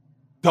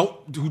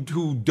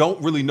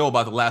don't really know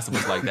about The Last of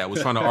Us like that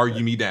was trying to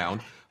argue me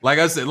down. Like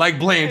I said, like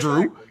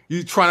Blandrew,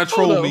 he's trying to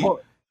troll me.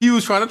 He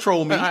was trying to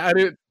troll me. I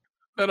didn't.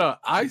 No.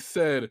 I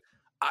said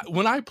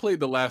when I played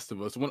The Last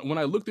of Us, when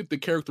I looked at the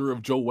character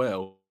of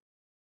Joel,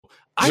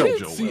 I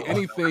didn't see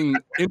anything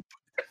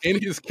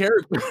in his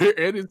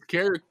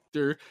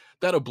character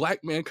that a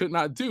black man could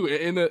not do.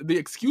 And the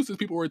excuses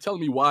people were telling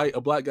me why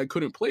a black guy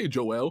couldn't play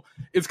Joel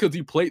is because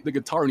he played the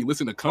guitar and he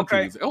listened to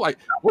country music. I'm like,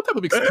 what type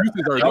of excuses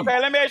are these? Okay,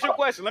 let me ask you a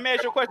question,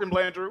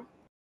 Blandrew.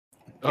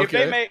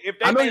 Okay.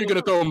 I know you're going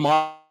to throw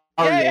Mario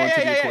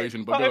into the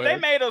equation, but if they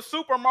made a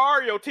Super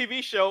Mario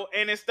TV show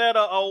and instead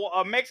of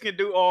a Mexican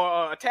dude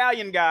or an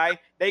Italian guy,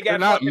 they got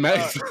not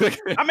Mexican.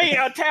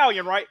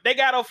 Italian, right? They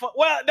got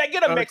they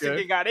get a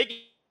Mexican guy. They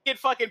get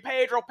fucking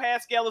Pedro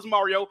Pascal as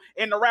Mario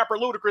and the rapper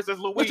Ludacris as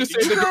Luigi. Let's just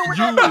say they get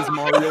you as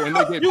Mario and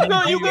they get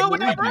you good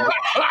with that, bro?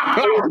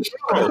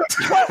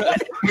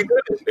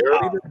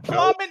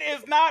 Plumbing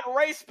is not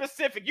race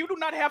specific. You do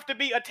not have to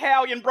be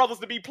Italian brothers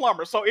to be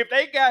plumbers. So if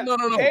they got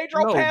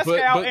Pedro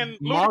Pascal and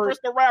Ludacris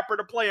the rapper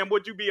to play him,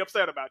 would you be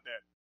upset about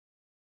that?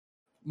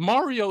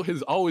 Mario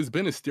has always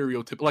been a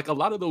stereotype. Like a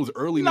lot of those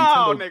early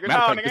Nigga,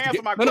 Nintendo.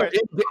 answer my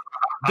question.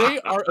 They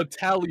are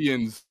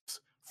Italians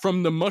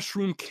from the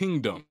Mushroom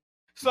Kingdom.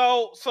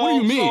 So what do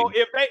you mean? So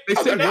if they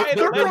say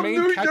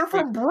they're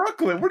from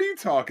Brooklyn. What are you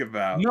talking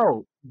about?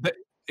 No,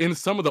 in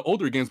some of the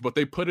older games, but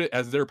they put it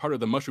as they're part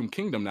of the Mushroom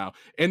Kingdom now,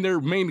 and their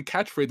main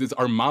catchphrases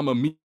are "Mamma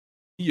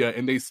Mia,"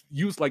 and they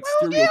use like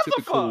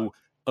stereotypical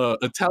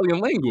Italian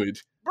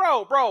language.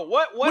 Bro,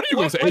 what are you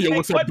gonna say? Hey, yo,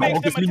 what's up,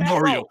 dog? It's me,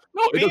 Mario.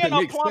 No, it doesn't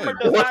make sense.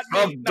 Does not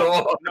mean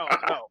no.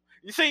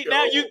 You see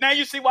now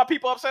you see why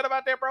people are upset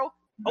about that, bro.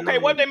 Okay,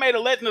 what if they made a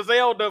Legend of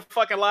Zelda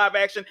fucking live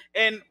action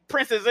and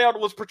Princess Zelda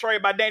was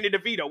portrayed by Danny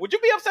DeVito? Would you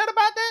be upset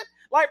about that?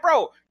 Like,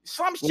 bro,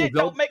 some shit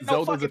don't make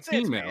no fucking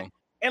sense, man.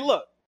 And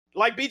look,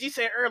 like BG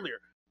said earlier,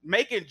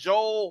 making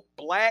Joel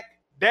black,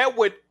 that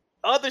would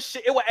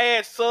it would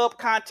add sub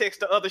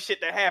context to other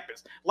shit that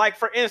happens. Like,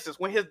 for instance,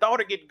 when his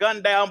daughter get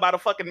gunned down by the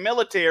fucking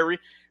military,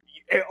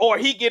 or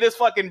he get his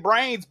fucking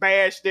brains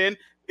bashed in,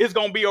 it's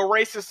gonna be a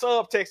racist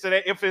subtext to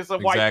that if it's a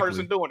white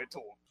person doing it to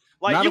him.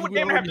 Like, you would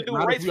never have to do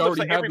race flips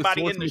for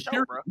everybody in the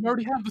show, bro. We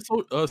already have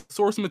the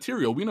source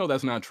material. We know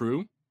that's not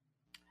true.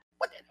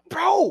 What,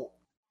 bro?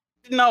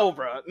 No,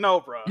 bro.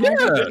 Yeah.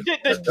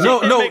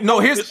 No.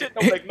 Here's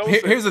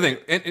the thing,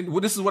 and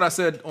this is what I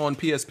said on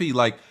PSP.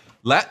 Like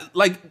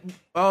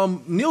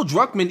Neil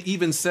Druckmann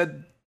even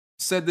said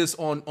this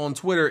on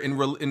Twitter in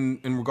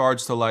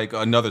regards to like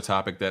another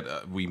topic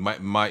that we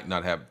might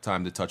not have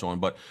time to touch on,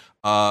 but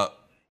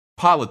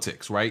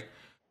politics, right?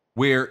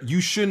 Where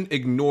you shouldn't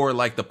ignore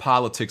like the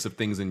politics of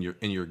things in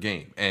your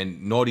game,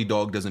 and Naughty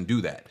Dog doesn't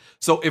do that.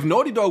 So if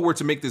Naughty Dog were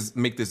to make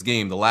this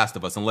game, The Last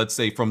of Us, and let's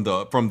say from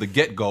the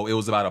get-go it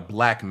was about a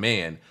black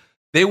man,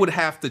 they would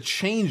have to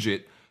change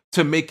it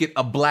to make it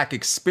a black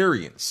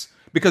experience,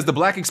 because the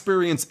black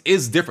experience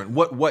is different.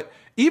 What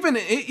even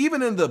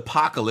in the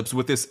apocalypse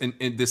with this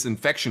this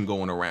infection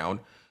going around,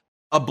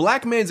 a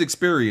black man's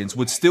experience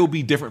would still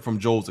be different from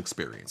Joel's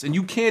experience, and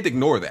you can't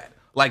ignore that.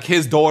 Like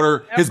his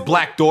daughter, his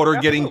black daughter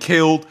getting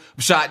killed,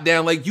 shot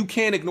down. Like, you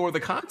can't ignore the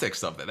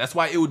context of that. That's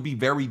why it would be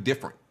very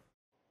different.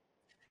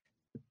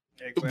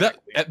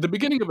 Exactly. At the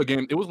beginning of a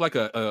game, it was like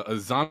a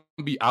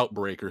zombie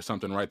outbreak or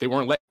something, right? They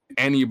weren't letting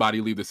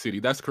anybody leave the city.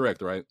 That's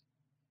correct, right?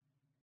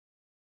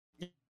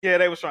 Yeah,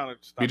 they was trying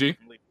to stop BG?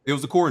 It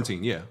was the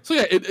quarantine, yeah. So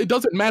yeah, it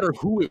doesn't matter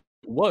who it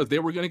was. They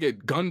were going to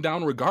get gunned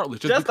down regardless.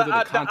 Just because of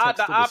the context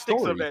the of the optics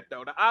story. of that,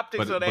 though. The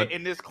optics of that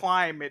in this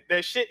climate,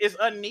 that shit is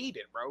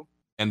unneeded, bro.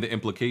 And the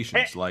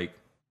implications,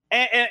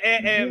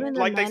 and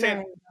like they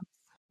said,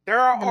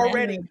 there are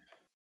already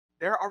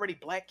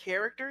black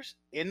characters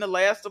in The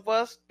Last of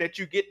Us that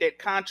you get that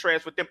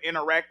contrast with them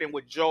interacting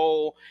with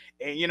Joel,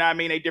 and you know what I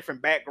mean, they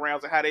different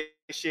backgrounds and how they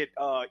shit,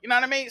 you know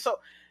what I mean? So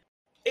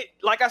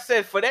like I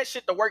said, for that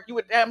shit to work, you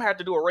would damn have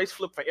to do a race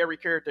flip for every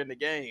character in the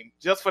game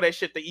just for that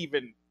shit to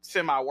even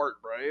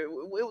semi-work, bro. It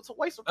was a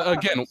waste of time.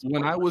 Again,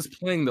 when I was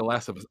playing The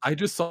Last of Us, I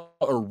just saw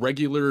a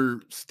regular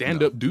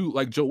stand-up dude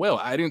like Joel.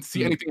 I didn't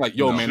see anything like,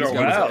 yo, man, this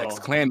guy was an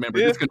ex-Clan member.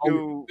 This can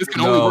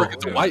only work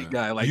as a white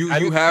guy. Like,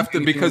 you have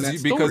to,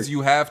 because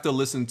you have to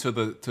listen to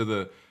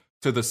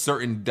the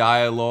certain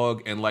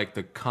dialogue and like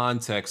the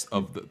context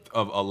of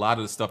a lot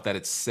of the stuff that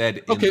it's said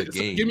in the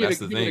game. That's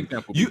the thing.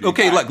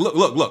 Like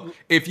look.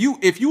 If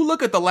you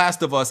look at The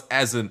Last of Us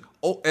as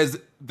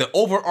the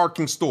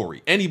overarching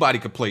story, anybody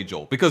could play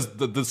Joel, because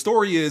the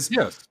story is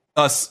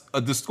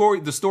the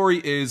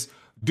story is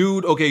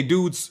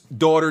dude's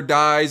daughter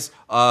dies.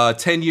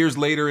 10 years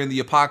later in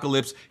the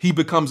apocalypse, he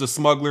becomes a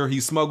smuggler.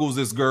 He smuggles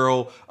this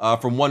girl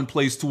from one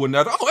place to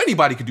another. Oh,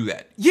 anybody could do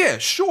that. Yeah,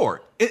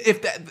 sure.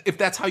 If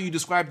that's how you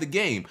describe the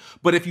game.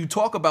 But if you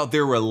talk about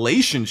their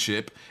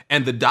relationship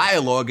and the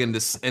dialogue and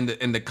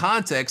the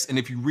context, and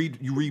if you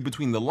read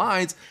between the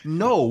lines,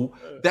 no,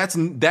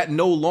 that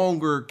no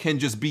longer can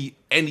just be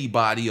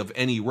anybody of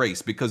any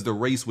race, because the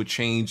race would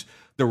change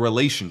the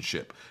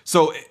relationship.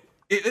 So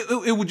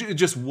it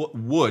just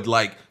would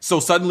like, so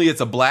suddenly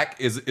it's a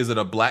black, is it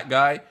a black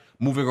guy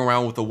moving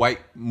around with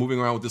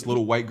this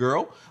little white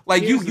girl?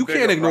 Like, you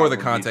can't ignore the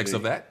context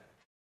of that.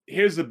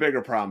 Here's the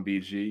bigger problem,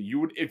 BG.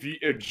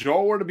 If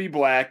Joel were to be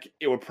black,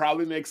 it would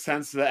probably make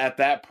sense to at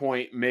that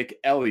point make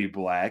Ellie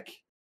black.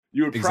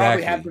 You would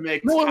probably have to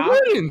make Tom. It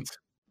wouldn't.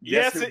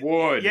 Yes, it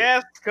would.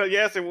 Yes,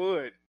 it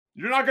would.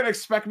 You're not gonna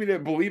expect me to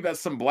believe that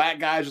some black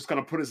guy is just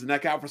gonna put his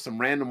neck out for some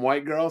random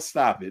white girl.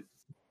 Stop it.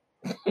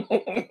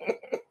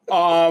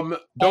 Don't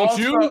also,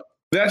 you?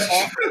 That's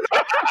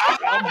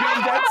I'm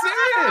being dead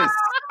serious.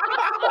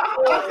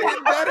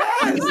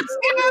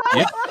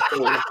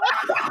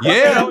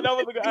 Yeah.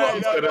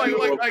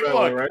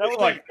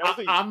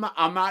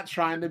 I'm not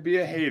trying to be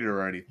a hater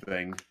or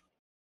anything,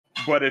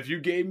 but if you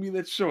gave me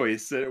the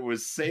choice that it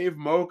was save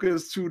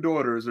Mocha's 2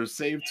 daughters or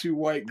save 2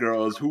 white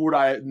girls, who would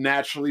I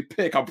naturally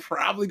pick?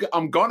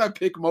 I'm gonna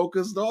pick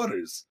Mocha's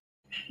daughters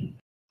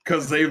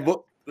because they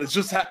look. It's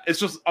just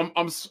I'm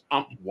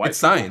white. It's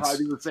science.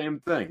 Probably do the same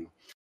thing.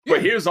 Yeah.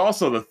 But here's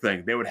also the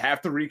thing: they would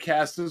have to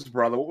recast his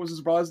brother. What was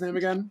his brother's name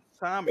again?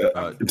 Tommy.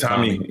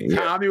 Tommy.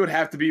 Tommy would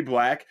have to be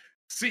black.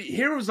 See,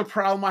 here was the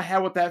problem I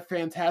had with that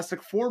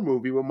Fantastic Four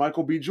movie with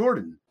Michael B.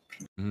 Jordan.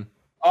 Mhm.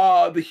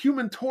 The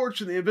Human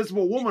Torch and the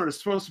Invisible Woman are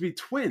supposed to be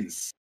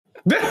twins.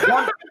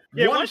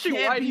 One she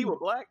white, he was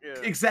black. Yeah.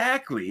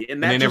 Exactly,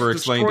 and they never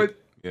explained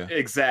it. Yeah.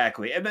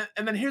 Exactly, and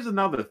then here's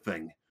another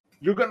thing.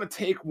 You're going to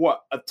take,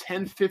 a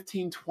 10,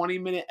 15,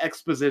 20-minute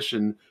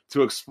exposition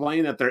to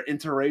explain that they're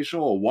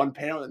interracial or one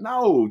parent?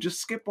 No, just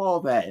skip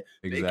all that.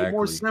 Exactly. Make it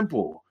more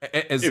simple.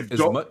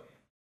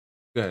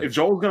 If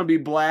Joel's going to be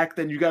black,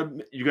 then you're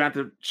going to have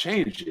to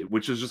change it,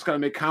 which is just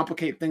going to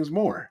complicate things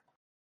more.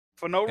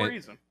 For no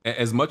reason.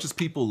 As much as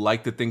people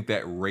like to think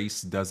that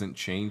race doesn't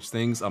change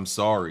things, I'm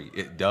sorry,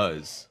 it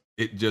does.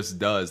 It just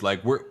does.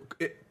 Like,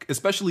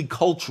 especially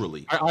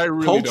culturally. I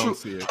really don't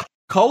see it.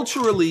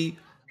 Culturally,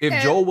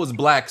 if Joel was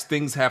black,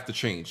 things have to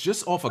change.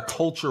 Just off of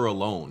culture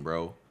alone,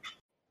 bro.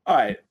 All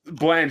right,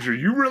 Blandrew,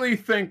 you really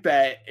think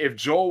that if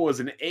Joel was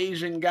an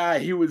Asian guy,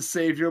 he would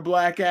save your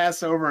black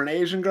ass over an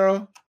Asian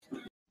girl?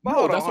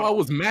 No, that's why I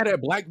was mad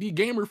at Black D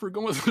Gamer for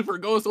going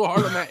so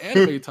hard on that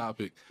anime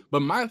topic.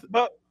 But my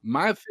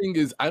thing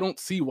is, I don't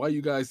see why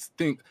you guys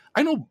think.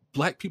 I know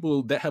black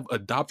people that have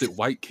adopted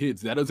white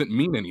kids. That doesn't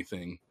mean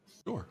anything.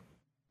 Sure.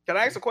 Can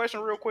I ask a question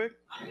real quick?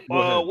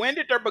 When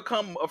did there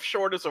become a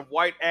shortage of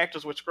white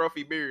actors with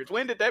scruffy beards?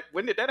 When did that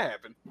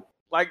happen?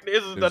 Like,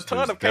 there's a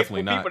ton of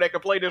capable people that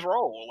could play this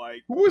role.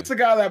 Like, who was the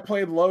guy that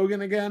played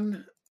Logan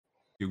again?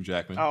 Hugh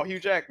Jackman. Oh, Hugh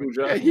Jackman.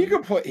 Yeah, he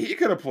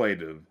could have played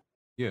him.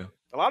 Yeah.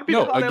 A lot of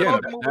people thought that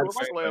Logan movie was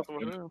the last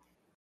one.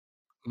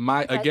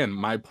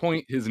 My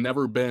point has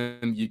never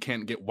been you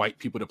can't get white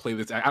people to play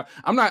this.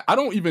 I'm not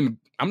even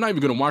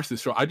gonna watch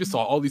this show. I just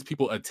saw all these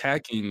people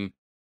attacking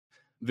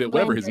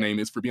whatever his name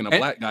is for being a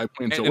black guy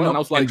playing Joel. And I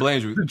was like,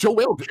 the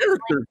Joel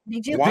character.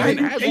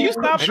 Can you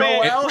stop,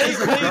 Joel?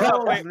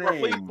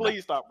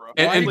 Please stop, bro.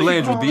 And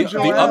Blandrew,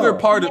 the other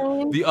part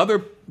of the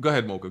other. Go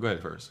ahead, Mocha. Go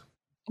ahead first.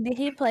 Did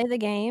he play the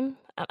game?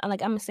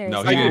 I'm serious.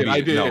 No, he didn't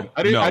beat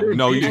it.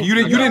 No, you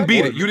didn't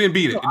beat it. You didn't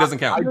beat it. It doesn't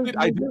count.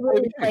 I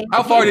did.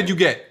 How far did you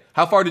get?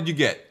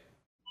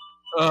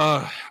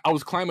 I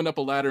was climbing up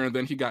a ladder and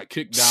then he got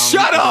kicked down.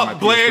 Shut up,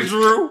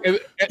 Blandrew.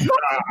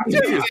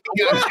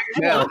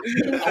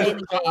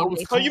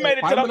 So you made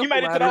it to the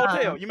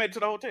hotel. You made it to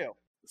the hotel.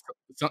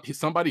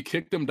 Somebody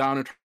kicked him down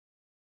and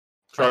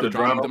tried to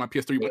drown him. Then my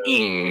PS3 went.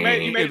 You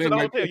made it to the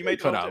hotel. You made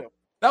it to the hotel.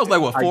 That was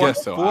like what,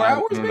 4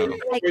 hours, maybe?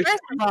 Like,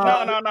 first of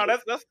all, no.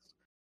 That's.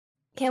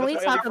 Can we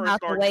talk about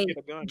the way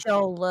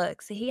Joel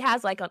looks? He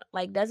has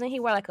doesn't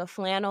he wear like a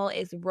flannel?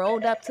 It's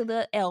rolled up to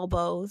the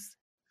elbows.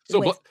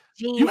 So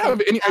you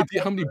have any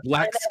idea how many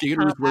black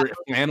skaters wear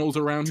flannels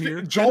around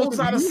here? Joel's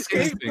not a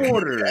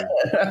skateboarder.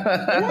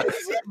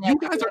 You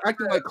guys are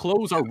acting like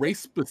clothes are race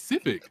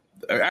specific.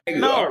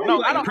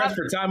 No, I don't press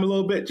for time a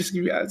little bit. Just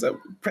give you guys a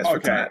press for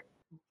time.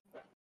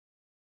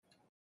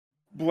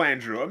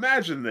 Blandrew,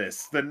 imagine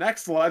this: the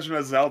next Legend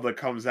of Zelda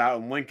comes out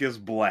and Link is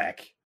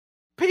black.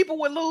 People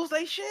would lose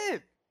their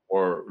shit.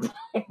 Or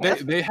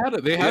they had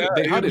a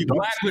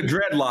black with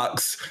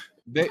dreadlocks.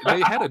 They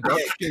had a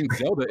dark skinned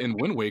Zelda in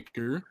Wind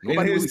Waker.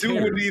 Nobody and his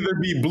suit would either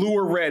be blue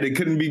or red. It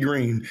couldn't be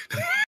green.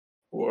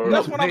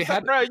 That's what I'm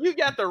saying, bro. You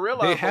got to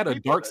realize they had a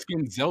dark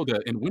skinned Zelda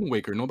in Wind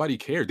Waker. Nobody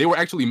cared. They were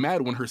actually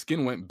mad when her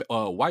skin went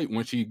white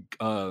when she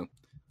woke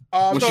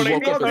up. So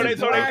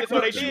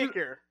they did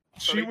care.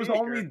 She was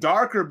only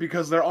darker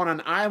because they're on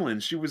an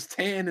island. She was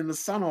tan in the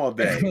sun all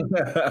day.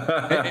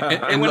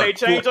 and when they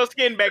changed her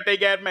skin back, they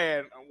got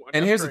mad.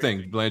 And here's the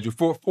thing,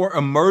 Blandrew. For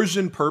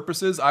immersion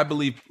purposes, I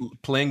believe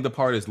playing the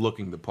part is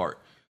looking the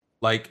part.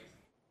 Like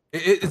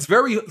it's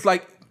very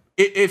like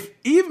if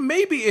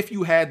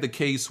you had the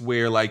case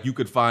where like you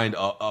could find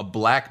a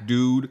black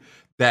dude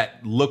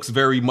that looks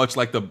very much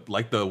like the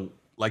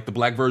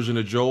black version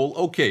of Joel.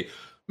 Okay,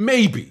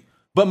 maybe.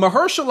 But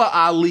Mahershala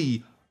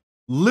Ali,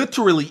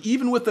 literally,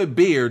 even with a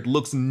beard,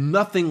 looks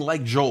nothing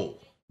like Joel.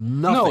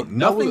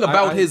 Nothing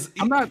about his.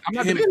 I'm not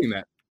debating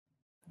that.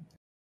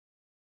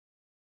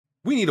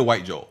 We need a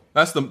white Joel.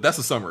 That's the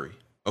summary.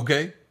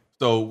 Okay.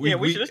 So we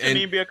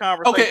should be a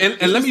conversation. Okay,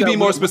 and let me be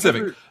more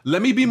specific.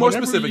 Let me be more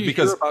specific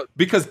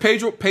because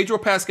Pedro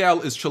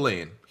Pascal is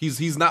Chilean.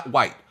 He's not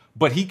white,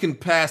 but he can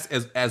pass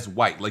as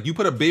white. Like you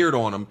put a beard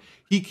on him,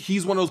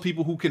 he's one of those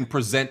people who can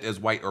present as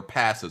white or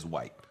pass as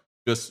white.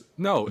 Just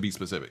to be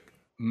specific.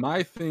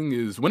 My thing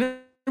is, whenever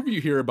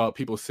you hear about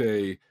people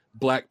say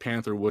Black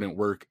Panther wouldn't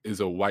work as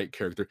a white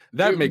character,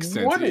 that makes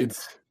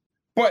sense.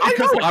 But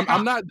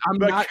I'm not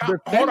defending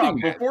hold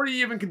on. Before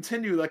you even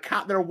continue,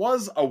 there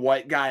was a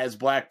white guy as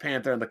Black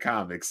Panther in the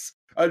comics,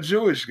 a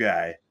Jewish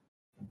guy.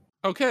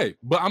 Okay,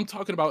 but I'm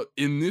talking about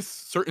in this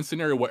certain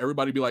scenario where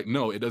everybody be like,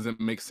 no, it doesn't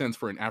make sense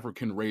for an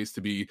African race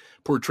to be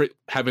portrayed,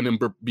 having him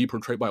be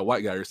portrayed by a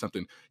white guy or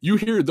something. You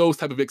hear those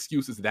type of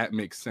excuses, that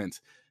makes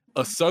sense.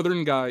 A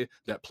Southern guy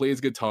that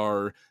plays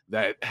guitar,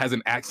 that has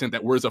an accent,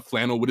 that wears a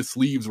flannel with his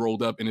sleeves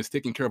rolled up and is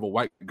taking care of a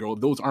white girl,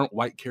 those aren't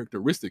white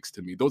characteristics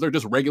to me. Those are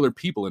just regular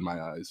people in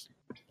my eyes.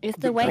 It's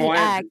the way he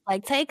acts.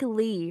 Like, take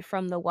Lee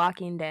from The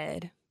Walking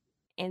Dead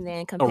and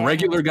then compare a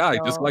regular guy,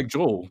 just like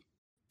Joel.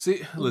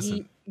 See,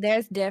 listen.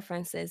 there's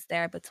differences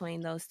there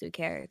between those two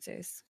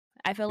characters.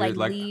 I feel like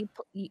Lee,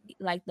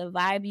 like the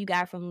vibe you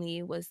got from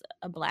Lee was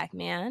a black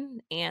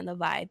man, and the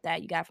vibe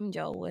that you got from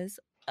Joe was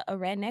a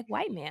redneck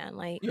white man.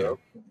 Like, yeah.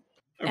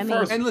 I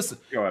mean, and listen,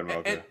 go ahead,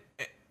 Mocha.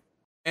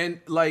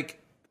 And like,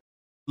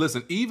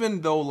 listen,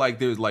 even though like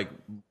there's like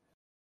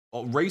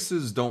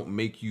races don't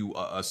make you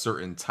a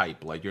certain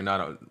type, like you're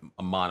not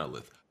a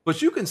monolith,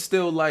 but you can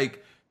still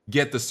like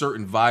get the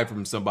certain vibe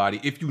from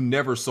somebody. If you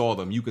never saw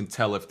them, you can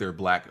tell if they're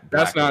black.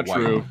 That's not or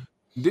white. true.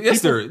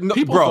 Yes,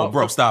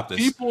 bro, stop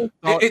this.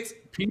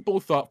 People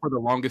thought for the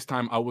longest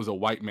time I was a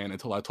white man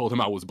until I told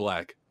him I was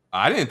black.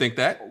 I didn't think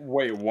that.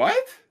 Wait,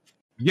 what?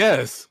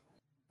 Yes.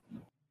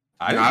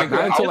 I didn't think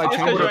that until I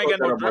would have thought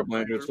that about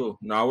Blandrew too.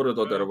 No, I would have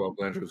thought that about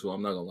Blandrew too.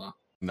 I'm not gonna lie.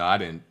 No, I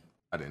didn't.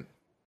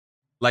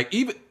 Like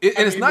even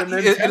it's not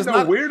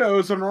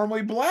weirdos are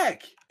normally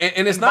black,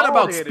 and it's not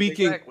about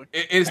speaking. Exactly.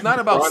 It's not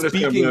about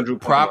speaking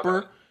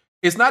proper.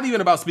 It's not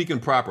even about speaking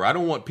proper. I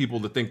don't want people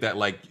to think that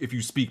like if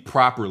you speak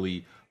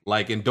properly,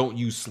 like and don't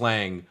use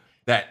slang,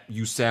 that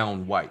you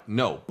sound white.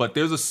 No, but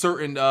there's a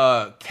certain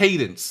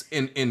cadence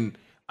in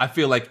I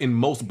feel like in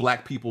most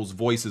black people's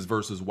voices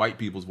versus white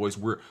people's voice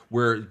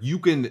where you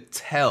can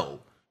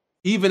tell,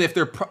 even if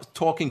they're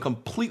talking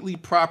completely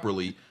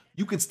properly,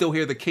 you can still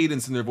hear the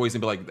cadence in their voice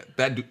and be like,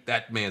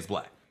 that man's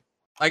black.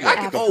 Like I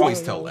can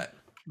always tell that.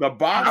 The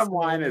bottom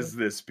line is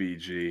this,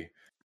 BG.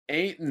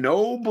 Ain't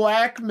no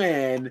black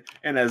man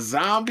in a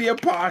zombie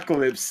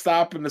apocalypse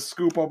stopping to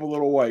scoop up a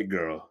little white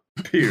girl.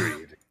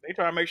 Period. They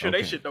try to make sure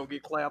they shit don't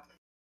get clapped.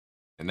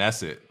 And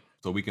that's it.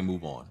 So we can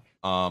move on.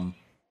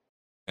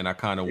 And I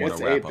kind of want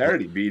to wrap up.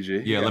 8:30,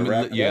 BG.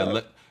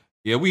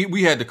 Yeah,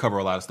 we had to cover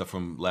a lot of stuff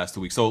from last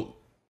 2 weeks. So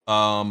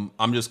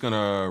I'm just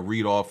gonna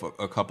read off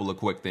a couple of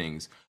quick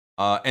things.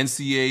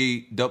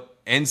 NCAA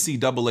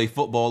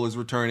football is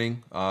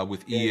returning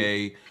with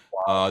EA.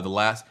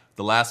 The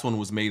last one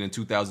was made in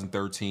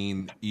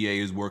 2013. EA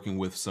is working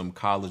with some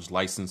college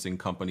licensing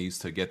companies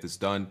to get this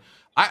done.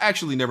 I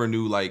actually never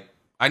knew, like,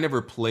 I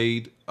never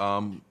played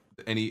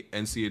any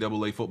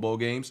NCAA football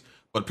games,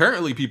 but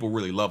apparently people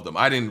really love them.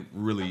 I didn't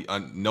really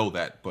know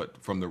that, but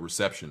from the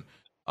reception,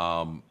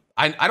 I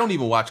don't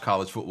even watch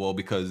college football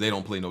because they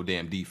don't play no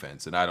damn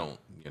defense, and I don't,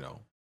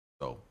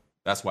 so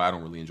that's why I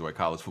don't really enjoy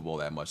college football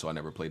that much. So I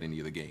never played any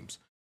of the games.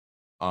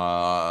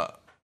 What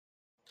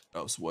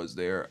else was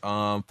there?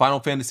 Final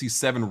Fantasy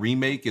VII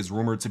Remake is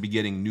rumored to be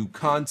getting new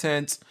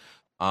content.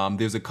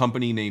 There's a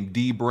company named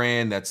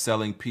Dbrand that's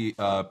selling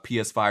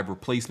PS5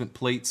 replacement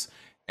plates,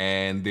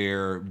 and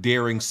they're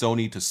daring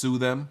Sony to sue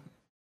them.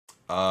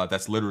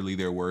 That's literally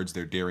their words.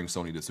 They're daring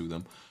Sony to sue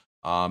them.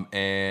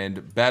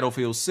 And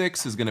Battlefield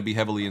 6 is going to be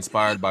heavily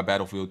inspired by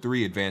Battlefield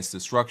 3 Advanced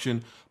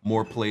Destruction.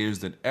 More players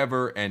than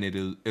ever, and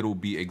it'll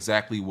be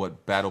exactly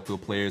what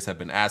Battlefield players have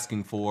been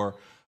asking for.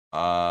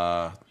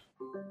 Let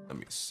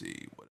me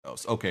see what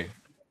else. Okay,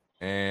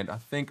 and I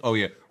think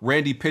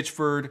Randy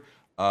Pitchford.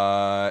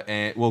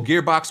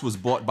 Gearbox was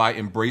bought by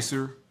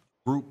Embracer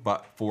Group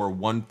for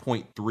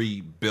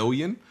 $1.3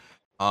 billion.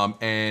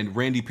 And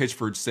Randy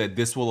Pitchford said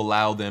this will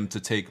allow them to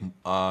take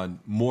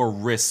more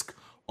risk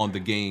on the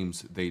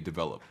games they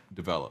develop.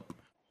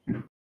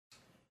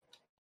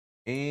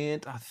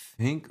 And I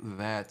think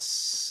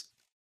that's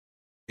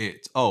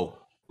it. Oh,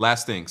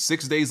 last thing,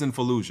 6 Days in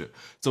Fallujah.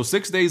 So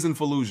 6 Days in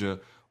Fallujah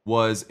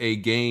was a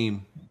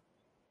game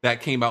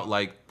that came out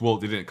it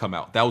didn't come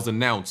out. That was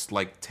announced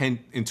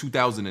in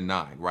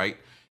 2009, right?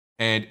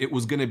 And it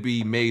was going to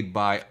be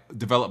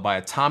developed by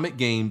Atomic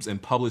Games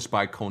and published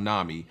by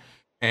Konami.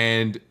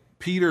 And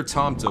Peter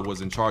Tomta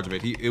was in charge of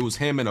it. It was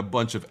him and a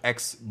bunch of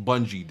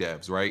ex-Bungie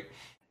devs, right?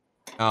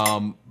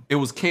 It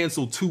was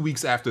canceled 2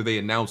 weeks after they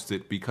announced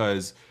it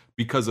because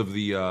of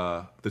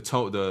the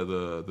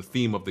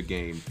theme of the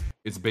game.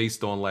 It's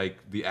based on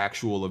the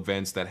actual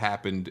events that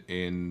happened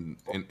in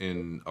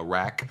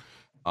Iraq,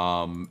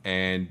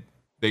 and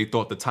they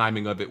thought the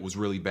timing of it was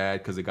really bad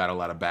because it got a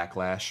lot of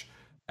backlash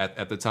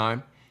at the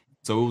time,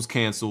 so it was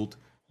canceled.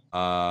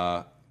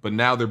 But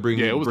now they're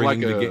bringing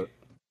the game.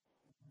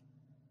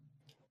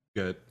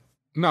 Good.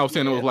 No, I was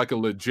saying it was like a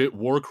legit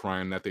war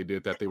crime that they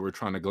did, that they were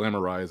trying to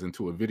glamorize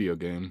into a video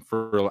game.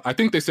 I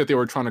think they said they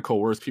were trying to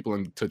coerce people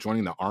into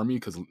joining the army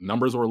because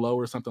numbers were low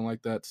or something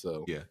like that.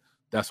 So yeah,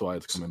 that's why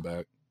it's coming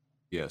back.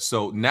 Yeah.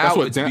 So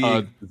now it's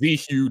The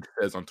Huge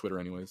says on Twitter,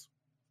 anyways.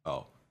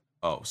 Oh.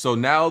 So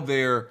now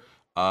they're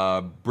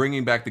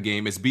bringing back the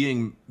game. It's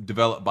being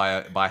developed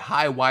by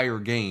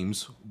Highwire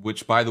Games,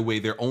 which, by the way,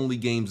 their only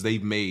games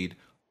they've made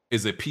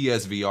is a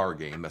PSVR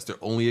game. That's their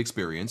only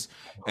experience.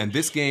 And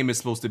this game is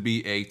supposed to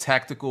be a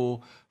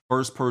tactical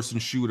first-person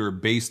shooter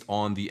based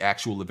on the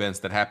actual events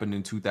that happened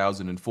in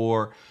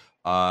 2004.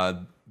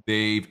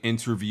 They've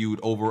interviewed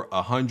over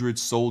 100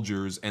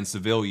 soldiers and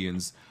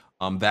civilians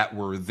that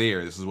were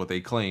there. This is what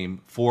they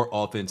claim, for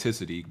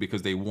authenticity,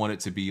 because they want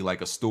it to be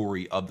like a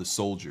story of the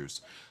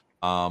soldiers.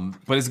 But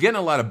it's getting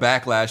a lot of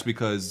backlash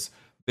because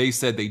they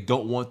said they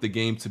don't want the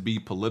game to be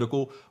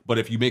political. But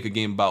if you make a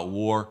game about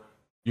war,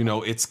 you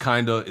know, it's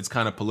kind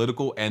of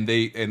political, and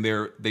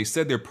they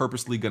said they're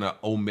purposely gonna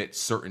omit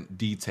certain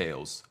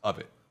details of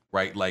it,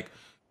 right? Like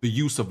the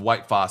use of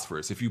white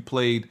phosphorus. If you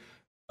played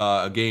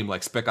a game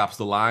like Spec Ops: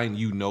 The Line,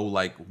 you know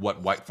like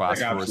what white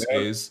phosphorus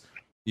is,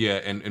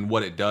 and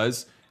what it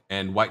does.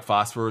 And white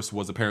phosphorus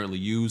was apparently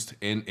used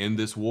in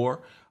this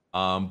war,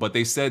 but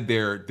they said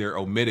they're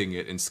omitting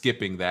it and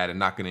skipping that and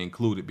not going to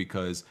include it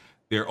because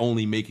they're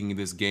only making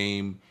this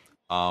game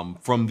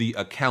from the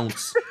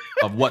accounts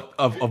of what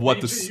what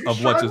just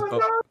what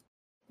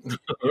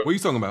are you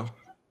talking about?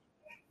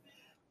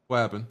 What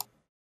happened?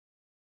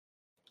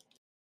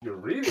 Your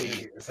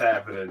reading is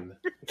happening.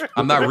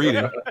 I'm not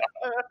reading.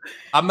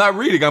 I'm not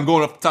reading. I'm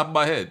going off the top of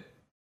my head.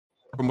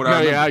 From what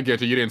I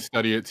get you. You didn't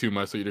study it too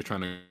much, so you're just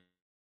trying to.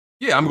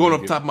 Yeah, I'm going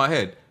off the top of my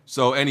head.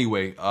 So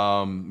anyway,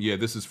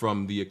 this is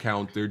from the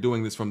account. They're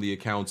doing this from the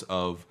accounts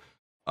of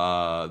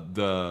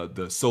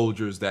the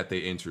soldiers that they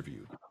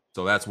interviewed.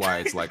 So that's why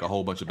it's like a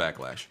whole bunch of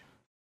backlash.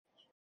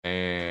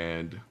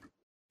 And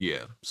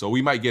yeah, so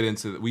we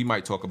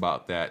might talk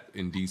about that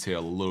in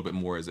detail a little bit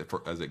more as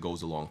it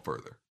goes along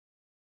further.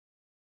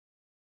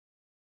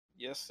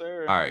 Yes,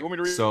 sir. All right. You want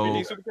me to read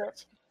these super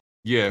chats?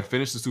 Yeah,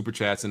 finish the super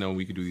chats and then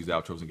we can do these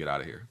outros and get out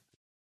of here.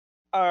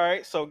 All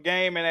right. So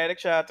Game and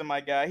Addict, shout out to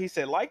my guy. He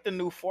said, like the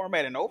new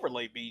format and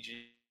overlay,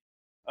 BG.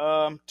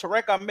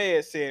 Tarek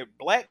Ahmed said,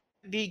 Black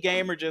D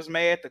Gamer just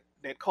mad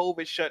that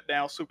COVID shut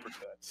down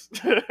Supercuts.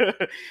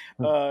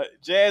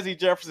 Jazzy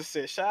Jefferson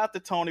said, shout out to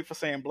Tony for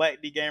saying Black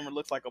D Gamer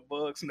looks like a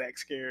Bug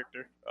Snacks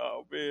character.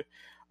 Oh man.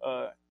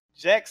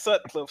 Jack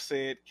Sutcliffe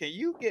said, can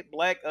you get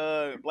Black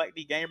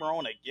D Gamer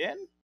on again?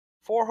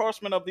 4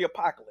 Horsemen of the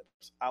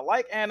Apocalypse. I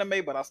like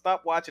anime, but I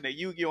stopped watching at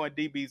Yu-Gi-Oh! And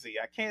DBZ.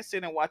 I can't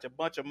sit and watch a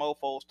bunch of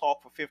mofos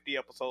talk for 50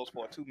 episodes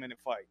for a 2-minute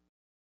fight.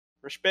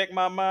 Respect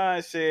My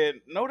Mind said,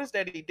 notice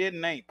that he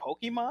didn't name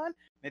Pokemon?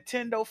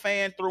 Nintendo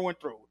fan through and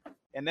through.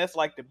 And that's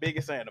like the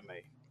biggest anime.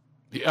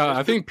 Yeah,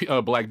 I think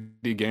Black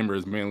D Gamer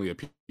is mainly a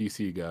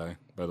PC guy,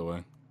 by the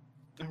way.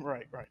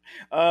 Right.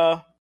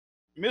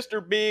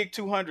 Mr. Big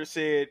 200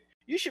 said,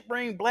 you should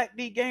bring Black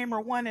D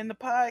Gamer 1 in the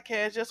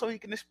podcast just so he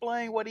can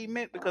explain what he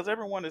meant because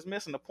everyone is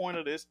missing the point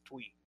of this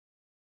tweet.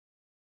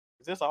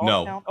 Is this all?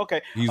 No. Account?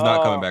 Okay. He's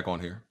not coming back on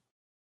here.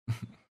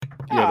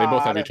 Yeah, they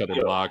both have each other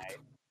blocked.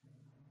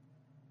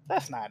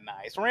 That's not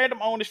nice. Random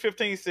Ownish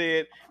 15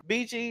 said,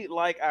 BG,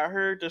 like I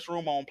heard this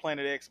rumor on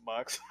Planet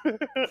Xbox.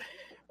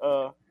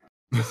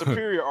 The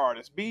superior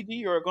artist. BG,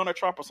 you're going to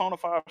try Persona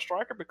 5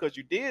 Striker because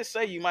you did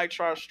say you might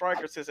try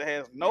Striker since it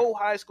has no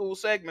high school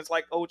segments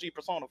like OG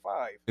Persona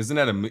 5. Isn't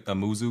that a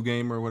Muzu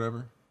game or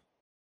whatever?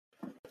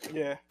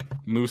 Yeah.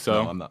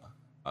 Muso. No, I'm not.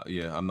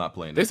 I'm not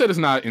playing. They said it's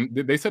not.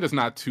 They said it's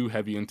not too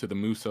heavy into the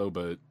Muso,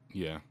 but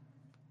yeah,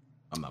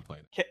 I'm not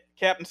playing.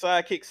 Captain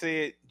Sidekick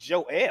said,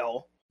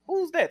 Joel?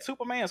 Who's that?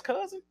 Superman's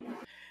cousin?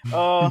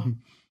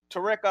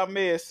 Tarek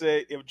Ahmed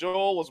said, if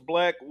Joel was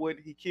black, would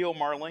he kill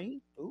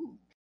Marlene? Ooh.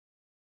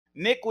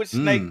 Nickwood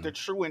Snake, the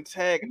true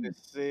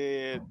antagonist,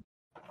 said,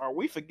 are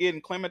we forgetting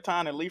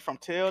Clementine and Lee from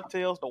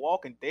Telltale's The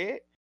Walking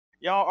Dead?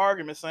 Y'all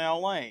arguments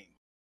sound lame.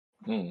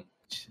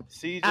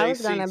 CJ I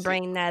was going to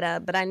bring that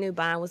up, but I knew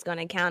Bond was going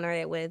to counter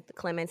it with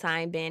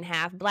Clementine being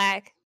half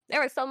black.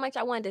 There was so much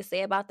I wanted to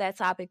say about that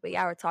topic, but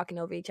y'all were talking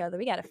over each other.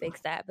 We got to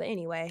fix that. But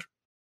anyway.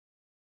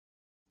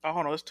 Oh,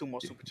 hold on. There's 2 more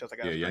super chats I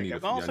got to y'all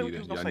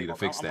need to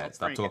fix that.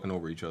 Stop talking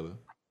over each other.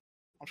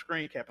 I'm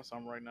screen capping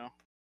something right now.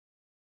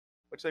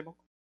 What'd you say, Bo?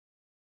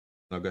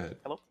 No, go ahead.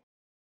 Hello?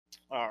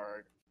 All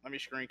right. Let me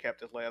screen cap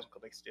this last one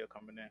because they still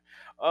coming in.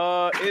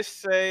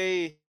 It's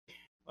a...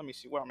 Let me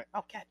see where I'm at.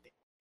 Oh, God damn.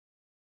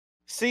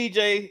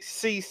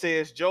 CJC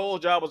says, Joel's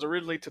job was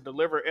originally to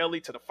deliver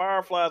Ellie to the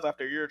Fireflies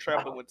after you're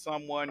traveling with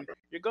someone.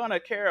 You're going to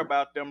care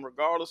about them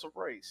regardless of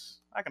race.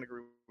 I can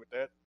agree with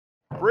that.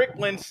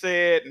 Bricklin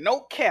said,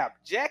 no cap.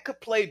 Jack could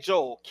play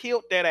Joel.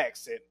 Killed that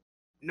accent.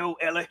 No,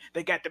 Ellie.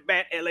 They got the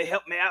bat. Ellie,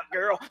 help me out,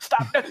 girl.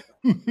 Stop that.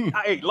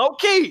 Hey, low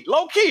key.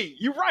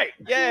 You right.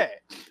 Yeah.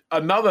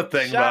 Another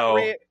thing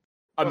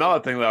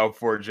though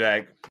for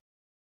Jack.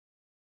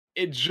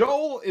 If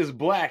Joel is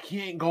black,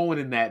 he ain't going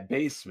in that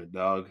basement,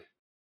 dog.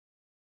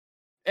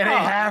 It ain't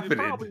happening.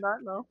 Probably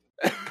not, no.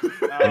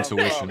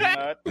 Intuition.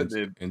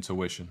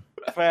 Intuition.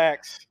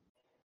 Facts.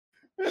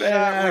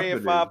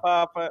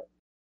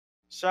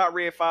 Shot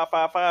Red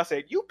 555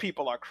 said, you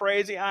people are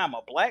crazy. I'm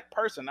a black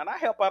person and I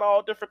help out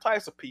all different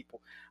types of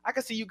people. I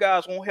can see you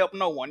guys won't help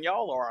no one.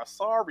 Y'all are a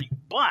sorry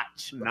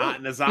bunch. Not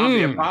in a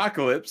zombie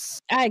apocalypse.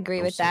 I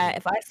agree with that.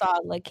 If I saw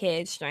a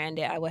kid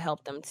stranded, I would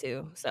help them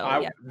too.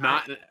 So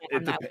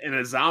in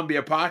a zombie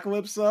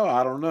apocalypse though,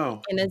 I don't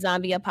know. In a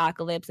zombie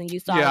apocalypse and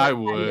you saw I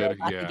would.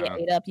 To get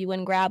ate up, you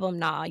wouldn't grab them?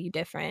 Nah, you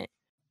different.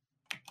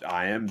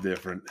 I am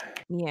different.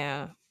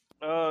 Yeah.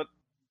 And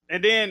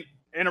then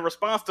in a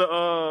response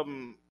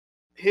to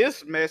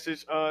his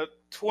message,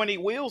 20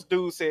 Wheels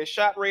dude said,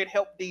 Shot Red,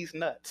 help these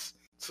nuts.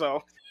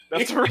 So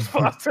that's a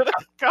response to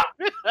that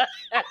comment.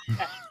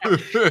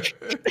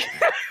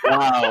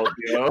 Wow,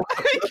 yo.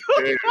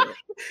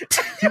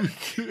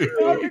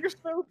 Oh, nigga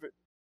stupid.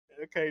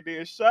 Okay,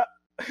 then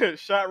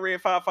Shot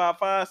Red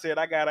 555 said,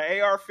 "I got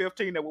an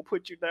AR-15 that will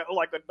put you down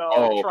like a dog.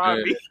 Oh, Try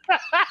man. me."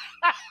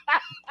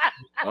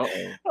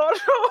 Uh-oh.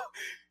 Oh,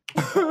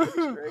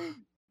 no.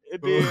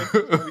 And then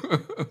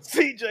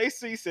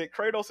CJC said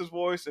Kratos'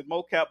 voice and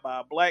mocap by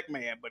a black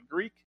man, but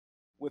Greek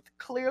with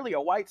clearly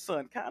a white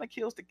son kind of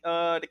kills the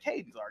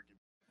Caden's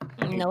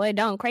argument. No, it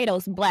don't.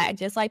 Kratos black,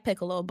 just like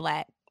Piccolo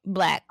black.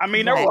 I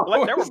mean,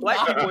 black. there were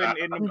black people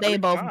in the They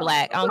both time.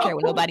 black. I don't care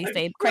what nobody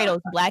say.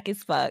 Kratos black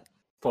as fuck.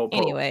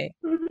 Anyway,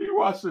 you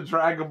watch the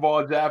Dragon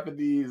Ball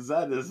Japanese.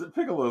 That is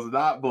Piccolo's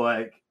not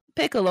black.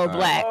 Piccolo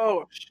black.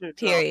 Oh shit!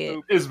 Period.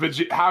 Is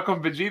how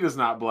come Vegeta's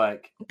not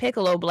black?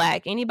 Piccolo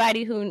black.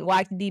 Anybody who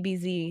watched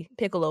DBZ,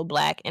 Piccolo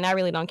black, and I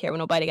really don't care what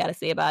nobody got to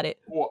say about it.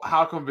 Well,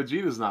 how come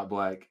Vegeta's not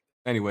black?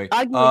 Anyway,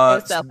 argue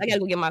with yourself. I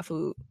gotta go get my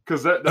food.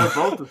 Because they're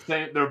both the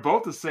same. They're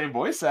both the same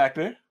voice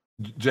actor.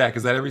 Jack,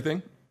 is that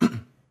everything?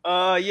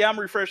 Yeah, I'm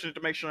refreshing it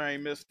to make sure I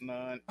ain't missed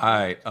none. All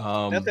right.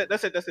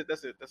 That's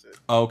it.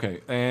 Okay,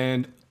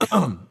 and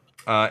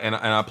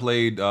and I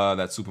played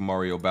that Super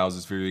Mario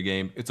Bowser's Fury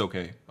game. It's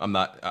okay.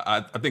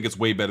 I think it's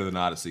way better than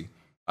Odyssey.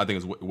 I think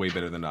it's way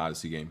better than the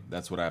Odyssey game.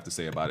 That's what I have to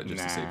say about it,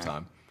 just to save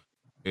time.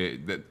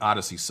 The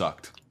Odyssey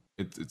sucked.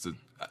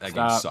 That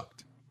game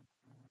sucked.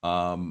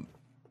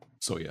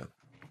 So yeah,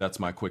 that's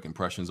my quick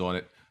impressions on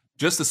it.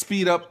 Just to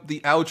speed up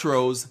the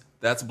outros,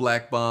 that's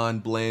Black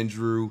Bond,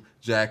 Blandrew,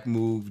 Jack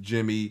Move,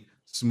 Jimmy,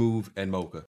 Smooth, and Mocha.